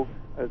now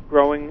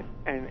growing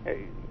and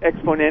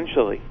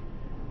exponentially.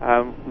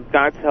 With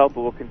God's help, it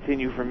will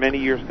continue for many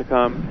years to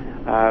come.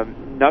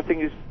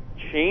 Nothing is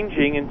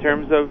changing in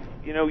terms of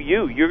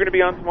you're going to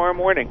be on tomorrow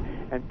morning,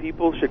 and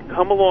people should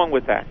come along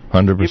with that.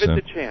 100%. Give it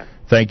the chance.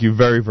 Thank you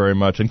very, very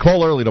much, and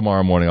call early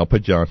tomorrow morning. I'll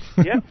put you on.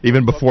 Yeah.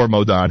 Even before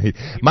Modani.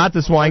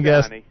 Matis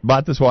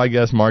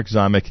Weingast, Mark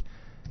Zamek.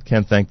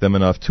 Can't thank them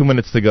enough. 2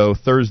 minutes to go.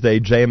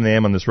 Thursday, JM and the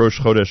AM on this Rosh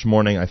Chodesh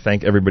morning. I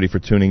thank everybody for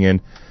tuning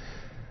in.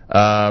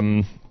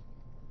 The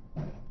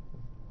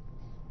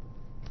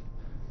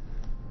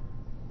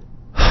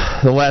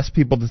last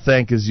people to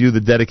thank is you,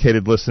 the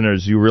dedicated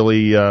listeners. You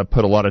really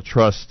put a lot of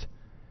trust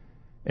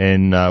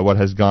in what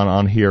has gone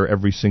on here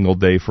every single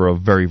day for a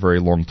very, very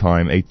long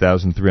time.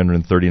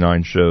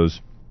 8,339 shows.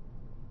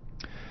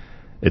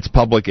 It's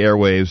public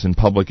airwaves, and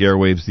public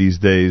airwaves these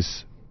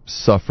days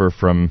suffer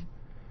from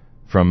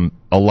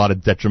a lot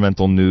of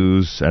detrimental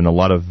news and a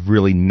lot of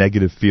really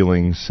negative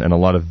feelings and a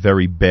lot of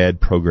very bad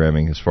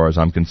programming as far as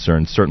I'm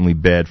concerned. Certainly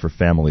bad for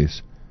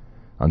families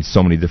on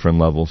so many different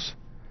levels.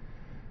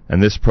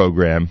 And this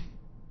program,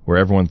 where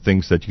everyone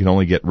thinks that you can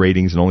only get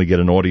ratings and only get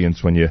an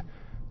audience when you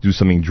do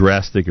something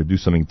drastic or do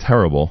something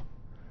terrible,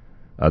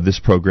 this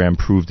program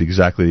proved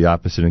exactly the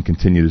opposite and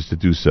continues to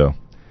do so.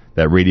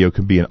 That radio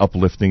can be an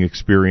uplifting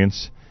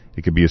experience.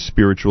 It could be a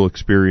spiritual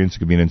experience. It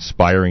could be an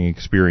inspiring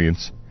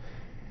experience.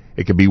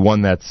 It could be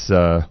one that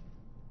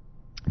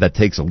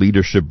takes a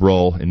leadership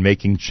role in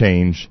making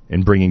change,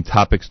 in bringing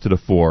topics to the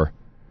fore,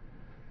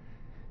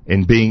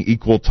 in being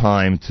equal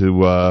time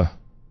to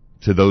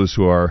those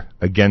who are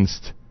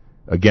against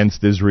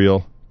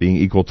Israel, being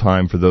equal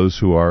time for those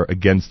who are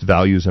against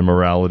values and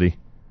morality.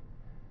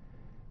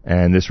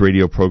 And this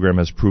radio program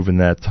has proven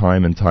that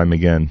time and time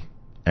again.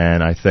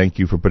 And I thank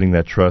you for putting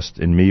that trust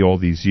in me all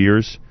these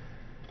years.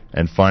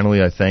 And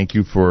finally, I thank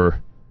you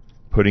for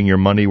putting your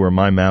money where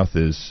my mouth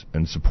is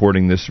and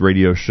supporting this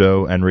radio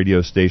show and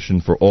radio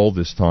station for all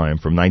this time,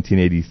 from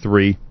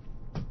 1983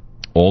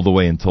 all the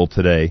way until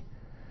today.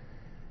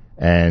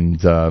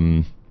 And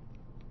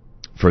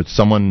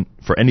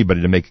for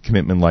anybody to make a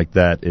commitment like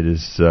that, it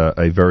is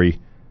a very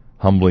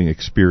humbling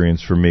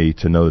experience for me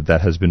to know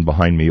that has been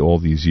behind me all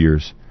these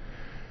years.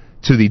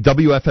 To the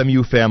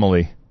WFMU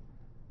family,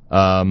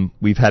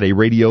 we've had a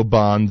radio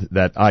bond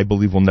that I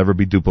believe will never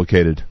be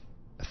duplicated.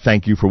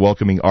 Thank you for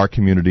welcoming our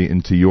community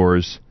into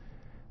yours,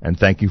 and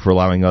thank you for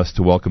allowing us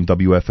to welcome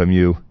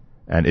WFMU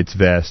and its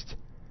vast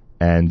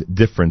and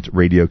different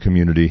radio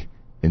community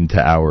into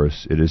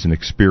ours. It is an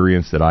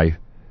experience that I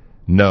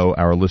know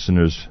our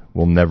listeners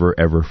will never,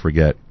 ever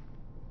forget.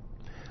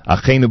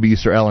 Achenu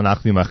b'Yisrael and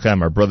Achnu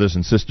Machem, our brothers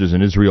and sisters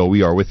in Israel,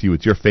 we are with you.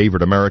 It's your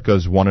favorite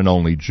America's one and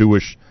only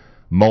Jewish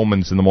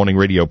Moments in the Morning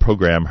radio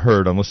program,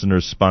 heard on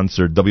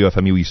listeners-sponsored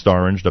WFMU East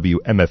Orange,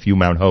 WMFU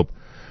Mount Hope,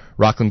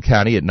 Rockland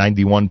County at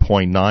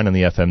 91.9 on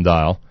the FM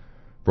dial,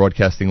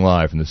 broadcasting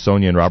live from the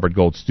Sonia and Robert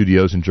Gold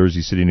studios in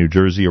Jersey City, New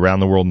Jersey, around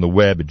the world on the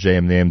web at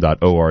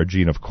jmnam.org,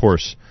 and of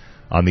course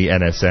on the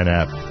NSN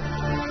app.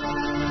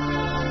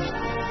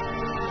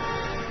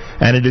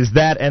 And it is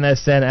that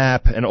NSN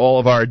app and all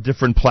of our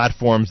different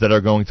platforms that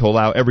are going to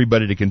allow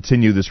everybody to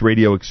continue this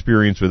radio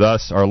experience with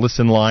us. Our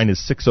listen line is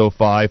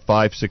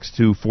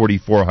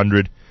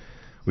 605-562-4400.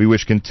 We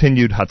wish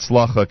continued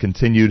hatzlacha,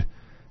 continued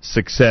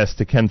success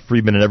to Ken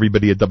Friedman and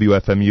everybody at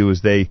WFMU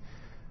as they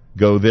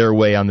go their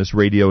way on this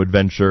radio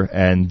adventure.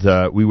 And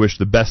we wish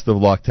the best of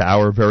luck to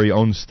our very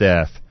own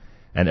staff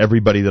and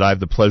everybody that I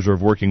have the pleasure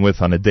of working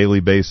with on a daily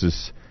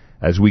basis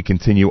as we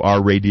continue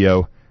our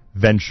radio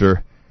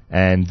venture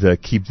and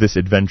keep this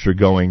adventure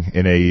going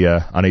in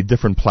on a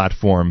different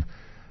platform,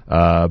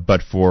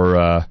 but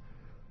for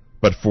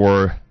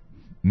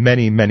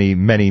many, many,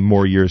 many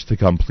more years to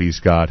come, please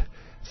God.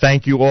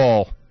 Thank you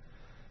all.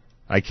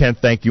 I can't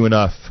thank you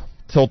enough.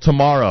 Till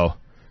tomorrow,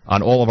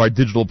 on all of our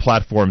digital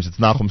platforms, it's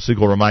Nachum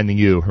Segal reminding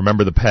you,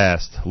 remember the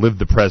past, live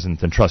the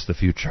present, and trust the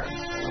future.